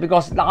attention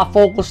because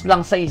naka-focus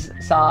lang sa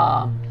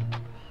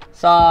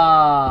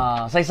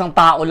isang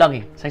tao lang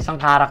eh, sa isang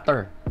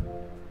character.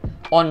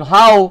 On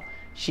how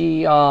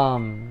she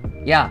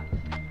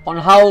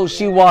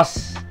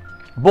was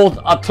both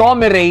a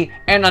Traumerei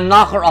and a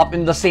knocker-up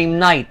in the same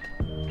night.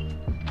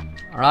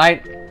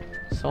 Alright?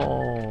 So,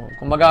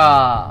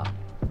 kumbaga,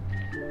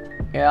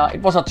 yeah,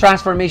 it was a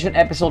transformation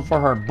episode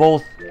for her,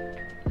 both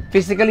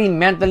physically,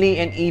 mentally,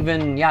 and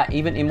even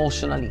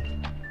emotionally.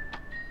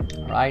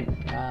 Alright?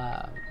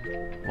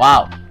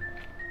 Wow.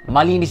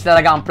 Malinis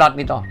talaga ang plot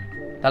nito.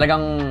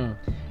 Talagang,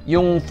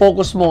 yung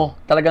focus mo,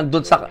 talagang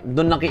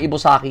dun lang kay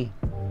Ibusaki.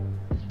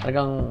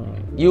 Talagang,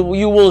 you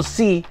will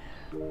see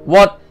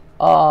what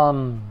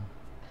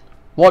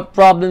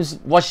problems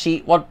was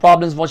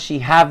she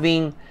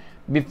having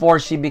before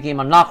she became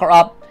a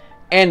knocker-up,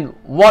 and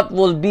what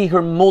will be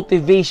her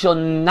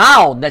motivation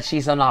now that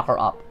she's a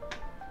knocker-up.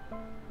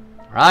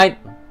 Right?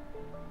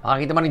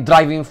 Makikita mo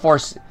yung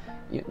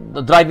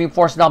the driving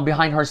force now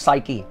behind her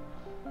psyche.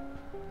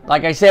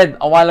 Like I said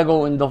a while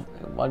ago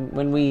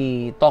when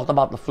we talked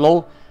about the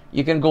flow,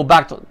 you can go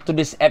back to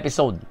this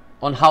episode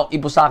on how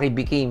Ibusaki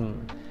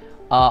became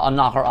a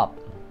knocker-up.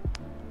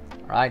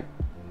 Right?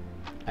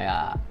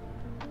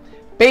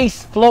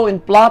 Pace, flow,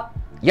 and plot,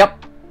 yep,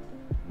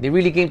 they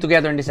really came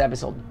together in this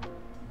episode.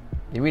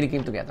 They really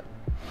came together.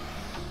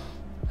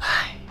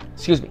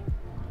 Excuse me.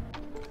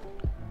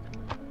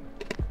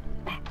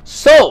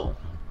 So,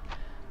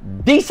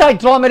 D-Side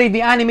Traumerei,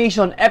 the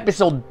animation,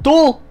 episode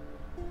 2.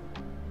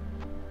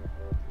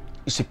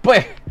 Isip po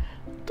eh.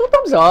 2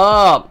 thumbs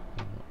up.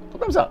 2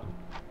 thumbs up.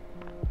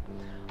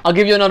 I'll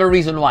give you another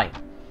reason why.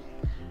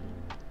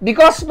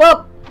 Because,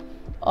 well,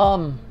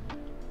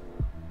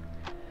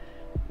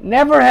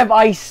 never have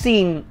I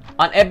seen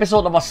an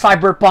episode of a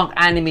cyberpunk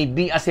anime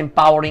be as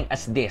empowering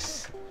as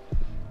this.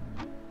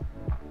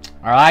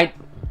 Alright?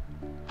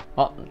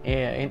 Well,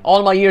 in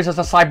all my years as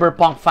a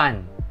cyberpunk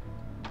fan,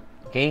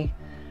 okay,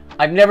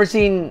 I've never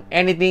seen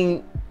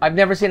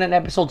an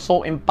episode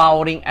so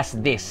empowering as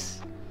this.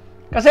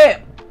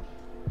 Kasi,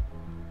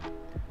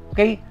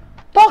 okay,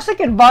 toxic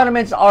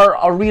environments are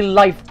a real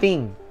life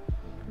thing.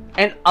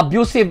 And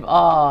abusive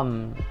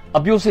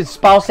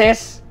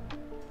spouses,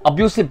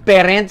 abusive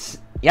parents,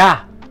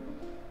 yeah,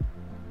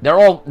 They're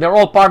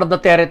all part of the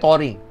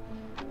territory.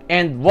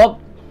 And what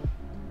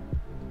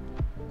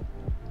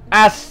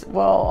as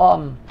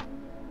well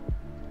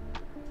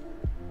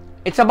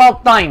it's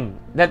about time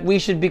that we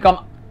should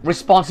become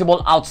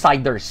responsible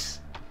outsiders.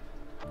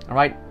 All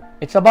right?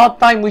 It's about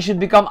time we should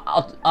become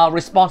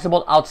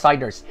responsible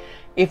outsiders.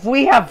 If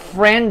we have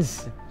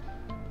friends,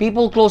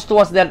 people close to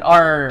us that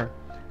are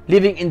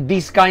living in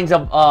these kinds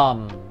of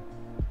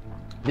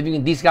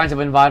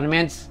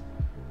environments,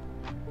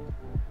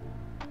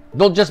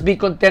 don't just be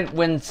content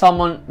when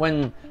some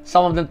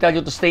of them tell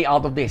you to stay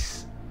out of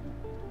this.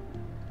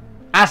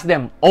 Ask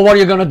them, oh, what are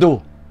you gonna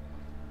do?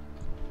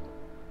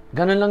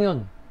 Ganun lang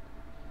yun.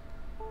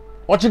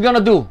 What you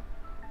gonna do?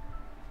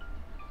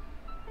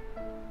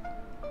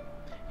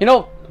 You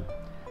know,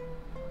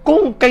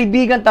 kung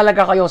kaibigan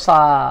talaga kayo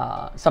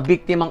sa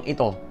biktimang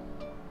ito,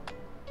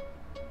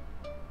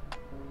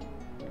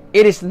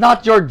 it is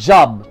not your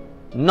job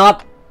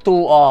not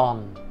to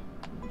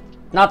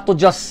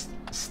just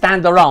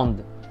stand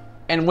around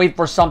and wait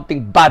for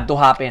something bad to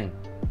happen.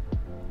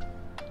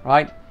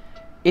 Right?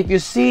 If you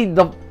see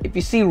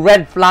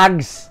red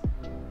flags,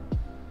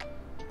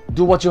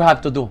 do what you have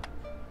to do.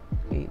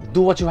 Okay?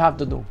 Do what you have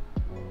to do.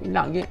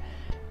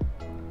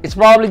 It's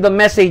probably the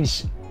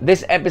message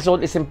this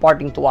episode is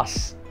imparting to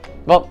us.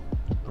 Well,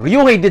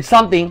 Ryuhei did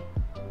something.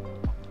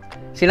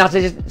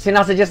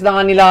 Sinasuggest na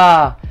nga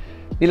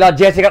nila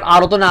Jessica at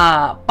Aro to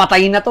na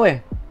patayin na to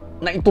eh.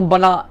 Na itumba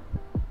na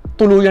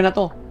tuluyan na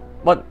to.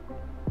 But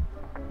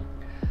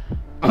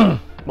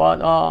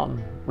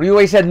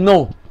Ryuhei said,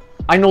 no,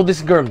 I know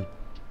this girl.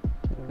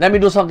 Let me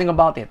do something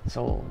about it.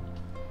 So,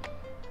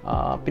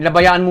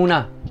 pinabayaan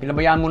muna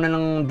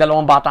ng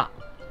dalawang bata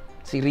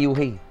si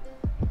Ryuhei.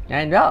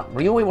 And yeah,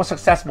 Ryuhei was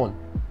successful.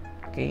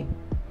 Okay?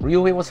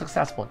 Ryuhei was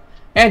successful.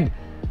 And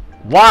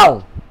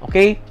wow,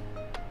 okay?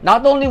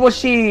 Not only was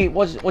she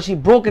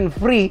broken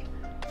free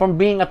from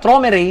being a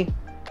Traumerei,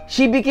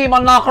 she became a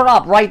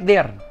knocker-up right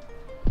there.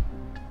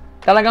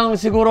 Talagang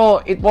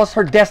siguro it was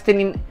her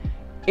destiny.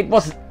 It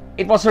was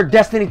her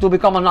destiny to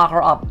become a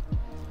knocker-up.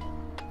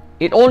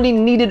 It only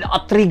needed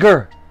a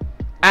trigger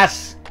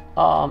as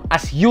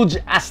huge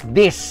as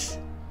this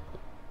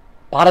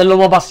para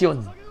lumabas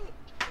yun.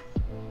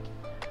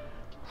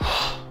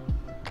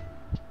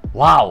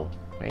 Wow.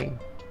 Okay.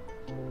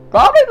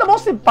 Probably the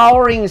most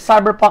empowering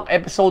cyberpunk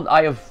episode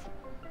I've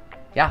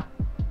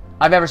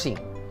ever seen.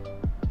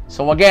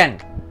 So again,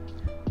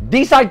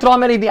 D-Side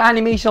Traumerei the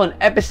Animation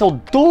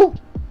episode 2.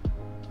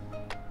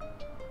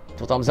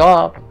 2 thumbs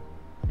up.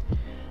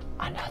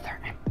 Another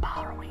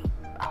empowering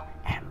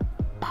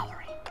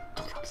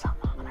 2 thumbs up,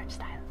 mga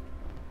lifestyle.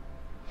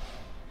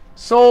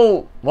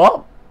 So,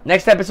 well,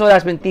 next episode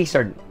has been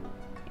teasered.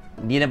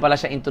 Hindi na pala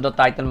siya into the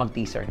title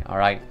mag-teaser.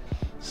 Alright.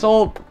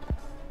 So,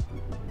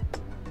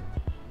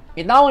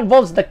 it now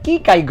involves the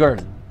Kikai girl,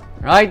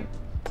 right?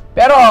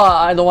 Pero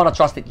I don't want to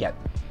trust it yet.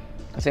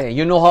 Kasi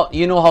you know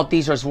how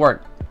teasers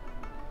work.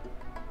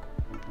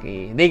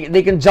 Okay,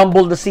 they can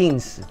jumble the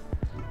scenes.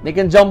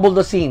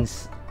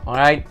 All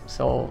right?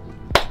 So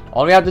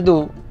all we have to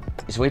do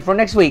is wait for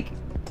next week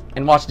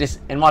and watch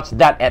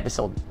that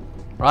episode.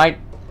 Right?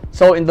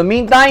 So in the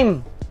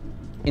meantime,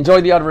 enjoy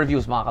the other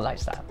reviews, mga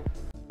ka-lifestyle.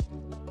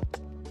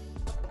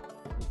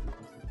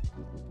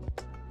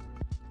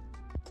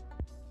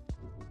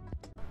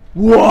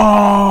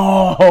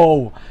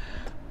 Whoa!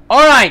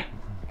 All right.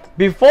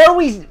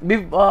 Before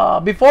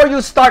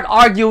you start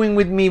arguing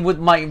with me with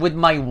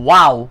my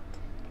wow,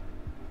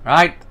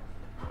 right?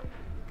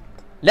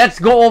 Let's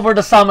go over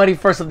the summary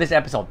first of this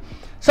episode.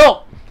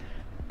 So,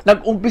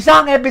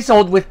 nag-umpisa ang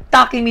episode with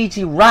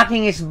Takemichi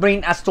racking his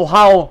brain as to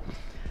how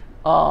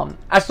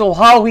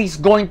he's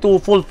going to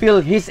fulfill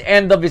his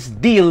end of his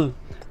deal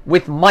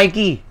with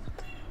Mikey,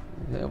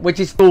 which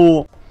is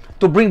to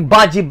bring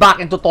Baji back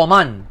into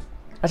Toman.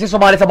 Kasi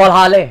sumali sa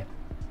Valhalla eh.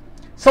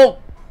 So,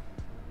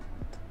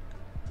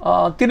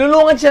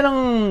 tinulungan siya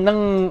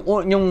ng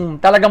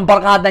yung talagang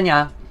barkada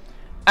niya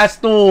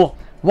as to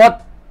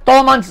what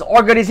Toman's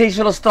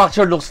organizational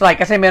structure looks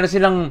like. Kasi meron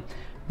silang,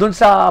 dun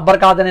sa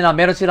barkada nila,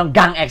 meron silang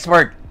gang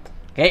expert.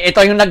 Okay,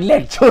 ito yung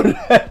nag-lecture.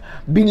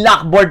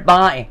 Binlockboard pa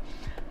nga eh.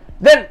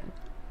 Then,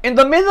 in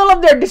the middle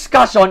of their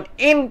discussion,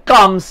 in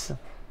comes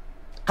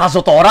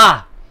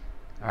Kazutora.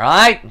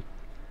 Alright?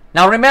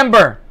 Now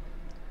remember,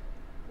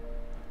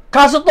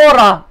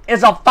 Kazutora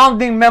is a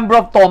founding member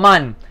of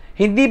Toman.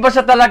 Hindi ba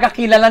siya talaga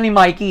kilala ni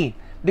Mikey?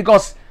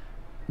 Because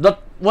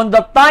when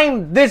the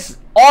time this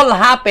all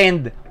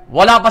happened,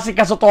 wala pa si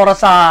Kazutora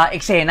sa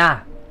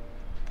eksena.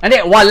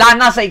 Hindi, wala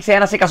na sa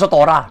eksena si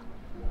Kazutora.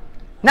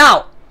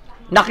 Now,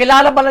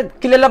 kilala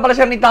pala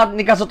siya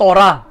ni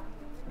Kazutora.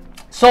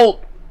 So,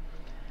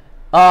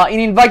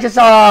 in-invite siya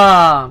sa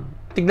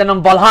tignan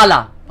ng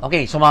Valhalla.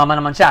 Okay, sumama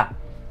naman siya.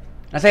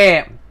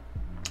 Kasi,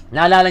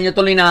 naalala niyo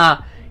tuloy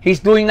na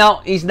he's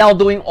now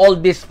doing all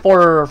this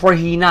for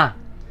Hina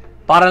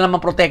para lang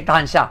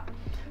maprotektahan siya.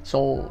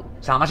 So,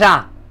 sama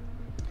siya.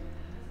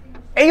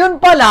 Eh yun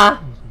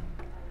pala,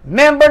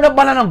 member na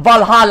pala ng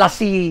Valhalla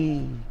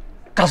si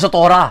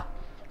Kazutora.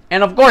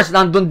 And of course,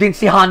 nandun din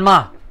si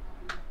Hanma.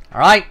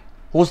 Alright?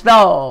 Who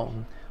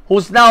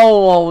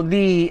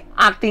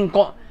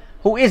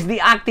is the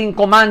acting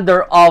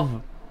commander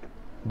of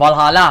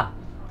Valhalla?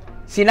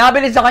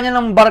 Sinabi din sa kanya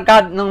nung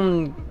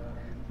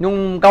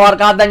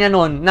kawarkada niya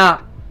noon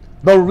na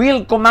the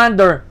real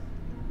commander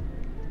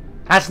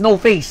has no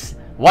face.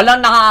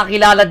 Walang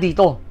nakakakilala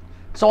dito.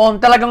 So,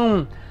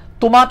 talagang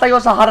tumatayo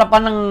sa harap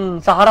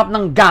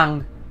ng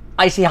gang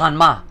ay si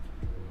Hanma.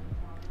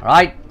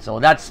 Alright? So,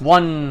 that's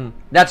one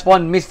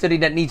mystery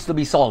that needs to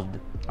be solved.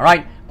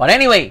 Alright? But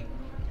anyway,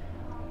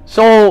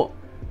 so,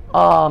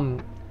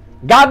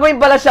 gagawin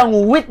pala siyang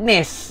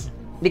witness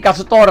ni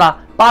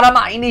Kazutora para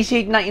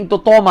ma-initiate na into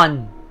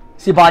Toman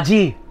si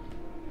Baji.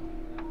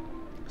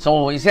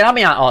 So, yung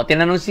sinabi niya,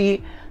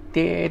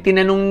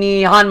 tinanong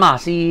ni Hanma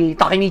si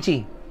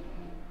Takemichi.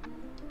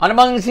 Ano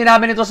bang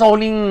sinabi nito sa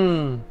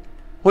huling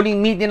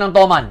meeting ng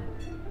Toman?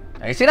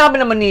 Eh, sinabi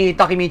naman ni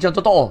Takemichi ang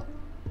totoo.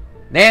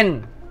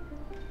 Then,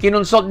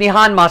 kinonsult ni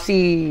Hanma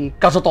si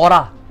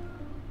Kazutora.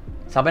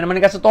 Sabi naman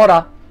ni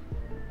Kazutora,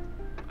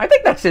 I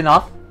think that's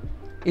enough.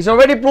 He's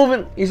already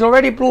proven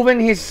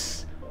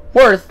his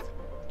worth.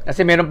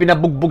 Kasi meron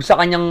pinabugbog sa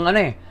kanyang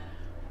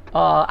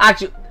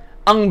actually,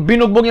 ang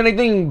binugbog niya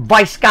nito yung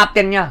vice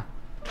captain niya.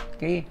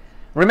 Okay?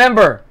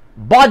 Remember,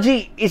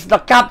 Baji is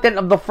the captain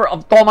of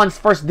Toman's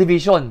first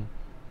division.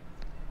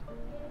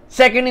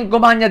 Second in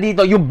command niya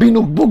dito, yung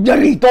binugbog niya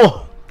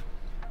rito.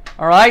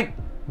 Alright?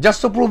 Just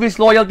to prove his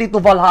loyalty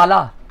to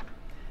Valhalla.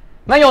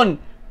 Ngayon,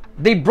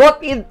 they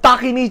brought in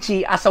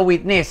Takemichi as a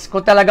witness.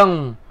 Kung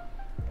talagang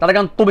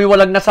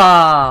tumiwalag na sa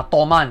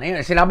Toman.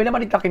 Ayun, sinabi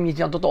naman ni Takemichi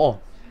ang totoo.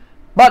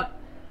 But,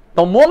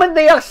 the moment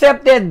they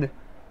accepted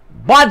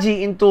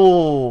Baji into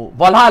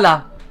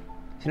Valhalla,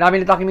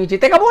 sinabi ni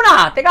Takemichi, teka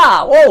muna,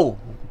 wow,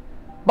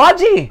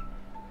 Baji,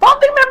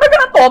 founding member ka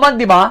ng Toman,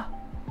 di ba?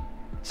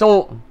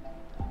 So,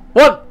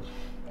 what?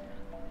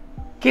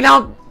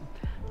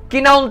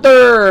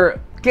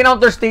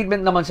 Counter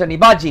statement naman siya ni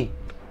Baji.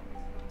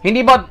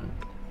 Hindi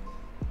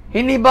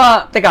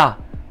ba, teka,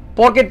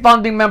 porket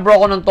founding member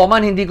ako ng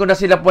Toman, hindi ko na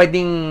sila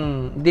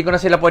pwedeng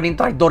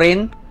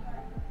traidorin?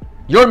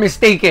 You're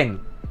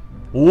mistaken.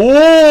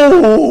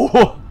 Ooh!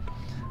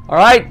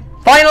 Alright,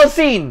 final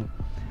scene.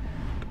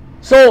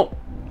 So,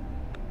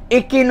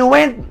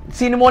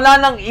 sinimula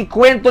ng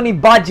ikwento ni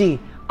Baji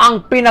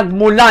ang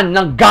pinagmulan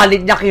ng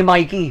galit niya kay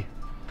Mikey.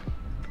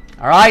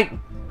 Alright?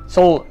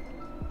 So,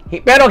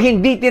 pero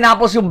hindi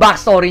tinapos yung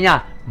backstory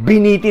niya.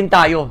 Binitin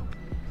tayo.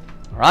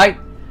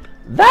 Alright?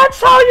 That's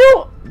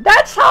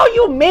how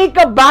you make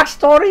a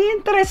backstory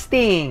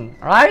interesting.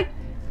 Alright?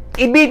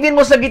 Ibitin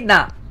mo sa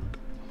gitna.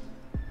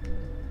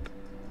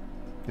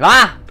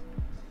 Diba?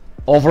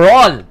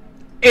 Overall,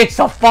 it's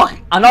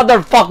another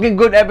fucking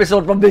good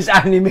episode from this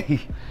anime.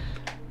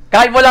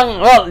 Kahit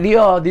walang, well,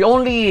 the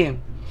only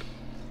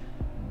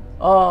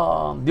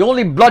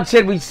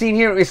bloodshed we've seen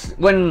here is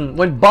when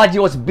Baji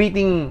was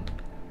beating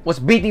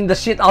the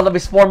shit out of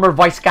his former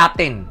vice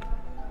captain.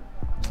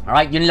 All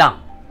right, yun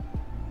lang.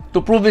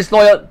 To prove his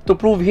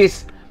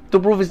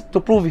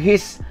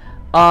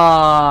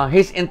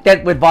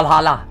intent with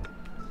Valhalla.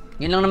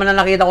 Yun lang naman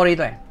ang nakita ko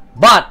rito eh.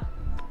 But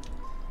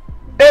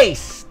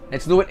pace.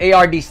 Let's do it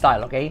ARD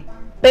style, okay?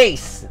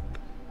 Pace.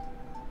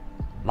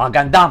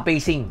 Maganda ang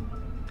pacing.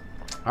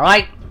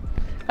 Alright?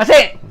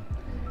 Kasi,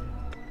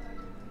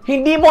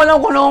 hindi mo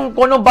alam kung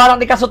anong barang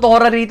ni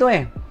Kazutora rito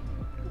eh.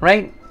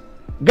 Right?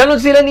 Ganon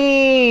sila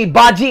ni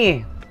Baji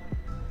eh.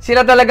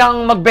 Sila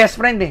talagang mag-best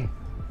friend eh.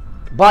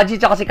 Baji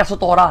tsaka si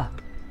Kazutora.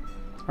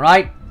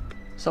 Right?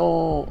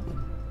 So,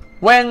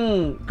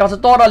 when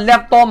Kazutora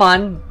left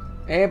Toman,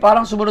 eh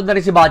parang sumunod na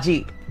rin si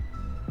Baji.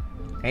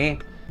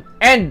 Okay?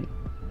 And,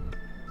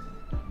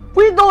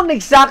 we don't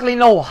exactly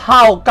know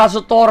how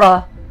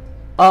Kazutora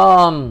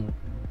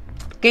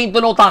came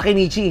to know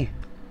Takemichi.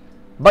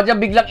 Ba't niya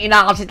biglang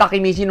inakal si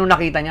Takemichi nung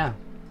nakita niya?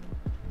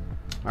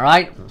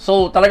 Alright?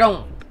 So,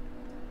 talagang,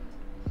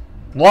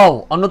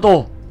 wow, ano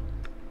to?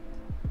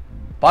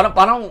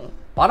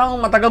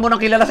 Parang matagal mo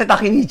nang kilala si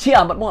Takemichi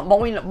ah. Ba't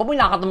mo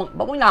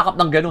inakap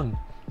ng ganun?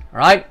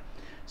 Alright?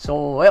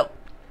 So, well,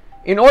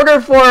 in order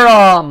for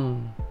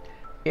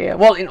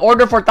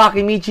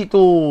Takemichi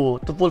to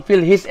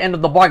fulfill his end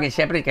of the bargain,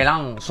 syempre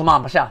kailangang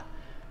sumama siya.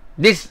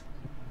 This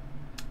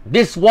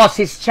was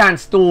his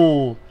chance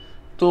to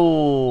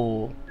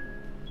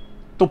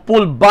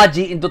pull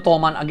Baji into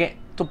Toman again,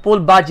 to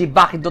pull Baji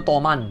back into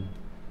Toman.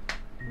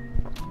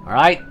 All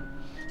right?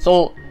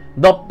 So,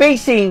 the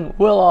pacing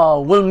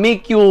will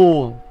make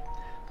you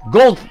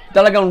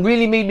talagang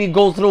really made me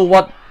go through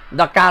what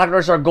the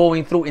characters are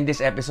going through in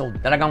this episode.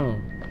 Talagang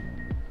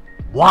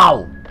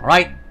wow,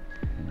 right?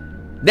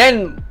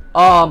 Then,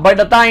 by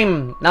the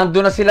time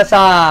nandun na sila sa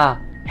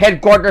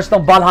headquarters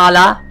ng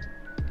Valhalla,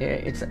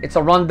 it's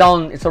a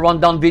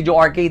rundown video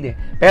arcade eh.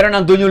 Pero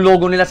nandun yung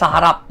logo nila sa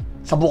harap,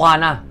 sa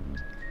bukana.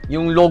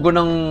 Yung logo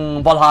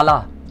ng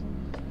Valhalla.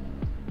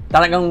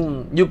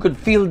 Talagang you could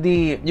feel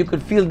the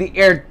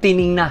air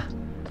thinning na.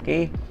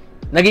 Okay?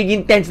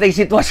 Nagiging tense na yung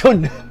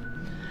sitwasyon.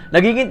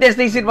 Nagiging tense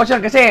na yung sitwasyon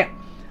kasi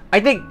I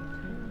think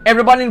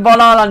everybody in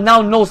Valhalla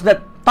now knows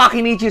that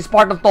Takemichi is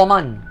part of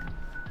Toman.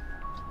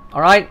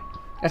 Alright?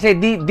 Kasi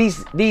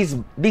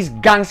these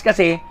gangs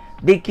kasi,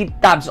 they keep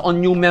tabs on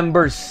new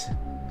members.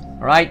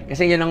 Alright?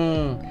 Kasi yan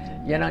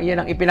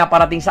ang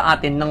ipinaparating sa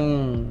atin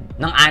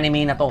ng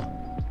anime na to.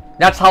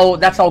 That's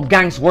how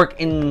gangs work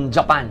in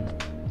Japan.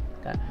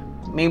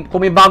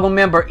 Kung may bagong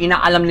member,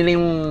 inaalam nila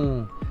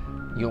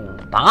yung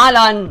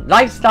pangalan,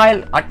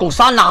 lifestyle, at kung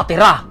saan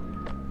nakatira.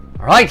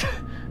 Alright?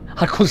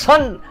 At kung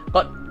saan,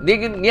 they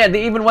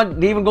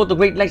even go to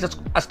great lengths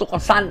as to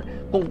kung saan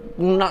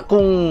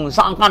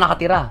ka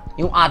nakatira,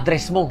 yung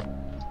address mo.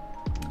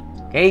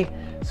 Okay?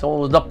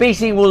 So the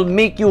pacing will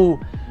make you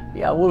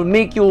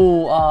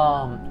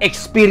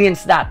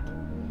experience that.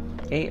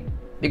 Okay?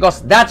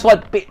 Because that's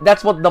what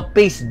the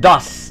pace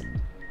does.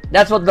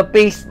 That's what the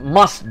pace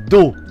must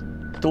do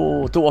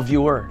to a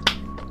viewer.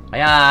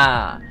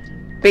 Kaya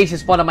pace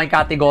is one of my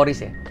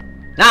categories eh.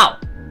 Now,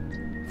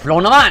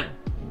 flow naman.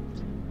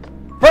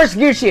 First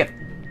gear shift.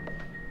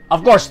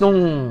 Of course,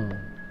 nung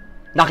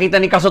nakita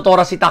ni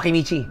Kazutora si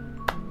Takemichi.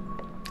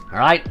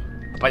 Alright?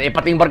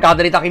 Pati yung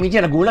barkada ni Takemichi,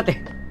 nagulat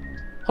eh.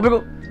 Sabi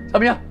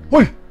niya,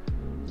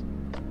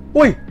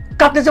 Uy!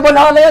 Captain sa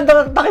Valhalla yan,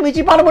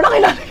 Takemichi, paano mo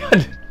nakilala yan?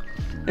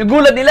 Yung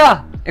gulat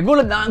nila.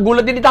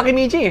 Gulat din ni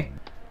Takemichi eh.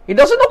 He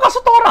doesn't know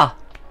Kazutora.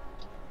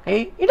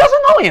 Okay? He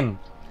doesn't know him.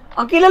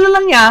 Ang kilala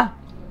lang niya,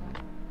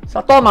 sa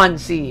Toman,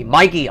 si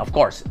Mikey, of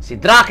course. Si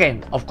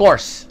Draken, of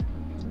course.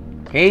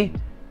 Okay?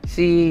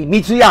 Si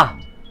Mitsuya,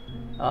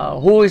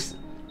 whom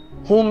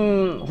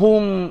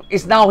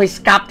is now his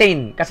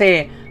captain.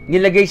 Kasi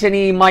nilagay siya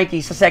ni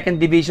Mikey sa second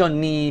division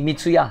ni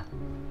Mitsuya.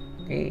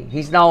 Okay?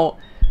 He's now,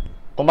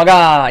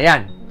 kumbaga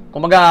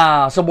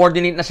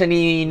subordinate na siya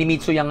ni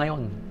Mitsuya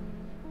ngayon.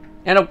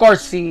 And of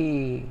course,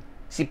 si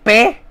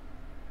Pe,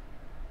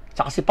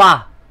 tsaka si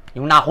Pa,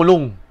 yung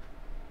nakulong,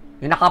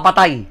 yung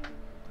nakapatay.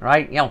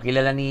 Right? Yan,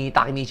 kilala ni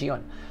Takemichi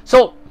yon.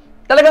 So,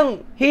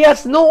 talagang, he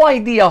has no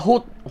idea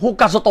who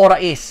Kazutora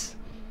is.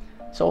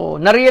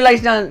 So,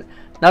 na-realize lang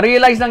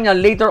niya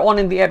later on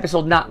in the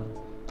episode na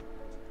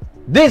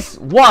this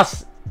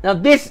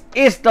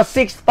is the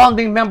 6th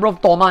founding member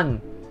of Toman.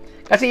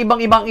 Kasi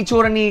ibang-ibang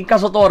itsura ni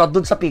Kazutora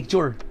dun sa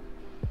picture.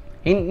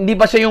 Hindi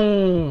ba siya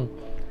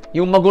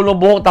yung magulong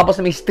buhok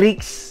tapos may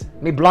streaks,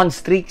 may blonde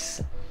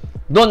streaks.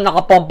 Doon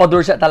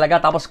naka-pompadour siya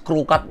talaga tapos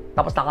crew cut,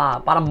 tapos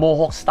parang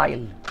mohawk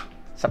style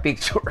sa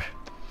picture.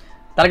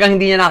 Talagang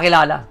hindi niya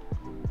nakilala.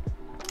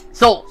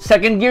 So,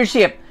 second gear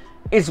shift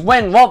is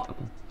when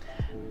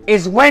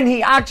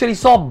he actually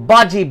saw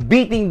Baji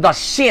beating the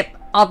shit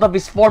out of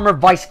his former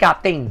vice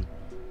captain.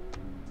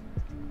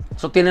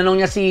 So,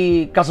 tinanong niya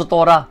si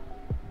Kazutora,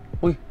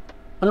 uy,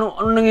 ano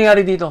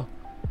nangyayari dito?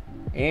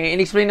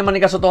 In-explain naman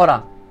ni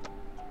Kazutora,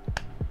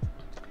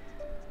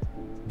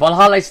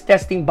 Valhalla is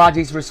testing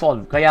Baji's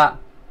resolve. Kaya,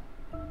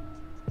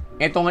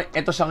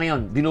 ito siya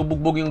ngayon.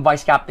 Binubugbog yung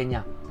vice captain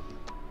niya.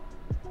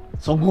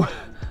 So,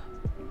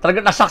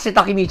 talaga na-shock si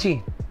Takemichi.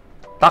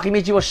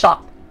 Takemichi was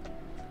shocked.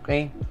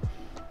 Okay?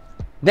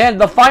 Then,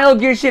 the final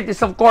gear shift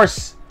is, of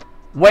course,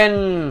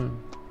 when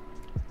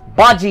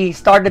Baji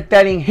started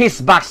telling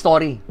his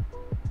backstory.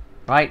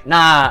 Right?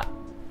 Na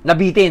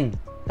nabitin.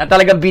 Na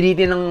talagang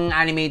binitin ng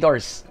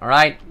animators.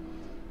 Alright?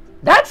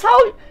 That's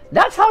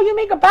how you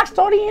make a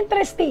backstory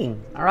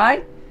interesting.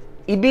 Alright?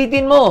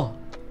 Ibitin mo.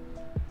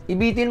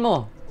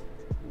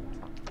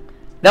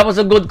 That was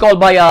a good call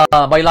by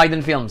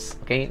Leiden Films.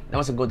 Okay? That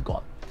was a good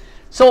call.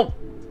 So,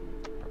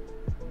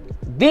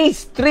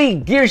 these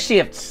 3 gear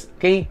shifts,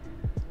 okay?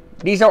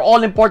 These are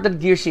all important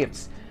gear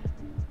shifts.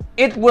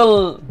 It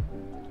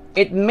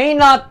may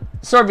not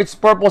serve its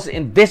purpose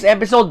in this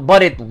episode,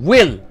 but it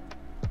will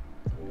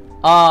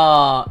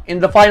in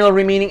the final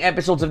remaining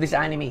episodes of this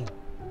anime.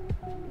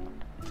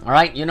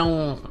 Alright, yun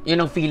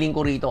ang feeling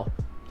ko rito.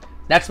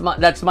 That's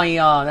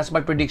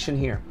my prediction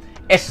here.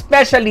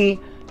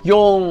 Especially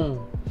yung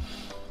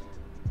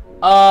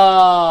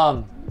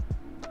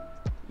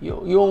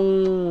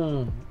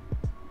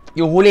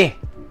huli,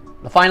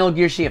 the final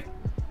gear shift.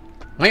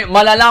 Ngayon,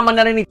 malalaman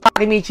na rin ni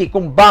Takemichi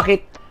kung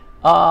bakit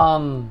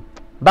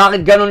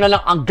ganun na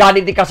lang ang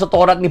galit ni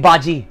Kazutora at ni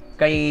Baji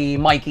kay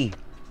Mikey.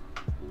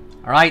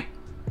 Alright?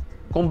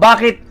 Kung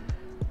bakit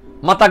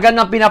matagal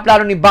na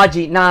pinaplano ni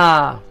Baji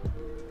na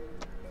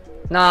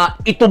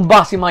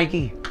itumba si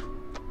Mikey.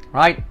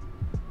 Right?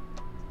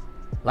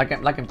 Like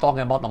I'm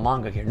talking about the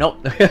manga here.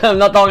 No, I'm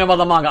not talking about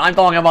the manga. I'm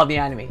talking about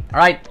the anime.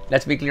 Alright?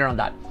 Let's be clear on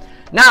that.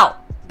 Now,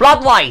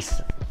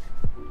 plot-wise,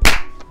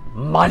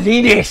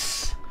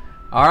 malinis.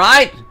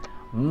 Alright?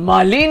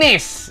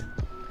 Malinis.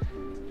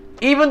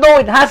 Even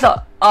though it has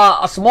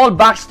a small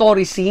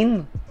backstory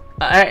scene,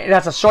 it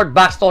has a short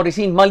backstory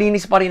scene,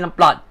 malinis pa rin ang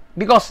plot.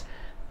 Because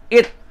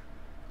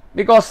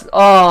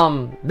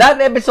that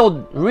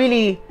episode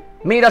really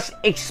made us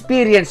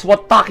experience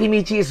what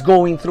Takemichi is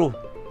going through.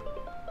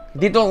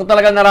 Dito ko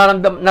talaga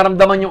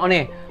naramdaman yung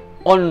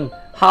on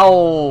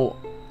how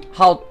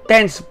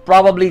tense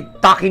probably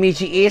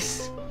Takemichi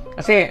is.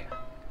 Kasi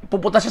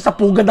pupunta siya sa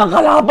pugad ng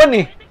kalaban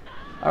eh.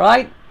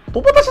 Alright?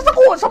 Pupunta siya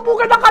sa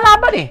pugad ng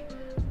kalaban eh.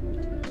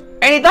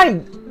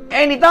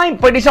 anytime,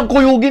 pwede siyang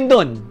kuyugin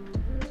dun.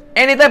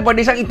 Anytime,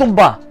 pwede siyang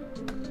itumba.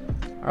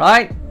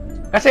 Alright?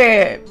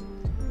 Kasi,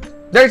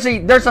 there's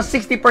a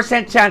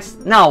 60% chance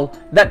now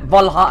that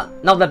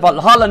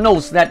Valhalla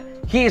knows that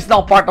he is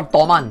now part of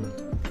Toman.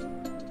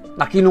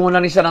 Nakinuha na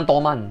rin siya ng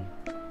Toman.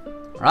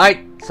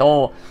 Right?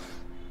 So,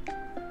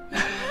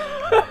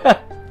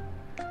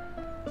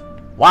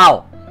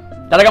 wow!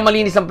 Talagang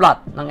malinis ang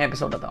plot ng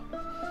episode na to.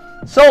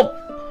 So,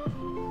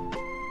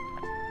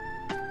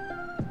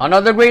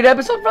 another great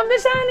episode from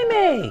this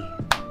anime.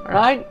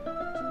 Alright?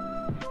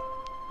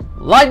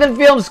 Light and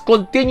Films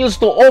continues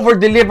to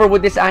over-deliver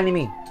with this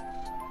anime.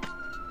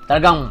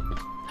 Talagang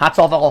hats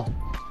off ako.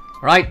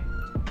 Right?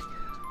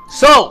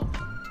 So,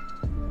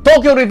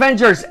 Tokyo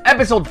Revengers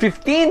episode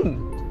 15.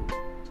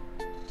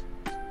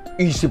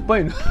 Isip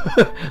pa yun.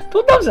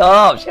 2 thumbs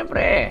up.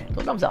 Siyempre.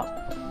 2 thumbs up.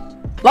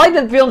 Light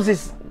and Films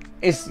is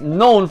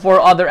known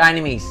for other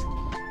animes.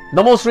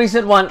 The most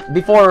recent one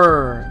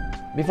before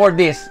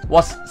this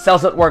was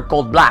Cells at Work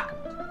Called Black.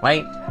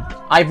 Right?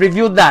 I've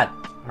reviewed that.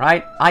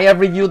 Right? I have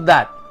reviewed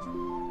that.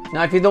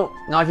 Now if you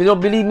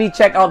don't believe me,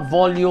 check out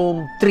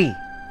volume 3.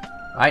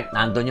 Right?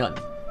 Nandun yun.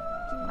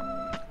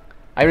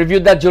 I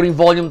reviewed that during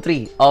volume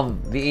 3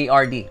 of the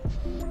ARD.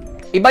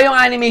 Iba yung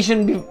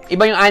animation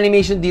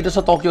dito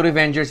sa Tokyo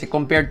Revengers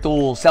compared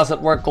to Cells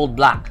at Work Called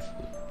Black.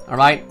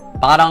 Alright?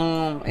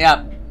 Parang,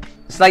 yeah,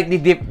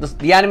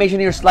 the animation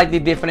here is slightly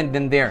different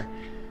than there.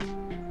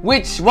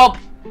 Which, well,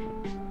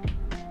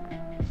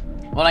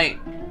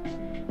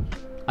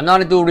 I'm not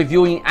into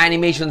reviewing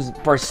animations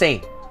per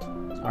se.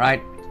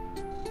 Alright?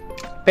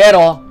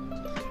 Pero,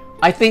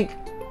 I think,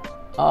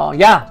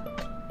 yeah,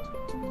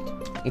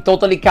 it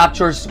totally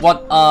captures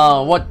what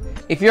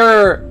if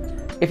you're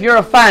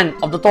a fan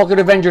of the Tokyo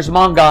Revengers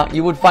manga,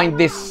 you would find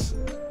this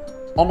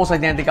almost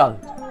identical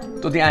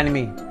to the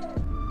anime.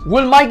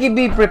 Will Mikey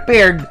be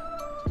prepared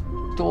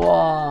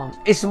to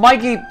is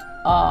Mikey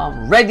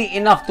ready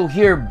enough to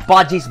hear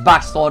Baji's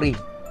backstory?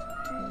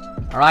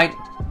 Alright?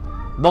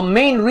 The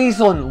main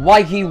reason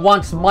why he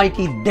wants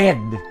Mikey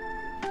dead.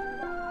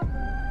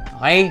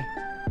 Okay?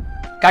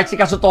 Kahit si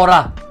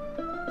Kasutora.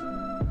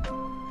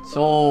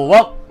 So,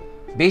 well,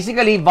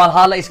 basically,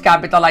 Valhalla is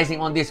capitalizing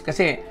on this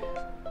kasi,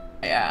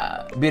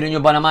 biro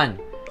nyo ba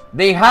naman?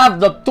 They have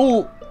the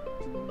two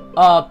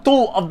of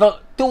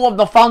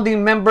the founding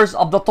members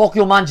of the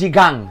Tokyo Manji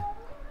Gang.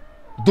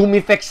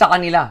 Dumifect sa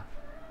kanila.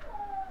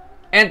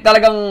 And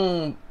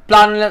talagang,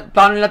 plano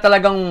nila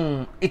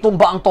talagang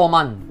itumba ang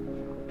Toman.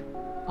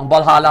 Ang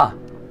Valhalla.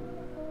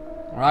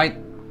 Right?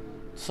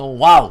 So,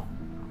 wow.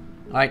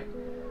 Right?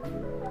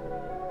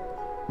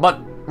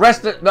 But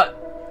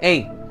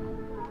hey,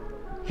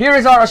 here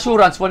is our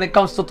assurance when it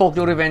comes to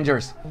Tokyo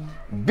Revengers.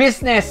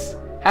 Business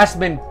has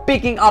been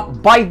picking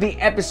up by the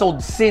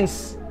episode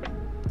since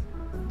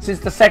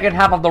the second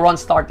half of the run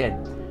started.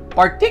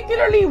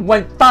 Particularly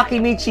when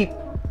Takemichi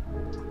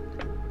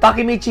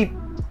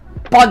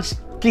punched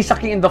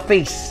Kisaki in the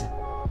face.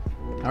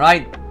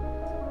 Alright?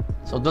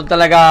 So doon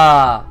talaga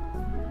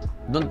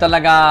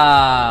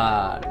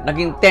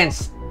naging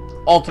tense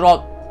all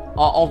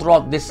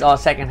throughout this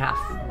second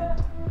half.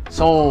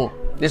 So,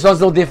 this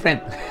one's no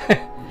different.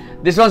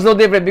 This one's no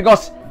different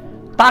because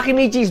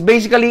Takemichi is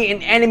basically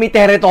in enemy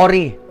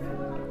territory.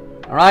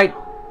 Alright?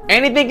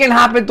 Anything can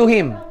happen to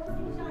him.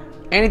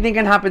 Anything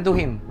can happen to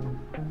him.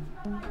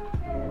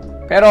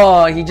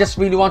 Pero, he just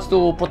really wants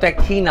to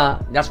protect Hina.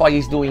 That's why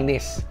he's doing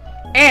this.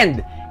 And,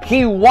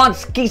 he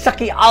wants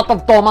Kisaki out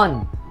of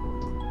Toman.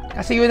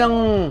 Kasi yun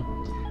ang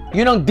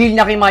deal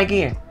niya kay Mikey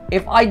eh.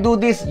 If I do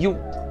this, you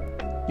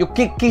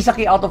kick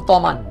Kisaki out of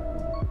Toman.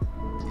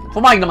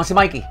 Pumayag naman si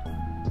Mikey.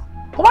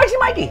 Pumayag si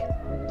Mikey.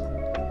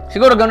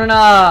 Siguro gano'n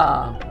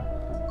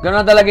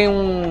na talaga yung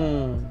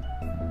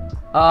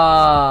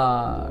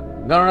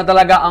gano'n na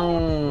talaga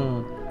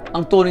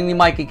ang turing ni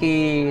Mikey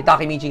kay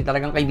Takemichi,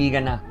 talagang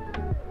kaibigan na.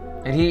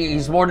 And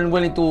he's more than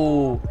willing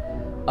to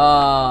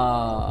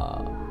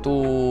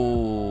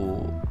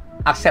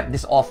accept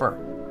this offer.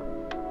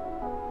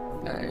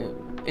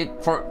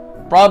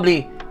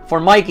 Probably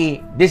for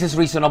Mikey, this is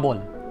reasonable.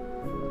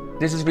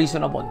 This is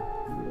reasonable.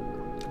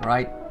 All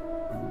right?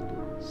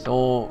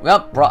 So,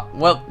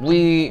 well,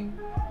 we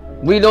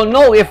don't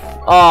know if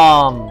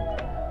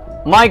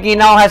Mikey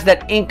now has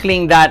that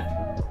inkling that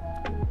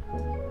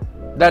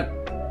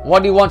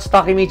what he wants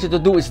Takemichi to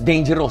do is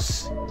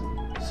dangerous.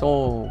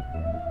 So,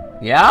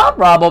 yeah,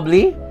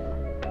 probably.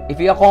 If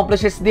he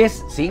accomplishes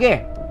this,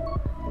 sige.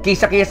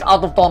 Kisaki is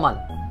out of Toman.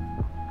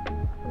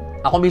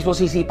 Ako mismo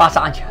sisipa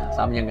sa kanya.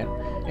 Sabi niya ganun.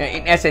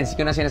 In essence,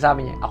 yun ang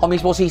sinasabi niya. Ako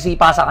mismo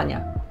sisipa sa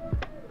kanya.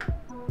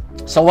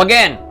 So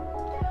again,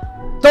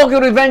 Tokyo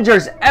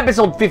Revengers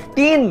episode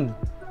 15.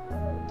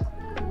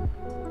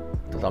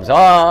 2 thumbs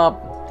up.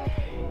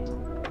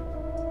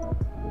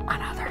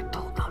 Another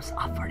 2 thumbs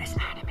up for this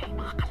anime,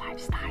 mga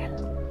ka-lifestyle.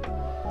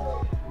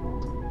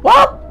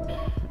 Well,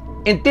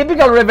 in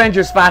typical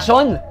Revengers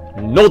fashion,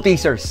 no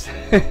teasers.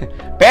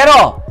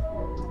 Pero,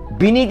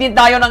 binitin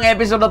tayo ng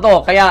episode na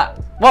to. Kaya,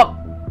 well,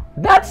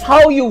 that's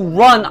how you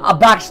run a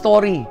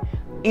backstory.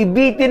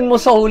 Ibitin mo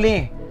sa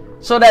huli.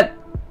 So that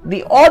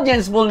the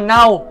audience will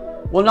now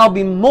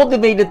be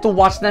motivated to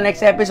watch the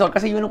next episode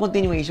kasi yun ang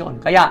continuation.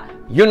 Kaya,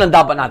 yun ang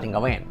dapat natin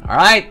gawin.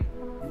 Alright?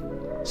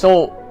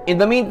 So, in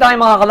the meantime,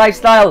 mga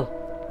ka-lifestyle,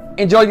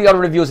 enjoy the other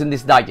reviews in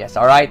this digest.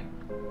 Alright?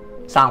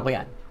 Saan ko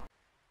yan?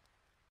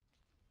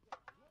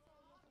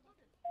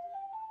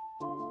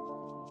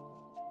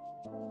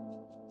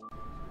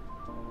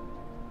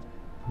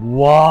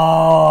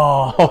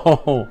 Wow!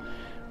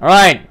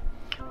 Alright.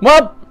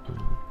 Well,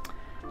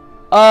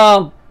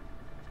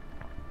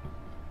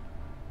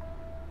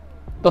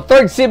 the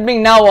third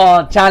sibling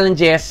now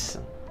challenges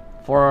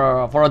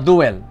for a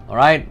duel.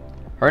 Alright?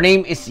 Her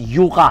name is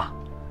Yuka.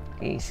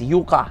 Okay, si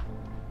Yuka.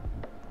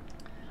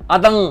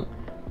 At ang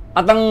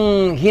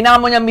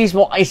hinamo niya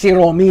mismo ay si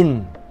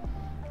Romin.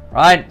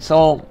 Right?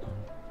 So,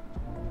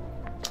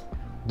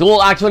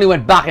 duel actually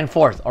went back and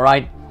forth.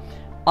 Alright?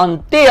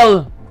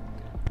 Until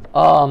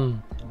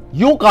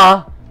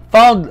Yuka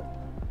found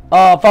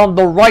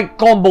the right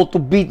combo to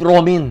beat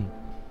Romin.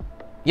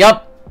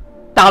 Yup,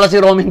 talo si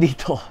Romin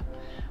dito.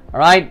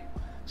 Alright?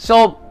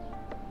 So,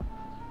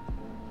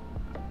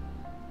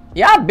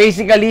 yeah,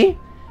 basically,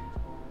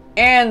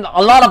 and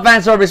a lot of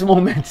fan service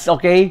moments,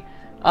 okay?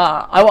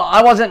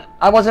 I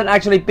wasn't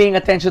actually paying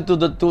attention to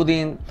the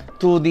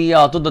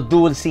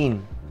duel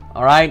scene.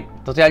 Alright?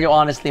 To tell you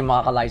honestly,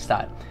 mga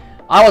ka-lifestyle.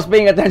 I was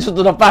paying attention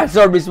to the fan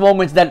service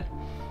moments that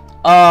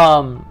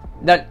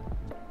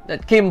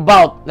came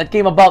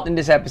about in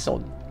this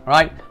episode.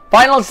 Right?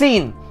 Final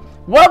scene.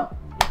 Well,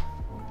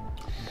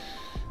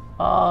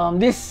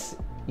 this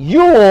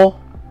Yuo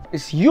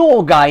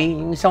guy,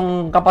 yung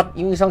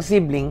isang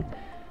sibling,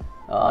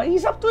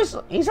 he's up to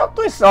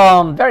his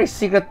very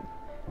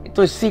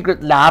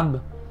secret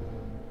lab.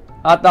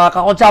 At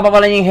kakontsaba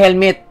pala niya yung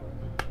helmet.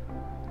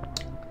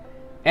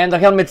 And the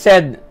helmet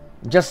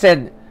just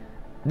said,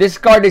 this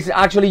card is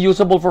actually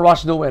usable for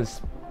rush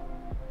duels.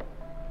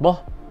 Bo,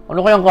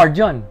 ano kayang card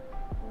yun?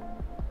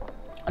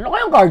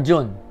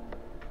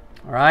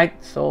 Alright,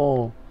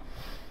 so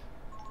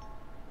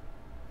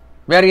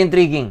very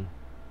intriguing.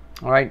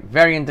 Alright,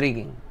 very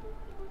intriguing.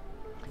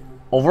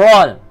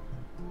 Overall,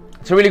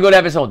 it's a really good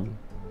episode.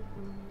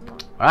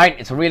 Alright,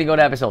 it's a really good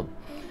episode.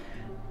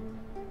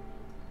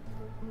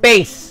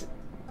 Pace.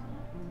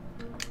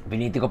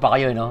 Biniti ko pa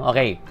kayo, no?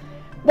 Okay.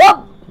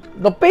 Well,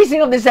 the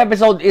pacing of this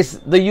episode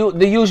is the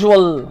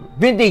usual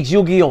vintage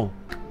Yu-Gi-Oh!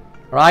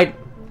 Right?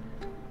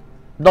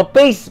 The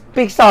pace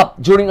picks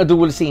up during a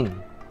duel scene.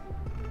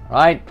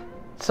 Right?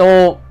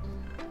 So,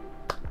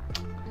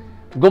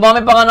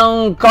 gumamit pa ka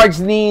ng cards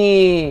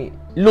ni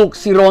Luke,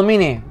 si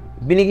Romin eh.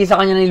 Binigay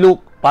sa kanya ni Luke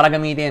para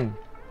gamitin.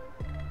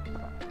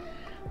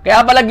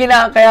 Kaya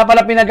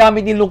pala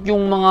pinagamit ni Luke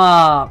yung mga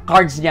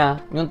cards niya,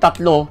 yung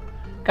tatlo,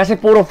 kasi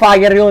puro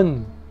fire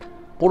yun.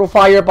 Puro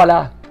fire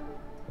pala.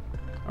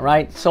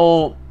 Alright?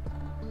 So,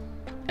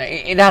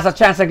 it has a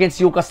chance against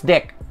Yuka's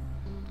deck.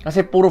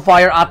 Kasi puro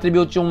fire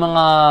attribute yung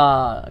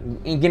mga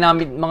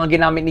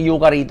ginamit ni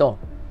Yuka rito.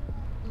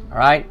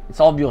 Alright? It's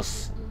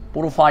obvious.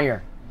 Puro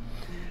fire.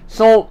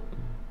 So,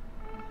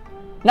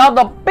 now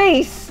the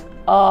pace,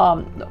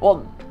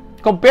 well,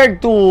 compared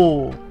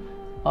to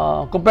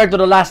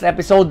the last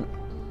episode,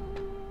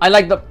 I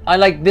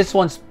like this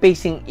one's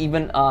pacing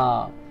even.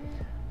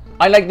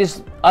 I like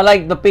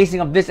the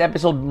pacing of this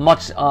episode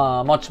much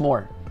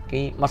more.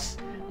 Okay, mas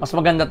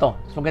maganda to.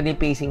 Mas maganda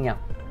yung pacing niya.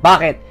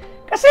 Bakit?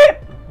 Kasi,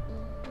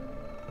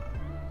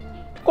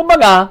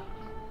 kumbaga,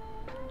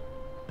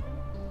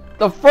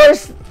 the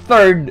first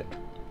third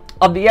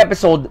of the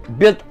episode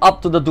built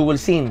up to the duel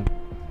scene.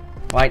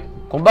 Right?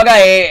 Kumbaga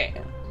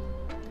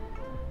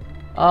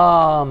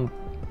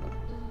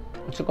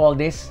what you call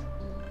this?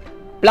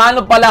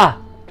 Plano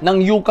pala ng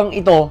Yukang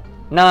ito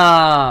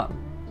na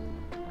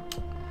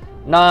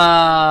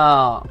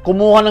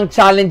kumuha ng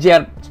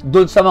challenger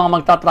doon sa mga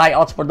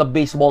magta-tryouts for the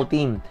baseball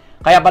team.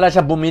 Kaya pala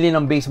siya bumili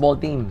ng baseball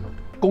team.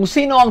 Kung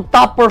sino ang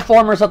top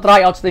performer sa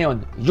tryouts na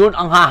yun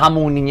ang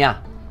hahamunin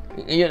niya.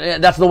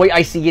 That's the way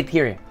I see it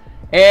here.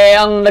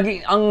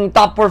 Ang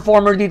top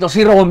performer dito,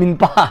 si Romin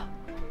pa.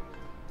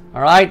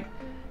 Alright?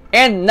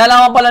 And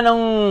nalaman pala ng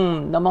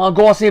mga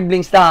Go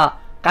siblings na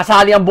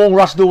kasali ang buong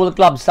Rush Duel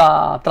Club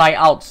sa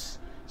tryouts.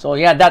 So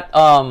yeah, that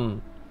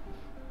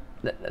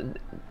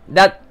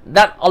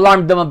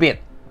alarmed them a bit.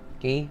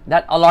 Okay?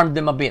 That alarmed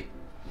them a bit.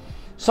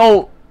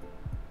 So,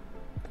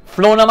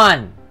 flow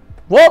naman.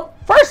 Well,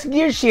 first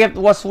gear shift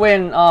was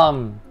when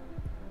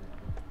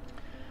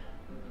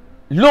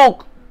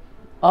Luke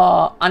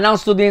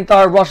announced to the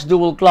entire Rush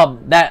Duel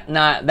Club that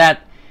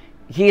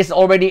he has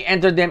already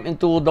entered them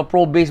into the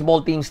pro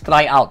baseball team's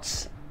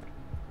tryouts.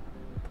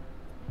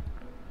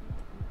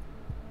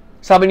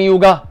 Sabi ni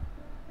Yuga,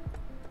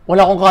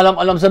 wala akong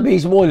kalam-alam sa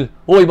baseball.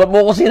 Hoy, ba't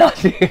mo ko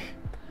sinali?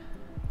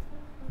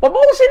 Ba't mo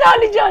ko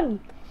sinali dyan?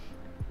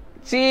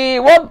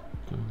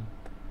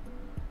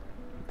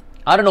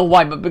 I don't know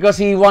why, but because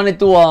he wanted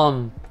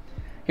to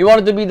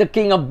be the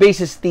king of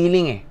bases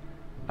stealing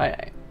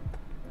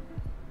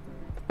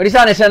Pero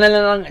sana siya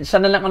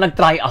na lang ang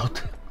nag-try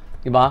out.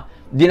 Diba?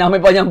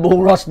 Dinami pa niya ang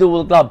buong Rush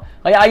Duel Club.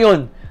 Kaya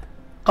ayun,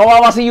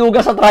 kawawa si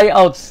Yuga sa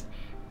tryouts.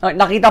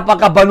 Nakita pa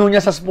kabano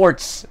niya sa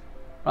sports.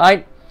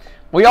 Right?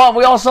 We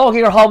also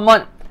hear how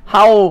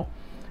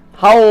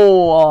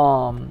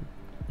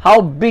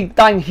big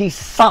time he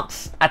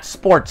sucks at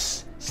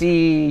sports,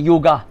 si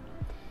Hyuga.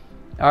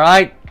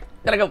 Alright?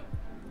 Talaga,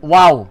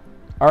 wow.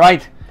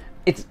 Alright?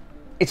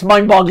 It's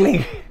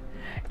mind-boggling.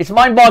 It's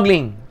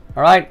mind-boggling.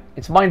 Alright?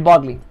 It's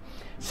mind-boggling.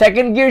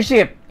 Second gear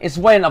shift is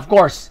when, of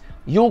course,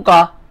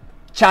 Yuka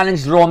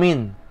challenged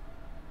Romin.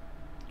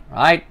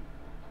 Right?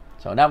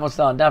 So that was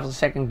the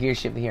second gear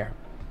shift here.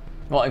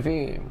 Well, if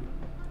we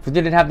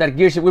didn't have that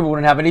gear shift, we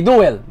wouldn't have any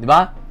duel.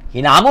 Diba?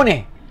 Hinamon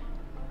eh.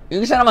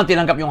 Yung isa naman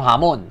tinanggap yung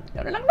hamon.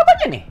 Gano'n lang naman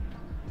yan eh.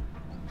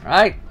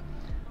 Right?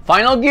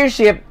 Final gear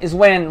shift is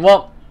when,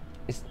 well,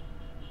 it's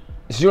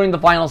during the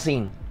final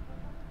scene.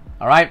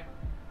 Alright?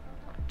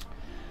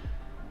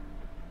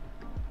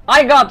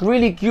 I got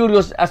really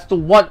curious as to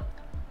what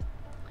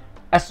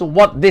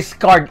this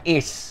card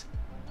is.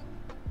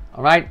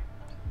 Alright?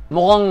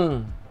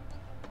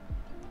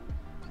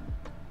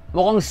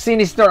 Mukhang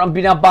sinister ang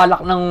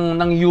binabalak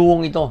ng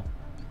yuwong ito.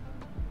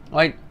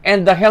 Right?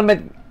 And the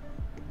helmet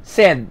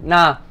said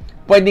na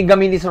pwedeng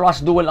gamitin sa Rush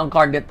Duel ang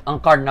card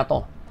na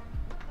to.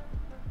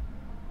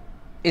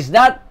 Is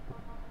that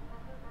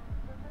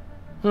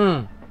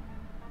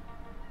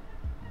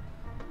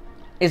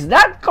Is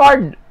that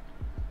card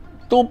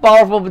too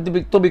powerful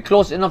to be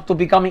close enough to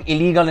becoming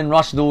illegal in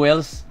Rush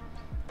Duels?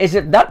 Is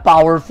it that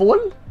powerful?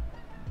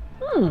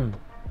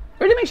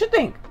 Really makes you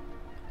think.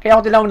 Kaya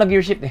ako tinawag na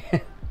gear shift eh.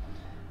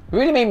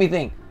 Really made me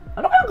think.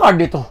 Ano kayang card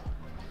dito?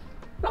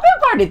 Ano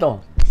kayang card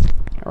dito?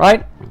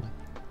 Right?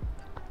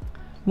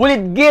 Will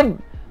it give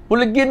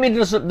me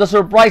the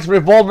surprise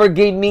Revolver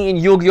gave me in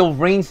Yu-Gi-Oh!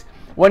 Reigns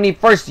when he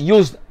first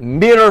used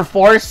Mirror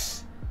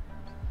Force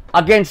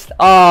against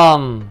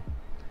ano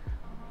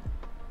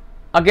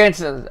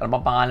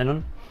bang pangalan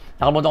nun?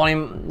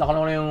 Nakalimutan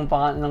ko yung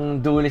pangalan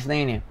ng duelist na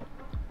yun eh.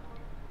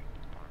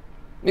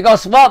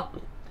 Because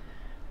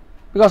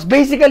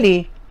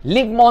basically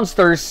Link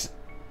monsters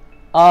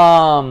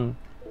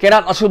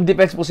cannot assume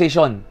defense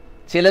position.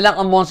 Sila lang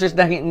ang monsters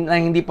na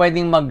hindi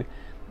pwedeng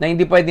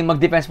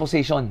mag-defense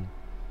position.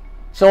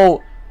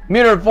 So,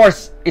 Mirror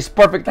Force is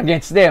perfect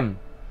against them.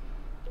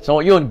 So,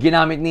 yun,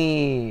 ginamit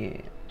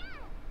ni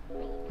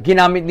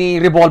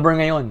Revolver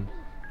ngayon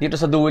dito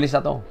sa duelist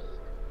na to.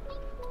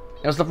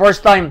 It was the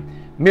first time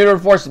Mirror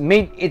Force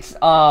made its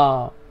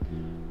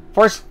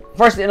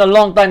first in a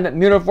long time that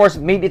Mirror Force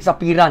made its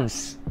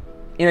appearance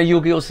in a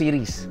Yu-Gi-Oh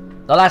series.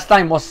 The last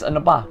time was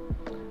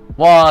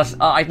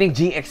I think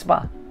GX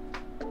pa.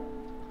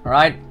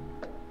 Alright?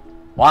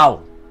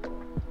 Wow.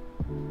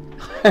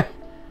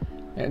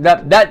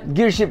 that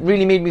gear shift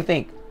really made me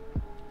think.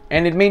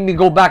 And it made me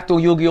go back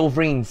to Yu-Gi-Oh!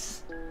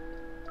 Reigns.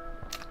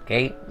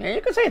 Okay? Yeah,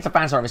 you could say it's a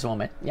fan service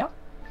moment. Yeah.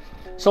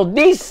 So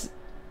this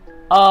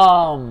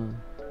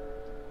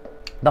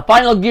the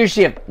final gear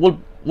shift will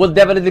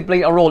definitely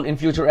play a role in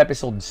future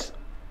episodes.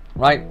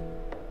 Right?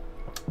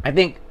 I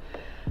think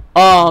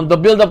the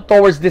build up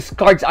towards this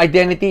card's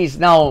identity is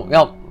now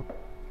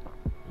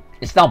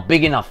it's now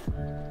big enough.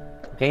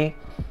 Okay?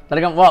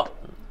 Talagang, well,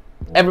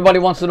 everybody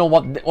wants to know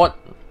what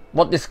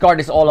this card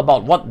is all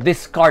about. What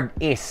this card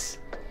is.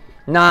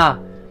 Na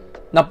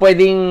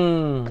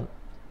pwedeng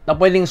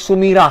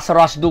sumira sa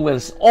Rush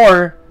Duels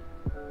or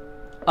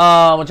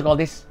what you call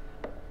this?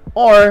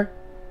 Or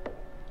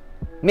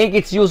make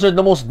its user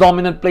the most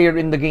dominant player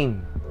in the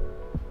game.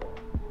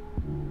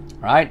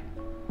 Right?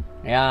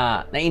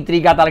 Kaya,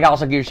 na-intriga talaga ako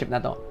sa gear shift na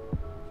to.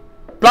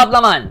 Plot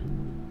naman.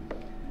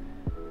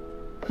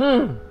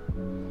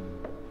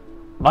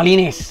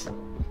 Malinis.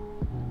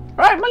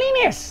 Right,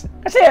 malinis.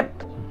 Kasi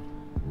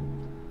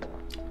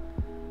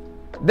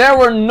there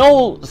were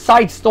no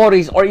side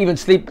stories or even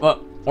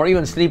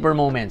sleeper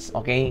moments,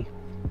 okay?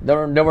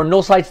 There were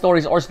no side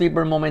stories or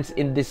sleeper moments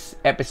in this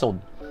episode.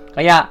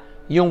 Kaya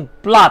yung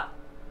plot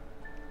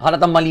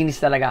halatang malinis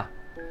talaga.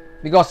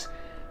 Because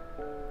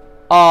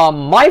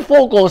my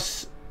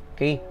focus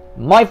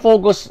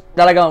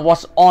talaga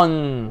was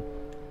on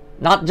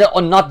not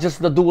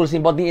just the duel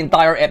scene but the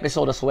entire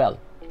episode as well.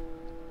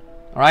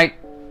 Alright?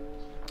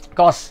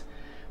 Because,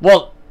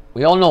 well,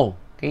 we all know,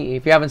 okay,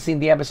 if you haven't seen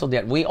the episode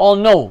yet, we all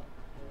know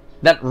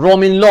that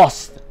Romin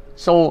lost.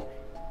 So,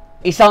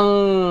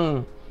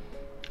 isang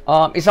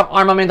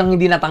armament ang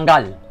hindi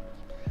natanggal.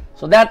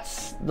 So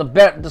that's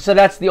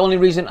the only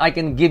reason I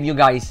can give you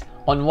guys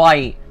on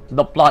why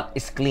the plot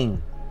is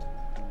clean.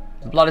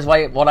 The plot is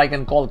what I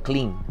can call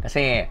clean.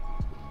 Kasi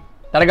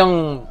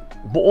talagang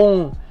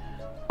buong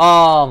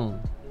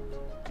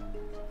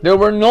there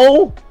were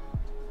no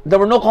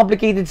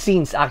complicated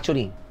scenes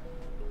actually.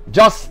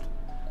 Just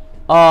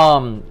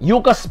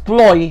Yuka's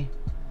ploy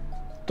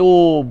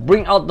to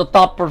bring out the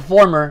top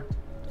performer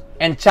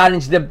and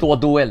challenge them to a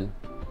duel.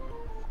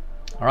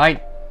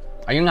 Alright?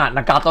 Ayun nga,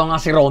 nagkataon nga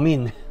si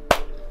Romin.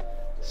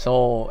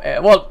 So,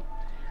 well,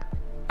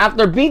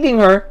 after beating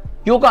her,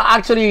 Yuka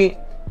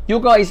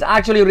is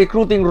actually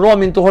recruiting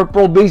Romin to her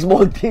pro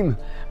baseball team.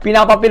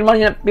 Pinapapirma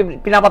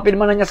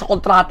na niya sa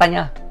kontrata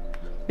niya.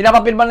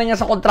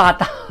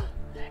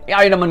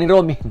 Ayaw naman ni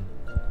Romin.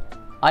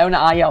 Ayaw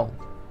na ayaw.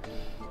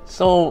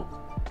 So,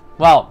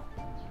 well,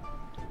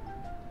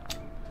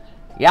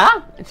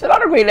 yeah, it's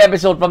another great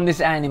episode from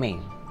this anime.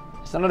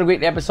 It's another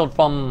great episode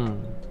from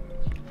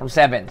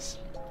Sevens,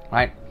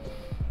 right?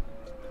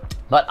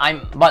 But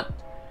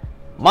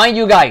mind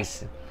you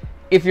guys,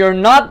 if you're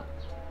not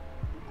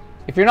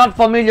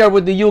familiar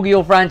with the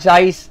Yu-Gi-Oh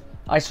franchise,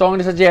 I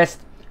strongly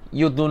suggest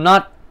you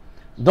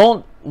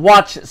don't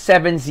watch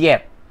Sevens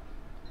yet.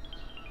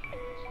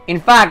 In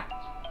fact,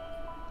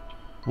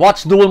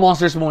 watch Duel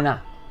Monsters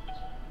muna.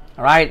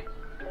 Alright?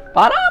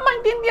 Para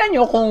maintindihan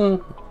nyo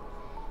kung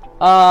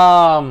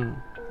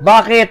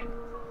bakit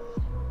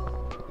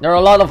there are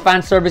a lot of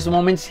fan service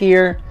moments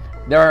here.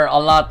 There are a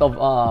lot of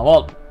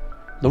well,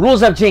 the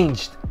rules have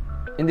changed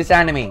in this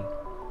anime.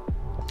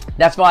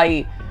 That's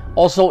why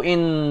also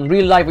in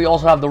real life we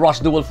also have the Rush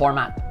Duel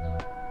format.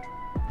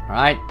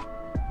 Alright?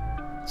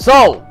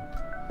 So,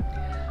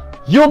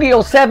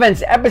 Yu-Gi-Oh!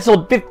 7's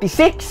episode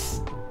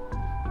 56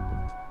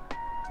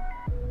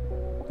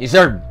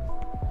 deserved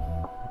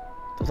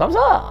 2 thumbs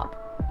up.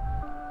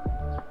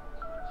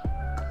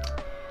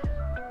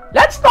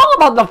 Let's talk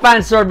about the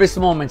fan service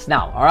moments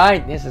now.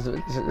 Alright? This is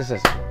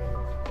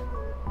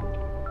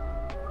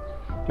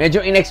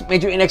medyo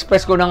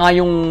in-express ko na nga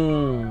yung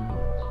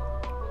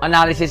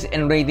analysis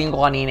and rating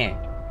ko kanina,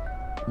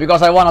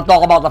 because I want to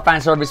talk about the fan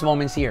service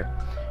moments here.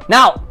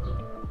 Now,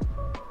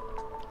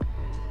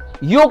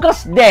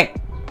 Yuka's deck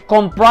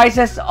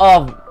comprises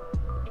of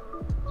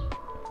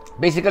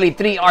basically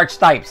 3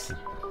 archetypes: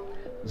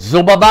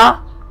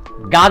 Zubaba,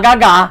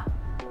 Gagaga,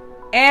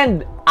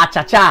 and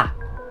Achacha.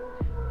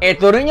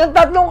 Ito rin yung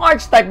 3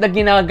 archetype na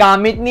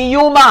ginagamit ni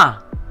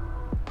Yuma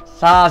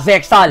sa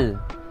Zexal.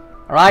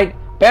 Right?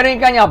 Pero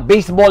yung kanya,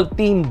 baseball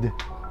themed.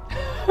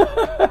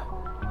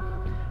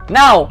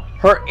 Now,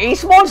 her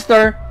ace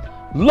monster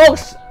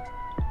looks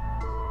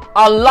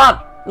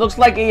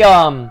like a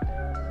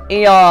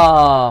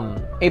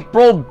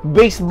pro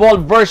baseball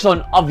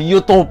version of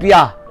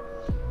Utopia.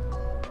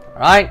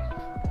 Right?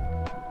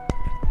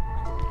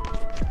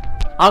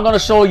 I'm gonna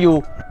show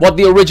you what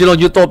the original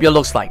Utopia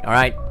looks like.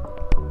 Alright?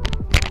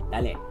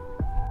 Dali.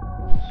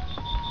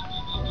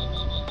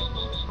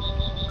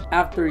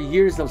 After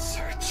years of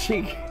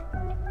searching,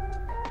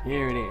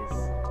 here it is.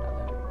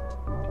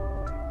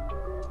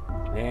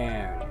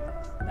 There it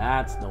is.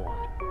 That's the one.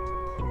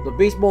 The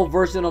baseball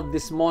version of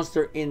this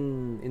monster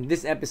in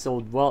this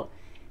episode, well,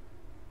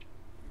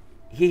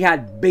 he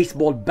had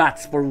baseball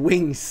bats for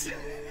wings.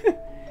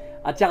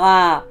 At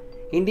saka,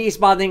 hindi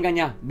espada yung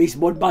kanya,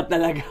 baseball bat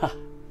talaga.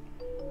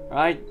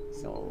 Right?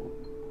 So,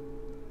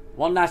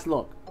 one last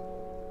look.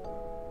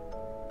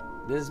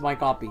 This is my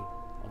copy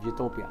of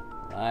Utopia.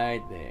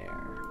 Right there.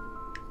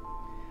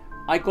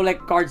 I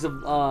collect cards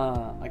of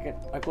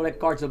I collect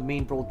cards of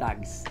main pro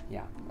tags.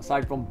 Yeah,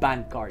 aside from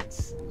banned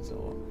cards.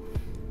 So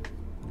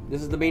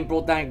this is the main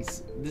pro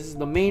tags. This is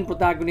the main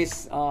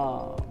protagonist.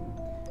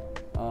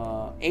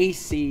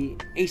 Ace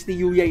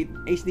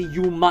ni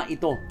Yuma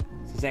ito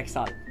sa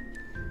Zexal.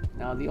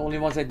 Now the only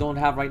ones I don't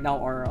have right now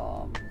are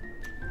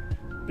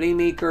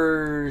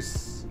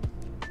Playmakers,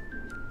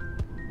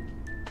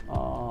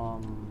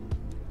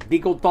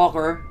 Decode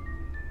Talker,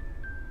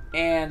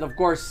 and of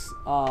course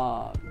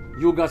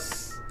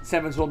Yuga's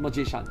 7-Sword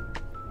Magician.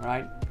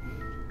 Alright?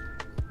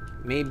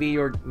 Maybe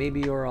your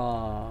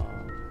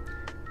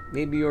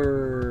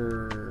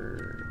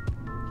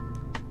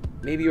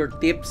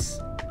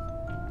tips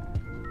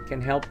can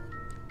help.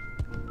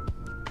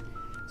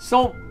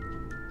 So,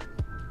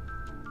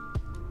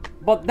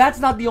 but that's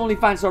not the only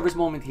fan service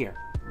moment here.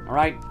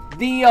 Alright?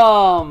 The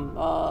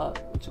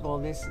what you call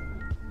this?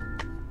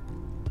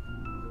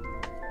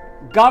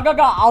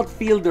 Gagaga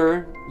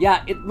outfielder,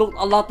 yeah, it looked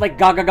a lot like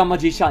Gagaga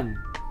Magician.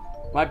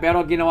 Right?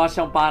 Pero ginawa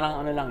siyang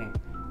parang ano lang eh.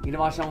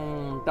 Ginawa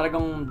siyang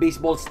talagang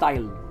baseball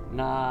style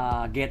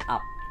na get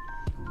up.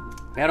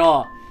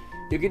 Pero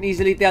you can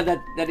easily tell that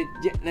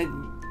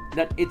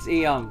it's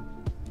a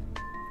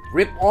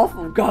rip off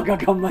of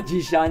Gagaga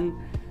Magician.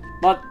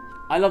 But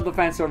I love the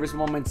fan service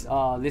moments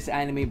this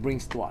anime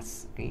brings to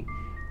us. Okay?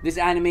 This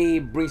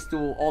anime brings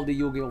to all the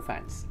Yu-Gi-Oh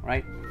fans,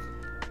 right?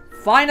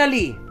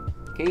 Finally,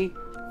 okay?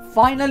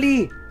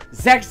 Finally,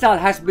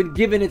 Zexal has been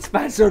given its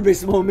fan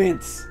service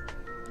moments.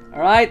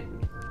 Alright?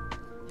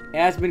 It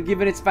has been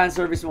given its fan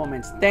service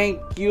moments. Thank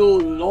you,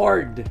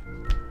 Lord.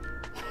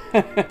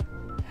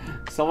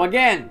 So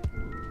again,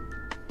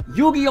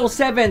 Yu-Gi-Oh!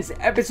 7's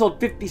episode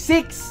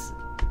 56.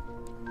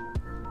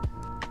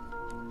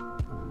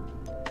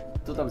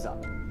 2 thumbs up.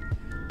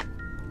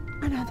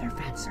 Another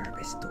fan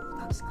service, 2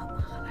 thumbs up,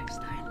 mga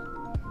lifestyle.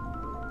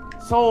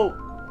 So,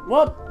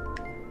 what?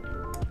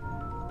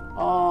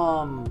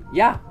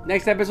 Yeah,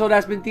 next episode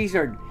has been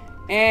teasered,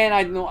 and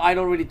I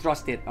don't really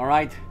trust it. All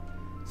right.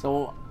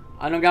 So,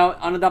 ano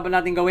dapat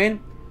natin gawin?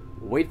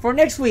 Wait for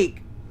next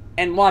week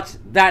and watch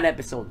that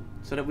episode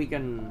so that we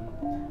can,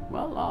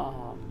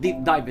 well,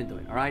 deep dive into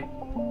it. All right.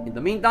 In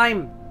the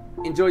meantime,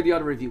 enjoy the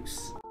other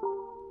reviews.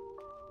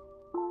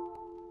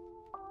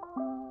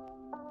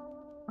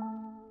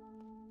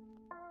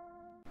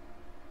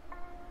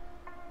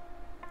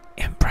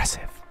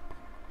 Impressive.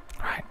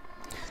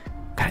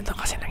 Ito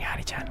kasi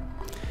nangyari dyan.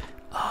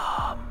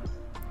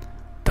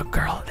 The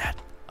girl that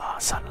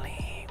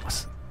suddenly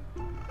was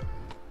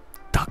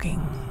tugging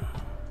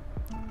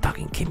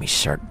Kimmy's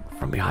shirt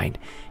from behind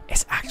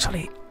is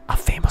actually a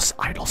famous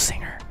idol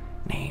singer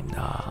named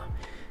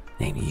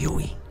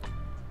Yui,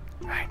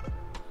 right?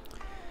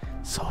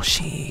 So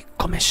she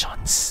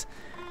commissions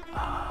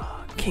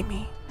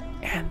Kimmy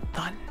and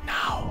the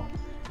now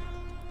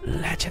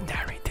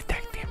legendary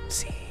detective,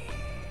 si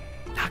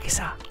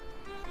Nagisa,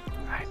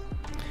 right?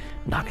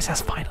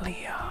 Nagisa's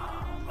finally,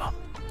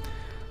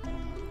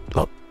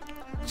 well,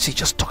 she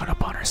just took it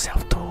upon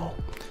herself to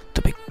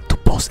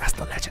pose as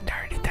the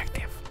legendary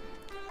detective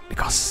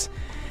because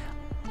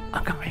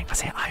hanggang ngayon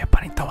kasi ayaw pa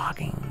rin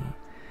tawaging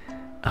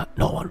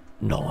no one,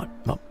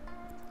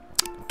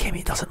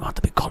 Kimmy doesn't want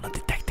to be called a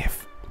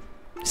detective.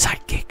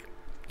 Sidekick,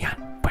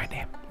 yan,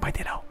 pwede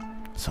daw.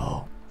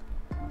 So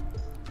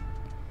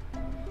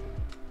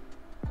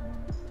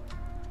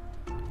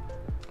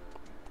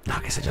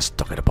Nagisa just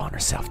took it upon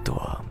herself to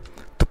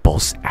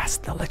pose as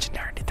the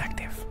legendary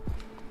detective.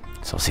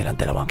 So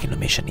silang dalawang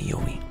kinumission ni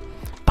Yui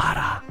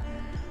para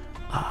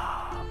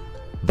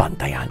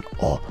bantayan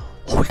o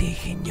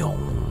hulihin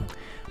yung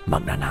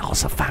magnanakaw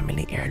sa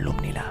family heirloom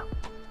nila.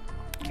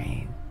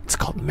 Okay, it's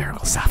called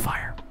Miracle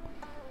Sapphire.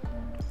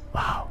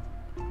 Wow.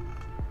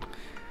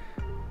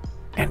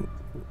 And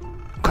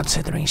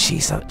considering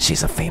she's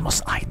a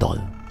famous idol,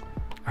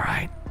 all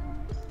right,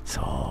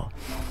 so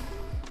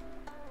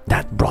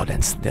that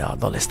broadens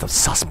the list of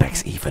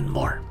suspects even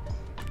more.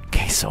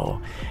 Okay, so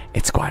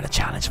it's quite a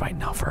challenge right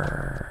now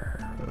for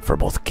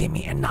both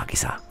Kimmy and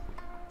Nagisa.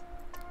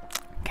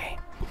 Okay,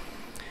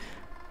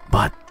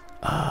 but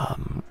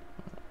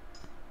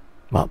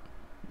well,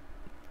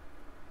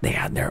 they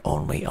had their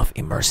own way of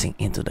immersing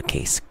into the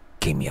case.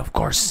 Kimmy, of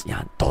course,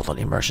 yeah, total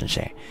immersion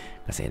siya.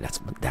 Kasi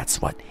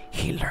that's what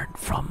he learned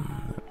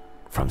from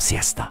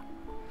Siesta.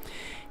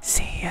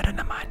 Si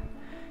naman,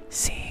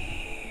 si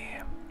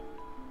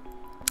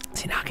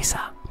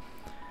Nagisa,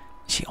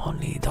 she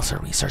only does her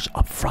research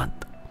up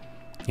front.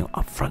 Yung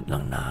up front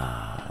lang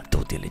na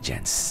due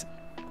diligence.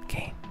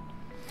 Okay.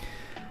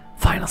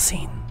 Final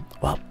scene.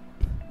 Well,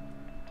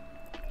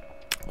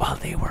 while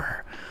they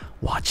were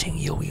watching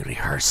Yui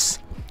rehearse,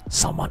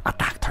 someone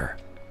attacked her.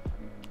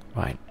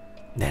 Right?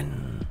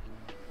 Then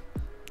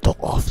took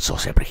off. So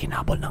siyempre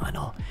hinabol ng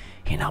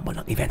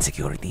event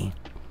security.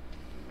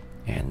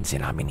 And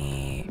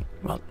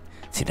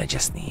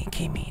sinuggest ni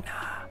Kimmy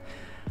na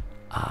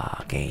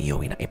kay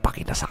Yui na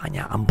ipakita sa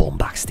kanya ang bomb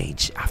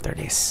backstage after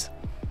this.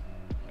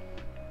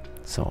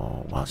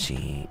 So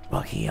he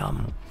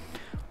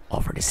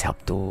offered his help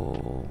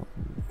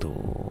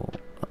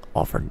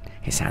offered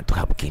his hand to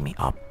help Kimmy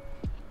up.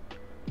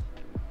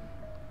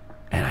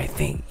 And I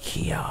think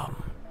he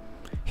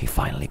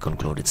finally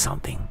concluded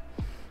something,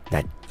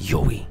 that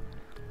Yui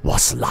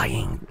was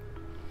lying.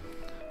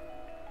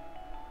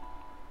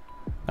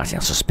 Kasi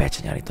ang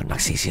suspecha niya rito,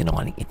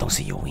 nagsisinungaling itong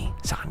si Yui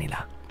sa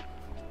kanila.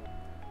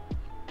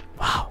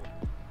 Wow.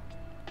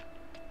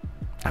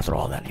 After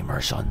all that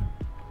immersion.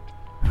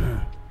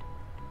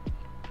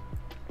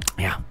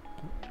 Yeah.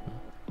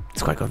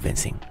 It's quite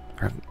convincing.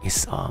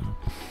 His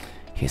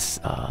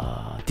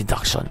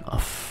deduction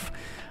of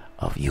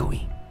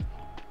Yui.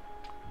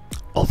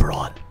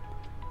 Overall,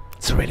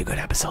 it's a really good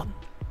episode.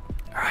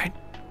 Alright?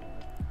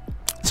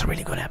 It's a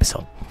really good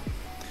episode.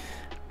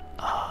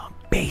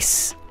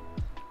 Base.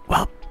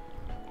 Well,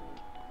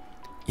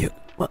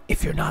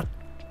 if you're not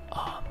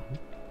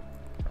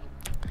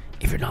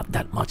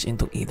that much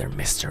into either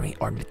mystery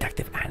or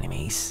detective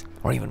animes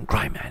or even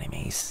crime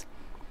animes,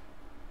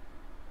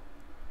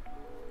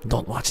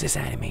 don't watch this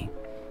anime.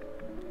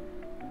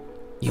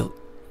 You'll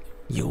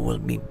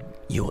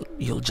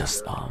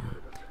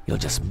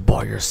just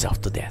bore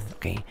yourself to death,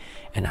 okay?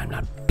 And I'm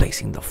not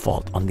placing the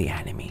fault on the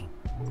anime.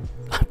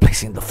 I'm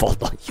placing the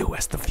fault on you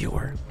as the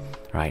viewer,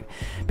 right?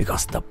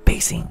 Because the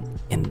pacing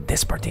in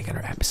this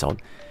particular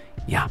episode,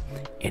 yeah,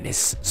 it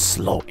is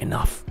slow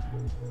enough.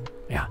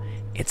 Yeah,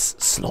 it's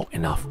slow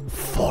enough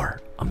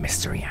for a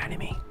mystery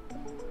anime,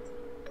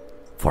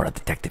 for a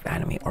detective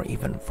anime, or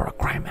even for a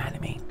crime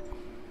anime.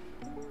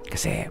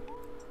 Kasi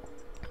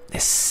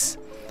this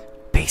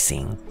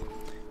pacing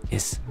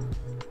is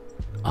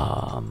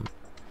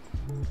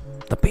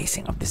the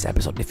pacing of this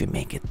episode, if you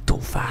make it too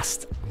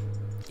fast,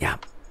 yeah,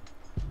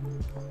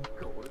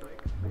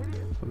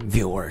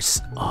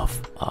 viewers of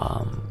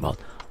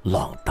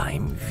long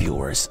time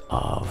viewers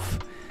of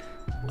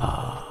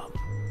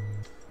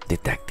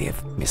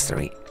detective,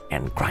 mystery,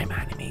 and crime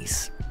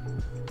animes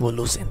will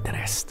lose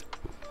interest,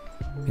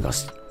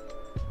 because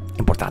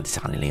importante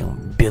sa kanila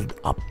yung build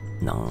up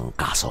ng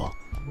kaso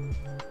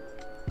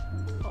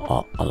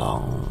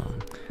along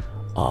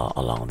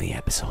the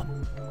episode.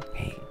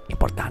 Okay,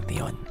 importante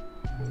yun.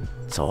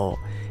 So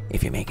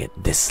if you make it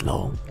this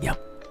slow,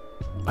 yep,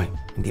 ay,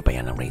 hindi pa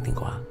yan ang rating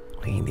ko,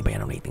 okay, hindi pa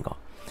yan ang rating ko.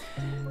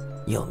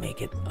 You'll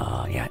make it,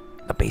 yeah,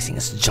 the pacing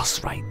is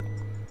just right.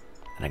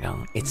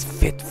 Talagang it's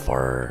fit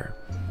for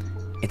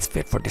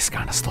this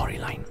kind of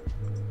storyline.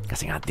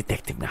 Kasi nga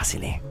detective nga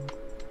sila eh.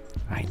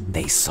 right?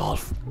 They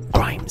solve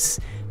crimes,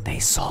 they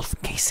solve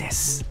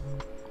cases.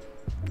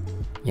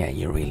 Yeah,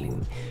 you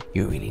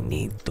really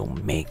need to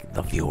make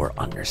the viewer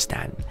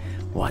understand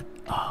what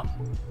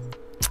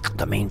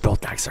the main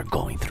protagonists are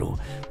going through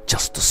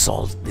just to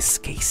solve this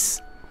case.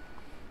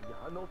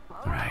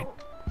 Alright?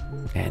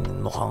 And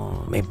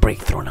mukhang may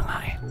breakthrough na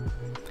nga eh.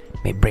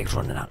 May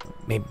breakthrough na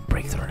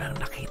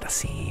nakita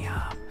si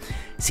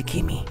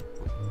Kimi.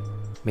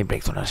 May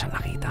breakthrough na siya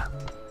nakita.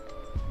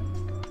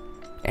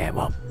 And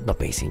well, the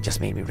pacing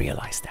just made me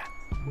realize that.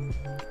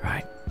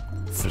 Right?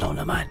 Flow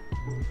naman.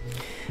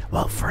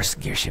 Well, first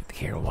gear shift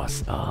here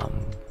was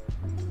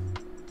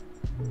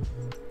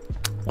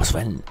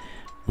when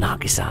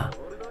Nagisa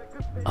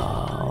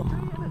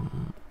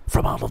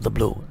from out of the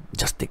blue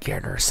just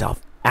declared herself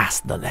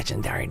as the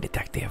legendary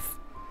detective.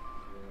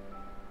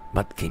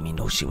 But Kimi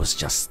knew she was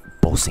just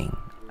posing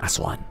as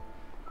one.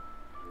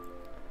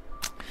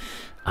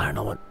 I don't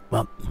know what.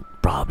 Well,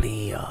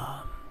 probably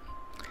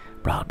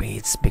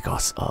it's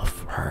because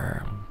of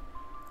her.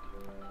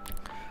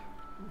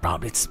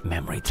 Probably it's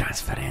memory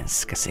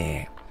transference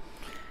kasi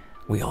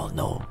we all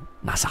know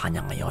nasa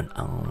kanya ngayon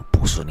ang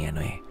puso ni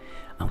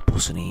ang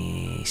puso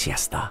ni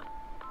Siesta.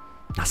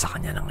 Nasa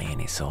kanya na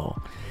ngayon eh. So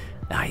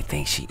I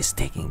think she is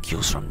taking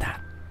cues from that.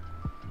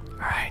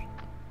 Alright,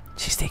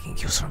 she's taking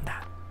cues from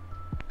that.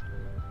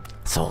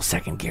 So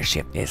second gear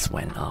shift is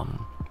when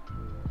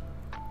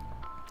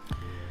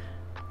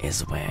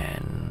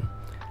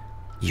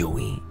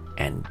Yui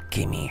and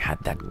Kimi had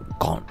that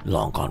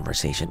long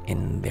conversation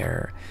in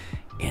her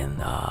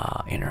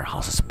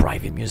house's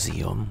private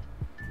museum.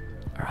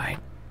 All right,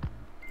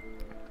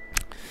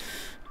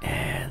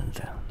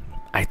 and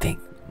I think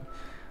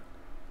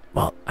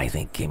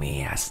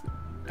Kimi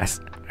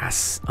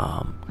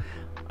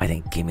I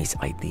think Kimi's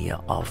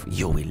idea of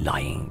Yui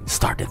lying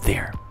started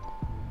there.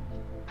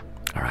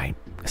 All right,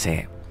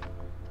 kasi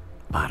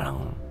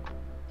parang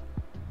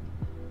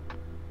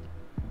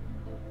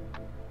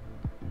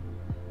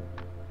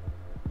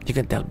you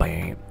can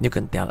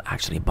tell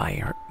actually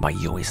by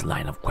Yui's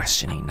line of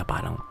questioning na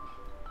parang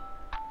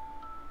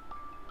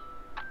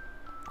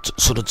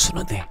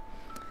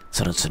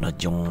sunod-sunod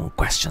yung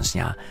questions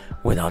niya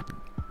without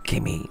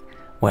giving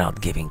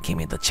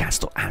Kimi the chance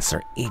to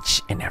answer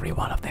each and every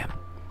one of them.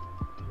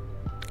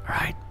 All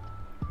right.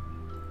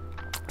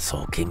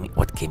 So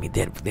what Kimi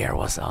did there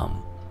was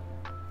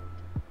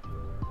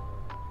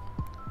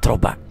throw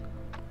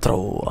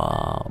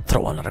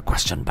another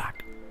question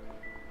back.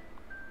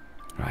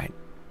 Right.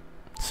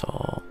 So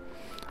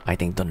I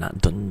think dun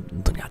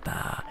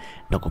yata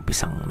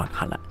nag-umpisang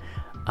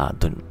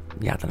dun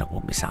yata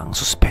nag-umpisang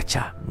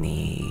suspecha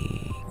ni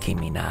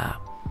Kimi na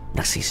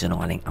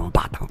nagsisinungaling ang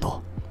batang to.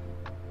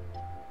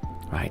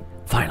 Right.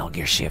 Final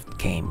gear shift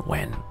came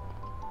when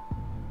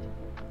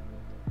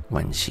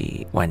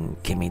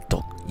Kimi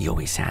took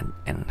Yui's hand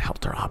and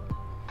helped her up.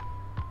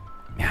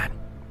 Man,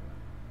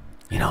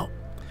 you know,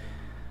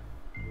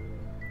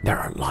 there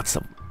are lots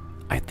of,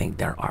 I think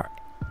there are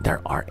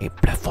a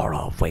plethora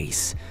of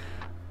ways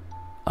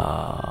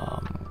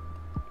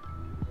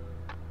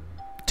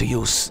to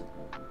use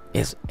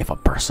is if a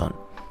person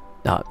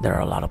there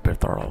are a lot of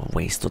plethora of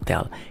ways to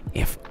tell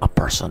if a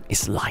person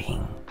is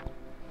lying.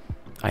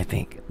 I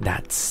think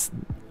that's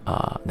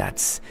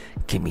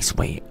Kimi's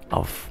way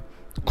of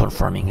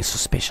confirming his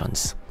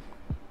suspicions.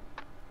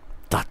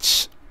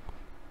 Touch.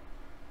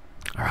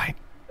 Alright.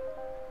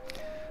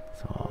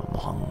 So,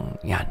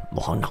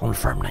 mukhang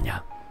na-confirm na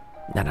niya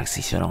na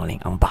nagsisinungaling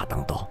ang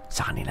batang to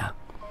sa kanila.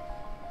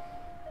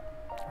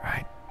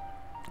 Right.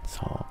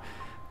 So,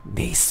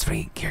 these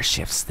three gear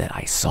shifts that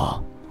I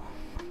saw,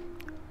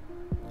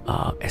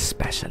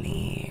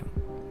 especially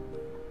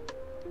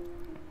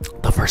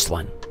the first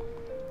one,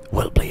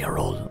 will play a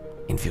role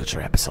in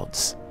future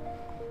episodes.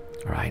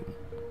 Alright.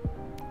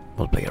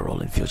 Will play a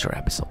role in future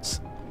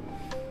episodes.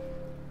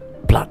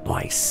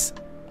 Plot-wise,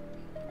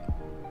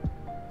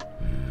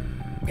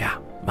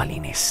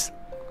 malinis.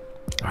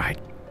 Alright.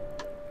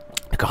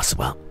 Because,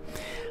 well,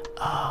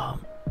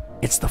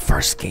 it's the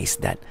first case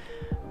that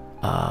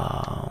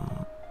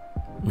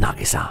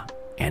Nagisa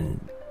and,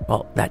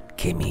 well, that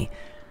Kimi,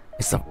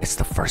 it's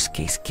the first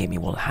case Kimi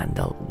will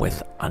handle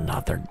with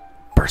another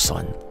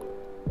person.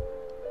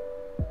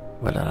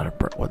 With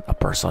a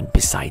person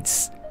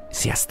besides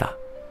Siesta.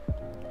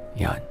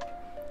 Yan.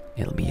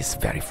 It'll be his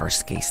very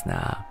first case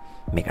na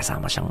may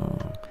kasama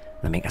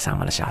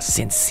na siya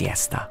since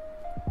Siesta.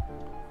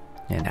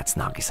 And that's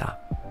Nagisa.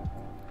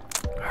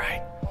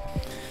 Alright.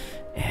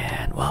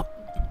 And well,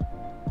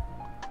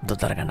 doon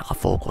talaga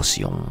nakafocus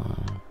yung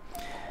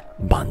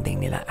bonding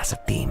nila as a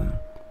team,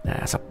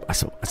 as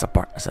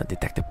a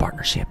detective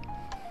partnership.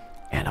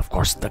 And of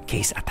course, the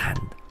case at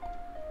hand.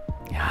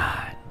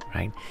 Yan.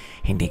 Right?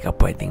 Hindi ka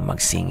pwedeng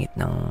magsingit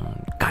ng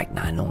kahit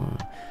na anong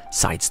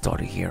side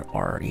story here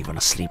or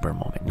even a sleeper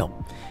moment. No,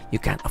 you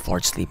can't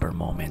afford sleeper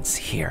moments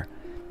here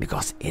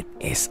because it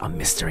is a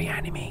mystery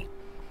anime.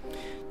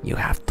 You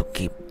have to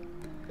keep,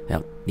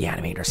 the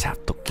animators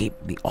have to keep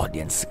the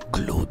audience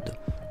glued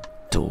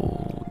to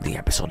the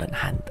episode at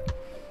hand.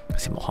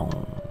 Kasi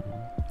mukhang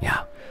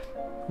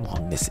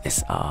well, this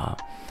is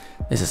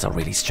a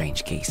really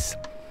strange case.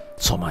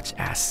 So much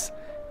as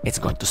it's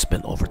going to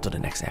spill over to the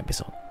next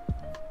episode.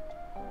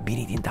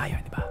 Binitin tayo,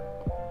 di ba?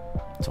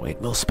 So it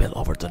will spill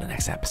over to the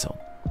next episode.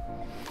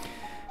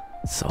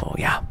 So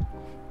yeah,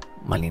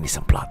 malinis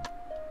ang plot,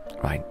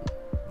 right?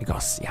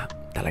 Because yeah,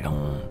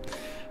 talagang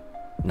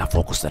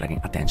na-focus talaga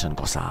yung attention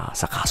ko sa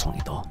kasong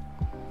ito,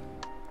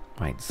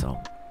 right? So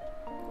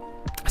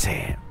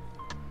kasi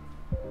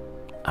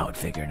I would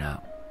figure na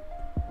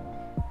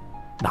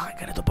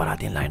bakit ganito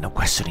parati yung line of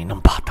questioning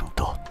ng batang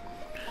to.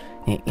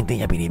 Hindi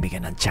niya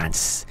binibigyan ng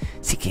chance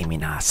si Kimi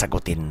na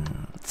sagutin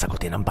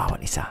ang bawat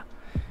isa.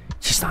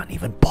 She's not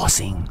even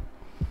pausing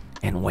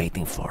and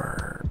waiting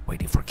for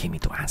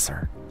Kimi to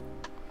answer.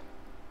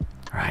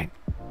 Right?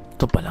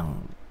 Ito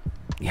palang,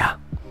 yeah,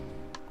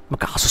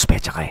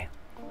 magkakasuspecha ka eh.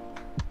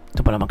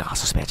 Ito palang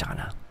magkakasuspecha ka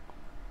na.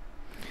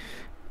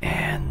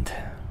 And,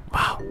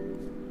 wow.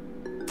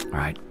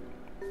 Right?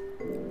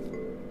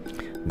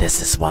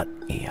 This is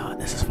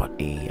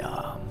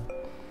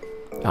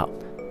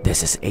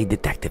a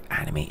detective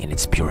anime in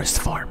its purest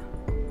form.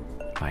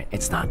 Right?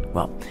 It's not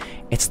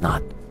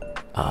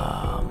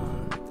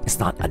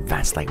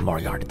advanced like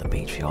Moriarty the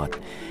Patriot.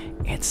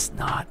 It's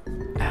not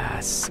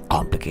as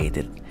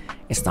complicated.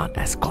 It's not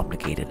as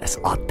complicated as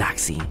Odd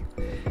Taxi.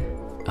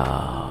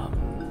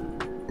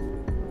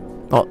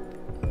 Well,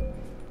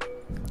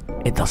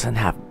 it doesn't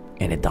have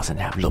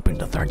Lupin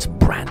the Third's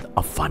brand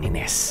of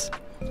funniness.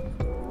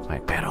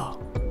 Right? Pero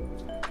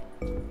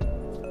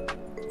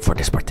for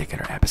this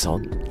particular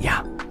episode,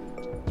 yeah,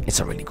 it's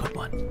a really good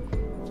one.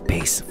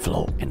 Pace,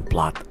 flow, and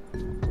plot,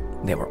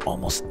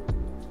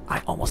 I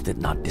almost did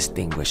not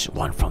distinguish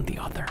one from the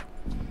other.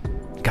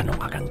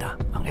 Ganong kaganda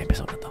ang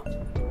episode na to.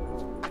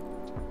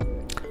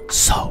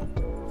 So,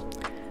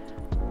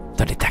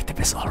 the detective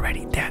is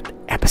already dead.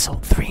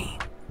 Episode 3.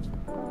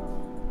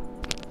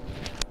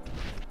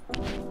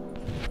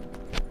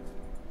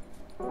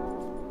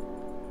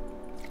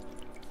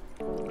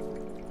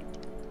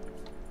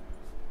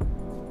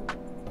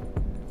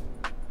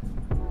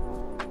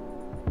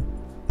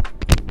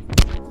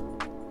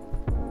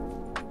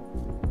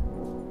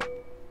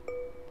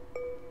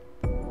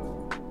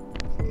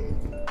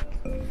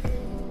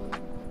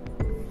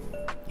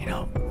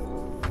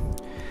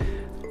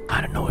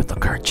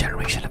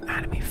 Generation of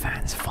anime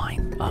fans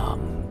find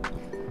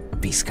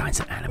these kinds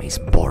of animes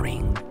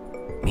boring.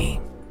 Me,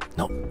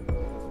 no.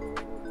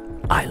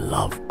 I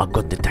love a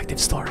good detective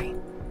story.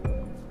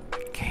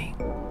 Okay,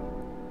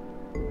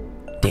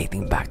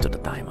 dating back to the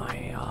time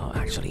I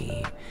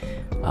actually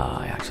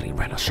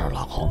read a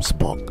Sherlock Holmes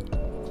book.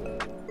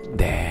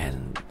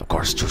 Then, of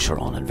course, Choose Your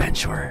Own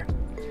Adventure.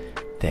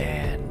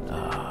 Then,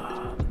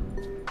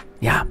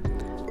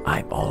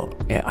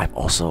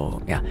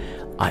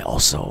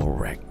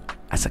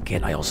 as a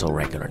kid, I also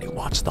regularly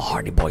watched the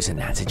Hardy Boys and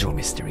Nancy Drew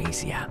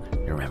Mysteries. Yeah,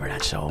 you remember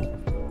that show?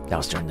 That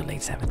was during the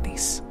late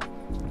 70s.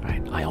 Right?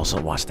 I also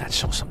watched that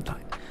show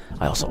sometimes.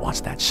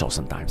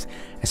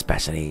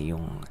 Especially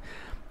yung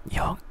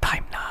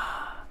time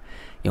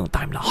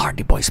na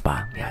Hardy Boys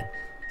pa. Yan.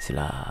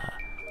 Sila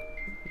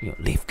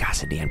Leif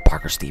Cassidy and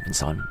Parker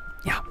Stevenson.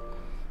 Yeah.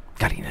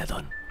 Galing na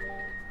dun.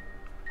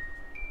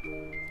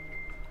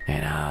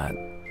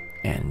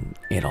 And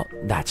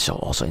that show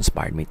also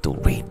inspired me to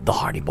read the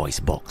Hardy Boys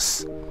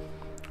books.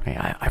 Okay,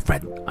 I've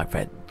read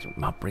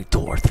probably 2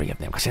 or 3 of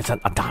them kasi ang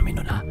dami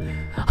nun ha.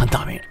 Ang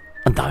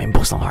daming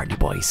books ng Hardy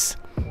Boys.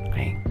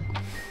 Okay.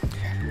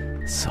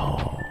 So,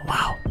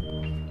 wow.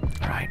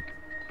 Right.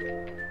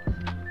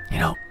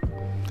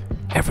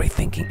 Every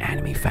thinking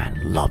anime fan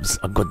loves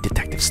a good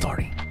detective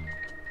story.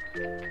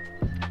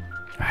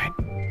 Right?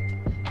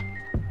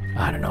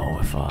 I don't know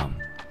if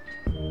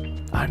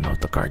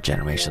the current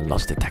generation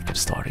loves detective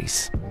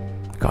stories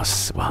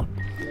because, well,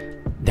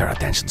 their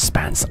attention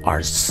spans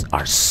are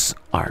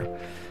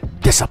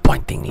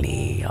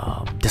disappointingly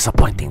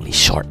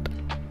short.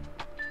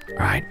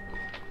 Right?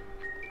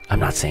 I'm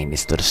not saying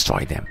this to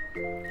destroy them.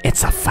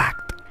 It's a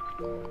fact.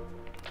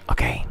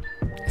 Okay?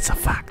 It's a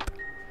fact.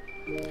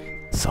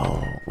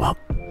 So, well,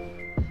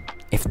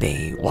 if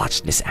they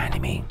watch this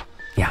anime,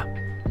 yeah,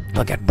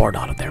 they'll get bored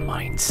out of their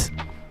minds.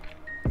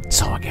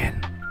 So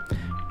again,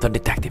 the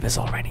detective is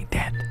already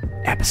dead.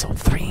 Episode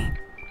 3.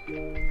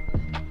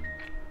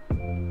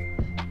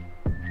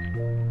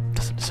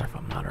 Doesn't deserve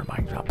another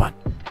mic drop, but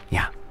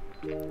yeah,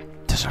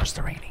 deserves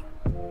the rating.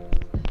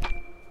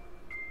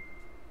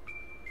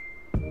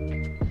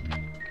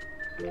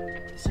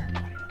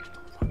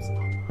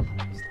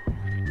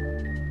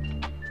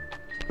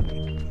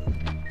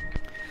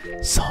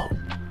 So,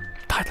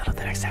 title of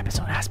the next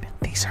episode has been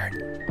teasered.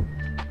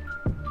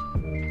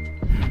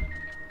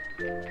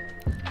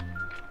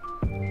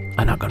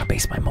 I'm not gonna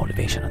base my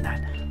motivation on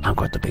that. I'm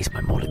going to base my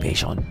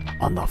motivation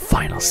on the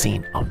final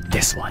scene of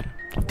this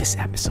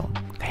episode.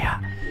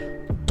 Kaya,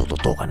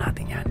 tututukan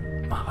natin yan,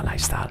 mga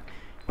ka-lifestyle.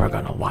 We're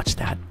gonna watch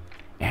that,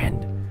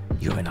 and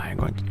you and I are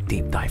going to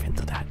deep dive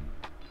into that.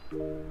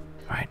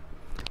 Alright?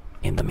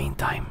 In the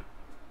meantime,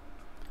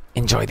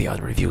 enjoy the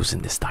other reviews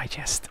in this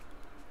digest.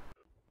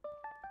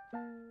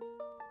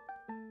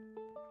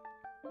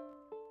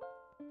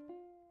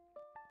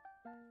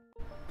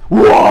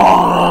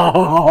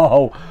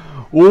 Wow!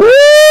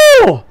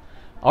 Woo!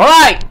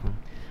 Alright!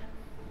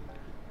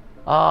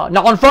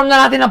 Na-confirm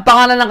na natin ang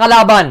pangalan ng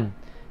kalaban.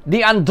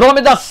 The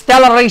Andromeda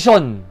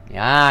Stellaration.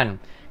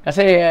 Yan.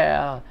 Kasi,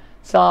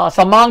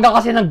 sa manga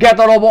kasi ng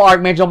Geto Robo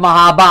Arc, medyo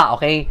mahaba,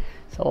 okay?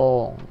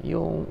 So,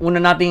 yung una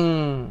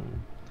nating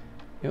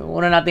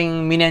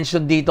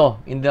minention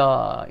dito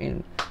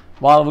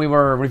while we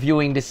were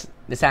reviewing this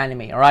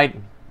anime, alright?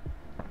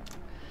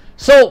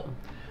 So,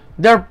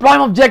 their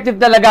prime objective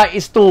talaga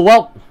is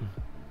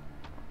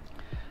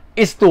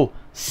to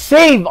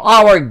save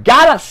our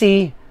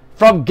galaxy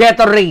from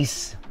Geto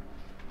rays,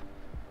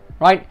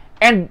 right?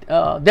 And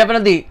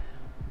definitely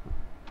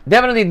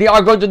they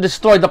are going to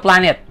destroy the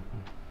planet,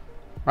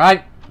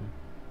 right?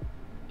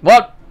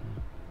 But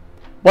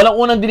walang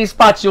unang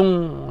dinispatch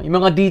yung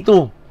mga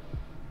D2,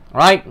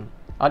 right?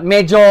 At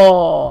medyo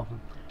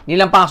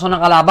nilampaso ng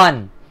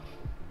kalaban.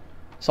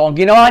 So ang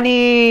ginawa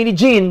ni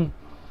Jin,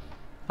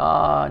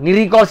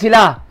 ni-recall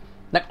sila,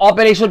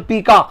 nag-Operation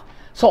Peacock.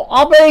 So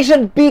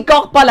Operation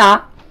Peacock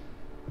pala,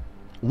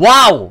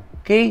 wow,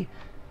 okay?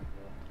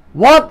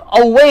 What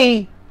a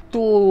way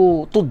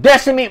to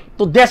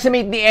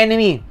decimate the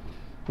enemy.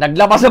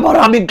 Naglabas na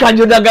maraming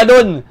kanyo na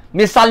ganun.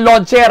 Missile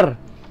launcher.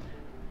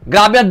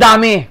 Grabe ang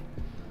dami.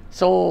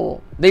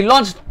 So, they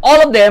launched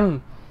all of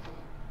them.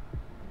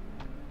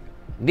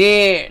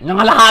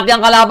 Nangalahati ang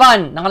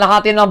kalaban.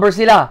 Nangalahati ang number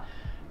sila.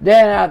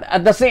 Then,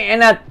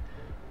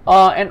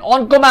 and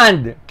on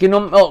command,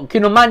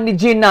 kinuman ni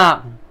Jin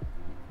na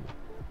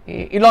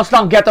i-launch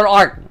lang Getter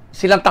Arc.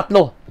 Silang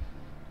tatlo.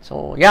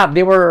 So, yeah,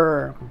 they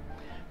were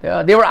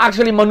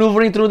actually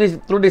maneuvering through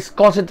this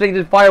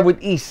concentrated fire with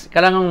ease.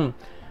 Kailangang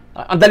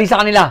ang dali sa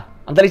kanila.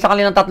 Ang dali sa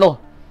kanilang tatlo.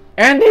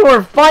 And they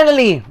were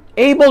finally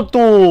able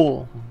to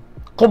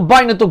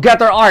combine into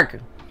Getter Arc.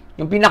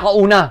 Yung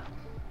pinakauna.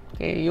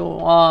 Okay,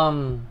 yung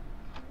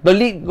the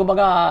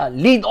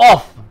lead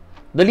off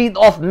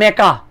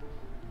mecha.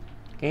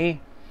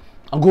 Okay?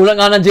 Ang gulat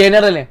nga ng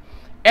general eh.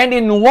 And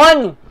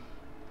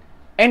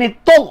it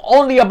took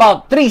only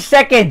about 3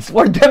 seconds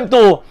for them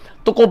to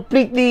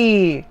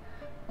completely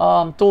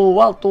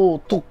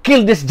to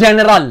kill this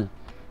general.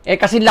 Eh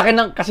kasi laki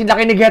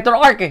ni Getter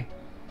Arc eh.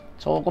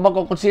 So kung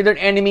considered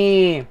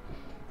enemy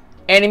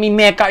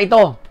mecha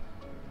ito,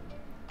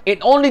 it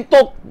only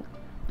took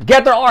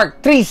Getter Arc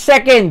 3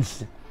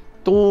 seconds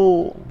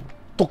to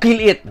kill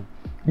it.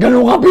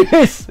 Ganun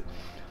kabilis.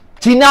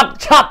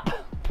 Chinap-chap.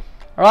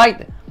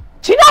 Right?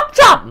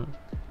 Chinap-chap.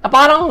 Na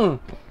parang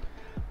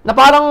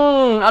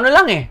ano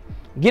lang eh.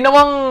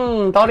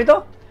 Tawag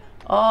dito?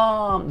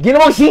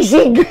 Ginawang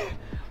sisig.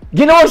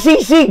 Ginawang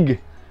sisig.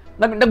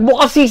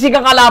 Nagbukas sisig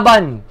ang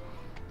kalaban.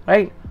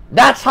 Right?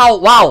 That's how,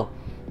 wow.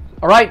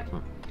 Alright?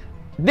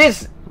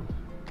 This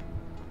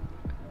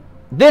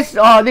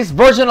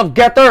version of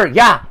Getter,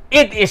 yeah,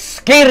 it is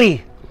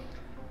scary.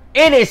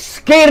 It is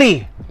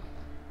scary.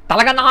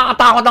 Talagang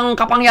nakakatakot ang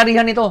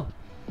kapangyarihan nito.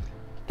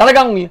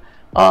 Talagang,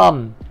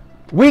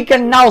 we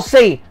can now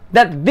say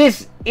that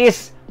this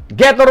is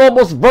Getter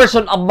Robo's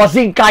version of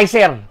Mazing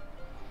Kaiser.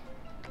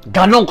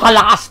 Ganong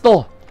kalakas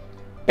to.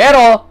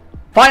 Pero,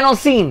 final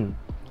scene.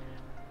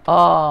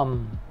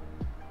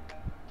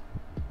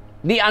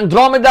 The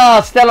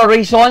Andromeda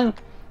Stellaration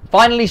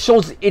finally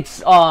shows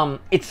its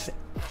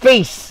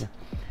face.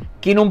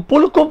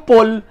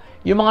 Kinumpul-kumpul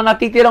yung mga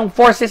natitirang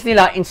forces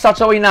nila in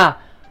such a way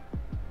na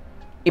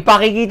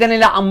ipakikita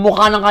nila ang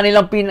mukha ng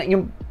kanilang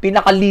yung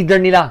pinaka-leader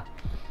nila.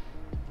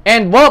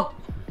 And well,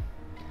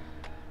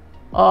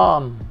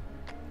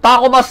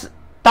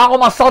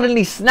 Takuma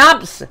suddenly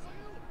snaps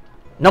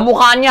na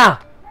mukha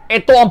niya.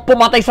 Ito ang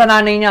pumatay sa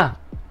nanay niya.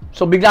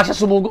 So bigla siya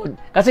sumugod.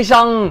 Kasi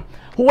siyang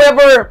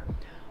whoever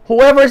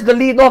is the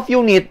lead of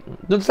unit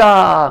dun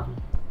sa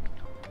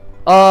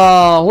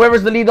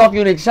whoever's the lead of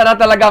unit, siya na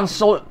talagang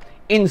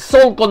in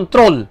sole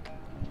control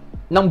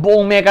ng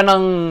buong mecha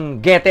ng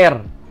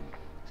Getter.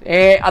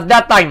 At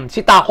that time,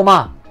 si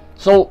Takuma.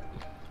 So,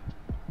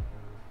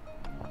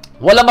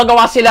 wala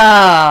magawa sila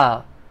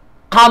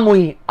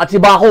Kamui at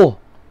si Bako.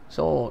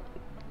 So,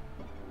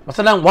 basta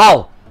lang,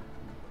 wow.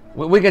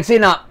 We can see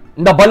na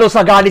nabalo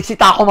sa galit si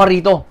Takuma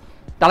rito.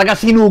 Talagang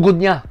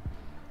sinugod niya.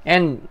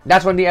 And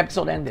that's when the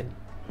episode ended.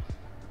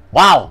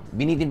 Wow,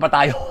 binitin pa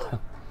tayo.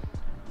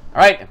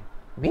 Alright,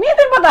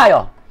 binitin pa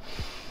tayo.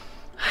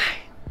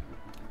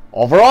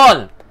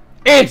 Overall,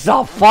 it's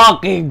a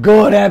fucking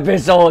good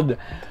episode.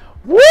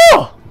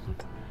 Woo!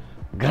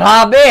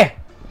 Grabe!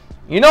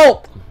 You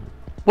know,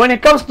 when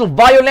it comes to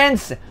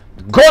violence,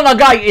 Go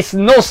Nagai is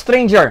no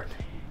stranger.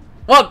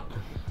 Well,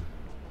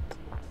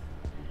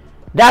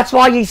 that's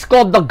why he's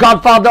called the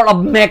godfather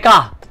of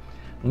mecha.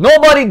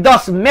 Nobody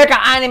does mecha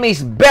animes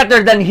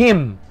better than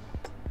him.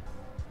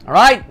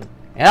 Alright?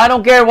 And I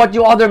don't care what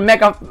you other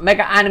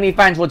mecha anime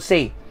fans would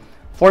say.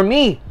 For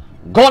me,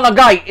 Go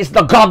Nagai is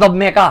the god of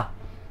mecha.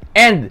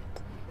 And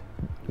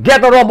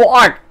Geto Robo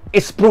Arc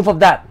is proof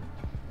of that.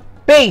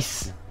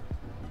 Pace.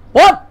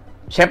 What?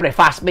 Siyempre,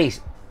 fast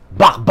pace.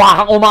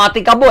 Bakbakang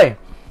umati ka, boy.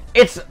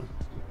 It's a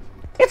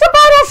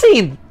battle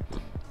scene.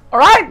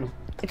 Alright?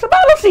 It's a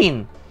battle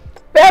scene.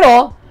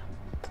 Pero,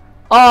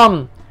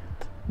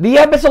 the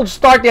episode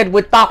started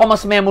with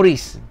Takuma's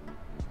memories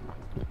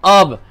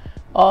of,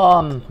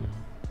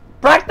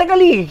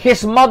 practically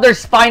his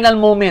mother's final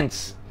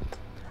moments.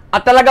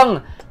 At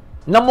talagang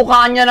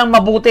namukhaan niya ng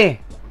mabuti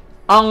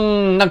ang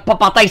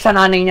nagpapatay sa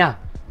nanay niya.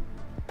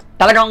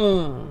 Talagang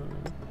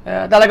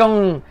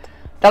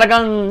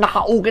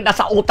nakaukit na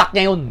sa utak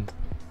niya yun.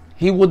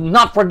 He would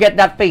not forget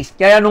that face.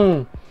 Kaya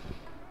nung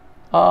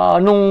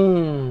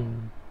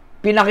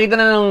pinakita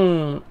na ng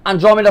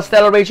Andromeda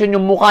Stellation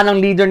yung mukha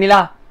ng leader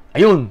nila,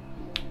 ayun,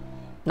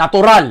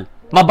 natural,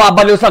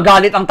 mababaliw sa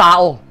galit ang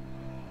tao.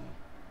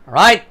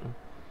 Right?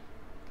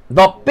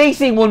 The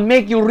pacing will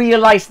make you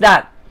realize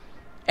that.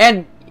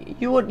 And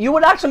you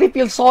would actually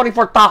feel sorry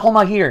for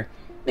Takuma here.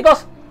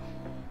 Because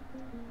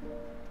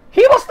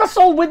he was the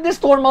sole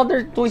witness to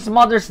his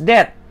mother's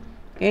death.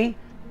 Okay?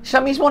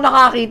 Siya mismo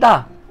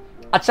nakakita.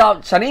 At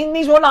siya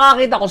mismo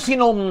nakakita kung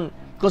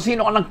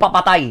sino ang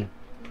nagpapatay.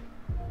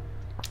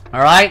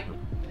 Alright?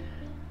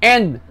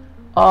 And,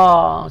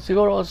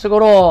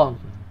 siguro,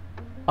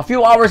 a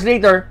few hours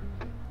later,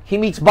 he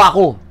meets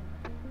Baku.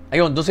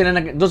 Ayun, doon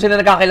sila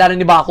nagkakilala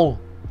ni Baku.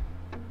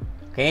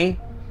 Okay?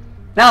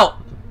 Now,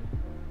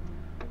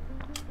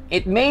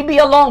 it may be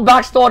a long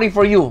backstory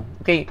for you.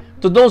 Okay?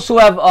 To those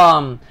who have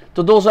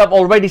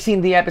already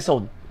seen the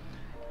episode.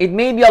 It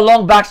may be a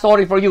long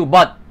backstory for you,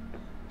 but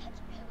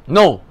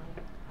no.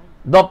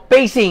 The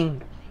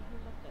pacing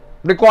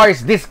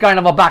requires this kind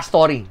of a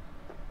backstory.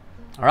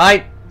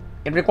 Alright?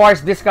 It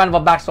requires this kind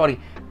of a backstory.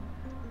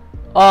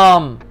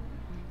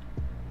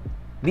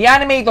 The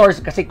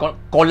animators, kasi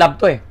collab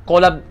to eh.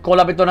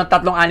 Collab ito ng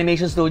 3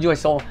 animation studio eh.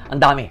 So,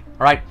 ang dami.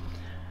 Alright?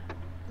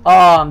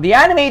 The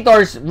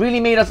animators really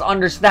made us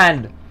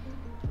understand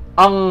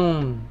ang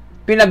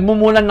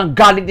pinagmumulan ng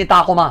galit ni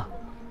Takuma.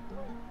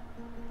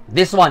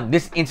 This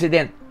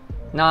incident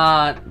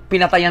na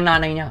pinatay ang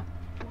nanay niya.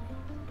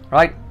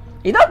 Right?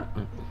 He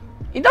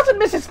doesn't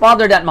miss his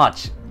father that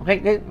much.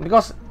 Okay?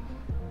 Because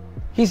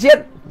he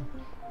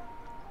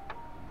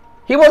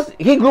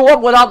grew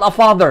up without a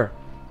father.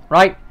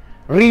 Right?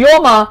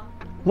 Ryoma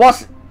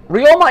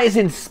is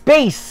in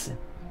space.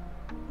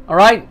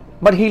 Alright?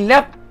 But he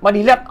left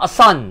a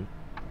son.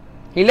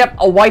 He left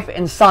a wife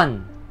and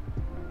son.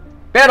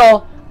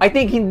 Pero, I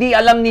think hindi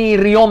alam ni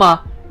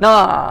Ryoma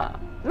na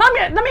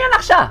may anak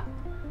siya.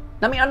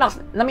 May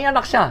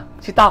anak siya,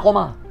 si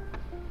Takuma.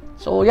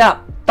 So, yeah,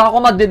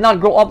 Takuma did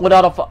not grow up with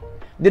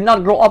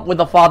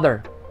a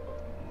father.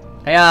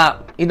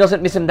 Kaya, he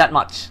doesn't miss him that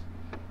much.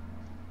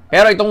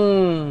 Pero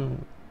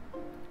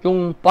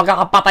yung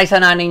pagkakapatay sa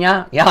nanay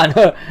niya, yan,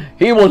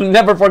 he will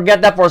never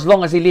forget that for as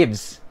long as he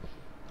lives.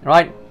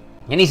 Right?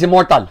 And he's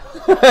immortal.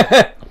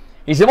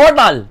 He's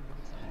immortal.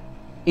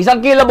 He's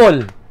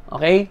unkillable.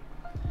 Okay?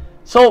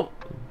 So,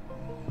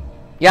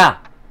 yeah,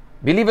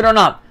 believe it or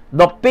not,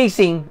 the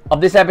pacing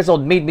of this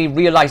episode made me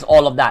realize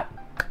all of that.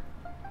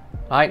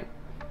 Right?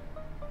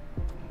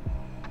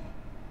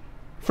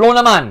 Flow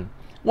naman.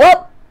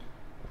 Well,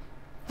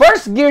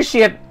 first gear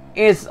shift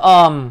is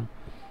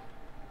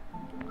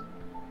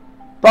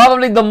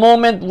probably the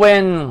moment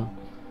when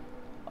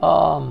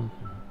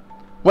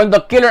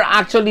the killer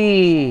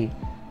actually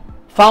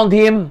found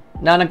him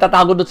na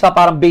nagtatago doon sa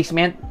parang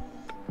basement.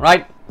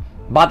 Right?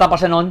 Bata pa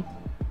siya noon.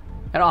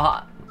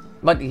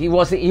 But he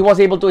was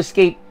able to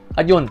escape.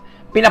 At yun,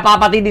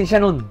 pinapapatay din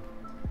siya nun.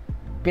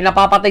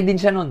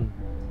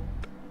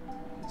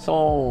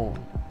 So,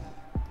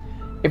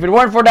 if it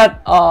weren't for that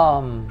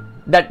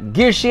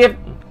gear shift,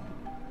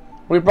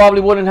 we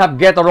probably wouldn't have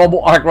get a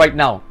Robo Arc right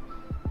now.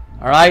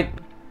 Alright?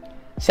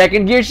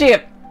 Second gear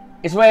shift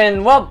is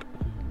when, well,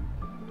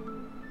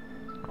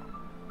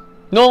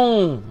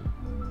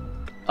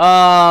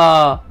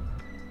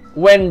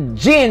 when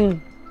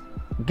Jin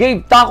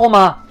gave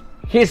Takuma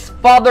his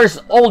father's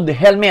old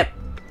helmet.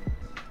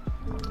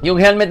 Yung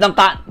helmet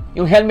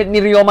ni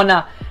Ryoma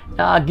na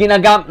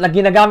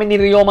ginagamit ni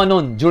Ryoma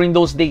noon during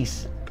those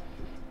days.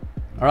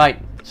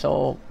 Alright.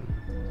 So,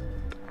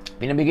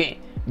 binigay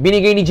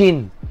ni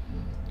Jin.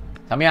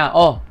 Sabi niya,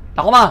 oh,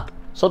 Takuma,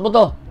 suot mo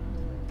to.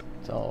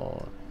 So,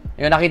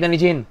 yun nakita ni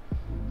Jin.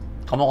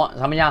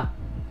 Sabi niya,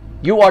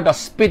 you are the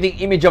spitting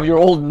image of your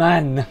old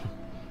man.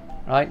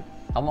 Right?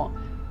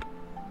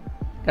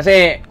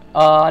 Kasi,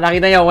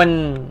 nakita niya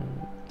when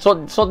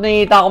suot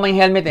ni Takuma yung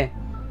helmet eh.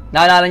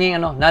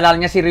 Naalala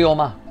niya si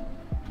Ryoma.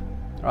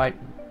 Right?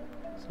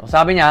 So,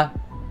 sabi niya,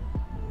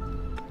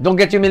 don't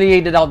get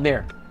humiliated out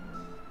there.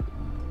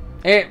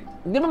 Eh,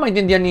 hindi mo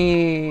maintindihan ni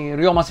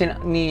Ryoma,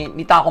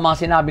 ni Takuma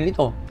sinabi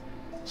nito.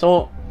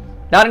 So,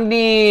 daring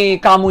ni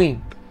Kamui,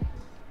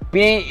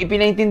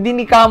 ipinaintindi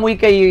ni Kamui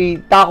kay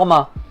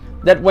Takuma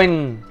that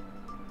when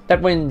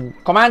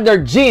Commander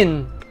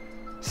Jin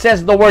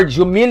says the word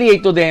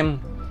humiliate to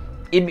them,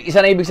 isa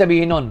na ibig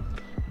sabihin nun,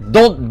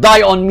 don't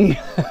die on me.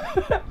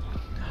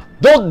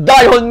 Don't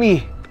die on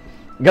me.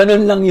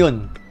 Ganun lang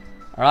yun.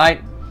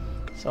 Alright?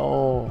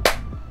 So,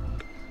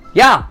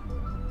 yeah.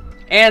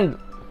 And,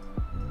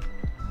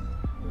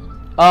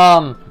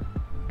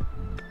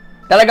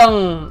 talagang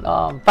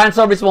fan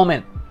service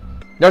moment.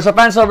 There's a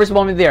fan service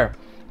moment there.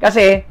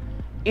 Kasi,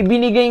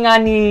 ibinigay nga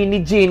ni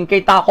Jin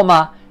kay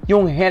Takuma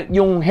yung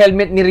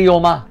helmet ni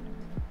Ryoma.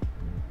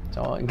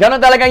 So,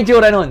 ganun talaga yung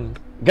tsura nun.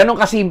 Ganun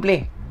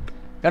kasimple.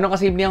 Ganun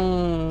kasimple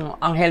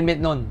ang helmet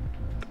nun.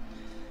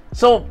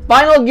 So,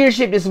 final gear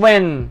shift is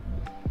when,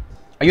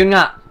 ayun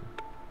nga,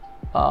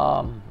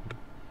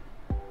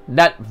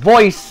 that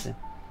voice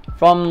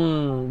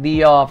from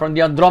the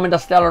Andromeda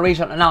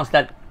Stellation announced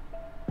that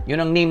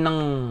yun ang name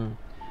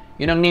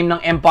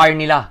ng empire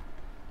nila.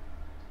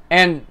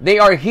 And they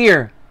are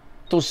here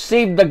to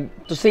save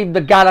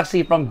the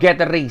galaxy from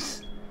Geta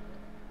rays,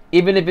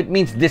 even if it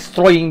means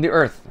destroying the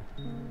Earth.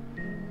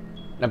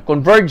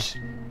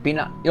 Nag-converge,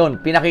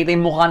 pinakita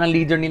yung mukha ng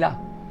leader nila.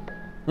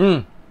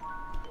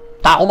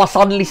 Takuma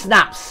suddenly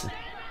snaps.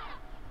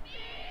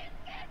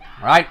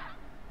 Right?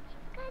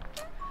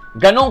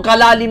 Ganong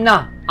kalalim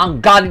na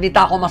ang galit ni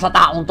Takuma sa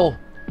taong to.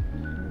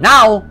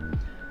 Now,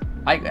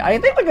 I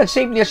think we can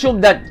safely assume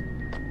that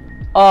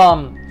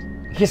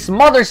his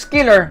mother's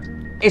killer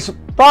is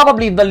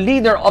probably the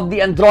leader of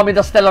the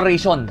Andromeda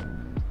Stellation.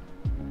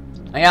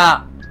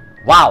 Kaya,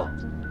 wow.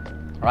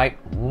 Right?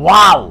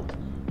 Wow!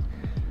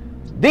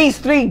 These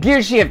 3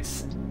 gear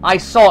shifts I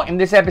saw in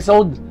this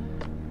episode,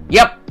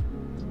 yep,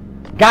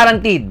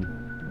 guaranteed,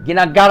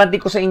 ginagaranti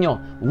ko sa inyo,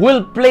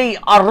 will play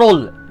a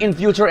role in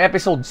future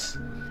episodes,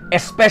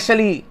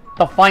 especially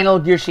the final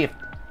gear shift.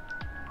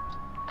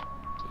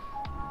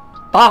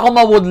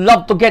 Takuma would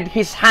love to get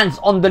his hands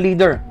on the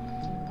leader.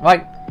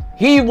 Right?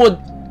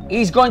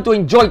 He's going to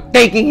enjoy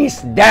taking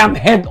his damn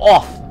head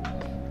off.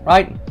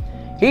 Right?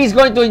 He's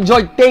going to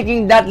enjoy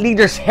taking that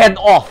leader's head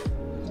off.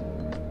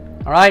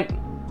 Alright?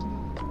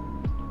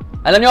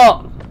 Alam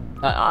nyo,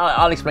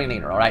 I'll explain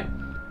later, alright?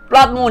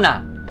 Plot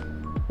muna.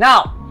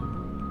 Now,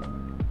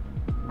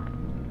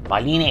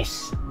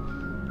 malinis.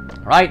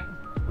 Right?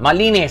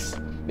 Malinis.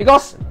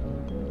 Because,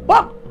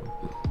 well,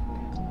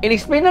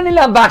 in-explain na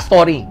nila ang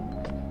backstory.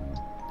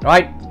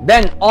 Right?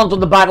 Then, on to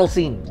the battle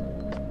scene.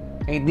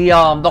 Okay,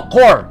 the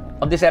core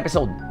of this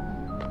episode,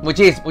 which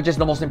is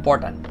the most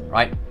important,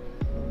 right?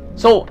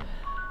 So,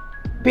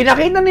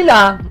 pinakita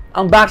nila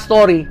ang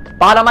backstory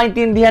para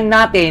maintindihan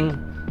natin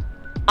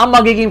ang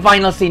magiging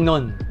final scene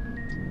nun.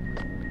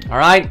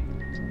 Alright?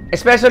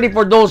 Especially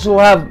for those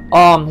who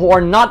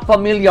are not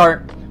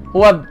familiar,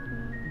 who have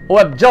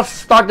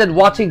just started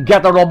watching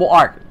Get a Robo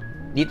Arc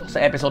dito sa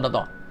episode na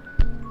to.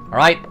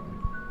 Alright?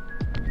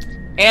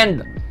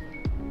 And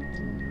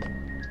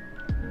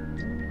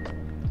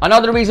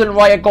another reason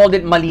why I called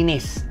it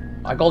malinis,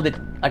 I called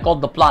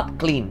the plot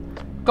clean,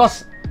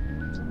 because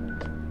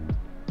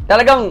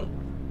talagang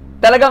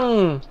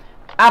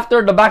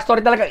after the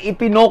backstory, talagang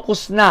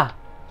ipinokus na,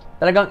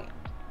 talagang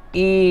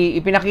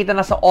ipinakita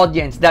na sa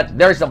audience that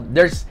there's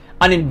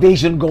an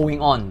invasion going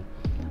on.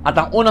 At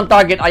ang unang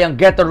target ay ang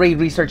Geta Ray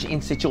Research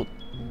Institute.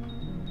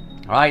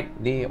 Alright?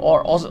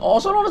 Or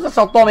also known as the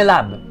Sotome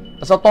Lab.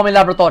 The Sotome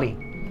Laboratory.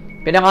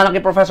 Pinangalan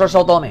kay Professor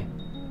Sotome.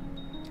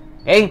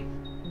 Okay?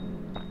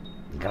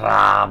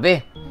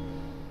 Grabe.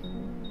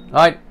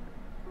 Alright?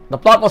 The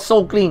plot was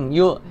so clean.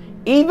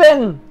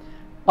 Even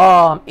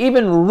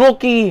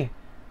rookie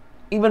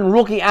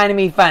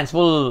anime fans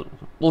will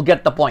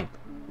get the point.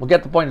 Will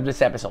get the point of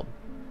this episode.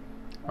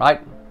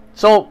 Right?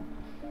 So,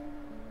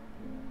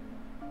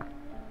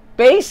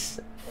 pace,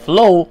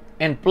 flow,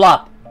 and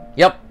plot.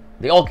 Yep,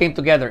 they all came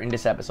together in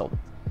this episode.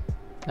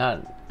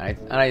 And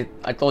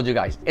I told you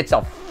guys, it's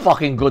a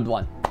fucking good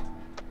one.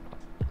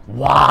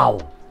 Wow.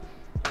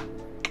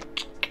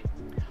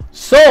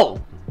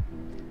 So,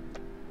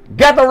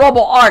 Get a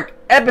Robo Arc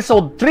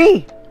Episode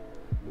 3.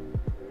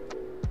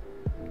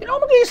 You know,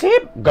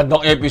 mag-iisip,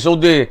 gandang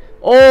episode eh.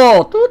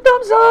 Oh, 2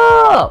 thumbs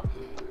up.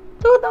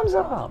 2 thumbs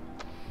up.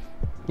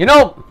 You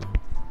know,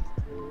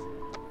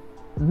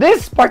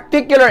 this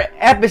particular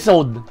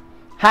episode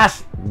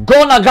has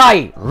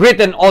Gonagai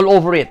written all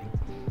over it.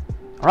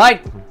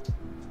 Right?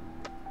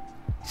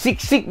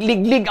 Siksik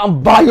liglig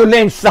ang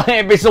violence sa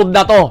episode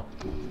na to.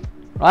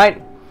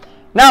 Right?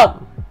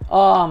 Now,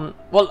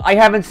 well, I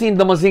haven't seen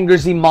the Mazinger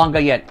Z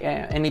manga yet.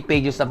 Any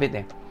pages of it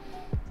eh.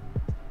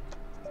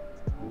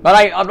 But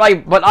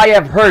I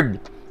have heard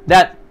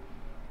that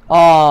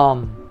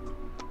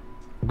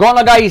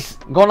Gonagai's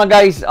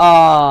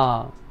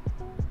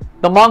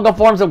the manga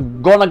forms of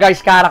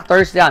Gonagai's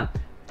characters, yan,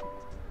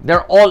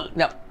 they're all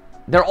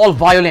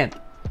violent.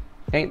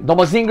 Okay? The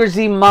Mazinger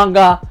Z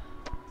manga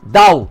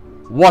daw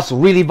was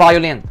really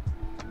violent.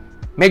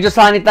 Medyo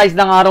sanitized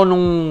na nga raw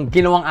nung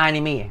ginawang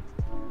anime eh.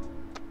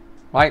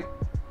 Right?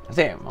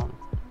 Kasi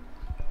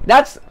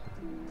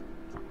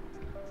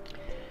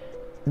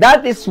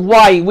that is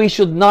why we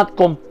should not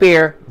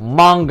compare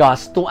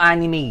mangas to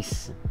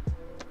animes.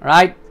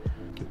 Right?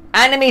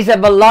 Animes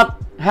have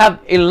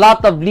a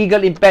lot of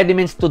legal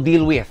impediments to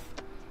deal with.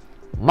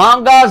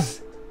 Mangas,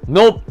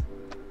 nope.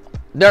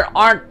 There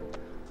aren't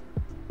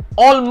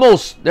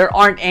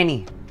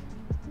any.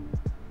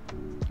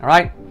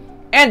 Alright?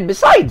 And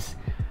besides,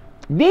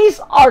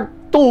 these are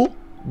 2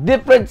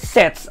 different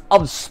sets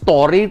of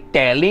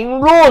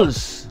storytelling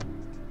rules.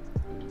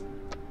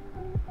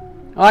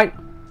 Alright?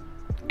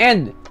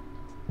 And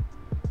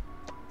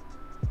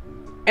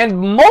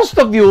most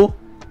of you,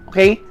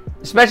 okay,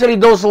 especially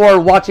those who are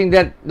watching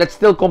that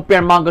still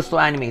compare mangas to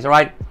animes,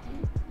 alright?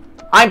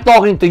 I'm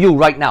talking to you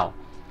right now.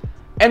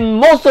 And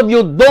most of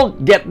you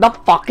don't get the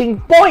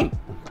fucking point.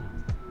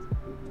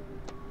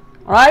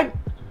 Alright?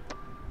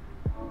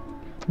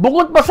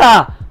 Bukod pa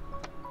sa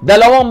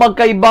dalawang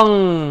magkaibang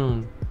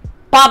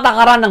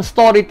patakaran ng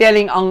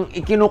storytelling ang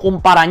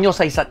ikinukumpara nyo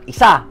sa isa't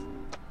isa,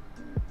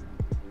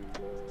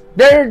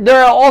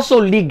 there are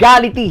also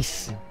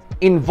legalities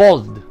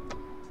involved.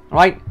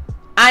 Right?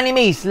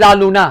 Animes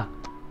lalo na.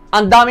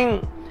 Ang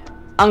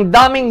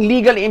daming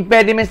legal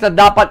impediments na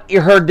dapat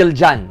i-hurdle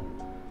dyan.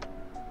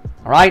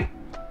 Right?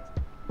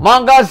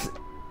 Mangas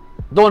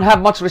don't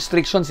have much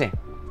restrictions eh.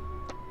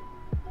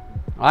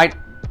 Right?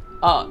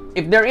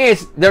 If there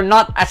is, they're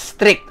not as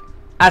strict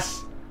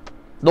as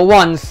the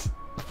ones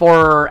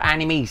for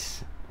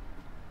animes.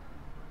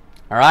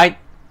 Alright?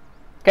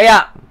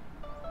 Kaya,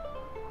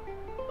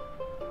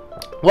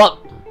 well,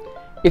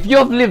 if you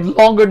have lived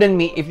longer than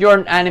me, if you're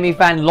an anime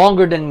fan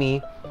longer than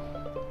me,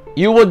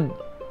 you would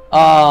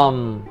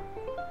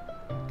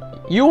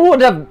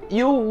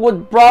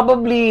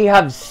probably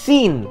have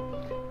seen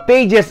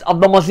pages of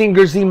the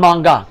Mazinger Z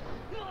manga.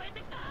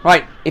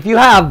 Right? If you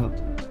have,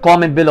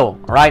 comment below.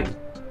 Right?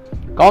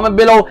 Comment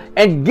below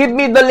and give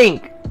me the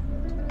link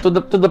to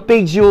the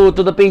page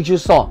you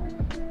saw.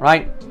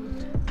 Right?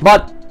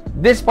 But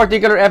this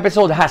particular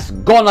episode has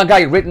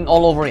Gonagai written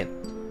all over it.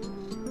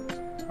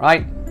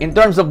 Right? In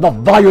terms of the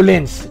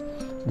violence,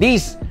 the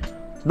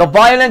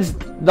violence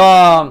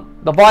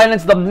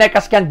the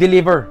mechas can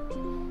deliver,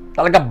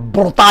 talaga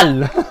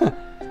brutal.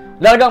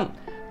 Talagang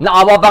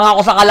naawa pa nga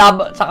ako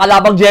sa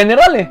kalabang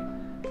general eh.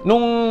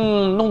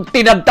 Nung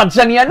tinagtad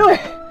siya ni ano eh.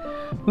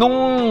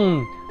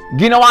 Nung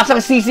ginawa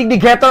siyang sisig ni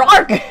Getter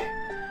Arc eh.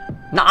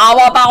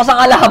 Naawa pa ako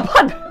sa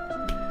kalaban.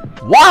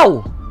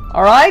 Wow!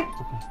 Alright?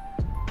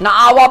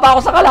 Naawa pa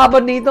ako sa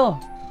kalaban dito.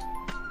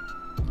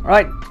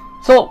 Alright?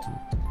 So,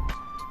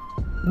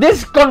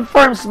 this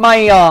confirms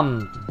my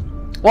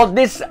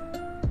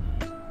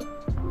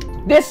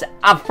this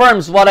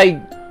affirms what I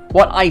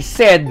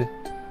said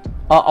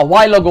a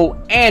while ago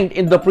and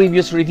in the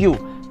previous review,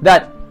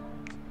 that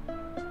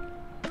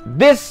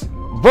this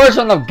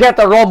version of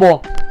Getter Robo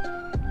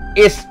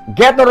is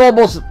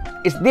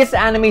this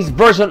anime's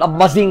version of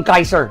Mazing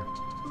Kaiser.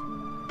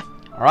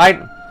 All right?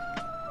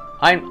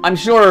 I'm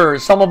sure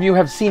some of you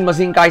have seen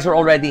Mazing Kaiser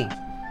already.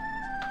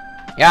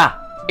 Yeah.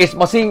 It's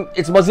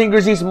Mazinger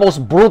Z's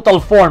most brutal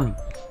form,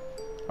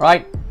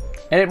 right?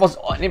 And it was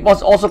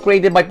also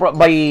created by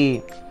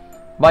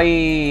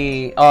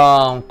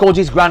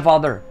Koji's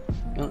grandfather,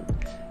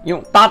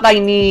 yung tatay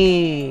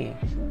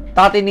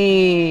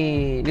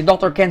ni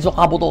Dr. Kenzo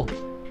Kabuto,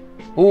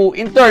 who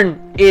in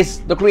turn is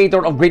the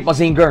creator of Great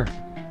Mazinger.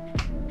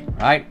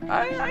 Right?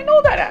 I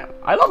know that.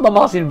 I love the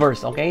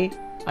Mazinverse. Okay,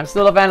 I'm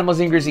still a fan of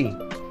Mazinger Z.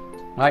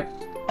 Right?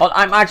 Well,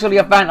 I'm actually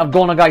a fan of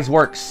Gonagai's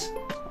works.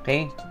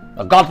 Okay.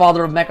 The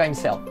godfather of mecha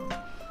himself.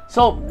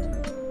 So,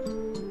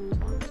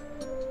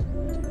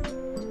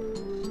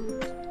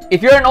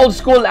 if you're an old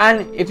school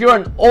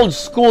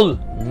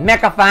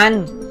mecha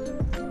fan,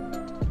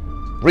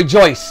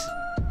 rejoice,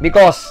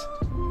 because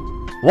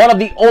one of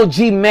the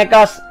OG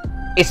mechas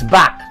is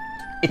back.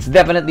 It's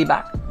definitely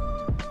back.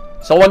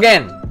 So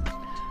again,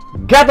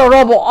 Getter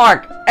Robo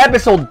Arc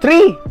episode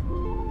 3.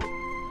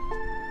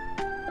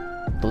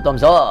 2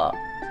 thumbs up.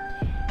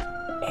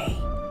 Hey,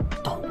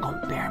 don't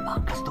compare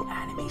mangas to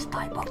animes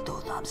type of 2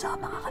 thumbs up,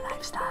 mga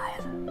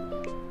ka-lifestyle.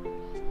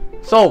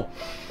 So,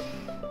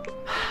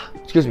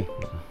 excuse me.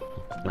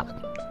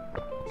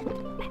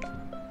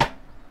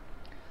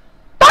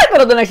 Title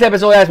of the next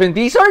episode has been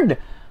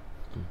teasered.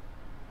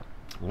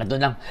 Hanggang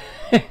doon lang.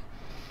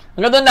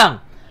 Hanggang doon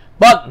lang.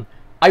 But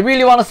I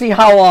really want to see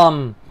how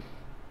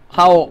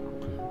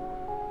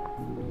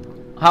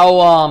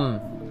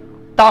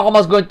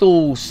Takuma's going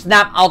to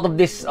snap out of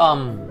this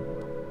of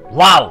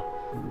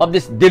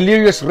this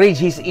delirious rage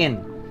he's in,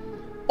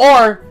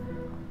 or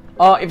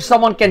if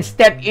someone can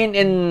step in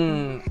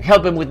and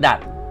help him with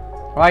that,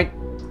 right?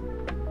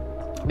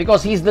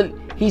 Because he's the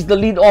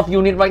lead off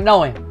unit right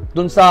now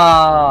dun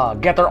sa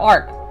Getter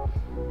Arc,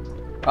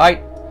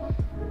 right?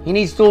 He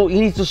needs to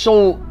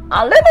show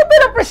a little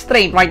bit of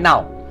restraint right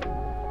now.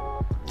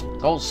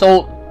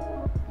 So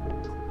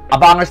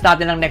abangers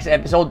natin ang next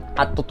episode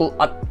at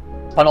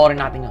panoorin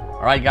natin yun.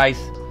 Alright, guys?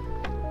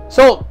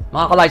 So,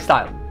 mga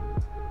ka-lifestyle,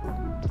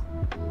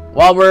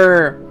 while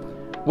we're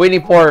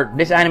waiting for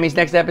this anime's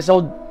next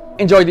episode,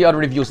 enjoy the other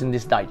reviews in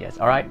this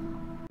digest. Alright?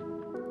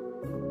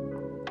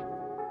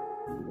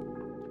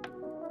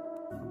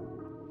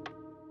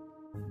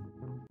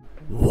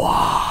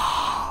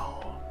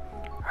 Wow!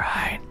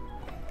 Right.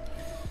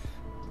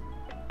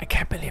 I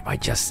can't believe I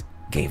just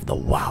gave the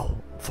wow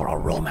for a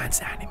romance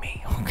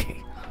anime.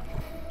 Okay.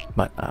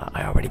 But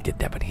I already did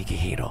that with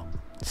Higihiro.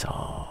 So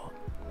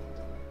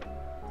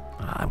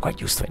I'm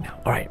quite used to it now.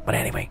 Alright, but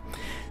anyway.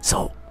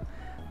 So,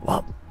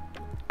 well,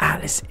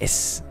 Alice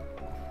is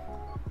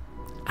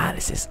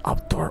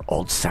up to her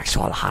old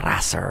sexual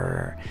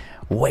harasser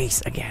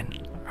ways again,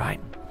 right?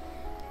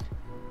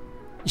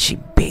 She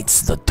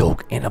beats the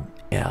Duke in a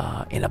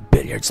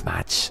billiards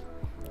match,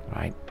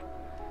 right?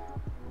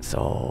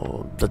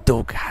 So the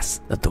Duke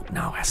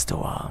now has to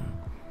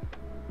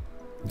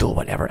do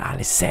whatever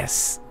Alice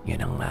says.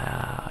 Yun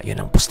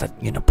ang pusta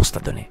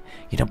dun eh.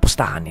 Yun ang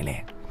pustahan nila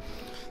eh.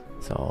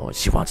 So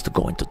she wants to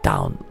go into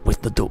town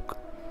with the Duke.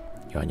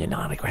 Yun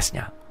ang request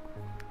niya.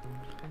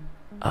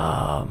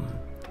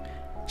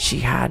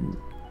 She had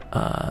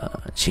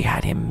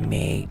him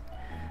make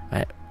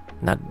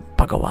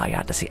nagpagawa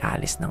yata si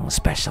Alice ng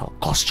special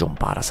costume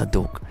para sa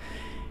Duke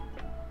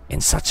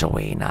in such a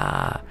way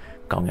na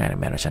kung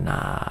meron siya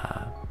na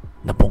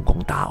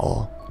nabungkong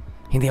tao,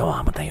 hindi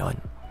mamamatay yun.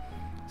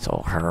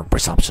 So her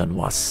perception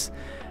was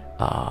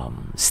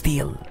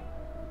steel.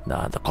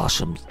 The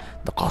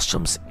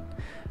costumes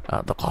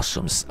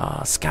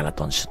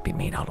skeleton should be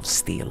made out of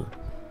steel.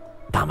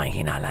 Tama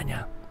yung hinala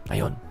niya.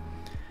 Ayun.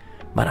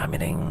 Marami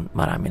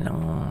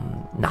nang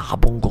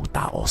nakabunggong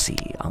tao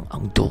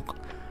ang Duke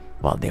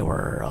while they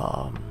were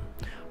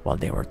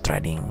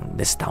treading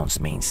this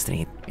town's main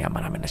street. Yeah,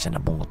 marami na siya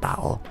nabunggong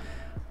tao.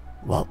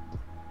 Well,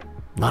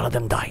 none of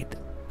them died.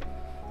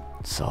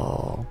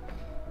 So,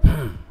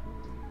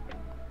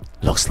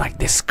 looks like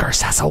this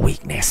curse has a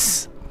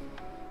weakness.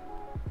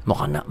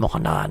 Mukhang na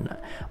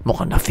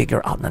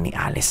figure out na ni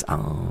Alice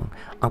ang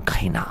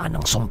kahinaan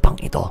ng sumpang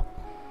ito.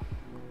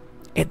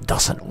 It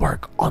doesn't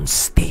work on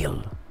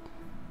steel.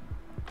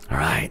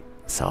 Alright,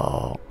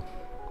 so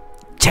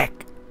check.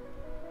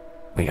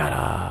 We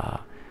gotta.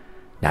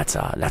 That's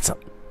a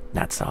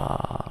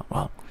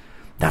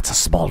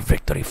small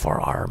victory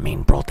for our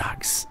main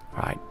protags,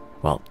 right?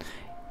 Well,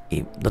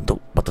 the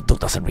Duke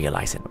doesn't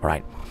realize it,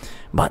 right?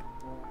 But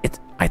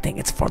I think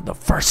it's for the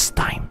first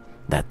time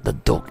that the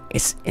Duke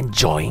is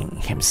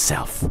enjoying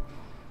himself.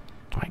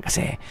 Right?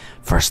 Kasi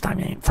first time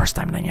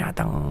na niya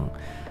atang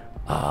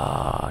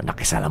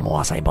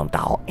nakisalamuha sa ibang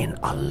tao in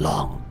a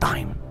long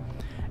time.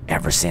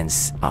 Ever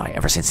since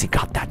he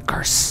got that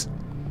curse.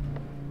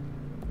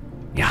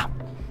 Yeah.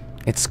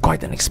 It's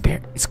quite an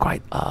experience. It's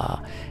quite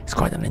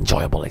an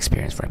enjoyable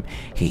experience for him.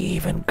 He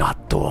even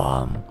got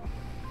to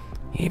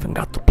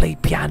play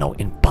piano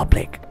in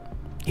public.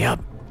 Yep.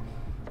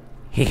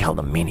 He held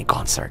a mini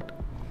concert.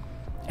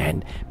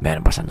 And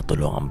meron pa siya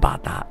natulungang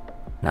bata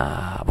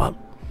na, well,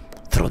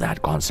 through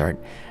that concert,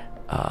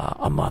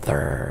 a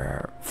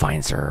mother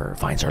finds her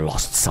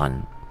lost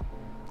son.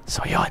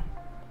 So yun,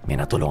 may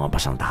natulungan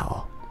pa siyang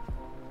tao.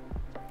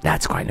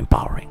 That's quite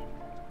empowering,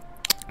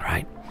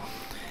 right?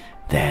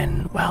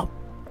 Then, well,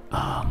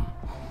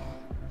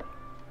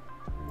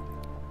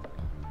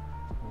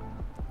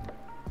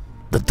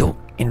 the Duke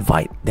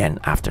invite then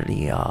after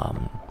the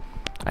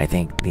I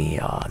think the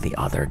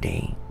other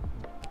day,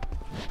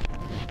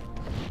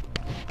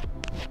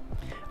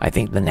 I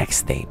think the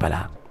next day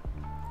pala,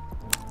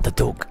 the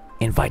Duke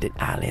invited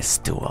Alice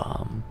to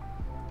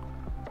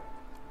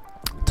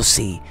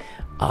see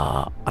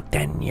a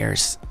 10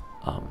 years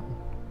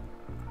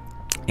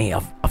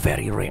a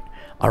very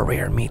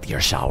rare meteor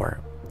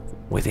shower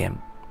with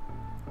him.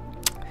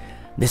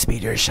 This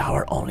meteor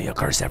shower only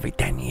occurs every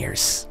 10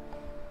 years,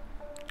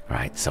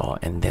 right? So,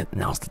 and then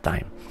now's the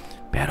time.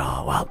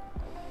 Pero, well,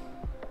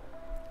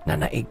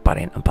 nanaig pa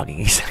rin ang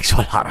pagiging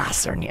sexual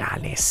harasser ni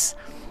Alice.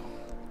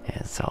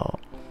 And so,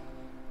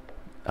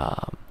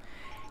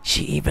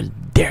 she even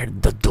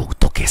dared the Duke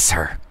to kiss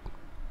her.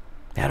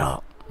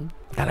 Pero,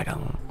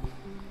 talagang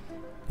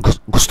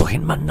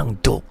gustuhin man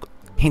ng Duke,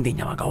 hindi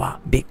niya magawa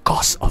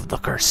because of the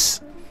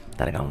curse.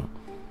 Talagang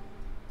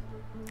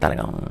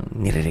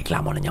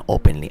nirereklamo na niya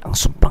openly ang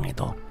sumpang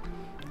ito,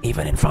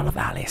 even in front of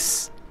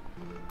Alice.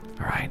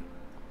 Alright.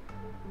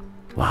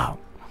 Wow.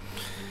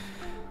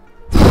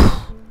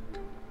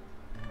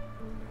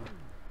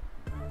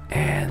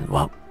 And,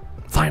 well,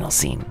 final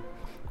scene.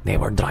 They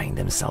were drying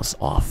themselves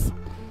off.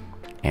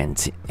 And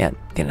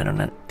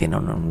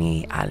tinanong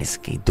ni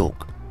Alice kay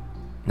Duke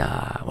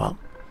na, well,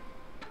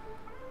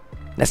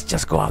 let's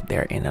just go out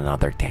there in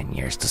another 10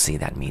 years to see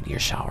that meteor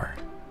shower.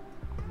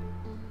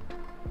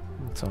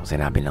 So,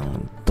 sinabi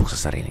ng Duke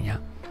sa sarili niya,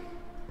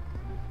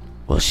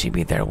 will she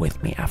be there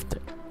with me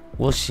after?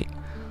 Will she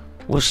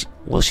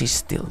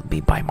still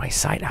be by my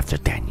side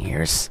after 10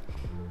 years?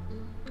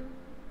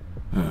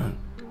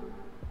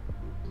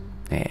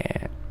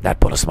 That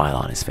put a smile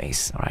on his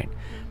face, alright?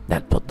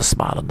 That put the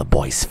smile on the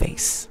boy's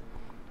face.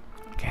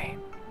 Okay.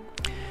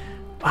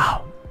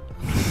 Wow.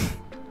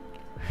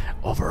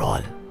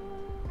 Overall,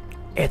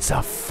 it's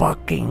a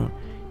fucking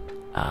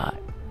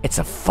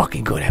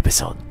good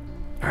episode.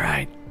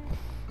 Alright?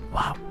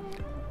 Wow.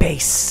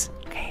 Base.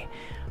 Okay.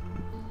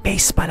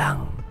 Base pa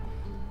lang.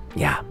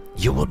 Yeah,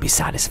 you will be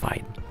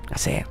satisfied.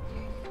 Kasi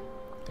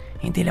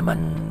hindi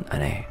naman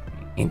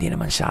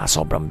siya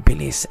sobrang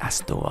bilis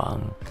as to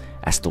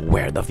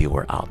wear the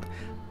viewer out.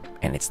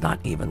 And it's not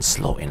even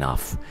slow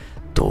enough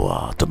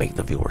to make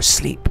the viewer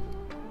sleep.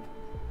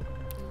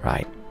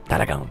 Right?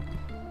 Talagang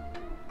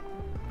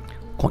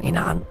kung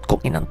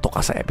inantok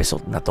ka sa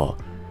episode na to,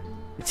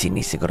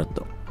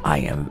 sinisigurado I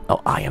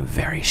am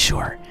very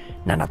sure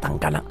na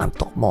natanggal ang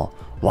antok mo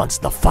once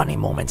the funny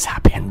moments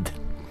happened.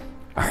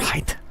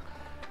 Alright?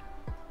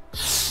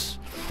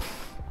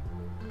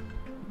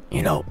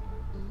 You know,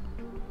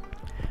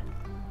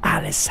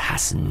 Alice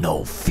has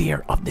no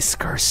fear of this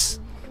curse.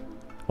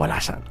 Wala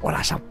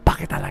siyang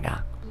pake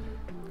talaga.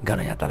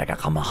 Gano'n niya talaga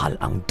kamahal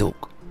ang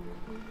Duke.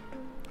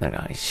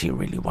 She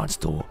really wants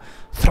to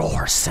throw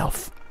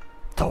herself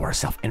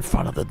in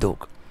front of the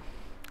Duke.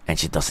 And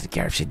she doesn't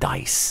care if she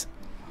dies.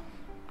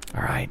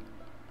 Alright?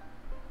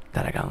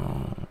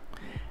 Talagang,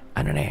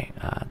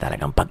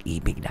 talagang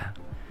pag-ibig na.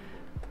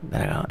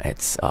 Talagang,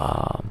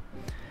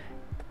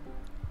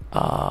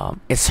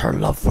 it's her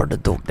love for the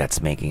Duke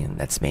that's making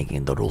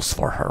the rules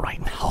for her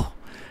right now.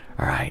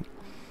 Alright?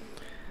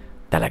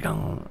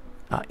 Talagang,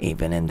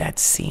 even in that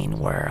scene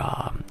where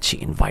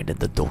she invited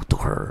the Duke to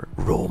her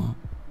room,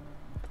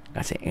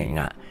 kasi yun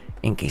nga,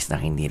 in case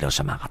na hindi daw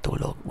siya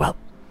makatulog, well,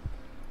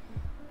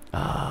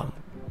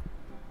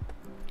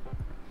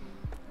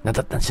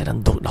 nadatnan siya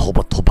ng Duke na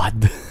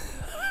hubad-hubad.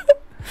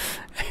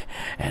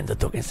 And the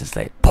Duke is just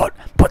like, put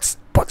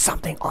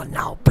something on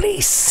now,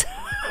 please.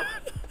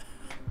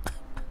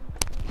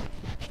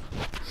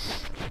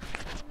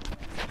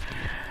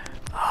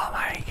 Oh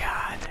my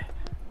god.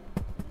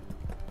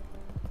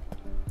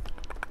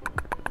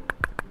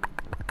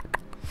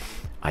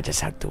 I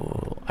just had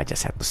to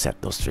set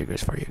those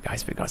triggers for you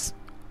guys because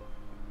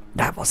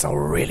that was a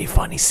really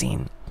funny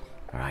scene.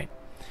 Alright?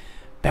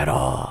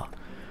 Pero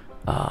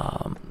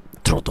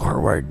true to her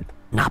word,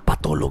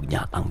 napatulog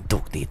niya ang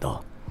Duke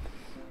dito.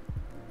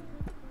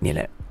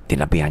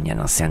 Tinabihan niya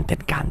ng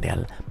scented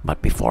candle, but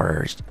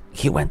before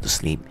he went to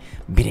sleep,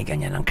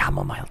 binigyan niya ng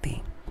chamomile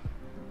tea.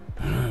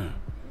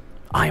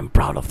 I am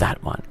proud of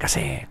that one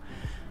kasi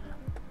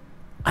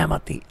I'm a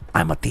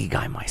tea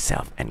guy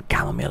myself, and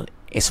chamomile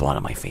is one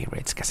of my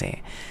favorites kasi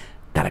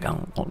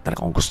talagang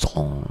gusto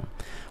kong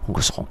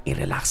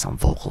i-relax ang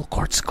vocal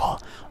cords ko,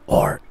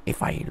 or if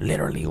I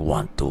literally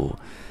want to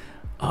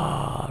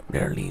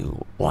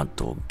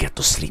get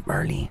to sleep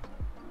early,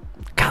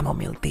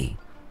 chamomile tea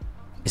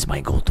is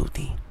my go-to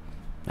tea.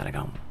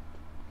 Talagang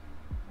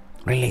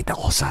relate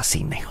ako sa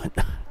scene na yun.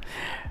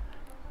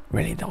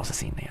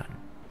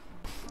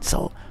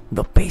 So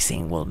the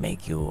pacing will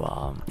make you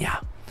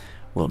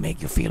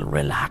feel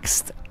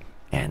relaxed,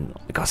 and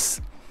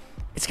because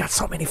it's got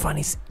so many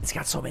funny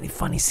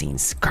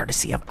scenes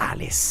courtesy of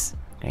Alice.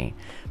 Okay,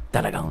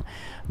 talagang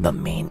the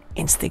main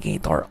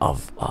instigator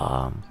of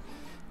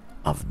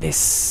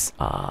the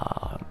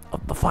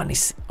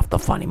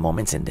funny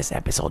moments in this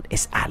episode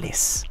is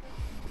Alice,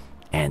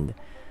 and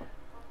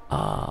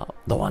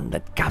the one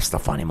that caps the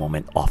funny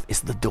moment off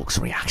is the Duke's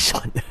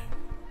reaction.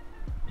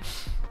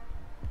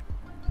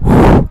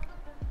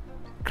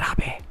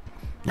 Grabe.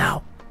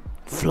 Now,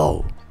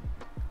 flow.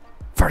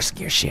 First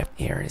gear shift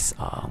here is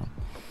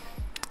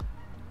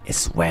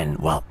when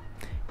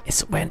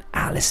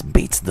Alice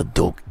beats the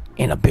Duke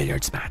in a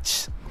billiards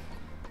match.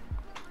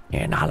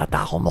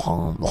 Nahalata ko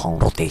mukhang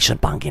rotation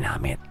pa ang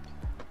ginamit.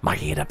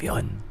 Mahirap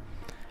yun.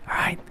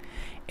 Alright?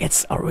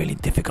 It's a really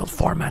difficult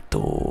format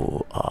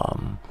to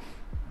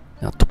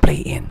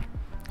play in.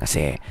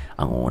 Kasi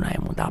ang una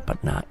mo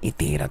dapat na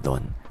itira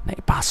doon, na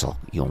ipasok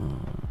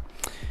yung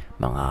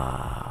mga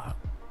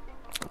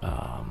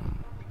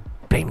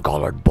plain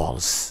colored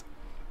balls.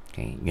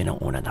 Okay, yun ang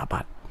una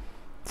dapat.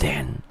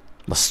 Then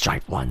the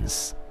striped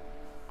ones.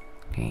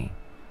 Okay.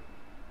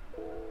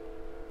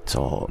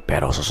 So,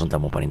 pero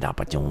susundan mo pa rin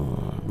dapat yung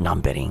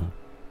numbering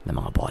ng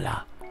mga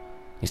bola.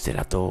 You still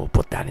have to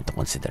put that into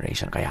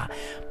consideration. Kaya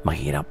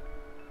mahirap.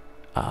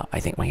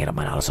 I think mahirap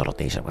manalo sa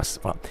rotation because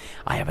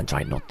I haven't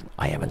tried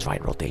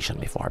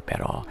rotation before,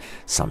 pero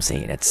some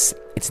say it's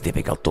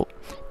difficult to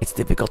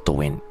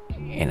win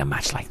in a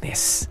match like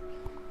this.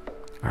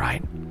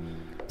 Alright?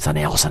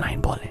 Sanay ako sa 9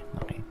 ball eh.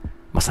 Okay?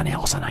 Masanay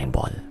ako sa 9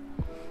 ball.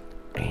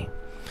 Okay?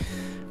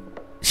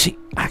 She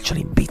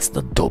actually beats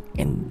the Duke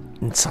in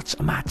such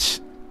a match.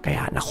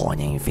 Kaya nakuha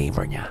niya yung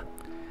favor niya.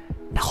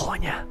 Nakuha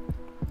niya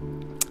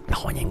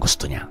yung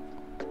gusto niya.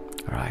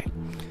 Alright?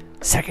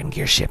 Second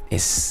gear shift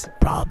is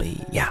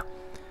probably,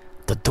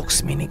 the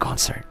Duke's mini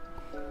concert.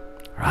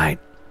 Right?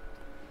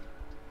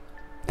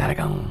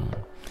 Talagang,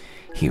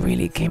 he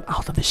really came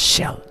out of his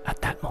shell at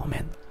that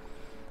moment.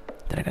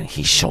 Talagang,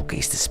 he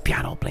showcased his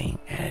piano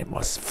playing and it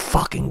was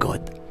fucking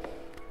good.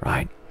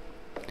 Right?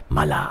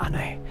 Mala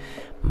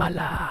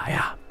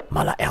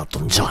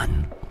Elton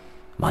John.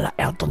 Mala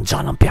Elton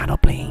John ang piano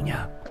playing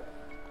niya.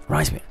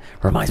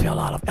 Reminds me a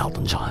lot of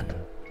Elton John.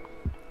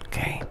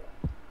 Okay?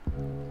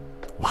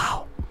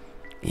 Wow.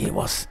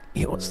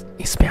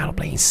 His piano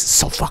playing is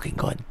so fucking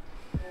good.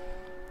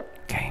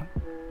 Okay.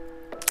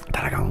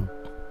 Talagang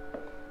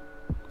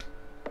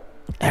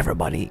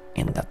everybody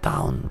in the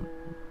town,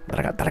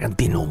 talagang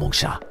dinumog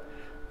siya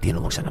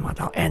ng mga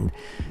tao, and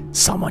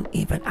someone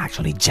even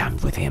actually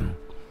jammed with him.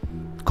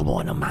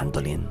 Kumuha ng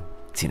mandolin,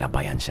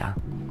 sinabayan siya.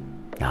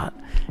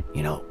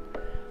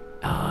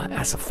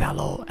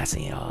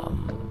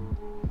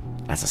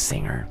 As a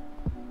singer,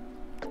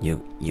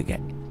 you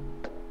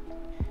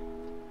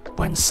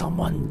when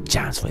someone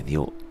jams with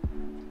you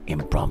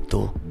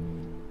impromptu,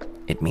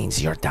 it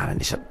means your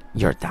talent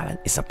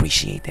is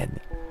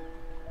appreciated.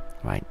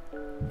 Right?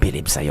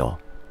 Bilib sa'yo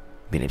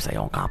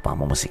ang kapwa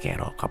mo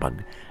musikero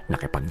kapag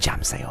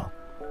nakipag-jam sa'yo.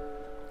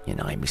 Yun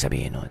ang ibig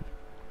sabihin nun.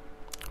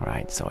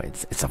 Right? So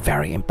it's a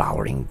very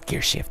empowering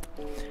gear shift.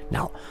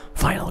 Now,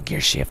 final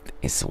gear shift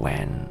is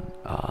when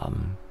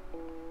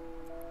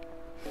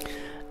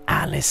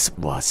Alice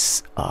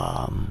was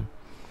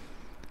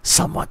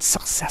somewhat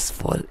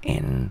successful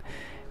in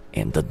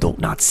the Duke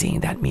not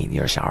seeing that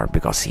meteor shower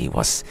because he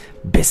was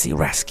busy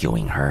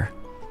rescuing her.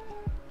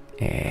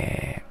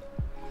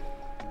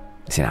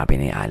 Sinabi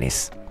ni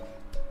Alice,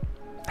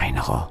 ay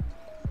nako,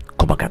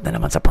 kumagat na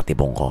naman sa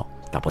patibong ko.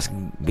 Tapos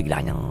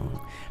bigla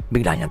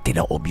niyang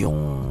tinaob yung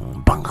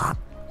bangka.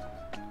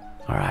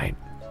 Alright,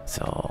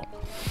 so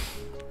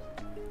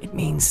it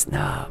means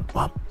na,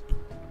 well,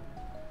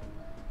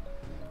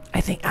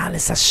 I think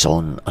Alice has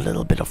shown a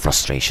little bit of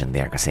frustration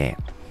there kasi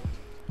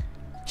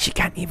she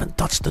can't even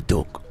touch the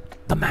Duke,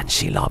 the man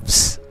she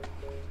loves.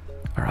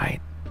 Alright,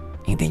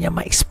 hindi niya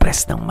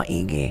ma-express ng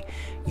maigi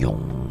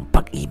yung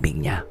pag-ibig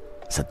niya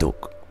sa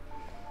Duke.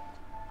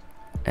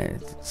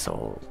 And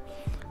so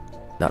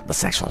the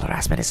sexual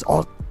harassment is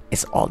all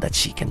that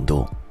she can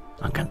do.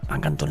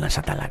 Hanggang doon lang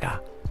siya talaga.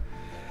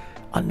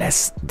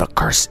 Unless the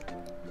curse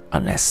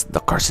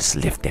is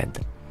lifted,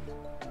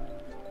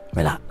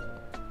 wala.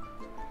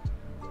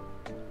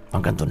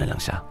 Hanggang doon na lang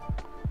siya.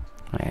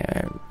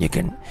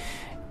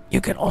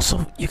 You can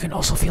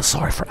also feel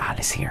sorry for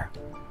Alice here,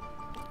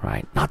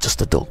 right? Not just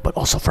the Duke, but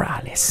also for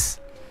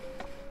Alice.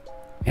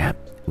 Yeah,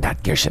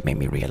 that gear shift made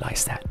me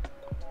realize that.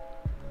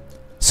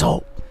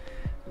 So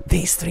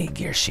these three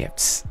gear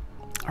shifts,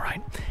 all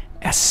right,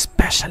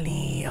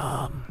 especially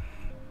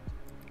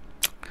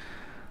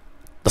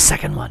the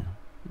second one,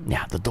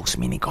 yeah, the Duke's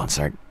mini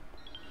concert,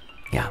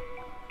 yeah,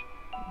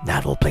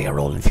 that will play a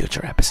role in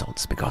future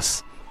episodes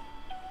because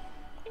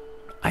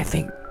I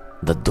think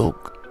the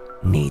Duke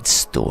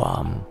needs to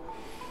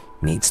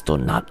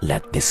not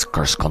let this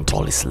curse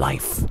control his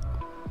life,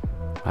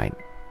 right?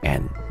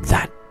 And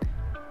that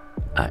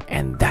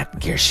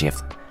gear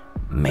shift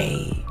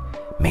may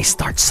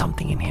start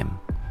something in him.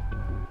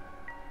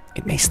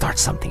 It may start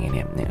something in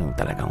him.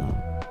 Talagang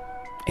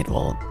it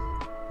will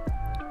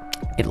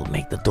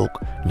make the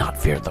Duke not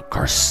fear the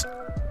curse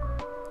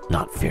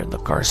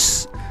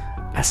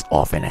as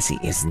often as he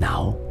is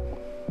now,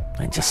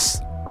 and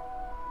just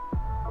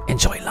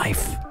enjoy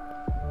life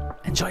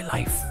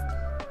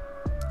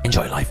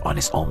on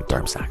his own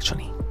terms,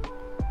 actually.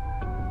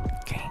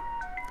 Okay,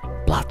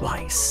 plot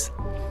wise,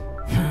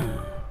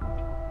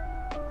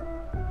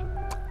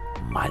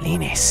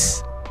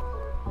 malinis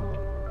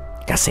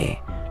kasi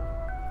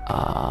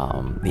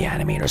the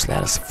animators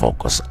let us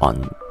focus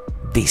on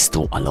these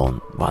two alone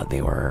while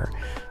they were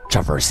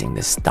traversing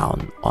this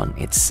town on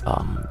its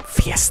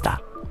fiesta.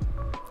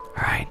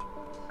 Alright,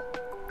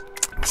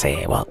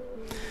 kasi well,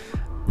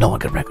 no one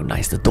can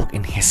recognize the Duke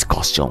in his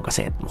costume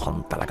kasi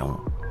mukhang talagang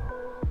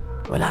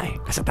wala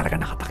kasi talagang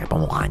nakatakip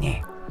ang mukha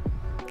niya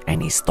and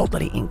he's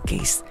totally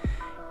encased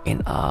in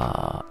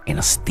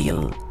a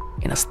steel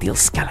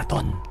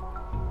skeleton.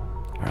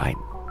 Right?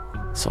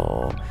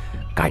 So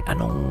kahit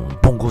anong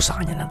punggo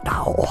sa kanya ng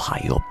tao o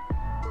hayop,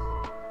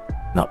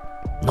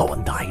 no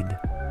one died.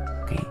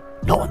 Okay?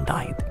 No one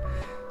died.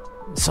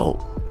 So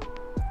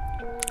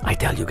I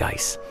tell you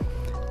guys,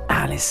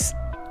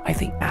 I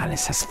think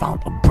Alice has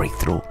found a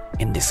breakthrough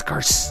in this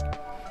curse.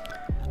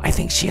 I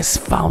think she has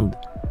found,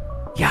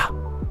 yeah,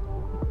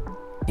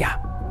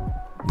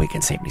 we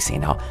can safely say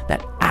now that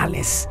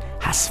Alice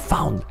has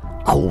found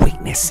a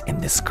weakness in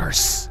this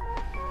curse.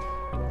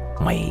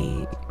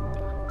 May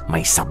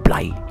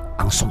sablay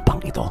ang sumpang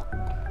ito.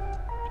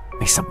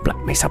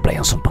 May sablay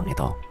ang sumpang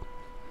ito.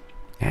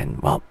 And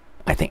well,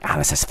 I think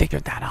Alice has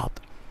figured that out.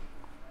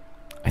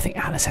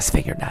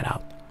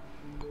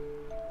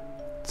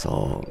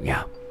 So,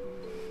 yeah.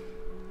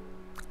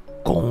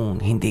 Kung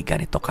hindi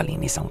ganito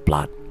kalinis ang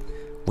plot,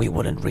 we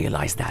wouldn't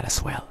realize that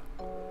as well.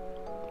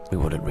 We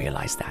wouldn't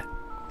realize that.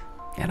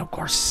 And of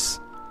course,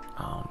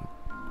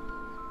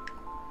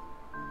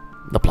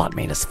 the plot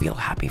made us feel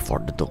happy for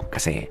the Duke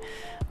kasi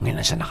ngayon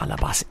na siya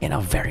nakalabas in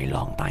a very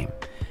long time.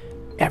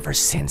 Ever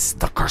since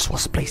the curse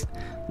was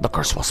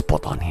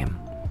put on him.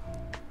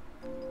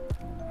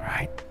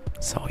 Right?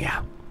 So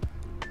yeah.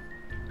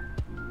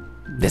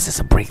 This is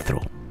a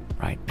breakthrough,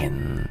 right?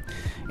 In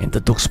the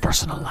Duke's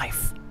personal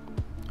life.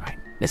 Right?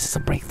 This is a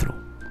breakthrough.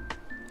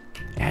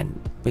 And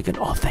we can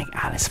all thank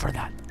Alice for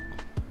that.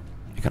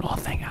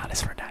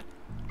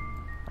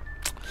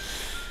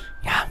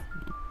 Yeah.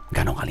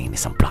 Ganong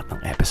kalinis ang plot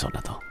ng episode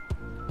na to.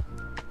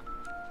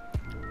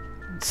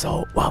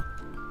 So, well,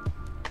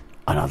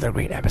 another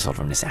great episode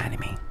from this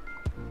anime.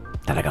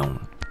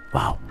 Talagang,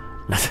 wow,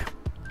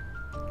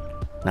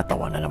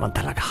 natawa na naman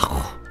talaga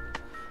ako.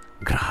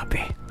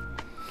 Grabe.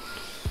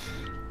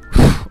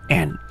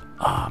 And,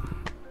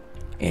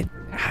 it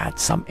had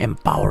some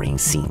empowering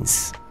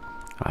scenes,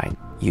 right?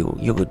 You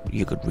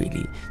could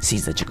really see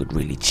that you could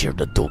really cheer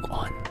the Duke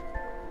on.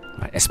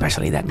 Right?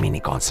 Especially that mini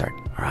concert.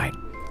 All right,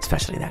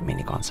 especially that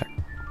mini concert.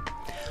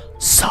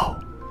 So,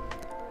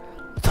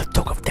 the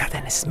Duke of Death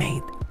and his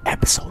Maid,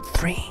 episode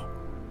 3.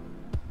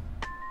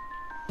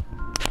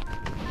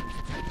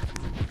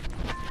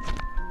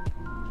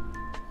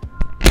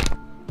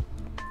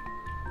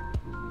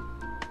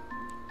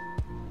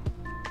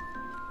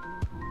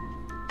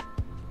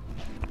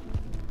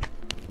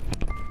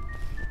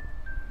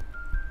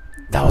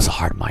 That was a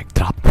hard mic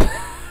drop.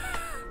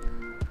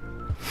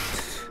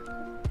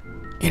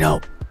 You know,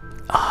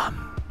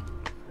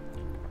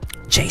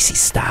 JC's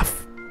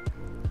staff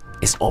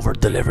is over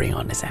delivering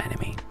on this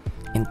anime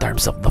in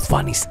terms of the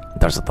funny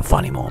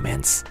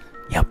moments.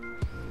 Yep.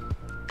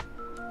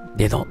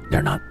 They're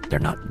not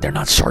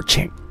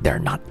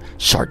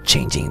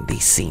shortchanging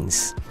these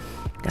scenes.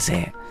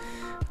 Kasi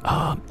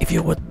if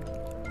you would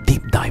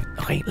deep dive,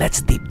 okay,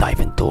 let's deep dive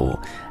into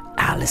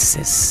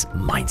Alice's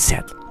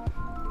mindset.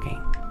 Okay,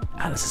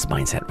 Alice's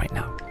mindset right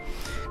now.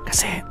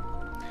 Kasi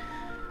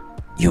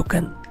you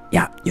can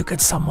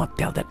somewhat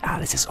tell that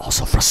Alice is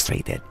also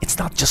frustrated. It's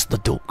not just the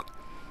Duke,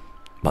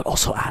 but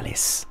also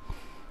Alice.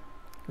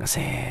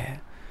 Kasi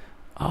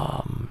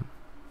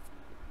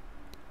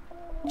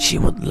she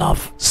would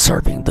love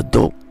serving the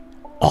Duke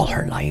all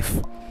her life,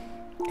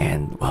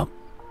 and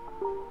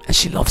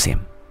she loves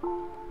him.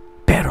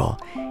 Pero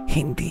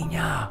hindi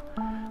niya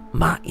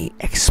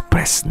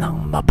mai-express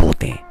ng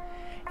mabuti.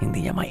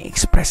 Hindi niya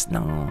mai-express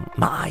ng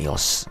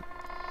maayos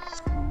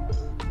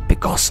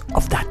because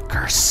of that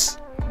curse.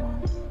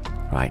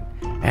 Right?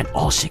 And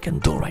all she can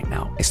do right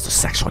now is to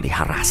sexually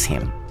harass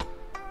him.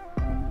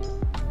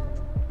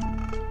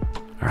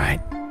 Right?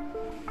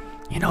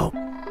 You know,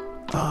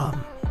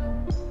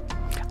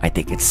 I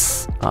think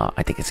it's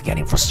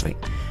getting frustrating.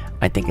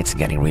 I think it's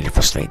getting really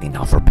frustrating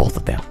now for both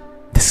of them.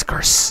 This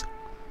curse.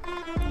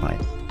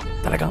 Right?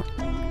 Talagang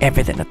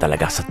evident na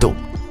talaga sa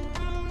Duke.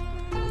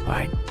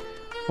 Right?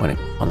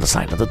 On the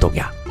side of the Duke,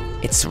 yeah,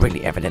 it's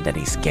really evident that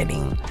he's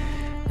getting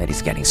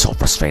so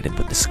frustrated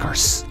with this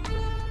curse.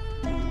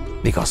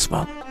 Because,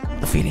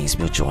 the feeling is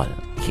mutual.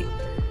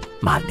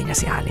 Mahal din niya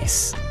si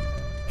Alice.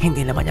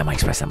 Hindi naman niya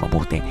ma-express ng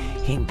mabuti.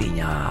 Hindi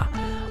niya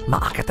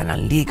maakita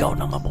ng ligaw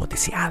ng mabuti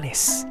si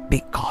Alice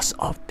because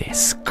of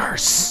this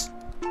curse.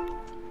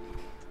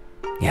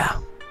 Yeah.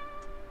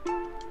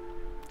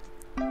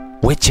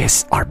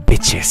 Witches are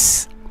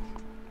bitches.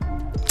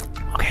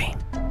 Okay.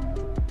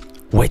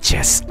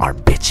 Witches are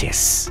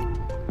bitches.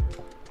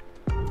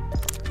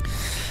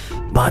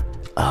 But,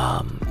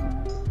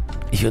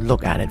 if you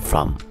look at it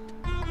from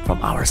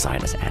our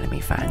side as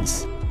anime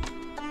fans,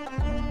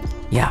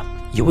 yeah,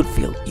 you would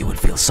feel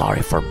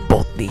sorry for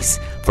both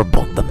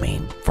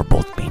main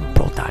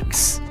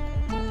protags.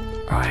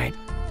 Alright?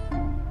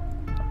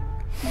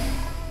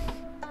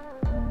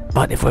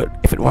 But if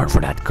it weren't for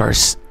that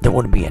curse, there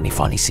wouldn't be any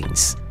funny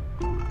scenes.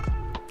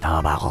 Tama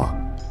ba ako?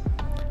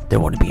 There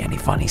wouldn't be any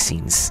funny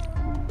scenes.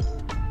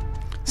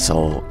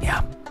 So,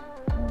 yeah.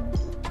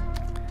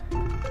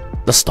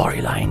 The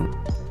storyline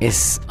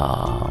is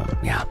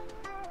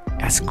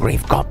has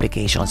grave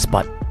complications,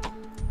 but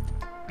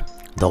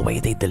the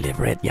way they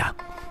deliver it, yeah,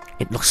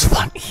 it looks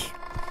funny.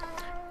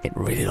 It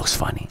really looks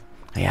funny.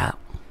 Yeah,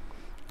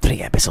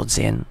 3 episodes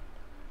in,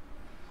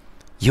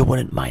 you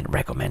wouldn't mind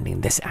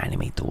recommending this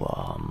anime to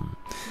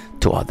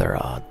other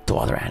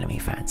anime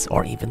fans,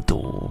 or even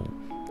to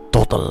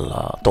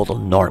total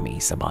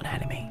normies about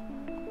anime.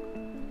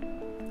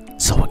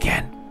 So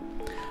again,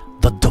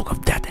 The Duke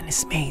of Death and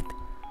his Maid,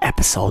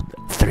 episode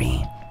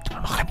 3.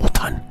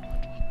 Makalimutan.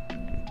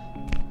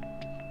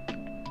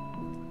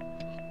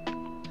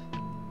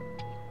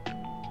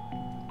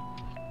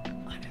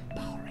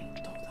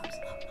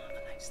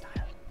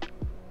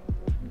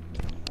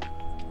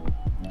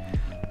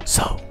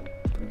 So,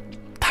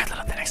 title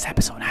of the next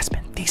episode has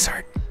been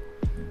teasered.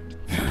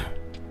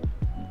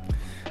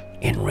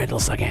 In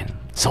riddles again,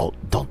 so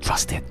don't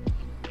trust it.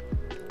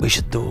 We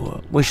should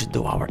do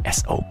our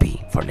SOP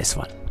for this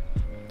one.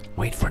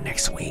 Wait for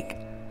next week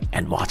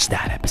and watch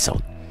that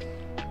episode.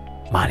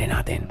 Mali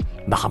natin,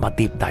 baka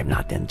ma-deep dive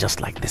natin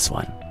just like this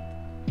one.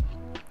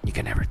 You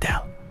can never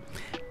tell.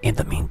 In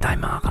the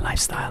meantime, mga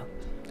ka-lifestyle,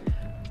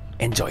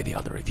 enjoy the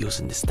other reviews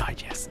in this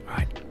digest.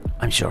 Alright,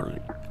 I'm sure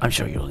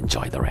you'll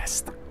enjoy the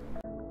rest.